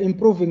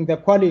 improving the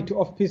quality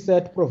of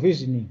PSET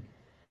provisioning,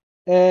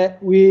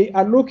 we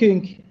are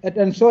looking at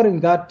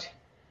ensuring that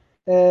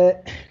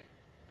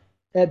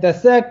the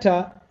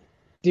sector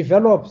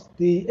develops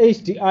the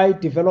HDI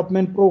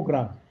development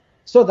program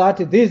so that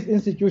these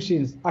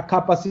institutions are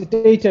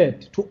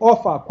capacitated to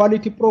offer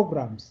quality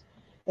programs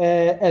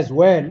as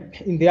well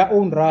in their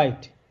own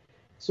right.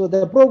 So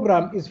the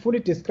program is fully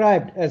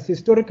described as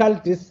Historical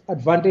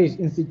Disadvantaged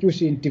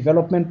Institution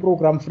Development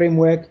Program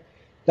Framework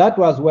that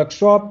was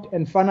workshopped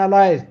and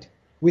finalized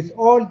with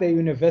all the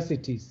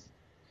universities.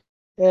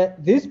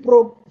 This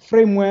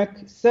framework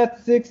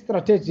sets 6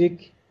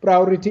 strategic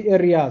priority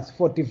areas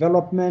for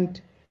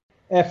development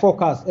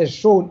focus, as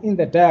shown in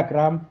the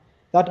diagram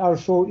that I'll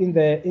show in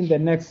the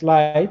next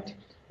slide.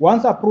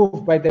 Once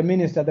approved by the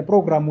minister, the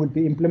program will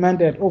be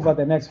implemented over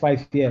the next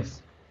 5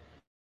 years.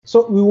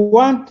 So we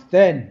want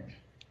then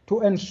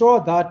to ensure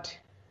that,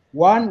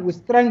 1, we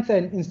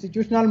strengthen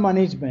institutional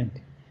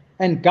management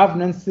and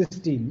governance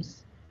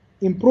systems,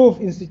 improve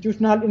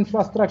institutional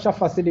infrastructure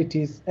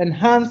facilities,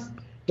 enhance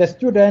the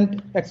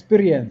student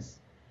experience,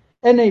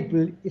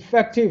 enable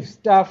effective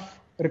staff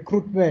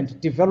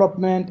recruitment,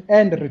 development,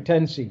 and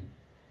retention.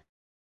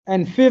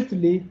 And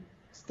 5thly,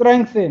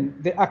 strengthen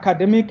the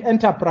academic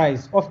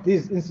enterprise of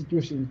these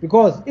institutions,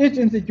 because each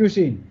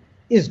institution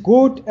is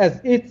good as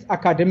its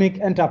academic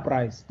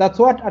enterprise. That's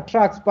what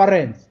attracts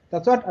parents,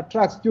 that's what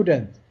attracts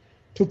students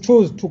to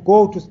choose to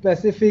go to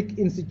specific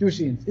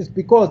institutions, is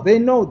because they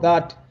know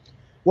that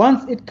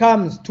once it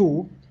comes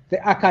to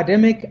the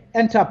academic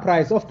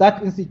enterprise of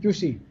that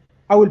institution,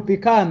 I will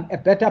become a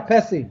better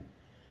person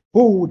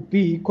who would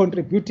be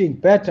contributing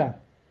better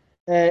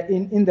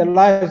in the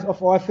lives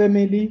of our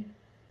family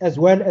as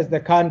well as the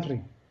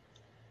country.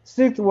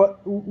 6th,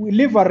 we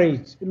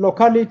leverage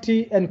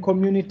locality and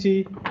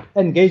community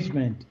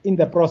engagement in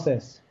the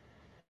process.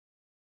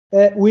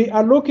 We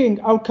are looking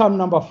outcome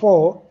number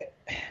 4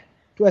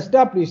 to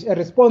establish a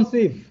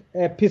responsive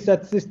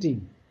PSET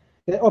system.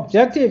 The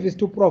objective is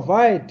to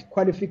provide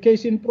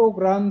qualification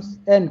programs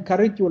and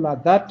curricula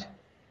that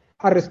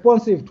are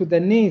responsive to the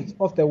needs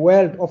of the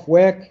world of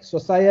work,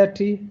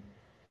 society,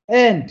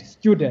 and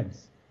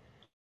students.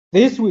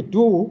 This we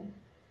do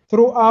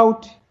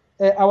throughout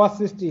our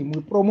system.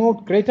 We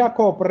promote greater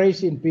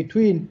cooperation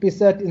between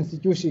PSET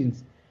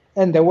institutions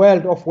and the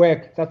world of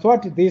work. That's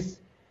what this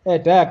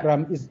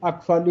diagram is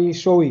actually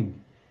showing.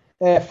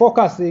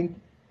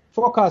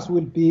 Focus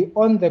will be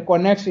on the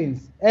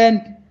connections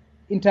and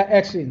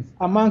interactions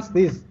amongst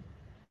these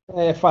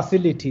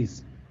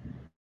facilities.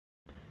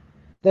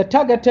 The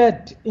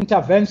targeted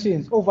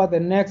interventions over the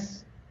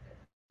next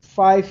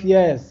 5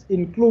 years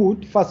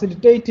include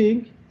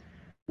facilitating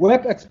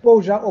work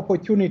exposure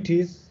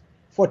opportunities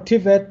for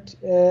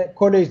TVET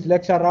college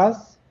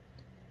lecturers.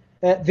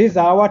 These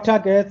are our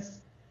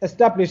targets: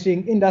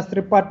 establishing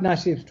industry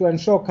partnerships to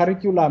ensure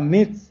curriculum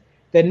meets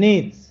the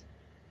needs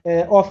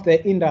of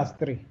the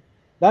industry.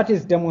 That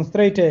is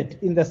demonstrated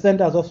in the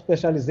centers of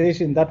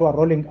specialization that we're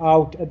rolling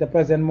out at the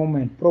present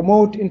moment.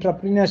 Promote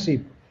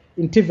entrepreneurship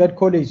in TVET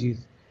colleges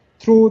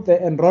through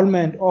the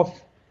enrollment of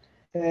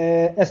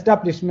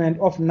establishment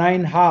of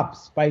 9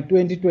 hubs by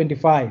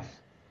 2025.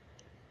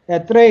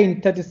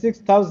 Train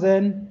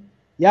 36,000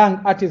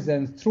 young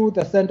artisans through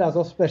the centers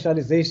of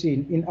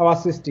specialization in our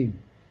system.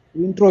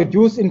 We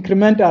introduce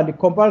incrementally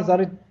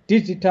compulsory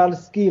digital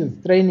skills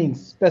training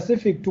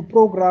specific to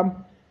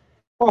program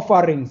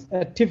offerings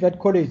at TVET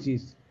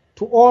colleges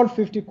to all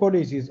 50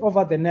 colleges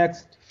over the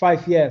next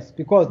 5 years,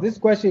 because this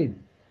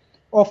question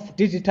of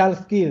digital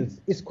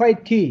skills is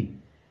quite key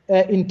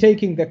in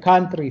taking the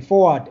country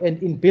forward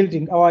and in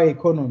building our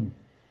economy.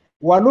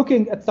 We are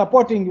looking at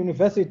supporting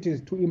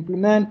universities to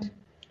implement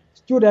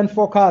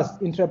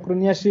student-focused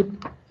entrepreneurship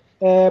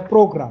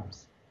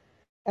programs.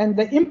 And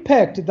the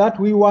impact that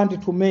we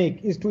want to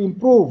make is to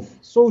improve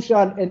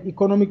social and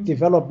economic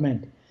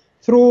development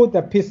through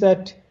the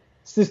PSET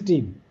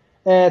system,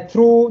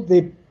 through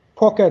the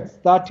pockets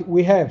that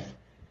we have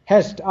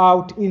hashed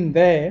out in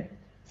there.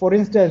 For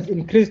instance,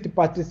 increased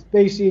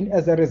participation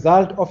as a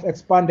result of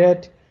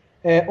expanded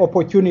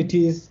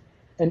opportunities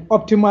and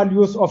optimal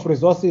use of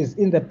resources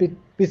in the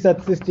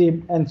PSET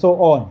system and so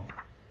on.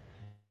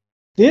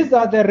 These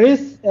are the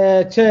risks,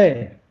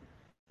 Chair,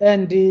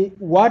 and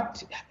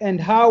what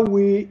and how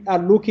we are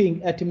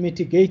looking at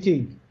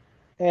mitigating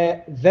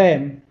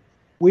them.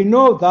 We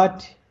know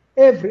that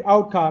every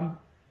outcome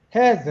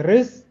has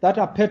risks that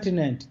are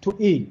pertinent to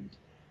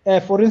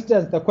it. For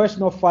instance, the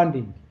question of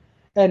funding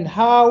and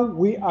how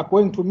we are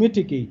going to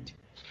mitigate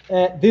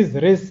these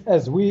risks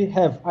as we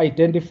have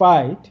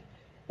identified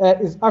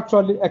is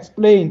actually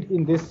explained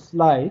in this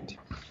slide.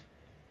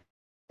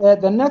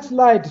 The next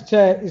slide,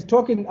 Chair, is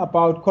talking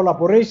about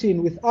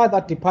collaboration with other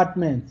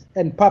departments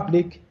and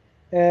public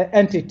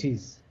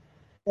entities.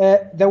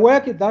 The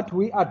work that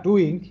we are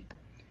doing,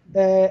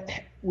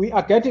 we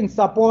are getting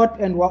support,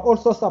 and we're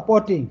also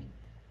supporting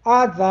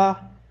other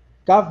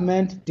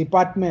government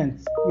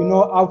departments,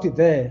 out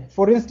there.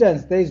 For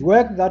instance, there is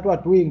work that we're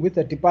doing with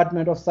the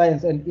Department of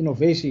Science and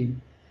Innovation,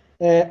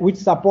 which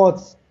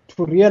supports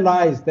to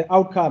realize the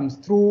outcomes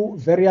through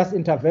various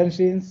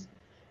interventions.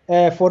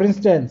 For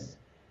instance,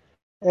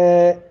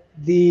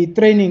 the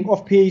training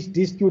of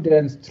PhD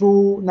students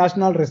through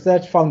National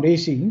Research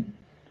Foundation,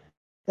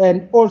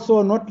 and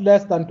also not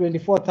less than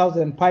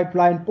 24,000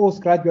 pipeline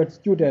postgraduate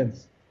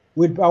students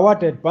will be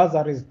awarded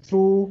bursaries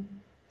through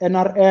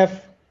NRF,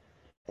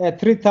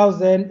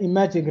 3,000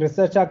 emerging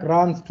researcher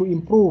grants to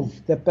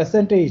improve the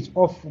percentage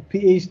of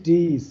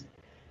PhDs,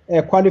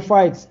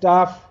 qualified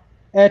staff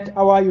at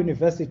our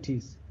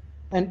universities,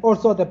 and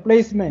also the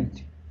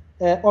placement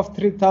of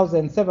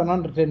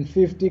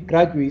 3,750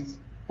 graduates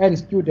and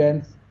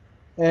students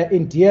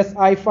in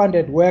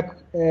DSI-funded work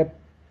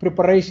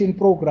preparation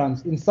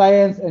programs in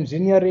science,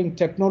 engineering,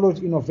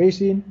 technology,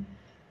 innovation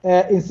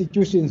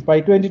institutions by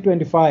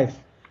 2025.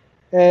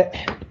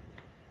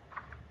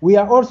 We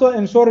are also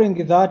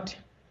ensuring that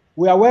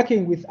we are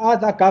working with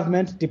other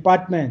government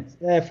departments.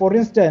 For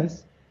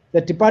instance,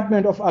 the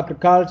Department of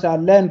Agriculture,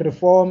 Land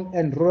Reform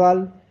and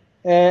Rural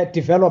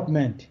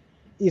Development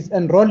is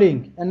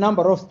enrolling a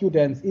number of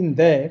students in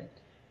there,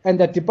 and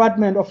the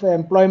Department of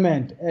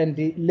Employment and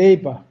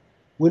Labor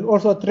will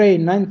also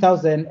train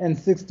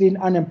 9,016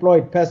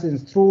 unemployed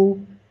persons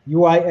through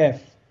UIF.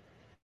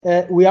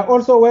 We are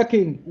also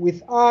working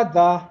with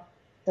other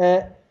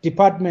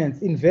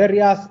departments in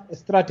various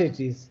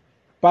strategies,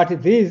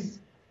 but these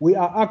we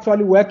are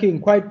actually working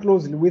quite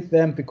closely with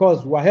them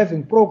because we're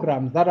having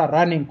programs that are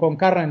running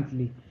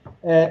concurrently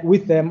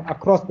with them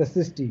across the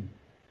system.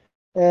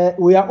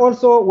 We are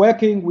also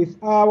working with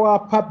our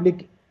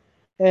public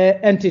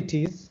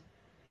entities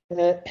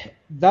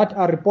that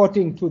are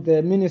reporting to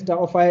the Minister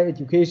of Higher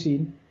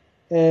Education,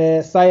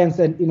 Science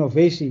and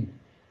Innovation.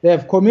 They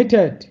have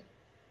committed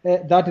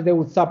that they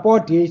would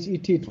support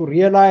DHET to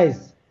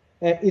realize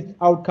its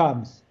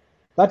outcomes.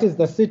 That is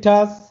the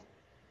CITAS,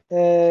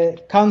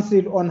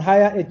 Council on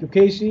Higher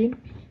Education,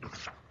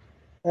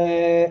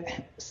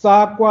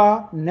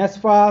 SAQA,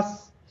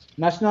 NSFAS,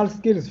 National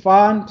Skills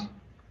Fund.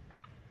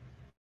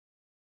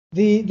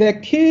 The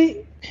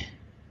key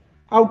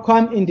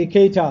outcome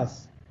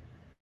indicators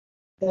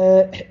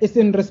is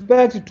in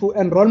respect to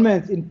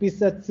enrollments in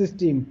PSET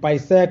system by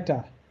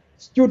sector,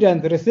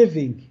 students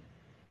receiving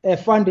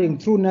funding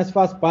through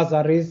NSFAS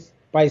bursaries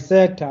by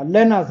sector,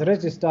 learners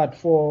registered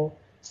for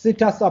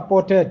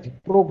CITA-supported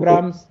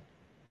programs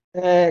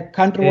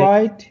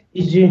countrywide.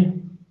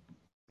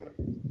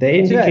 The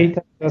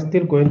indicators are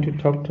still going to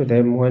talk to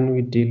them when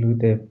we deal with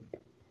the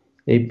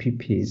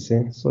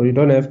APPs, so you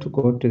don't have to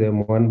go to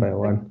them one by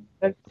one.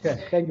 Thank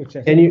you,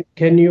 Chair.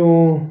 Can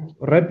you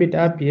wrap it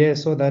up here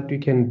so that we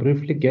can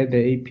briefly get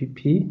the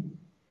APP?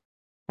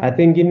 I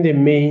think in the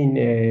main,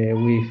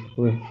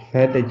 we've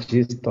had the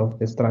gist of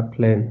the strat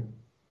plan.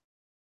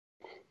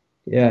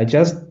 Yeah,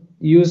 just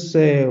use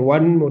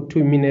 1 or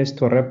 2 minutes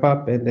to wrap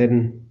up, and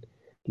then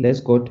let's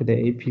go to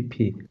the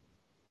APP.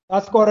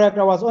 That's correct.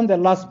 I was on the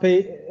last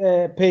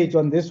page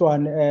on this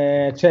one,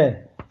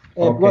 Chair.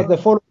 Okay. Because the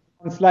following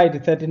on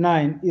slide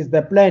 39 is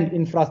the planned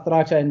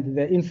infrastructure and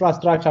the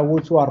infrastructure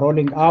which we are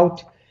rolling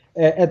out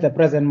at the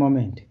present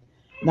moment.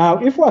 Now,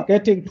 if we are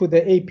getting to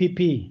the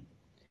APP,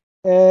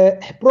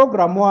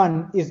 program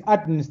 1 is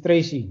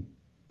administration.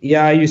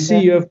 Yeah, you see,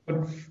 you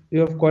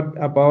have got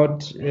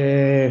about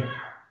 5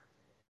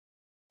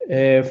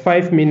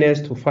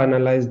 minutes to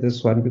finalize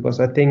this one, because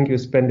I think you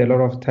spend a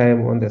lot of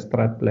time on the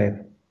strat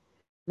plan.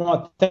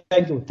 No,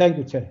 thank you,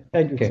 Chair.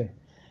 Thank you, Chair.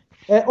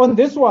 On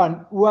this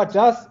one, we are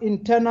just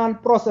internal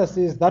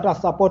processes that are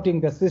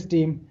supporting the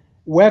system,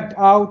 worked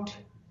out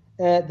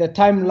the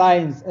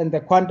timelines and the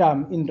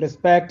quantum in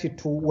respect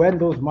to when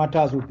those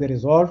matters will be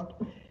resolved.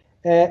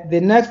 The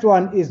next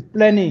one is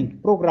planning,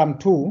 program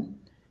 2,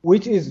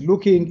 which is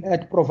looking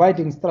at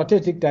providing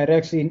strategic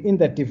direction in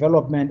the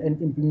development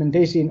and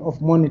implementation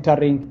of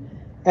monitoring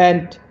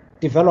and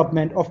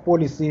development of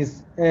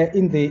policies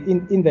in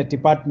the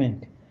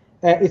department.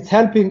 It's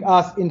helping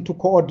us into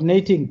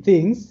coordinating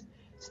things,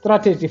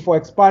 strategy for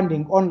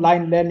expanding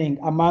online learning,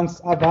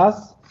 amongst others.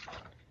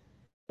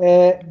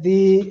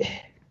 The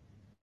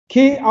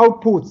key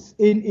outputs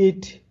in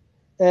it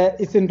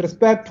is in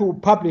respect to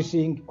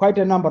publishing quite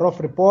a number of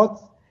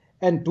reports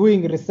and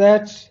doing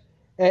research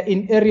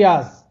in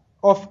areas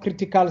of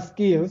critical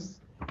skills,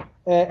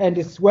 and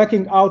it's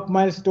working out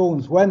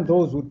milestones when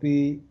those would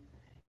be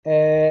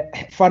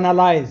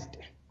finalized.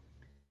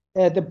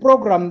 The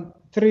program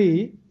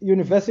 3,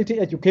 university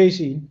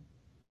education,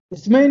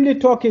 is mainly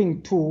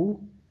talking to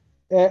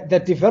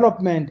the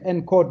development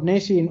and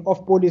coordination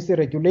of policy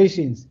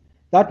regulations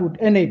that would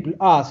enable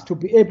us to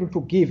be able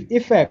to give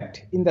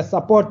effect in the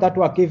support that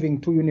we're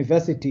giving to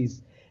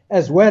universities,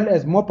 as well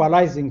as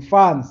mobilizing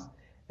funds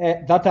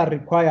that are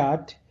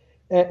required.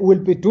 We'll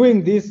be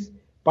doing this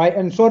by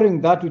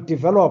ensuring that we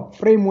develop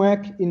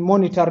framework in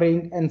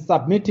monitoring and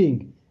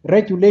submitting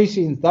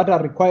regulations that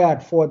are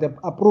required for the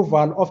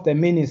approval of the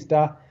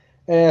minister,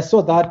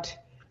 so that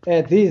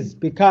these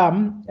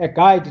become a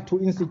guide to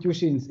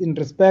institutions in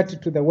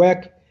respect to the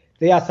work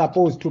they are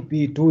supposed to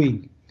be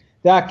doing.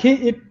 There are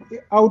key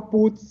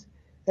outputs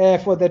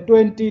for the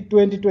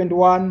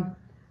 2020-21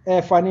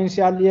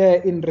 financial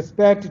year in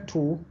respect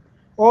to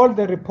all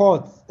the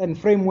reports and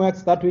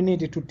frameworks that we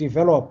need to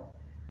develop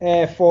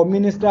for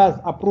ministers'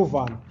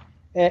 approval,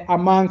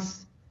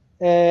 amongst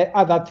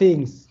other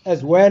things,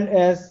 as well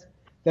as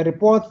the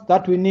reports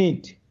that we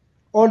need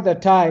all the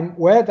time,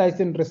 whether it's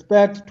in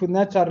respect to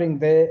nurturing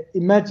the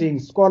emerging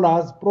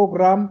scholars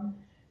program,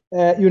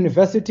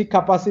 university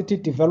capacity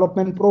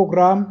development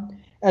program,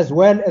 as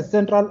well as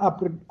central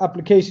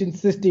application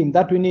system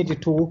that we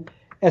need to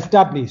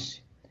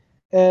establish.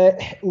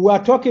 We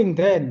are talking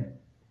then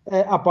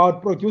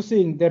about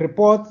producing the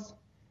reports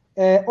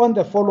on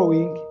the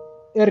following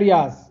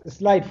areas.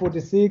 Slide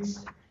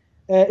 46.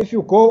 If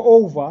you go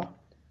over,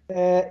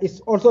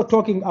 it's also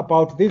talking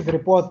about these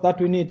reports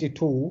that we need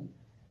to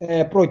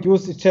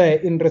produce, Chair,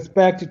 in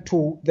respect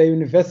to the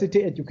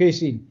university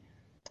education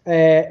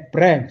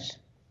branch.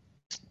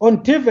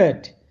 On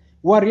DHET,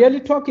 we're really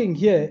talking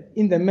here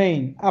in the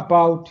main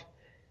about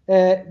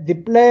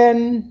the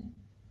plan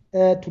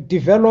to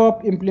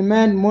develop,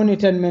 implement,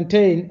 monitor, and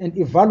maintain, and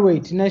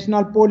evaluate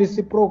national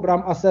policy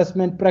program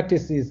assessment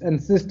practices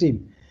and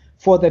system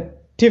for the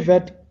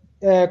DHET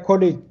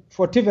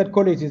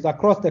colleges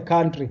across the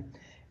country.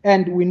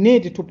 And we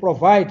need to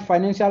provide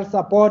financial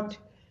support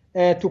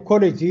to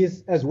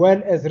colleges as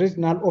well as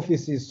regional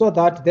offices so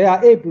that they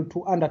are able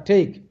to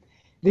undertake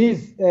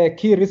these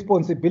key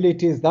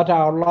responsibilities that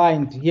are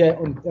outlined here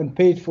on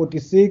page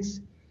 46.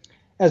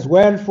 As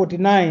well,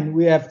 49,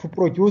 we have to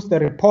produce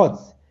the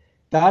reports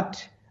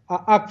that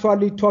are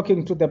actually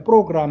talking to the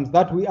programs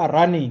that we are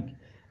running.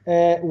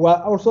 We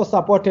are also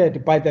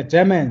supported by the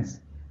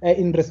Germans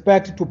in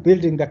respect to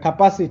building the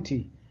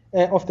capacity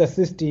of the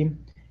system,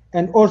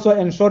 and also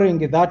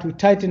ensuring that we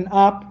tighten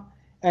up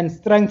and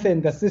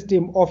strengthen the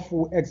system of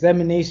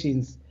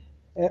examinations,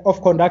 of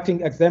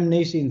conducting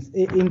examinations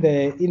in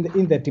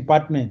the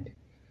department.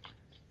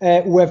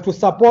 We have to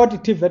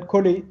support DHET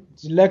college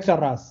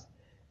lecturers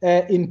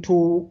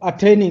into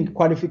attaining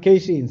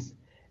qualifications,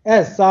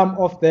 as some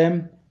of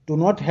them do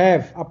not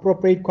have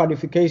appropriate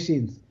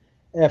qualifications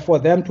for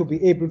them to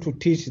be able to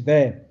teach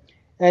there.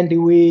 And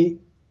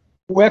we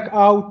work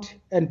out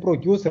and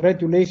produce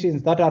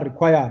regulations that are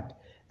required.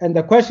 And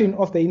the question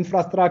of the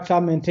infrastructure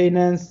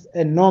maintenance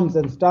and norms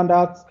and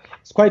standards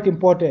is quite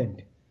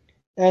important.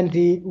 And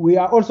we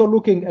are also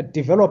looking at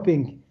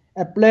developing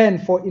a plan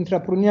for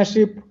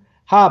entrepreneurship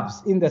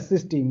hubs in the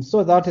system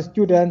so that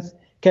students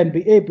can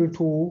be able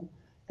to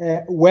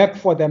work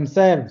for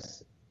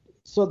themselves,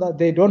 so that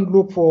they don't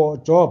look for a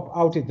job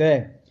out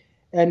there.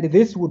 and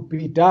this would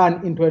be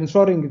done into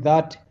ensuring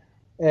that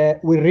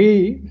we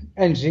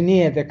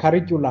re-engineer the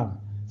curriculum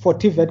for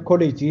TVET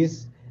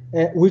colleges,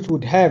 which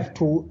would have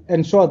to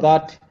ensure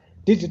that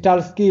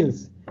digital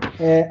skills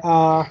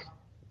are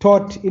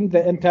taught in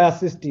the entire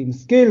system.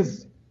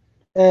 Skills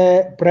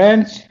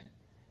branch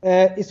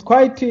is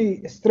quite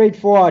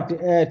straightforward,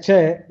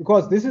 Chair,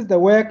 because this is the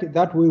work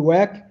that we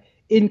work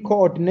in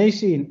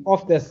coordination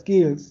of the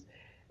skills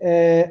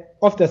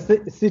of the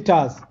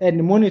sitters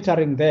and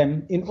monitoring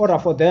them in order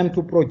for them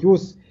to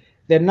produce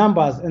the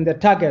numbers and the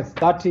targets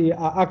that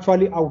are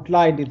actually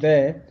outlined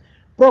there.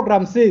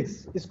 Program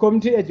 6 is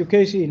community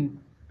education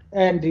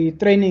and the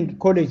training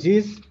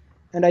colleges,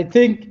 and I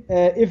think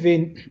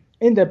even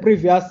in the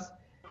previous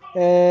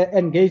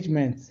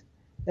engagements,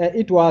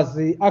 it was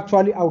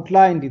actually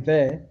outlined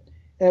there.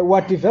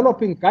 We're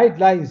developing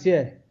guidelines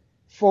here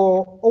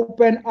for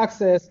open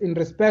access in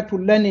respect to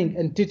learning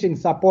and teaching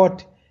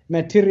support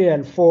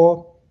material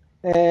for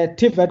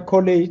TVET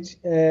college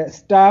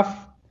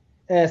staff,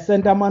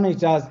 center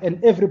managers,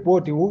 and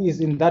everybody who is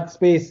in that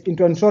space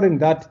into ensuring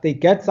that they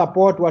get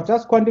support. We're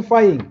just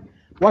quantifying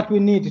what we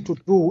need to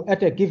do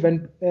at a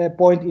given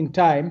point in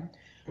time.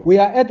 We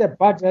are at a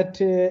budget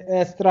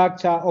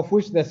structure of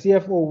which the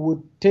CFO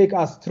would take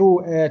us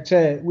through,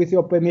 Chair, with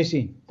your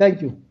permission.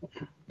 Thank you.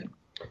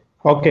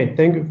 Okay,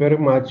 thank you very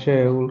much.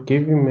 We'll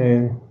give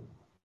him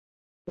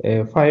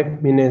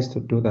 5 minutes to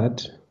do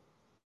that.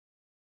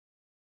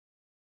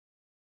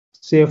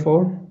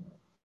 CFO?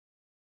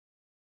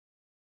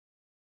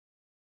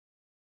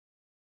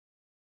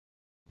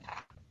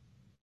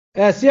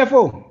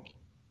 CFO?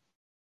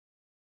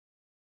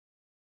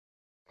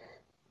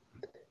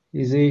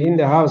 Is he in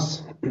the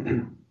house?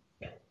 Can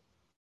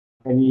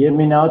you hear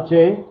me now,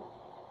 Chair?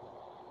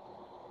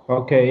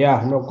 Okay,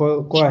 yeah, no,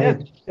 go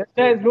ahead. The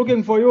Chair is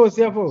looking for you,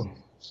 CFO.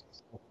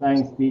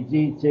 Thanks,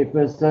 DG,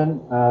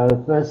 Chairperson.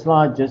 The first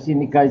slide just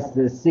indicates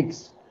the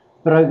 6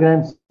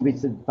 programs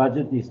which the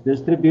budget is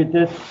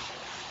distributed.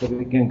 So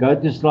we can go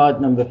to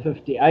slide number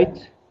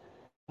 58.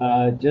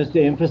 Just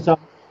to emphasize,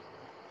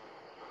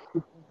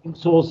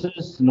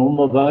 sources,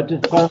 normal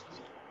voted funds,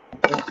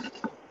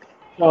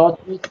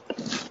 charges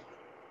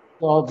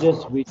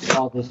which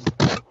are the...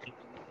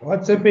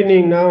 What's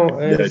happening now,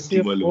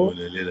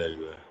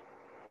 CFO?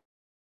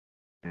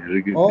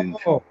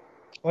 Oh,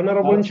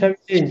 Honorable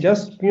Champion,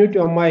 just mute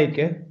your mic.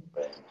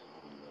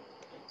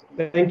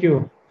 Thank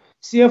you.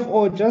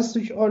 CFO, just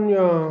switch on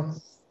your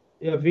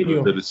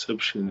video. The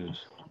reception is...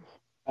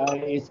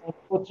 it's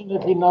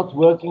unfortunately not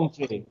working,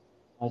 Chair.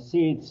 I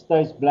see it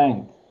stays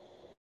blank.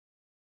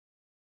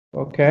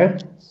 Okay.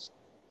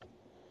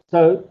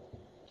 So,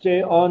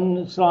 Chair,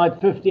 on slide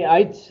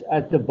 58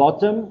 at the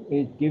bottom,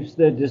 it gives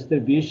the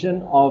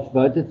distribution of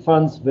voted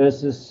funds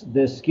versus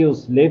the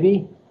skills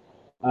levy.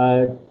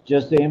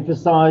 Just to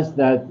emphasize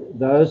that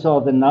those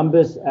are the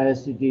numbers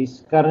as it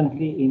is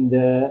currently in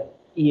the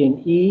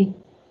E&E,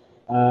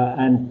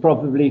 and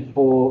probably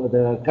for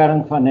the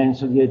current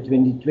financial year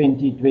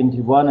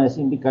 2020-21, as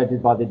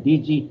indicated by the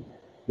DG,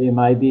 there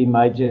may be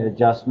major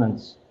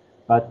adjustments.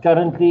 But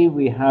currently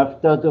we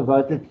have total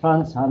voted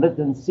funds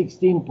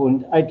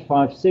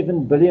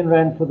 116.857 billion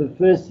rand for the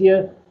first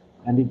year,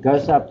 and it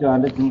goes up to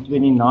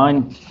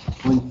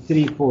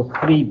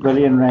 129.343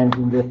 billion rand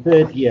in the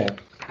third year.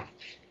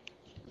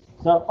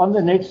 So on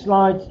the next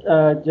slide,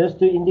 just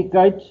to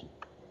indicate,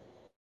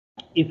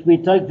 if we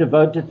take the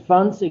voted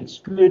funds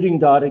excluding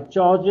direct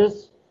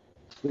charges,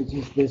 which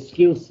is the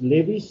skills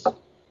levies,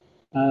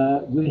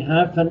 we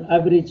have an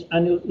average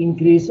annual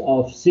increase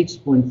of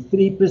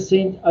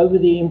 6.3% over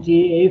the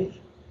MTF,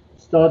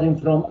 starting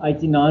from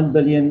 89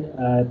 billion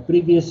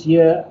previous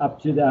year up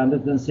to the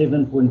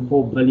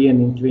 107.4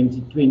 billion in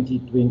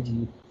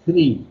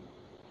 2020-23.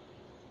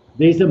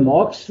 There's a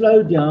marked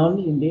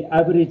slowdown in the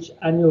average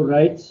annual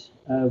rate,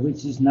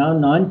 which is now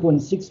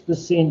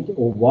 9.6%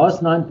 or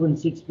was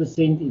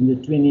 9.6% in the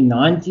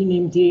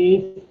 2019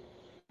 MTF.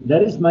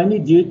 That is mainly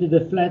due to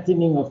the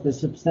flattening of the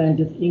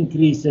substantive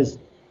increases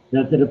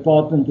that the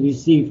department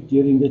received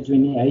during the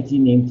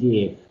 2018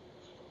 MTF.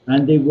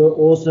 And there were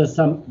also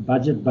some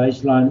budget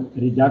baseline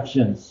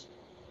reductions.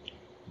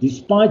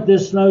 Despite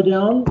this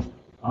slowdown,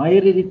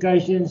 higher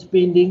education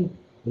spending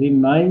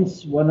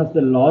remains one of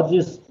the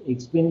largest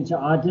expenditure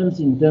items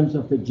in terms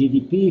of the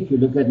GDP, if you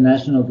look at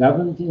national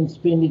government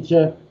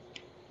expenditure,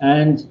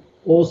 and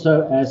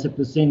also as a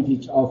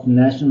percentage of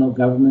national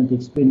government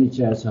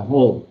expenditure as a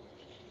whole.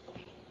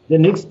 The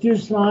next 2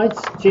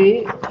 slides,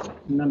 Chair,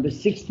 number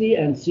 60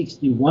 and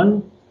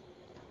 61,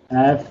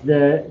 have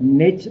the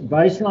net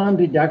baseline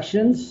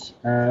reductions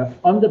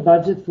on the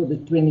budget for the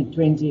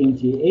 2020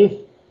 MTF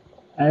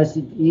as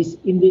it is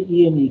in the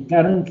E&E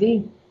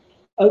currently.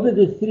 Over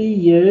the 3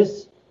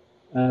 years,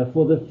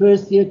 for the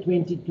first year,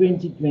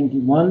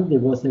 2020-21, there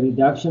was a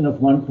reduction of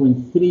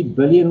 1.3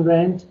 billion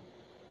rand.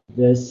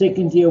 The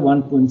second year,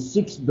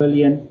 1.6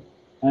 billion,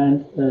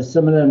 and a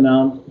similar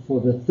amount for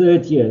the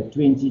third year,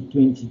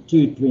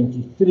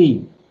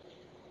 2022-23.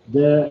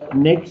 The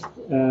next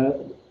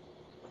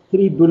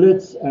 3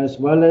 bullets, as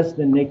well as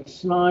the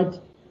next slide,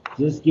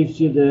 just gives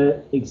you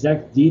the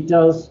exact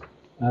details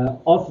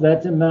of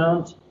that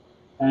amount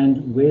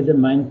and where the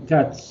main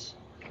cuts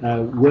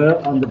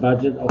were on the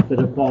budget of the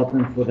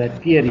department for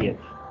that period.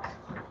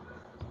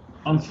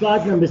 On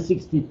slide number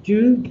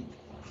 62,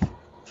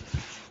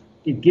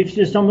 it gives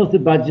you some of the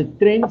budget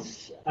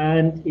trends,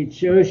 and it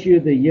shows you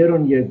the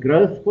year-on-year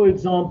growth, for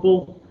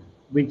example,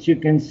 which you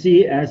can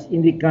see as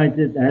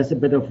indicated has a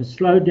bit of a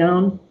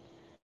slowdown.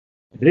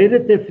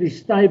 Relatively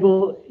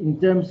stable in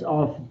terms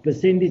of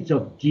percentage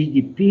of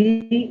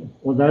GDP,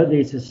 although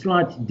there's a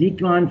slight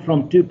decline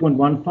from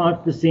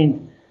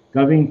 2.15%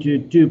 going to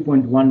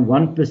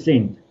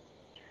 2.11%.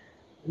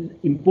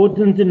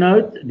 Important to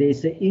note,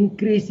 there's an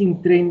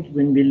increasing trend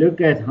when we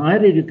look at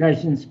higher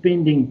education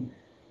spending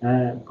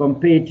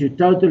compared to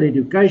total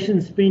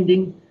education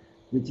spending,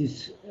 which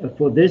is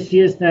for this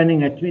year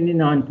standing at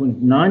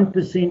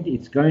 29.9%.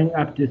 It's going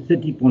up to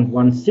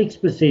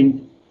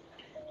 30.16%.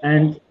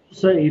 And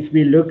so if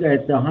we look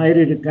at the higher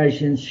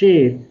education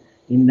share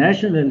in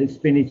national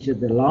expenditure,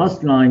 the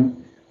last line,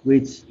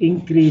 which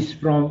increased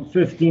from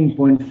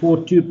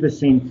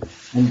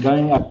 15.42% and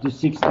going up to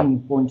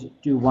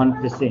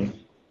 16.21%.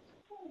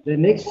 The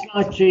next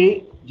slide,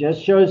 Chair,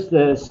 just shows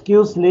the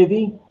skills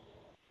levy,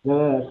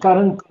 the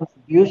current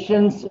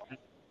contributions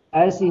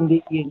as in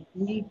the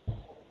ENE.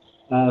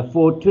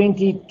 For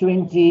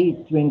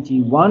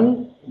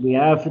 2020-21, we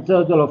have a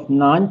total of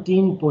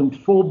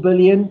 19.4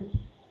 billion.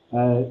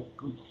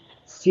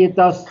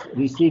 CETAS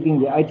receiving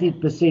the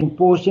 80%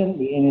 portion,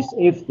 the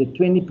NSF the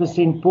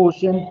 20%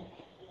 portion,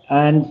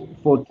 and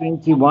for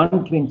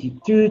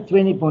 21-22,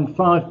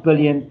 20.5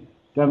 billion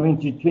coming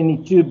to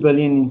 22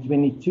 billion in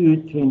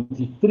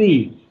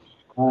 22-23.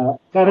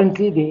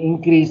 Currently, the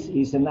increase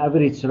is an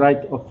average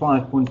rate of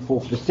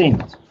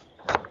 5.4%.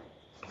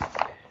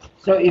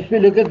 So if we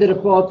look at the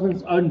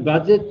department's own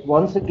budget,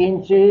 once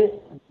again, Chair,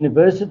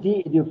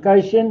 university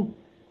education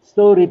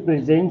still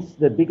represents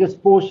the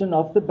biggest portion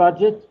of the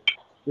budget,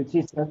 which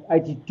is at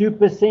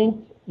 82%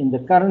 in the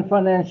current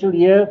financial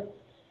year,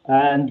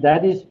 and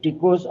that is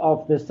because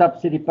of the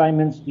subsidy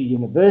payments to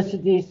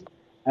universities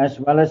as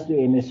well as to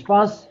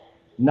NSFAS,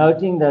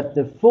 noting that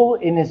the full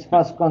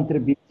NSFAS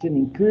contribution,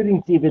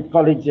 including TVET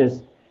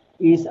colleges,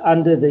 is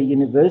under the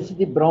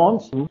university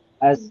branch,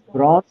 as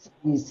branch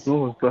is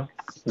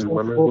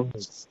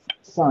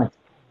side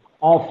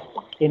of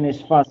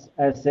NSFAS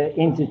as an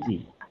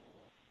entity.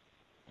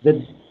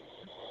 The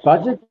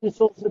budget is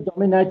also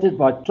dominated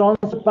by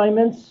transfer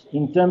payments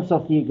in terms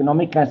of the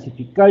economic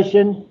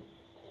classification,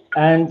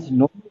 and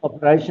normal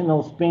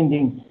operational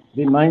spending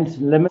remains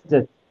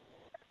limited.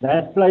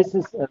 That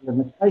places a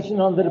limitation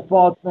on the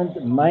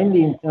department,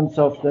 mainly in terms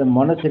of the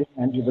monitoring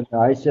and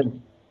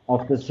evaluation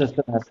of the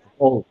system as a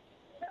whole.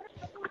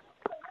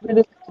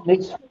 The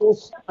next four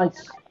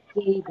slides,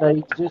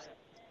 they just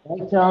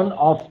breakdown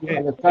of the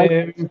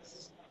allocation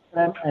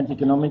and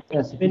economic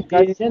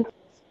classification.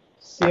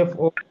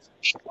 CFO.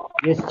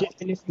 Yes, Chair. How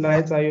many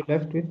slides are you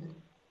left with?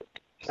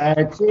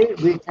 Chair,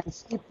 we can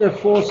skip the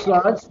 4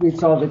 slides,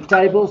 which are the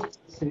tables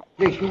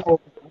reflecting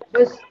all the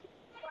numbers,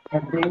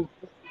 and then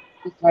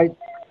indicate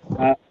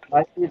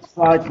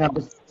slide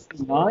number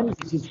 69,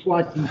 which is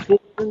quite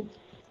important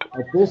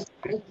at this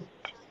stage.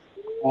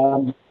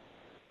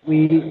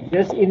 We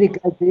just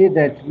indicate there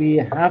that we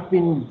have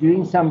been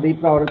doing some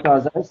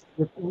reprioritization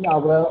within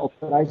our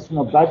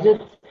operational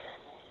budget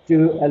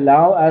to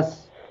allow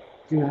us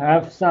to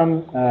have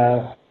some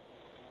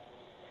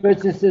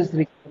purchases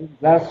regarding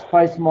gloves,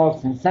 face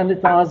masks and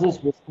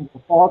sanitizers within the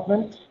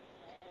department.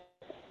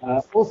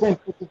 Also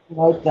important to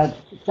note that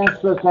cash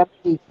flow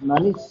currently is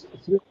managed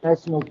through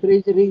National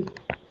Treasury,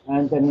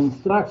 and an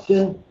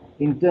instruction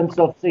in terms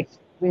of Section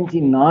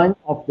 29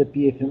 of the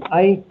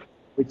PFMA,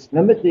 which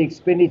limit the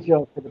expenditure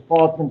of the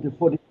department to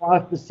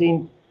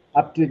 45%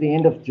 up to the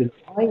end of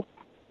July,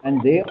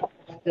 and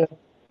thereafter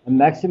a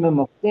maximum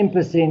of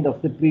 10%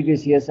 of the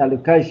previous year's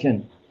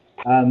allocation.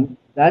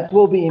 That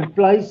will be in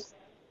place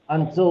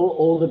until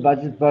all the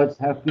budget votes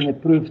have been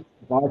approved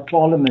by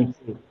Parliament.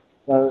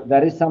 So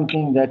that is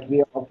something that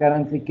we are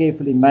currently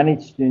carefully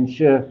managed to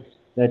ensure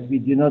that we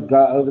do not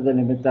go over the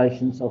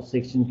limitations of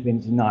Section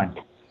 29.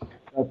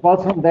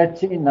 Apart from that,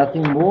 Chair,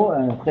 nothing more.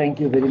 Thank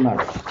you very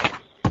much.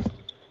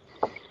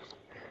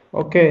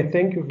 Okay,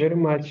 thank you very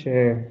much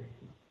to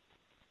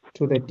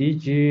the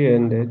DG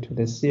and to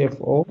the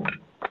CFO.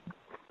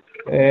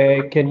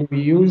 Can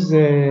we use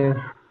the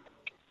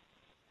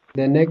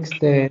next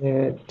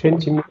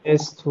 20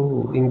 minutes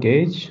to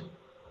engage?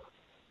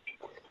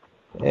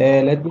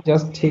 Let me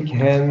just take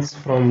hands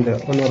from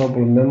the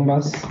honorable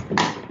members.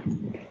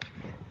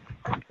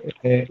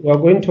 We are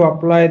going to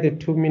apply the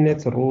 2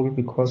 minutes rule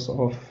because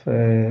of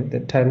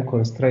the time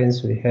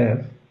constraints we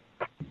have.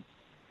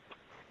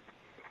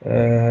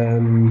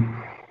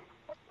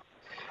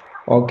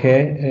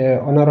 Okay,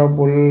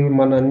 Honorable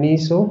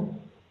Mananiso,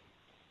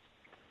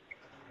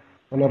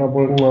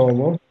 Honorable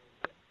Ngobo,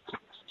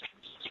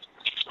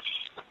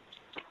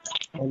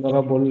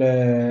 Honorable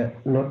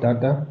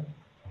Nodada,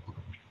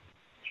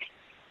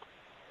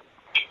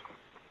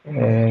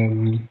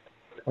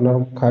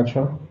 Honorable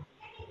Kacha,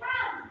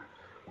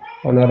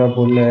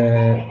 Honorable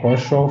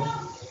Boshoff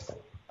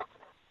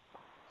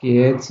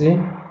Kietze,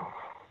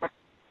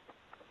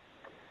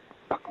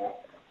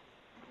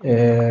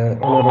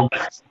 Honorable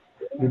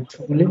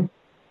Lutuli,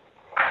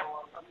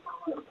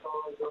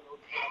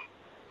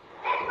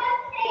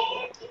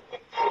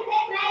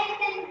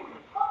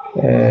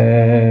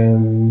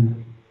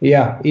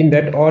 yeah, in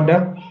that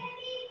order.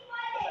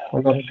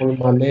 Honorable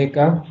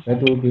Maleka,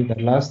 that will be the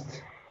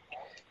last.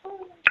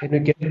 Can we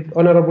get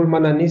Honorable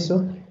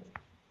Mananiso?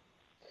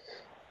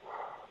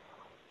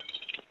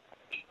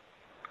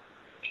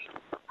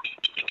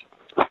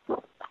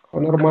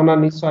 Honorable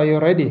Mananiso, are you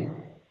ready?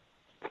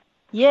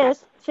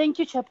 Yes, thank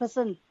you,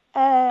 Chairperson.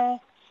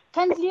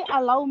 Kindly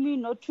allow me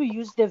not to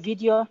use the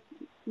video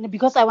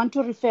because I want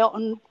to refer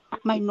on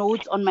my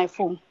notes on my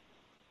phone.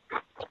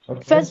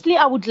 Okay. Firstly,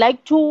 I would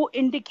like to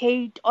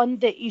indicate on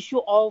the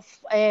issue of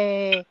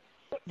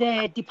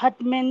the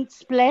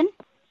department's plan.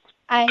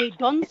 I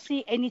don't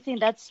see anything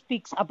that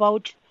speaks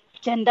about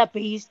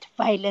gender-based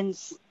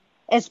violence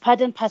as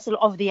part and parcel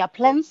of their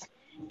plans,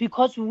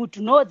 because we would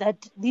know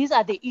that these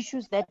are the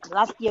issues that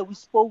last year we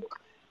spoke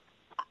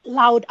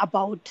loud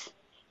about.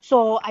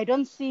 So I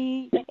don't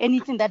see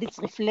anything that is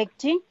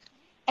reflecting.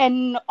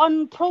 And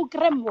on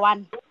program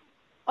 1,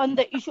 on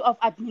the issue of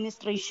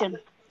administration,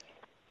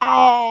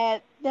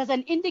 there's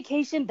an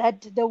indication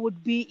that there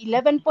would be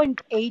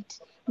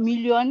 11.8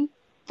 million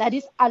that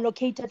is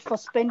allocated for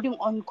spending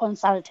on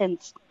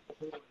consultants,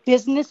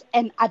 business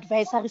and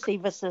advisory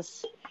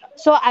services.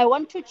 So I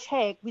want to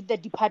check with the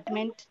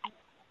department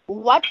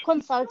what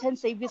consultant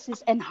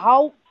services and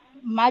how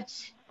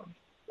much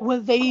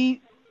will they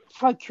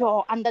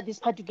procure under this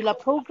particular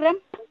program,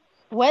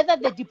 whether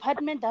the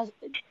department does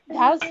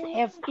have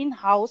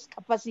in-house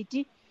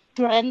capacity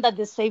to render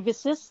the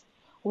services,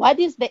 what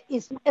is the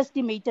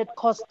estimated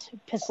cost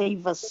per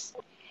service.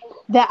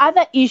 The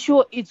other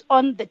issue is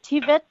on the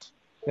TVET.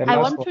 I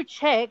want to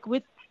check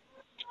with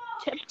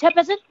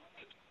Chairperson.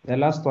 The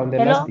last one, the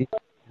Hello? last.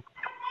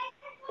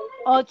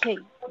 Okay.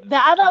 The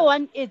other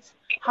one is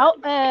how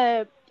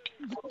the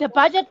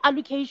budget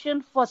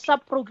allocation for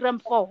sub-program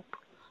 4,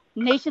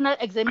 national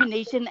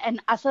examination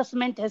and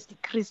assessment, has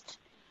decreased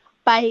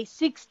by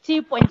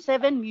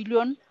 60.7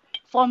 million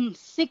from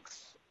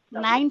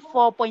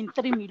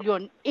 694.3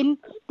 million in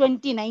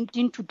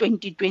 2019 to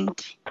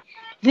 2020.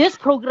 This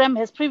program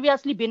has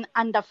previously been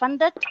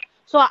underfunded,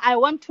 so I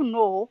want to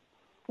know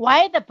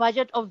why the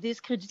budget of this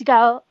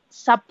critical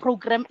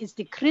sub-program is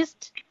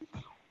decreased.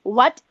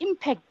 What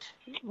impact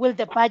will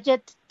the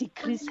budget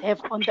decrease have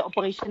on the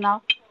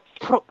operational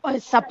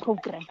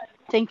sub-program?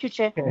 Thank you,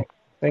 Chair. Okay.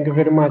 Thank you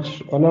very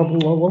much. Honorable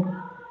Ngogo,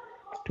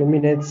 2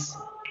 minutes.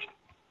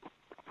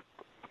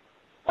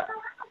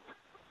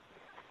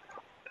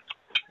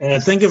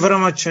 Thank you very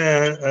much,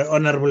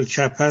 Honorable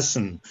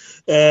Chairperson.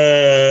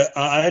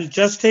 I'll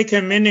just take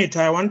a minute.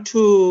 I want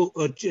to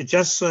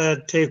just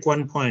take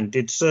one point.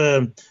 It's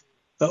on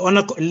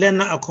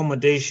learner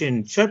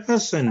accommodation.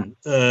 Chairperson,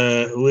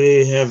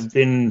 we have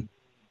been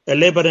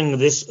elaborating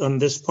on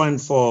this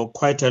point for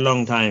quite a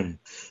long time.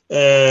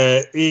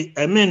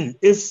 I mean,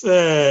 if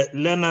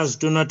learners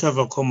do not have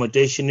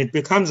accommodation, it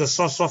becomes a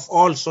source of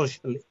all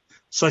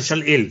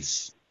social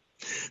ills.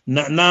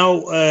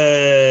 Now,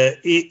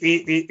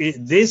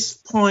 this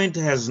point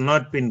has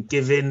not been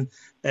given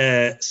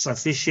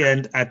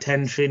sufficient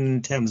attention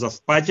in terms of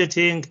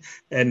budgeting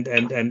and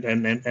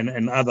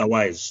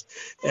otherwise.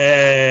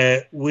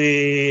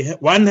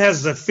 One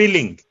has the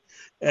feeling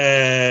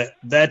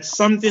that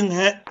something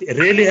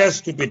really has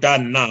to be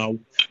done now,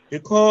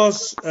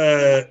 because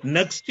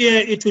next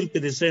year it will be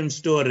the same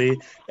story.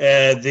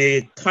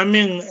 The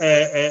coming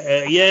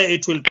year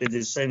it will be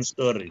the same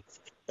story.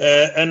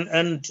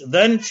 And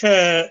then,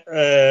 Chair,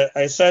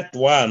 I said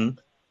one,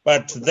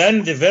 but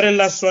then the very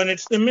last one,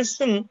 it's the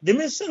missing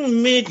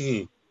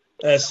middle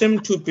seem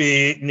to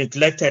be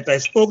neglected. I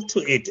spoke to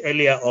it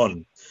earlier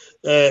on.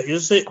 You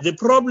see, the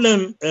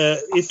problem,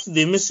 if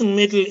the missing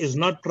middle is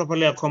not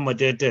properly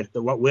accommodated,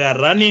 we are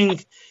running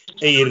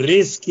a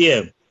risk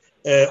here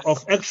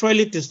of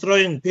actually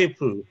destroying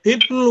people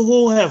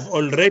who have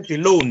already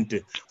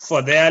loaned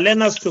for their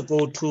learners to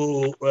go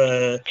to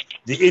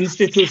the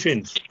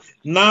institutions,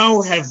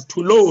 now have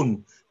to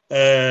loan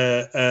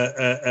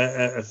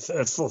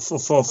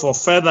for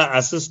further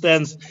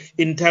assistance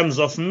in terms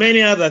of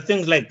many other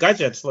things like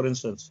gadgets, for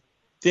instance,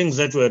 things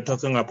that we're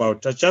talking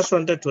about. I just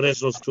wanted to raise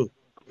those two.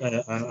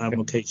 I'm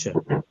okay, Chair.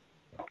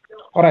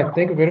 All right,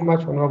 thank you very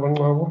much, Honorable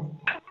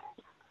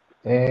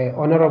Ngogo.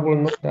 Honorable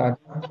Nodad,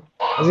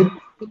 is it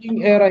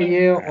spelling error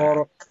here,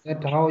 or is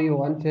that how you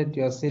wanted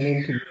your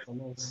surname to be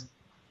pronounced?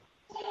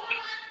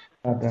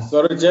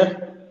 Sorry,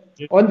 Chair?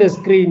 On the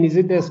screen, is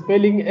it a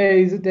spelling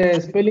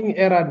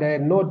error there,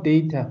 no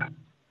data?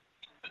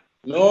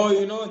 No,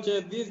 you know, Chair,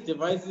 these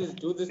devices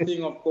do this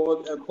thing of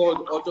called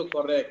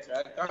autocorrect.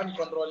 I can't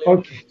control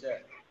everything,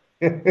 Chair.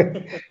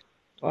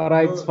 All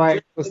right, it's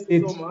fine. Thank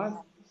you so much.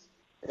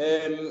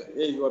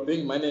 You are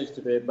being managed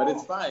today, but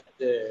it's fine.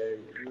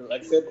 You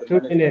accept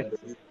the management of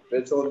these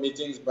virtual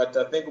meetings, but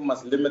I think we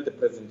must limit the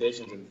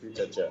presentations in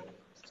future, Chair.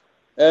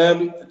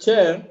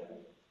 Chair,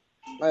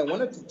 I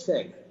wanted to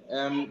check.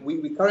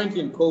 We currently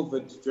in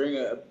COVID during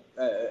a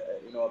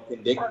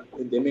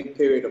pandemic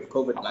period of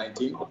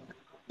COVID-19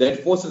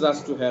 that forces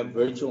us to have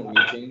virtual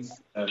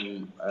meetings,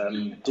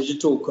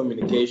 digital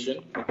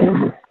communication.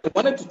 I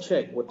wanted to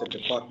check with the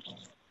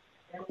department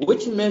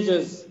which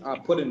measures are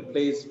put in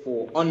place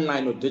for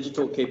online or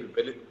digital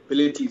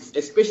capabilities,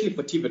 especially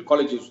for TVET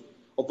colleges,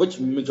 of which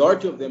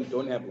majority of them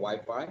don't have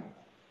Wi-Fi.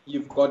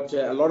 You've got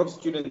a lot of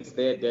students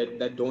there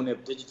that don't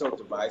have digital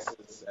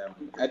devices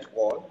at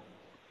all.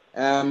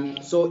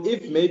 So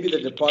if maybe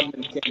the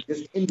department can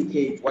just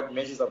indicate what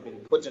measures have been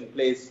put in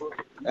place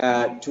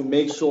to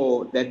make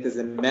sure that there's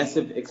a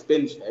massive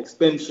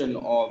expansion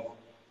of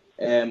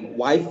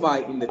Wi-Fi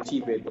in the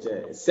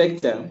TVET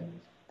sector,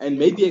 and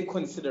maybe a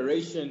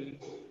consideration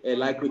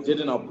like we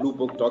did in our Blue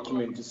Book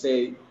document to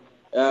say,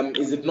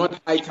 is it not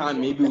high time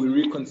maybe we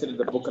reconsider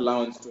the book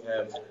allowance to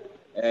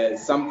have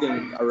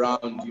something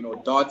around,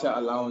 data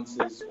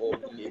allowances or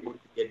being able to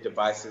get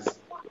devices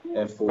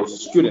for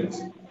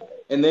students.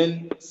 And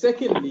then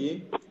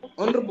secondly,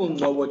 Honorable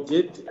Nowo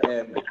did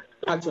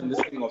touch on this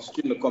thing of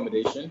student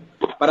accommodation,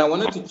 but I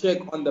wanted to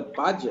check on the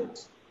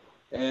budget.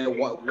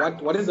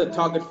 What is the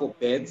target for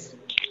beds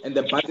and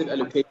the budget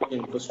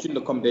allocation for student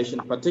accommodation,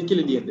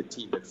 particularly in the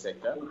TVET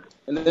sector?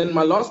 And then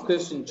my last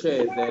question,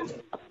 Chair, is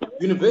that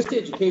university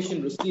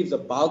education receives a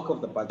bulk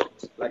of the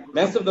budget. Like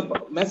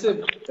the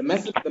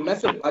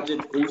massive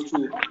budget goes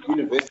to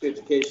university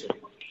education.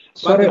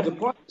 Sorry,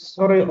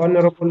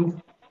 Honorable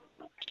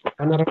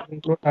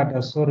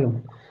Notada, sorry.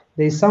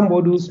 There is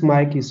somebody whose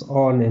mic is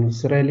on and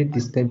it's really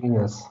disturbing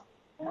us.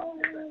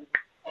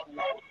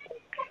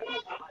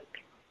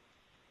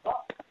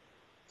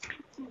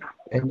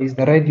 And is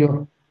the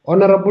radio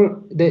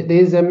honorable? There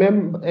is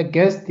a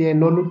guest here,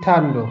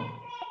 Nolutando.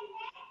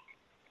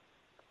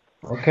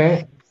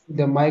 Okay,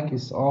 the mic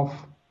is off.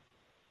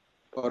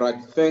 All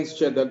right, thanks,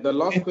 Chair. The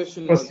last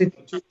question was: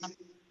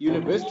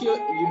 university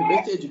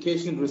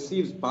education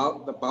receives the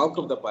bulk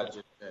of the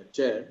budget,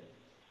 Chair.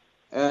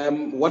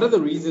 What are the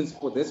reasons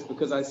for this?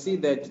 Because I see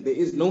that there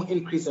is no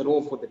increase at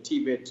all for the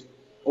TVET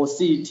or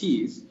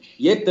CETs.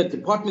 Yet the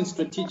department's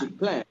strategic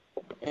plan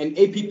and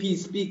APP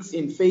speaks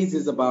in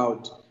phases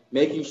about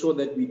making sure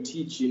that we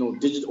teach,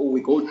 digital, or we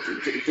go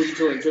to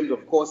digital in terms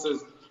of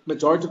courses.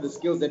 Majority of the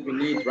skills that we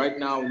need right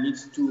now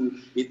needs to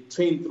be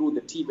trained through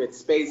the TVET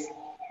space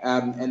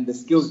and the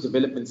skills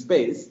development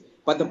space,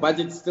 but the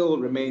budget still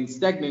remains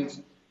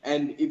stagnant.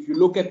 And if you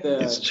look at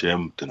the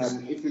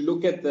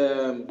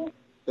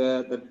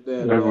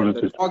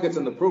the targets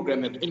on the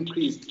program have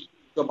increased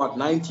to about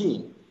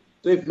 19.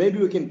 So if maybe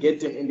we can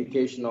get an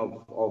indication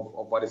of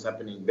what is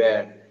happening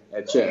there,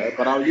 Chair.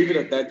 But I'll leave it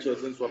at that, Chair,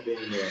 since we're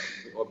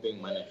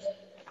being managed.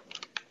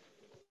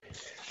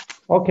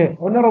 Okay,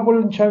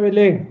 Honorable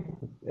Nchabeleng,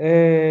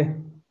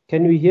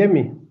 can you hear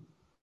me?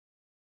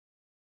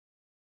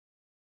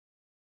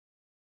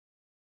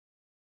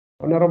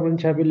 Honorable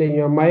Nchabeleng,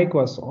 your mic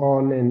was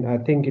on and I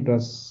think it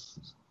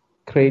was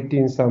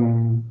creating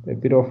a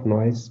bit of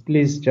noise.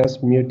 Please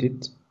just mute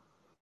it.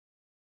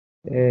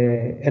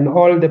 And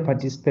all the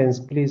participants,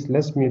 please,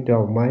 let's mute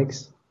our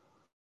mics.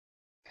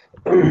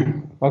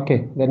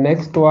 Okay, the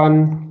next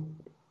one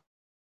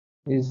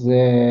is,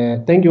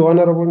 thank you,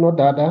 Honorable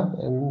Nodada,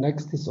 and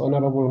next is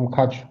Honorable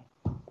Mkachu.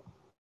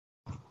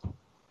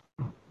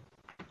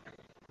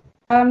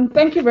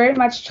 Thank you very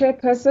much,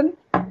 Chairperson,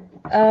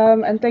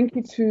 and thank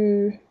you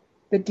to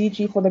the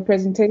DG for the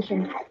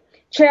presentation.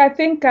 Chair, I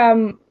think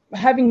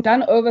having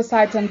done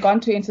oversight and gone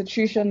to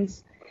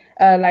institutions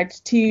like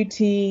TUT,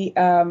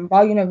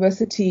 Vaal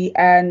University,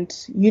 and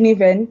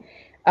Univen,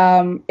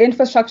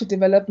 infrastructure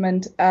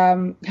development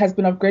has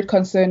been of great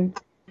concern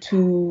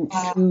to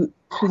the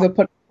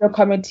portfolio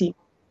committee.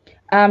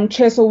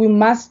 Chair, so we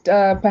must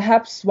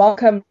perhaps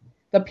welcome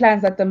the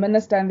plans that the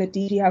Minister and the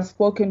DG have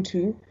spoken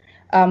to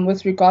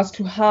with regards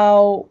to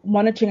how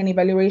monitoring and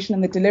evaluation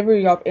and the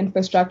delivery of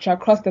infrastructure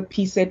across the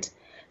PSET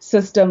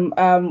system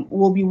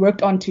will be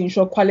worked on to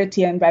ensure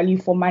quality and value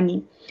for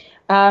money.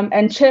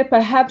 And Chair,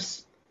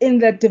 perhaps in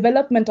the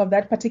development of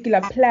that particular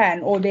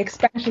plan or the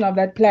expansion of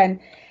that plan,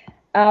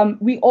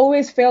 we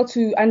always fail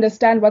to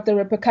understand what the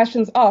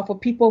repercussions are for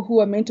people who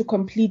are meant to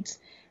complete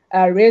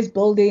res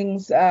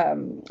buildings,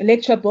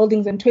 lecture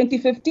buildings in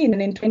 2015,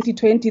 and in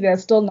 2020 they're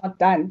still not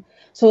done.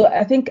 So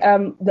I think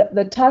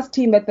the task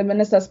team that the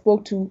Minister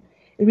spoke to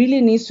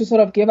really needs to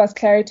sort of give us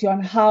clarity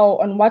on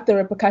what the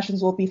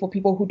repercussions will be for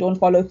people who don't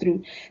follow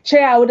through.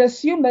 Chair, I would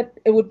assume that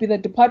it would be the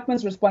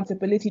department's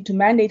responsibility to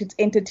mandate its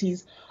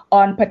entities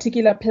on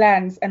particular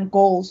plans and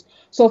goals.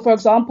 So, for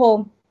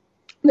example,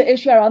 the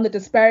issue around the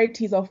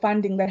disparities of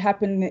funding that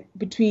happen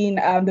between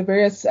the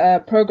various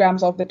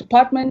programs of the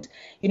department,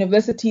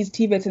 universities,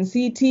 TVETs, and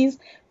CETs,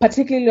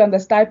 particularly on the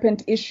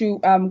stipend issue,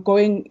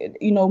 mandating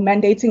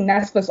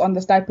NSFAS on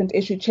the stipend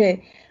issue, Chair.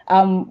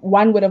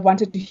 One would have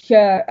wanted to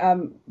hear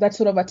that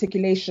sort of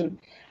articulation.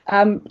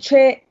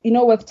 Chair,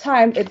 with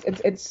time,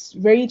 it's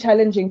very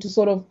challenging to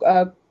sort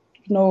of,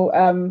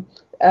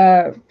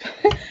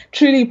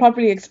 truly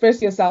properly express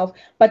yourself.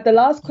 But the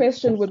last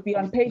question would be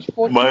on page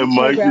 14,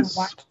 program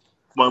 1.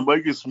 My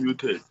mic is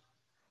muted.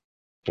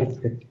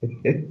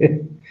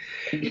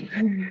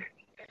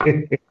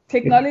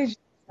 Technology,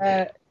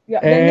 the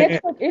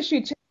network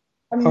issue.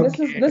 I mean,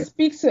 Okay. this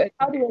speaks to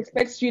how do you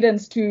expect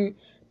students to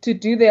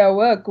do their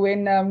work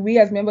when we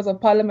as members of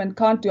parliament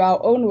can't do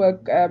our own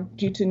work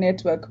due to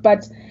network.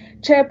 But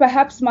Chair,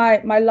 perhaps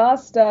my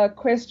last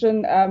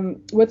question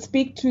would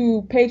speak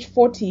to page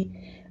 40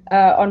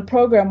 on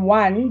program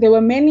 1. There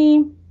were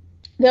many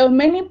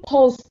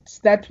posts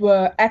that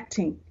were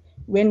acting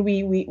when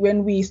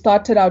we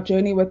started our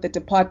journey with the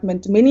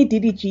department. Many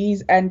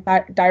DDGs and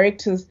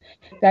directors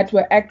that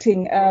were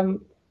acting.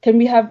 Can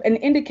we have an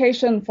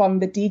indication from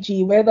the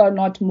DG whether or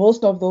not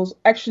most of those,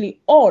 actually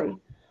all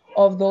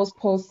of those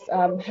posts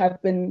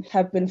have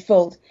been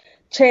filled?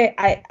 Chair,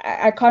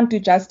 I can't do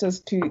justice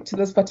to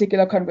this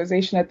particular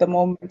conversation at the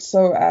moment.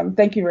 So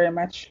thank you very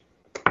much.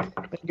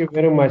 Thank you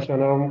very much,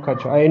 Honorable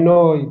Mkacho. I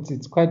know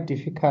it's quite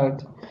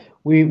difficult.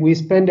 We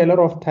spent a lot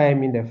of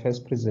time in the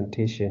first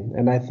presentation,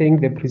 and I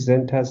think the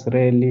presenters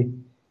really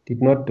did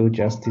not do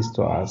justice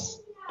to us.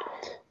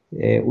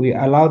 We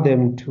allowed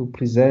them to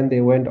present. They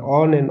went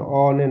on and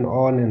on and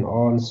on and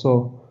on.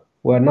 So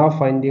we're now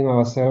finding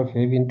ourselves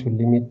having to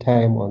limit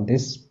time on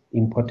this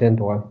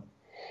important one.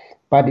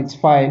 But it's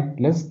fine.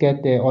 Let's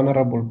get the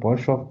Honorable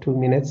Boshoff 2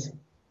 minutes.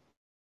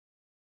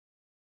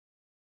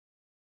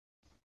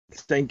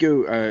 Thank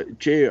you,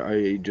 Chair.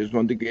 I just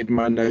want to get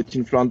my notes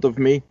in front of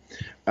me.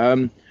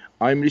 I'm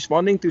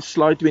responding to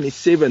slide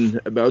 27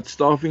 about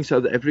staffing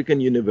South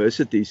African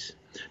universities.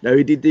 Now,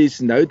 it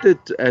is noted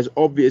as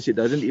obvious, it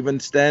doesn't even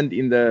stand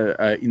in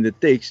the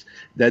text,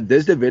 that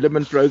this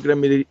development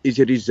program is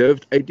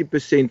reserved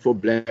 80% for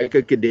black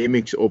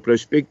academics or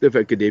prospective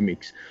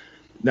academics.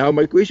 Now,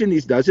 my question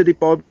is, does the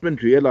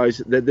department realize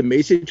that the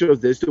message of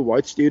this to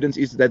white students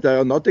is that they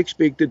are not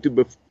expected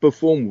to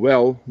perform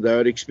well, they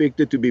are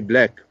expected to be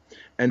black?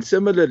 And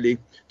similarly,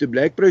 to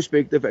black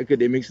prospective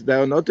academics, they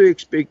are not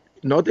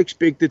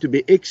expected to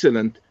be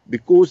excellent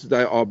because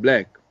they are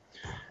black.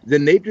 The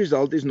net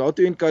result is not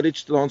to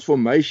encourage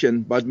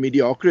transformation, but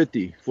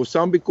mediocrity. For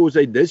some, because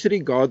they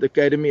disregard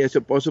academy as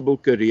a possible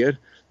career,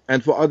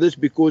 and for others,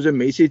 because a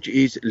message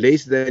is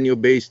less than your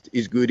best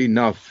is good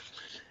enough.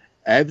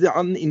 Have the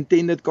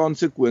unintended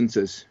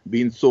consequences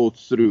been thought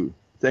through?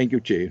 Thank you,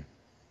 Chair.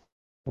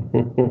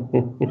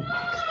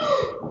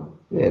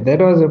 Yeah, that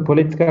was a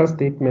political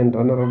statement,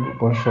 Honorable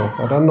Boshoff.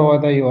 I don't know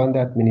whether you want the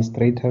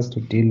administrators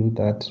to deal with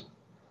that.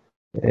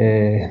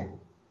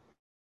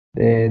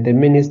 The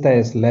minister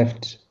has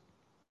left,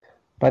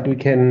 but we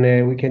can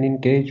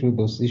engage with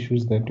those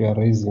issues that we are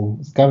raising.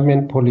 It's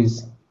government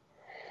policy.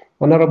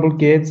 Honorable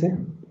Gates.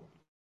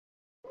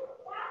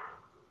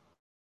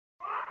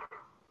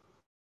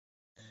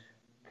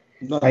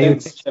 No,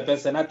 thanks,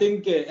 Chairperson. I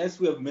think, as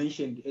we have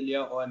mentioned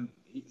earlier on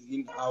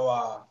in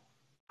our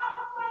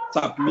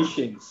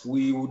submissions,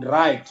 we will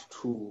write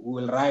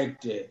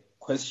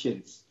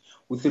questions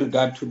with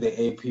regard to the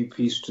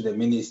APPs to the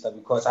minister,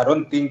 because I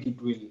don't think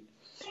it will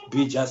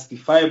be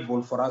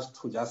justifiable for us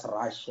to just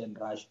rush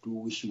do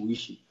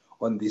wishy-wishy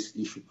on this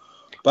issue.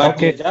 But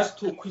okay. Just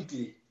to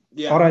quickly,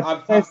 all right.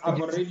 I've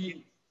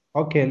already...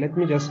 Okay, let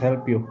me just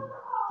help you.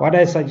 What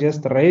I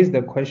suggest, raise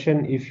the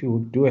question if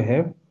you do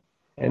have,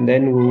 and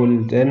then we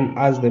will then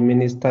ask the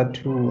minister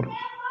to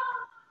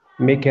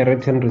make a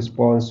written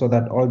response so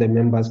that all the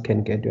members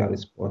can get your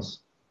response.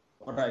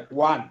 All right.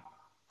 One,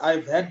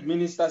 I've had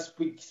ministers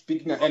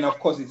speaking, and of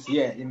course it's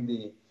here in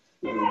the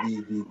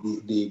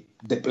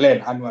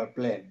plan, annual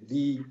plan.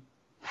 The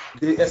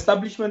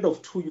establishment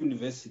of 2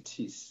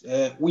 universities.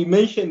 We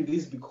mention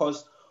this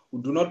because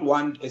we do not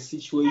want a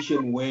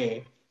situation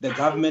where the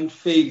government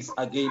fails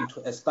again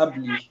to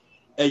establish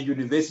a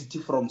university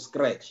from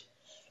scratch.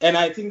 And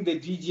I think the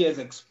DG has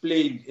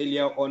explained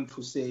earlier on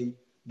to say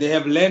they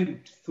have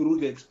learned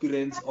through the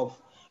experience of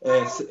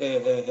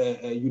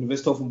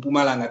University of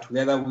Mpumalanga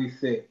together with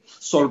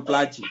Sol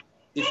Plaatje.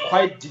 It's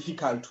quite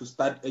difficult to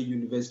start a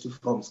university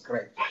from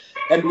scratch.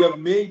 And we have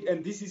made,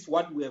 and this is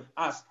what we have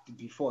asked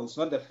before, it's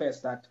not the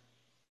first, that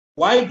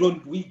why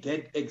don't we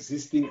get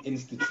existing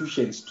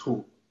institutions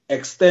to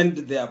extend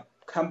their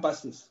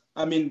campuses?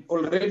 I mean,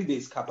 already there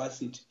is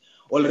capacity.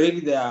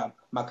 Already there are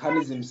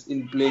mechanisms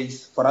in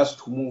place for us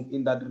to move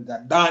in that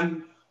regard.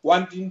 Than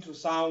wanting to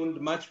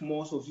sound much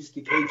more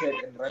sophisticated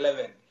and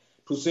relevant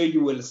to say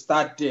you will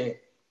start a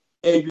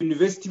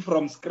university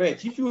from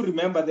scratch. If you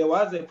remember, there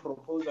was a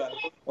proposal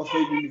of a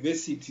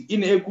university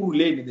in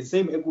Ekurhuleni, the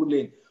same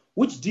Ekurhuleni,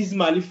 which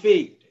dismally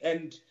failed.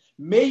 And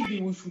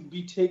maybe we should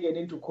be taken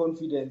into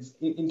confidence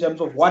in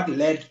terms of what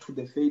led to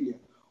the failure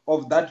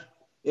of that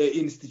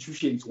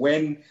institutions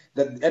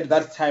at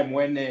that time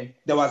when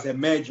there was a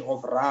merge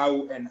of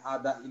RAU and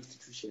other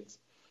institutions.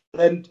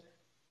 And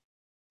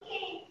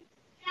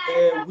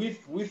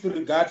with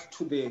regard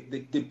to the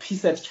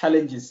PSET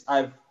challenges,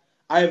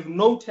 I've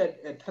noted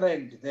a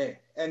trend there,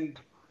 and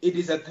it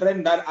is a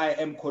trend that I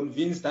am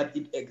convinced that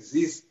it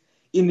exists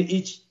in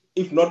each,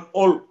 if not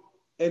all,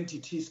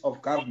 entities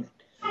of government.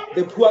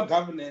 The poor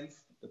governance,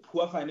 the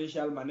poor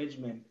financial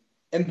management,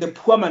 and the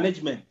poor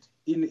management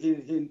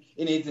in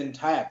its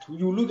entirety.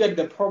 You look at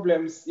the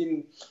problems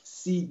in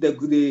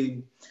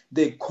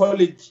the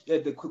college,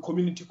 the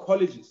community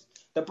colleges.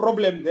 The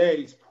problem there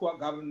is poor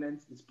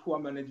governance, is poor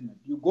management.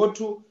 You go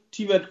to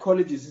TVET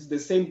colleges, it's the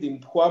same thing,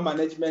 poor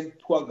management,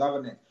 poor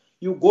governance.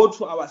 You go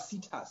to our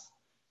CETAs,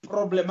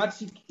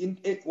 problematic,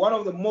 one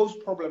of the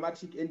most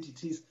problematic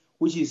entities,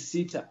 which is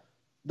CETA.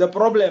 The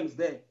problems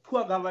there,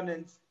 poor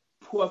governance,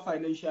 poor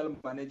financial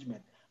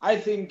management. I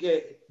think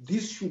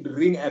this should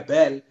ring a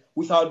bell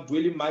without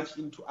dwelling much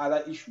into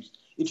other issues.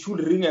 It should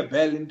ring a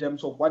bell in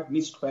terms of what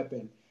needs to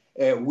happen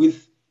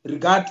with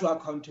regard to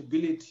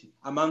accountability,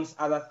 amongst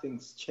other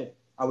things, Chair.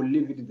 I will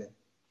leave it there.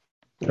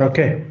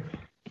 Okay.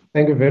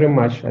 Thank you very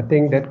much. I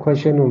think that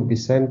question will be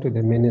sent to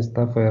the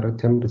Minister for a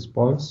written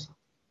response.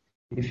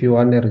 If you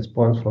want a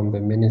response from the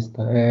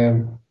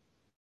Minister.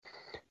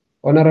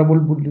 Honorable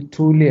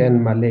Bulutuli and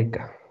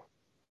Maleka.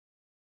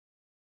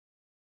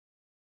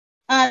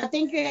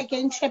 Thank you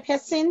again,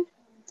 Chairperson.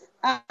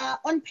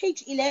 On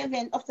page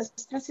 11 of the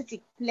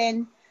strategic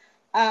plan,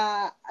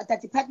 the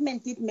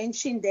department did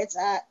mention that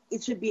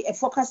it will be a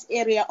focus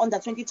area on the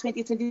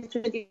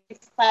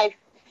 2020-2025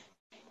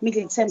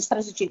 middle-term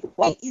strategy.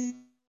 Why is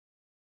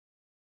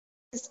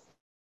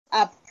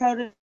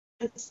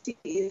priority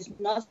is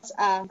not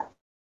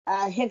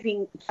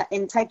having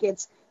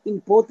targets in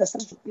both the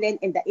strategic plan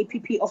and the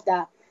APP of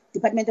the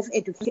Department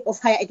of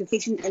Higher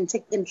Education and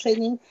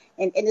Training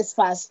and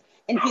NSFAS,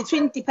 and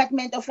between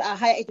Department of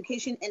Higher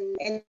Education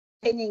and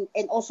Training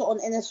and also on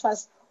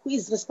NSFAS, who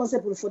is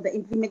responsible for the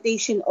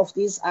implementation of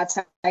these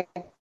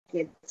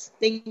targets.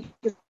 Thank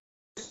you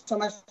so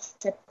much,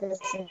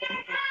 Chairperson.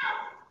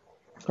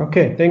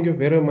 Okay, thank you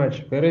very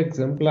much. Very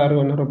exemplary,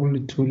 Honorable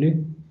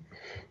Tuli.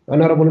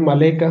 Honorable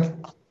Maleka.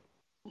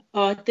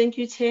 Thank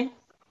you, Chair.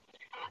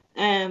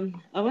 I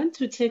want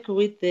to check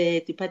with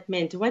the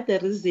department what the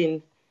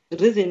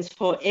reasons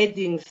for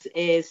adding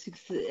a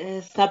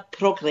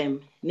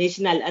sub-program,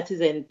 National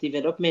Artisan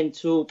Development,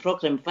 to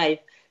Program 5,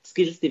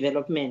 Skills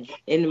Development.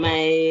 And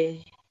my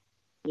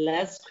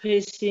last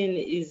question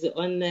is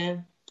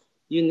on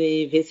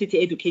university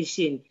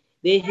education.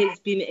 There has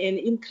been an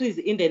increase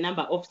in the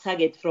number of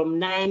targets from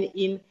 9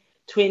 in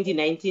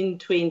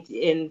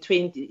 2019-20 and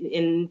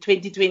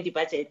 2020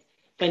 budget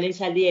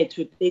financial year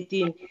to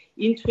 13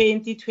 in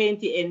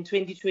 2020 and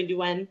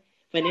 2021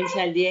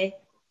 financial year.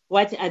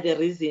 What are the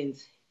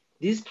reasons?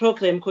 This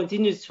program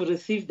continues to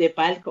receive the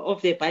bulk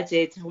of the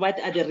budget. What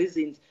are the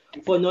reasons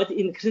for not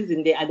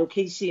increasing the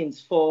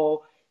allocations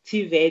for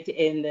TVET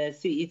and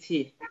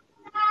CET?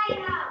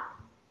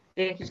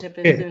 Thank you,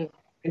 Chairperson.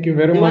 Thank you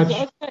very much.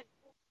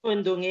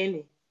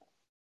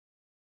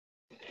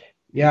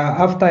 Yeah,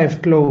 after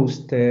I've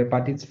closed,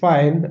 but it's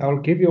fine. I'll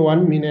give you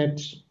 1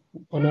 minute,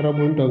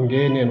 Honorable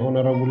Ndongeni and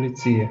Honorable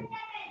Litsia.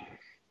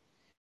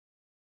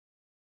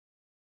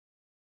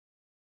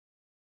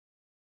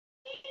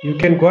 You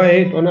can go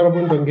ahead,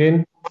 Honorable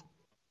Ndongeni.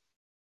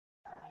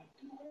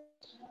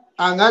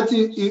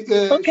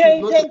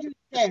 Okay, thank you,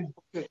 Chair.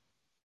 Okay.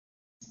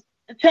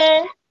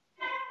 Chair?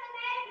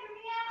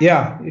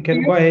 Yeah, you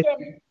can go ahead.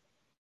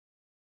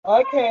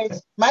 Okay,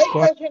 my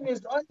question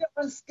is only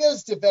on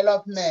skills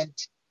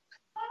development.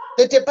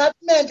 The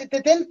department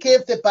didn't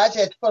give the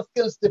budget for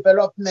skills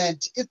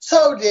development. It's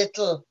so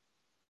little.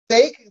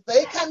 They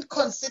can't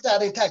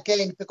consider it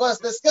again because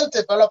the skill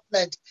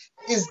development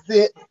is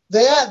they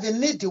are the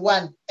needy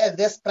one at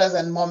this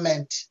present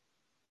moment.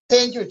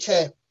 Thank you,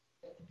 Chair.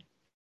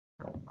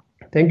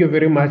 Thank you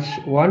very much.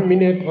 1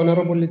 minute,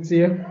 Honorable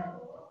Litsia.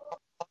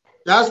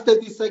 Just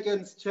 30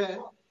 seconds, Chair.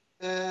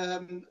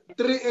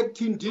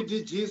 318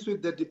 DDGs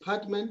with the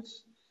department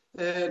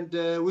and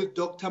with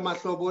Dr.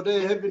 Mahlobo.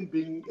 They haven't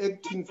been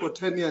acting for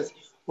 10 years.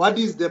 What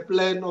is the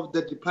plan of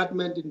the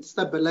department in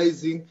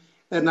stabilizing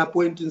and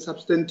appointing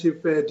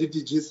substantive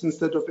DDGs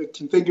instead of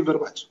acting? Thank you very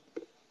much.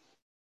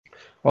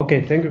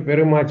 Okay, thank you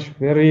very much.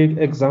 Very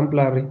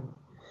exemplary.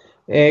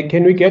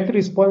 Can we get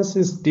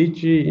responses,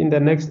 DG, in the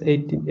next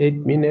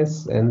 8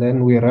 minutes, and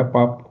then we wrap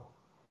up?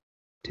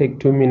 Take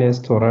 2 minutes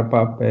to wrap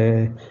up.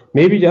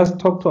 Maybe just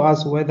talk to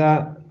us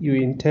whether you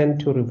intend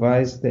to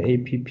revise the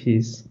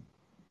APPs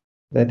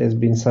that has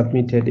been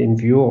submitted in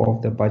view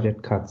of the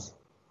budget cuts.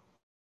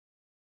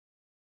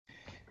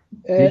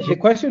 The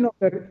question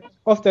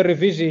of the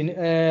revision,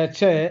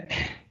 Chair,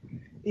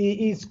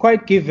 is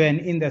quite given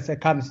in the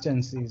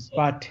circumstances,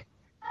 but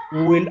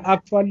will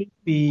actually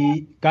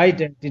be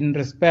guided in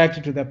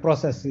respect to the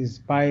processes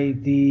by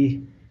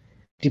the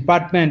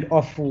Department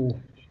of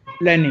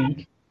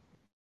Planning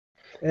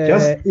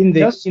in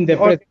the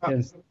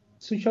presidency.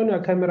 Switch on your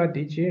camera,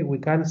 DG. We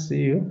can't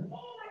see you.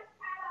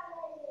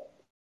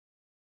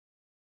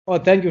 Oh,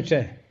 thank you,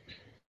 Chair.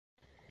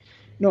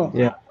 No,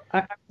 yeah.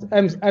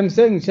 I'm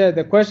saying, Chair,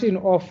 the question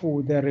of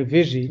the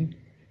revision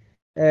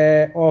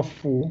of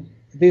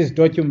these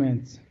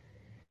documents,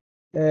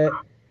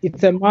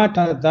 it's a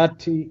matter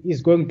that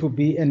is going to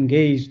be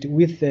engaged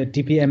with the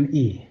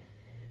DPME,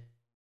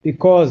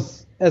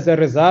 because as a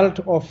result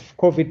of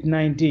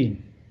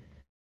COVID-19,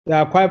 there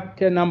are quite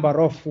a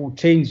number of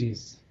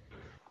changes,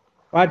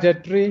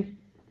 budgetary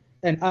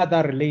and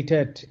other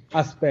related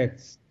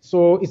aspects.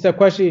 So it's a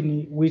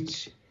question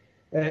which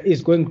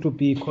is going to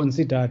be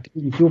considered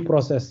in due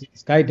process,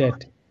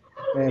 guided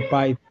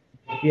by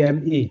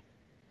PME.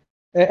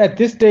 At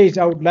this stage,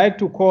 I would like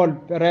to call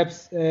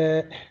perhaps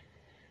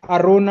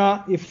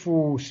Aruna, if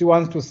she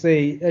wants to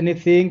say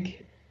anything,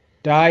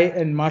 Dai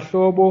and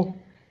Mahlobo,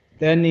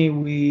 then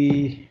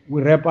we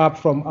wrap up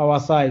from our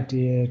side,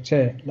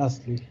 Chair,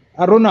 lastly.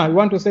 Aruna, you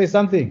want to say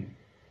something?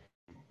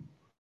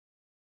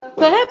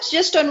 Perhaps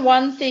just on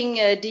one thing,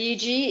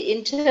 DG,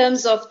 in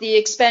terms of the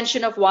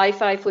expansion of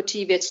Wi-Fi for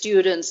TVET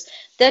students,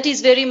 that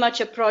is very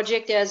much a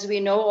project, as we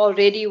know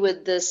already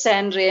with the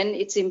SANREN,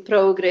 it's in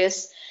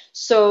progress.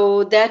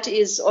 So that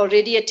is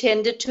already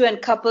attended to,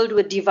 and coupled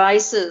with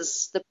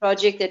devices, the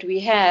project that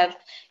we have,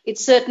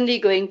 it's certainly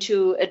going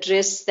to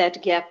address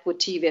that gap with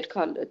TVET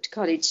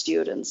college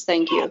students.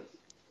 Thank you.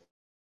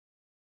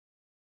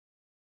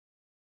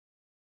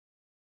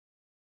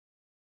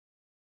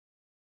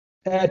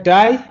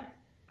 Dai?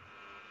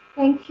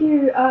 Thank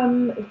you,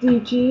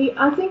 DG.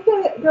 I think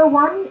the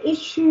one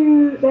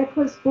issue that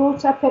was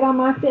brought up that I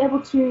might be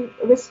able to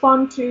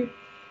respond to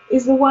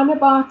is the one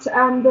about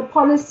the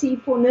policy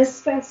for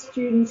NSFAS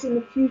students in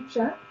the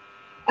future,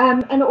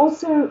 and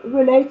also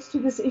relates to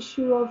this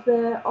issue of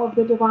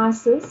the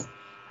devices.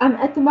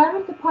 At the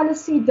moment, the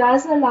policy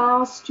does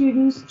allow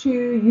students to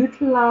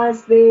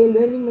utilize their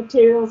learning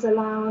materials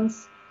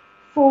allowance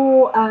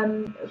for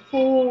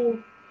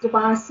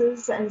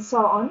devices and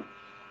so on.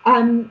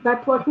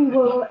 But what we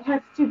will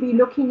have to be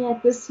looking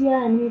at this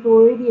year, and we've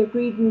already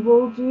agreed we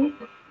will do,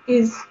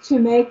 is to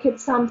make it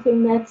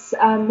something that's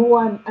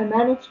more a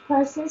managed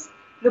process,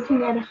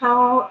 looking at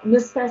how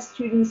NSFAS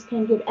students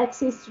can get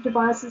access to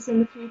devices in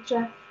the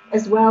future,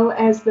 as well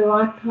as the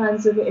right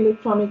kinds of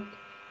electronic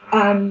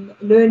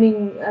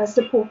learning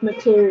support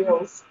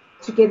materials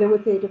together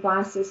with their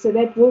devices. So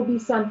that will be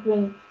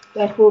something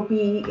that will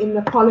be in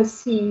the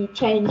policy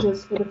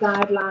changes for the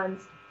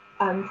guidelines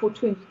for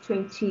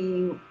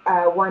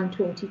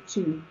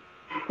 2021-22.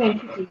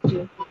 Thank you,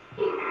 DG.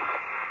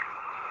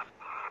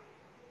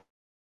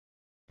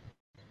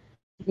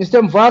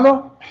 Mr.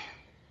 Mvalo?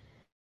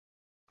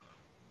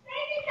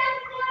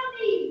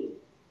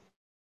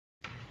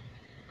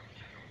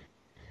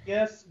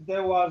 Yes,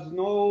 there was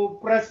no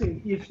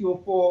pressing issue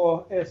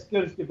for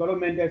skills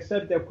development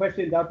except the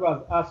question that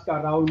was asked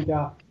around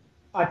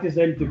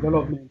artisan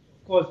development.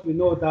 Of course, we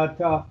know that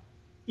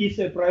it's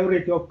a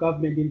priority of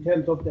government in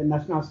terms of the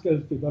National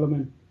Skills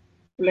Development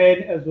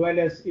Plan as well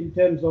as in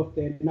terms of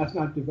the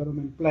National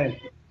Development Plan.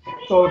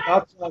 So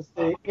that was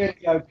the area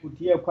I could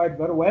hear quite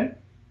very well.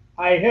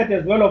 I heard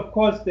as well, of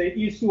course, the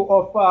issue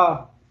of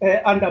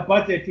under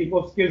budgeting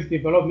of skills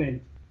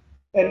development.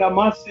 And I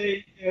must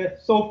say,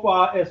 so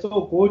far,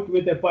 so good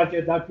with the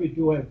budget that we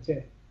do have,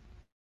 Chair.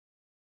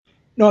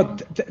 No,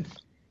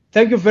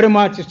 thank you very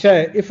much,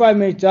 Chair. If I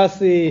may just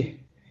take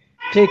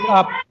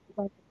up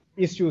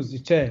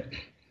issues, Chair.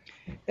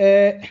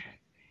 In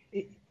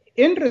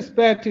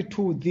respect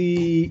to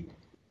the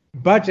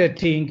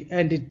budgeting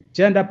and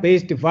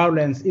gender-based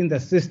violence in the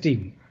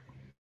system,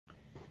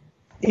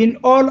 in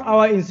all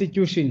our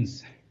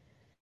institutions,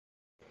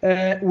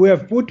 we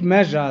have put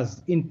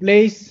measures in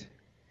place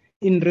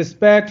in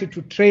respect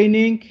to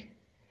training,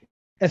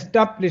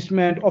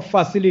 establishment of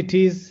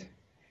facilities,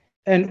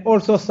 and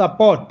also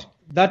support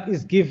that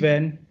is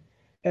given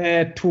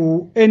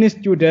to any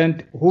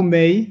student who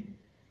may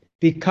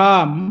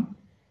become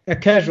a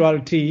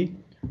casualty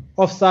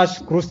of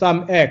such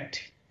gruesome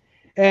act.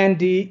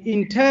 And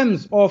in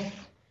terms of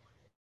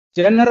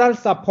general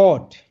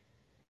support,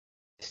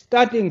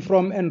 starting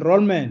from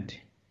enrollment,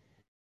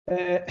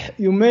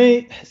 you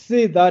may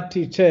see that,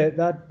 Chair,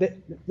 that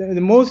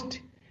the most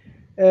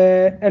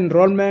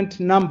enrollment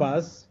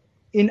numbers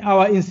in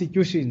our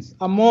institutions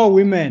are more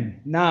women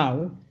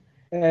now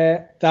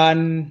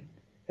than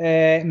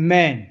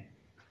men.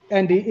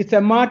 And it's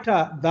a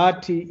matter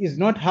that is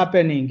not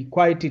happening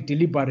quite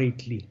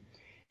deliberately.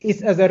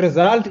 It's as a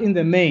result, in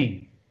the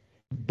main,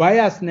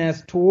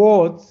 biasness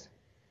towards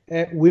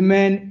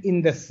women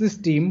in the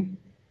system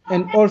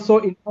and also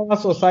in our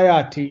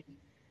society,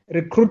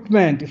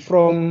 recruitment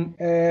from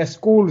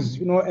schools,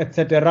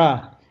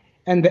 etc.,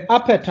 and the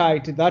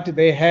appetite that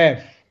they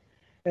have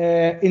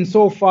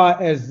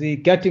insofar as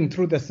getting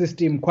through the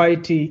system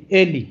quite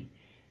early.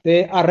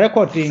 They are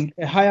recording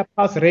a higher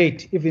pass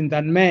rate even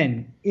than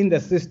men in the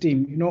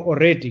system,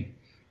 already.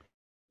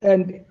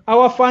 And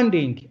our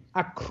funding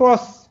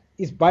across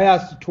is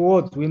biased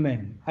towards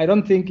women. I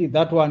don't think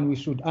that one we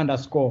should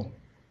underscore.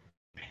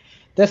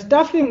 The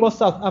staffing of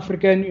South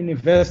African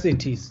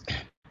universities,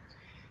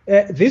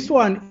 this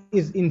one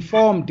is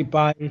informed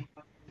by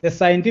the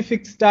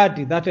scientific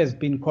study that has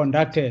been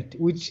conducted,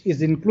 which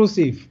is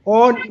inclusive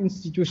all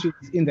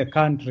institutions in the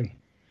country,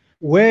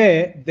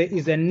 where there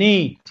is a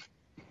need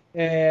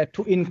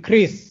to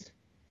increase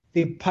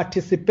the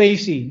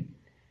participation,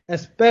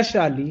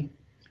 especially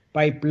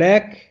by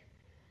Black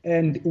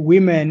and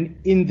women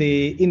in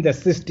the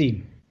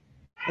system,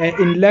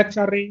 in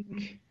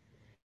lecturing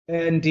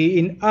and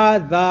in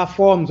other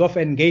forms of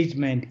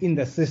engagement in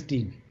the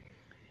system.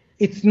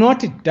 it's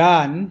not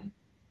done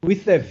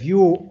with a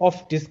view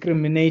of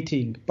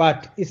discriminating,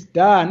 but it's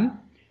done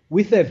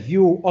with a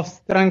view of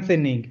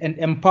strengthening and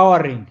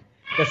empowering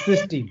the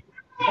system.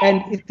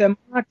 And it's a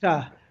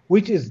matter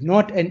which is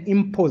not an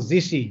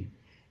imposition.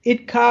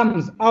 It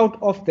comes out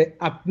of the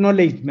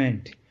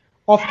acknowledgement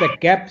of the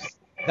gaps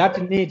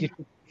that need to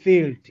be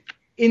filled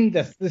in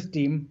the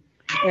system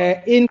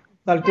in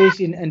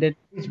consultation and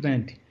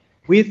engagement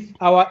with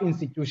our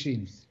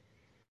institutions.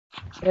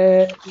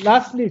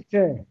 Lastly,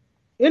 Chair,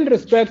 in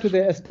respect to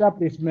the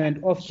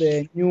establishment of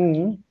the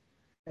new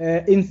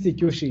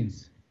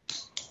institutions,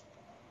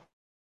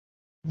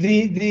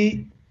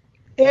 the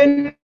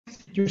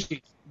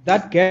institution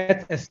that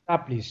gets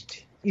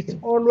established, it's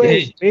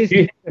always based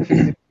on the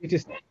feasibility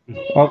study.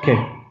 Okay.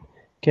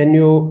 Can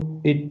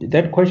you,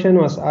 that question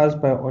was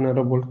asked by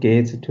Honorable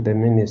Gates to the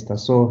Minister,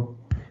 so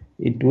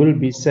it will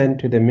be sent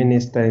to the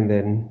Minister and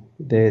then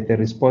the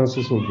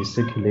responses will be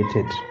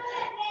circulated.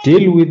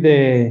 Deal with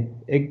the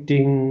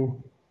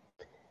acting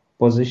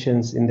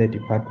positions in the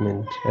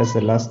department as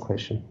the last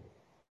question.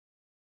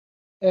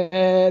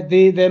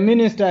 The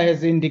Minister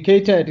has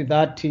indicated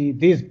that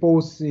these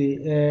posts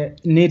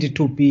need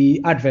to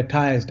be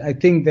advertised. I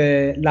think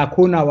the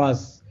lacuna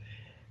was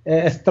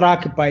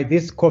struck by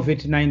this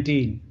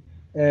COVID-19.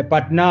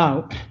 But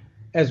now,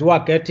 as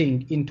we're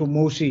getting into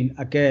motion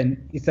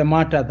again, it's a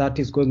matter that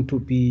is going to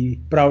be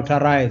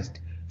prioritized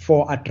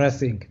for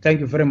addressing. Thank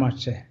you very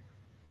much, Chair.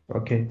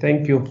 Okay,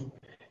 thank you.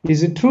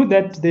 Is it true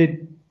that the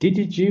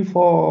DDG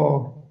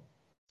for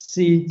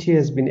CET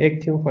has been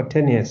acting for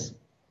 10 years?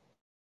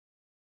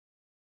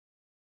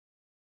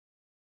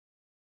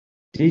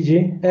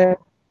 DG? That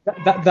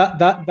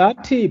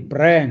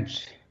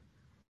branch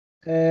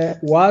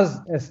was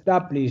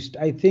established,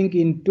 I think,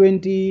 in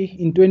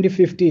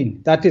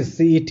 2015. That is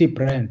CET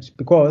branch,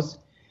 because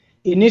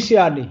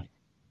initially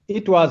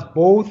it was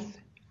both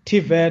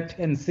TVET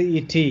and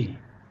CET,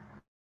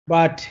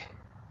 but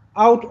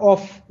out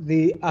of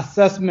the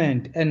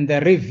assessment and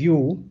the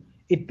review,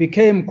 it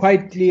became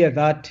quite clear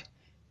that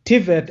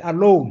TVET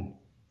alone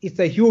is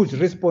a huge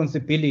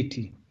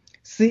responsibility.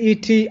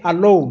 CET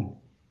alone,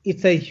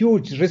 it's a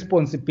huge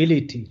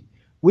responsibility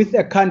with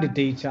a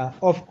candidature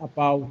of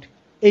about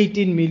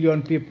 18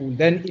 million people.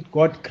 Then it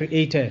got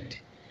created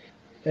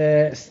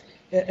as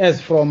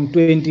from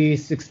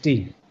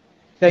 2016.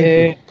 Thank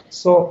you.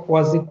 So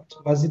was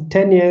it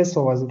 10 years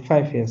or was it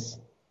 5 years?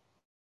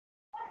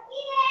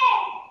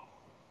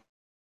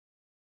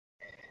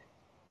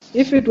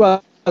 If it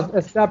was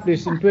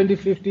established in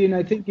 2015,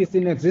 I think it's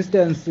in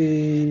existence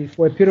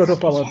for a period of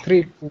about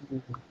 3 to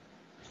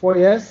 4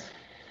 years.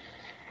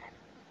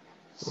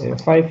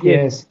 5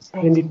 years,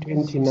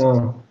 2020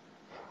 now.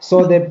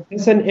 So the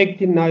person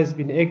acting now has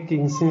been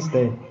acting since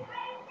then?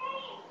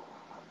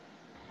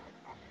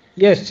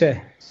 Yes,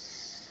 Chair.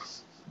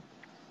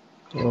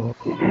 Oh,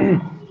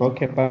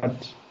 okay,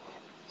 but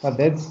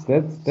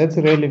that's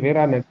really very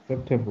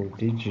unacceptable,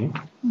 DG.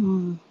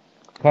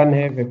 Can't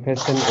have a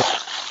person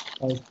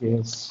 5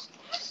 years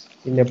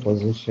in a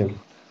position.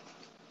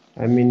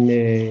 I mean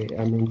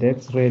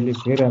that's really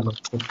very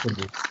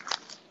unacceptable,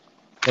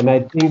 and I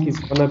think it's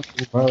gonna be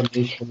in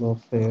violation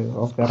of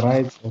the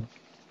rights of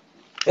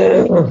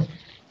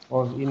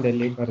in the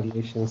Labor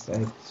Relations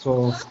Act.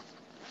 So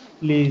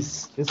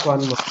please, this one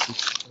must be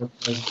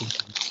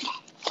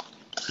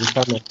we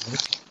can't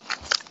address.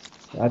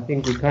 I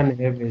think we can't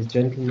have a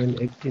gentleman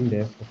acting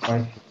there for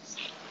 5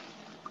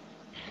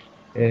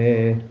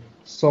 years.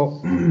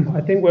 So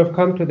I think we've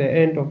come to the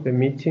end of the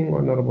meeting,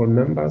 honorable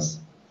members.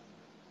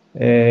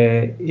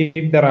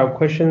 If there are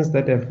questions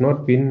that have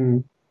not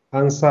been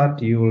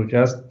answered, you will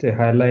just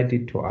highlight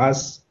it to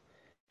us,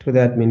 to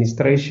the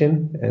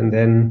administration, and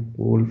then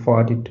we will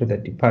forward it to the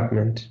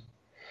department.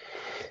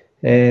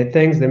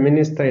 Thanks the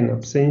Minister in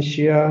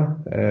absentia,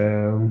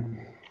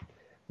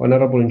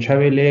 Honorable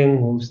Nchaveleng,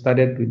 who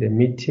started with the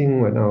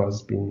meeting when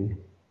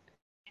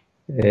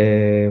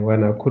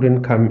I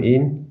couldn't come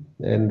in,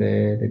 and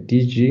the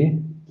DG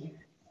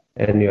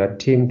and your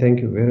team.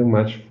 Thank you very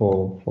much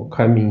for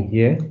coming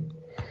here.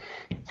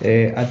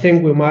 I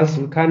think we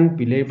can't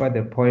belabor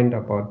the point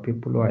about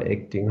people who are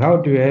acting. How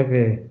do you have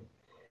a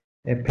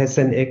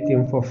person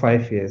acting for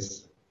 5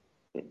 years?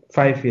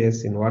 5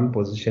 years in one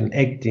position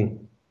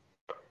acting.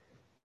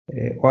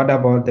 What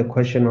about the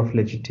question of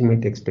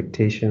legitimate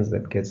expectations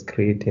that gets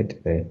created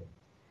there?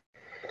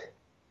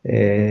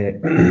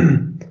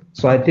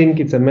 So I think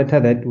it's a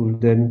matter that will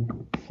then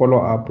follow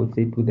up with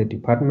it with the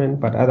department.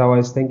 But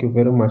otherwise, thank you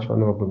very much,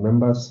 honorable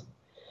members.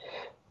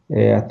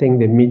 I think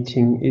the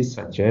meeting is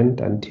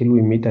adjourned until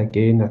we meet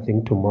again, I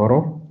think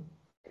tomorrow,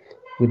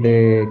 with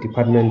the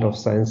Department of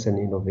Science and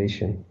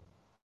Innovation.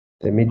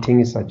 The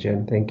meeting is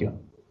adjourned. Thank you.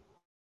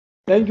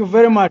 Thank you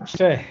very much,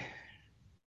 Chair.